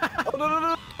 Oh no no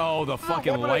no! Oh, the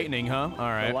fucking what? lightning, huh? All The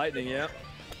right. lightning, yeah.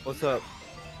 What's up?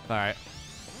 All right.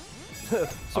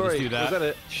 Sorry, do that. was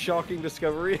that a shocking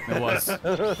discovery? It was.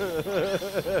 Good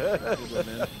one,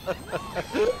 man.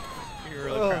 You're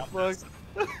really Oh proud.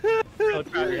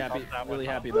 fuck! Really happy. Really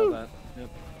happy about that. Yep.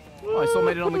 Oh, I still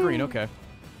made it on the green. Okay.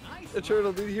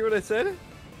 Eternal, did you hear what I said? Ooh,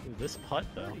 this putt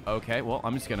though. Okay. Well,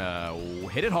 I'm just gonna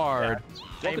hit it hard.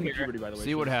 Welcome to here. puberty, by the way.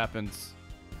 See what Shiz. happens.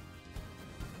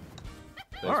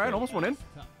 Thanks, All right, man. almost went in.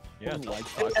 Yeah. Who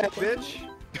likes Yeah, toxic? bitch.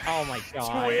 Oh my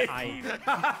god.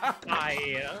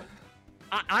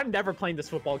 I'm never playing this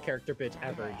football character bitch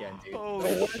ever again, dude.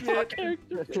 Oh shit!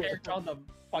 Character on the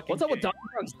fucking What's up with game. Donkey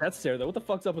Kong's death stare, though? What the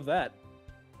fuck's up with that?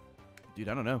 Dude,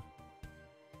 I don't know.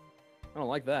 I don't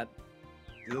like that.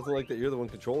 It doesn't like that you're the one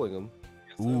controlling them.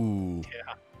 Ooh.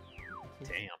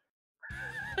 Damn.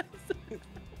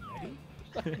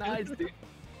 Nice, dude.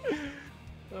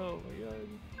 Oh my god.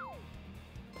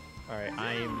 Alright,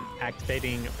 I'm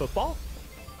activating football.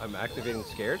 I'm activating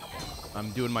scared.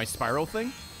 I'm doing my spiral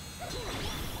thing.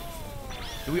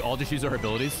 Do we all just use our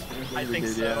abilities? I think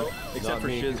so. Yeah. Except Not for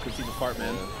me. Shiz, because he's a fart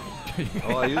man.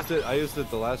 Oh, I used it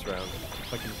the last round.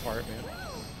 Fucking fart, man.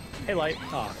 Hey, Light.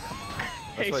 Oh,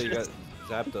 That's hey, why you got Shiz.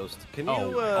 Zapdos. Can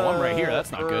Oh, you? I'm right here.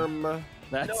 That's not good. confirm-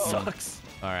 That sucks.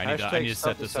 All right, I need to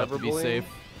set this up to be cyberbullying? safe.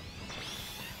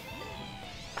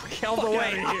 Okay, all the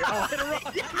way here. Oh, hit a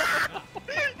rock. You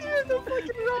hit the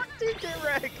fucking rock, dude. Get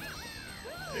wrecked.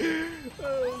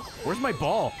 Oh, Where's my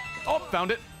ball? Oh,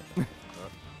 found it.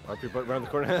 Up your butt around the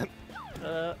corner.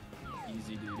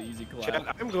 Easy, dude. Easy Chad,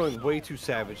 clap. I'm going way too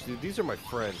savage, dude. These are my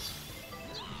friends.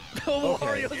 Oh, Okay.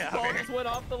 Mario's Yeah, ball man. just went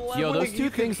off the level. Yo, those you two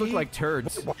can things look eat- like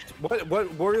turds. What?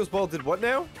 Wario's ball did what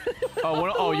now?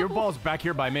 Oh, your ball's back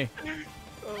here by me.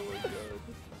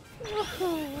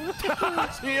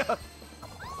 Yeah.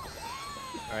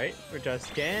 All right, we're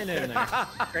just getting in there.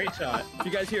 Great shot. If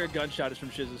you guys hear a gunshot, it's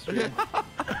from Shiz's stream. Wait, I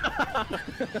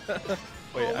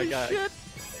Holy gotta shit.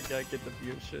 get the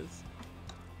view, Shiz.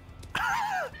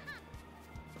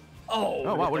 Oh,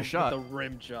 wow, what a with shot. The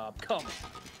rim job. Come on.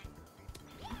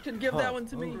 Can give that one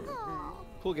to me.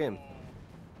 Cool game.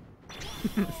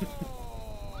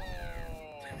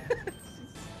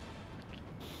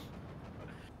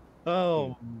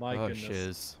 Oh my Oh, goodness.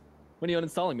 shiz. When are you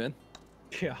uninstalling, man?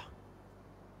 Yeah.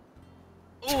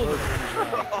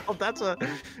 Oh, that's a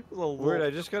little Weird. I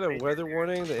just got a weather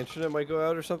warning. The internet might go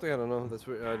out or something. I don't know. That's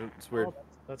weird. It's weird. Oh,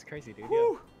 that's crazy, dude.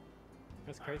 Yeah.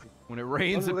 That's crazy. When it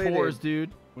rains, Unrelated. it pours, dude.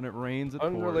 When it rains, it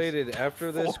Unrelated.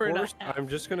 After this 4.5. course, I'm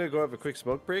just gonna go have a quick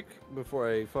smoke break before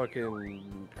I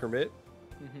fucking commit.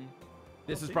 pours.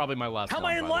 This is probably my last How am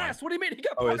one, I in by the way. last? What do you mean? He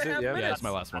got Oh, four is and a it? half Yeah. Yeah, minutes. it's my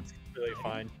last one. Really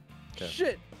fine.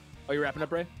 Shit. Oh, you wrapping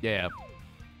up, Ray? Yeah.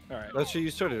 All right. That's you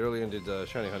started early and did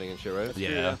shiny hunting and shit, right?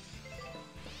 Yeah.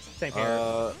 Same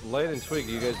here. Light and Twig,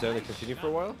 you guys down to continue for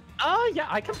a while? Yeah,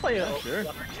 I can play sure.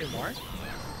 one or two more.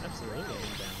 Absolutely.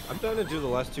 I'm down to do the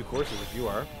last two courses if you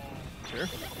are. Sure.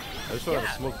 I just want to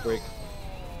have a smoke break.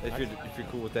 If you're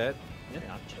cool with that. Yeah,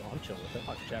 I'm chill with it.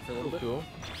 I'll chat for a little bit. Cool.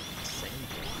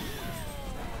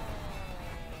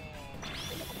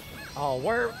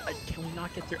 Oh, can we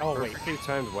not get through? Oh, wait. Perfectly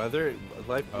timed weather.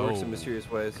 Life works Oh, in mysterious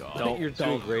ways. God. I think you're doing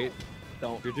Don't. great.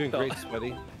 Don't. You're doing don't. great,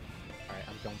 Sweaty. All right,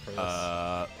 I'm going for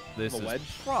this. This A is wedge?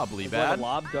 probably Do you have bad. a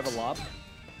lob? Do you have a lob?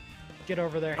 Get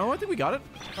over there. Oh, I think we got it.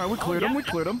 All right, we cleared him. We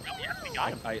cleared him. Yeah, we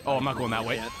got him. Oh, I'm not going that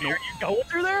way. can't. Are you going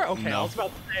through there? Okay, No. I was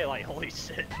about to say, like, holy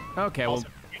shit. Okay, well,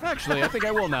 actually, I think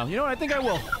I will now. You know what? I think I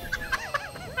will.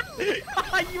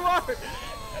 You are.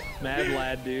 Mad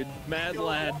lad, dude. Mad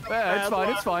lad. Yeah, it's fine.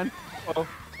 It's fine. Oh.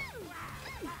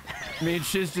 Me and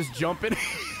Shiz just jumping.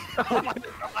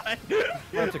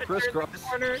 That's a crisscross.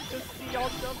 Corner, just see y'all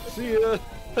jumping. See ya.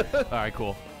 All right,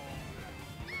 cool.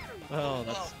 Oh,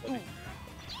 that's funny.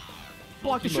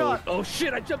 Block the shot. Oh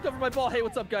shit! I jumped over my ball. Hey,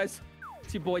 what's up, guys?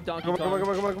 It's your boy Donkey Come on, Kong. come on, come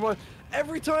on, come on, come on.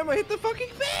 Every time I hit the fucking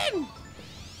pin!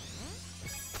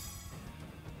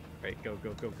 Right, go,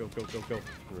 go, go, go, go, go, go.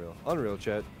 Unreal. Unreal,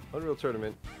 chat. Unreal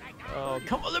tournament. Oh,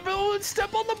 come on, everyone,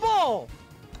 step on the ball.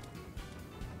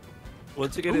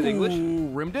 Once again in English. Ooh,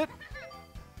 rimmed it.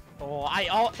 Oh,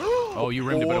 Oh, you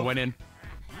rimmed it, but it went in.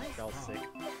 Y'all sick.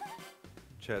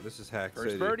 Chat, this is Hack First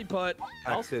City. birdie putt.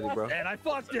 Hack City, bro. And I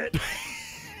fucked it.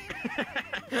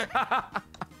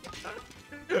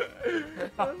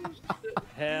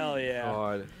 Hell yeah.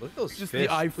 God, look at those Just the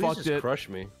fists. I Please fucked just it. crush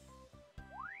me.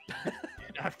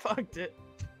 I fucked it.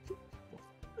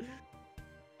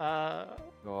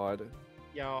 God.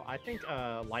 Yo, I think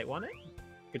Light won it.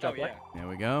 Good job, Oh, yeah. Light. There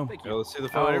we go. Thank Yo, you. let's see the Oh,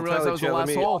 I final didn't realize tally, that was the chat.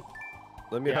 last hole.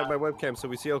 Let me Yeah. hide my webcam so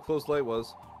we see how close Light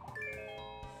was.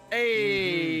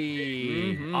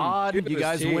 Hey, Mhm. odd. Look at You his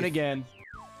guys teeth. win again.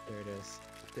 There it is.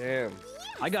 Damn.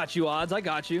 I got you, odds. I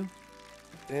got you.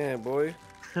 Damn, boy.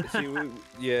 See,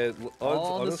 yeah, odds, On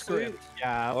the honestly, script.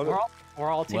 Yeah, On we're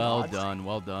all team Well odds. done.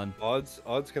 Well done.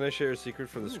 odds, can I share a secret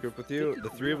from the script with you? The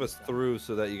three of us threw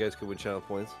so that you guys could win channel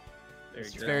points. There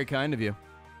It's you go. very kind of you.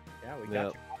 Yeah, we Yeah. got your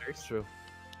It's waters. true.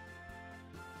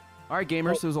 All right,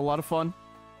 gamers. It was a lot of fun.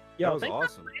 Yo, That was thanks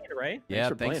awesome. for playing, Ray. Yeah,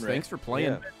 for playing, Ray. thanks for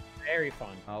playing. Yeah. Very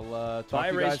fun. I'll talk Bye,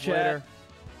 to you Race guys Chat. later.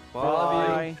 Bye.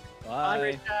 Bye. Bye,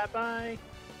 Ray Chat. Bye.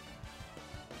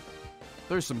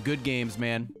 There's some good games,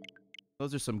 man.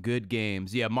 Those are some good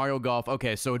games. Yeah, Mario Golf.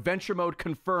 Okay, so adventure mode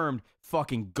confirmed.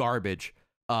 Fucking garbage.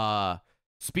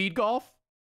 Speed golf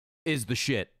is the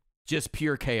shit. Just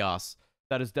pure chaos.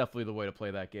 That is definitely the way to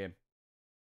play that game.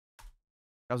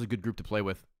 That was a good group to play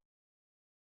with.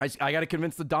 I got to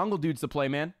convince the dongle dudes to play,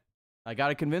 man. I got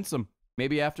to convince them.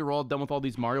 Maybe after we're all done with all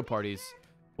these Mario parties,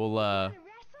 we'll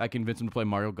I convince them to play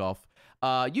Mario Golf.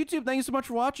 YouTube, thank you so much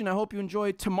for watching. I hope you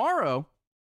enjoyed. Tomorrow,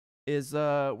 is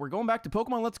we're going back to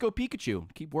Pokemon Let's Go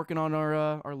Pikachu. Keep working on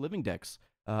our living decks.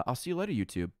 I'll see you later,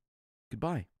 YouTube.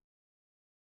 Goodbye.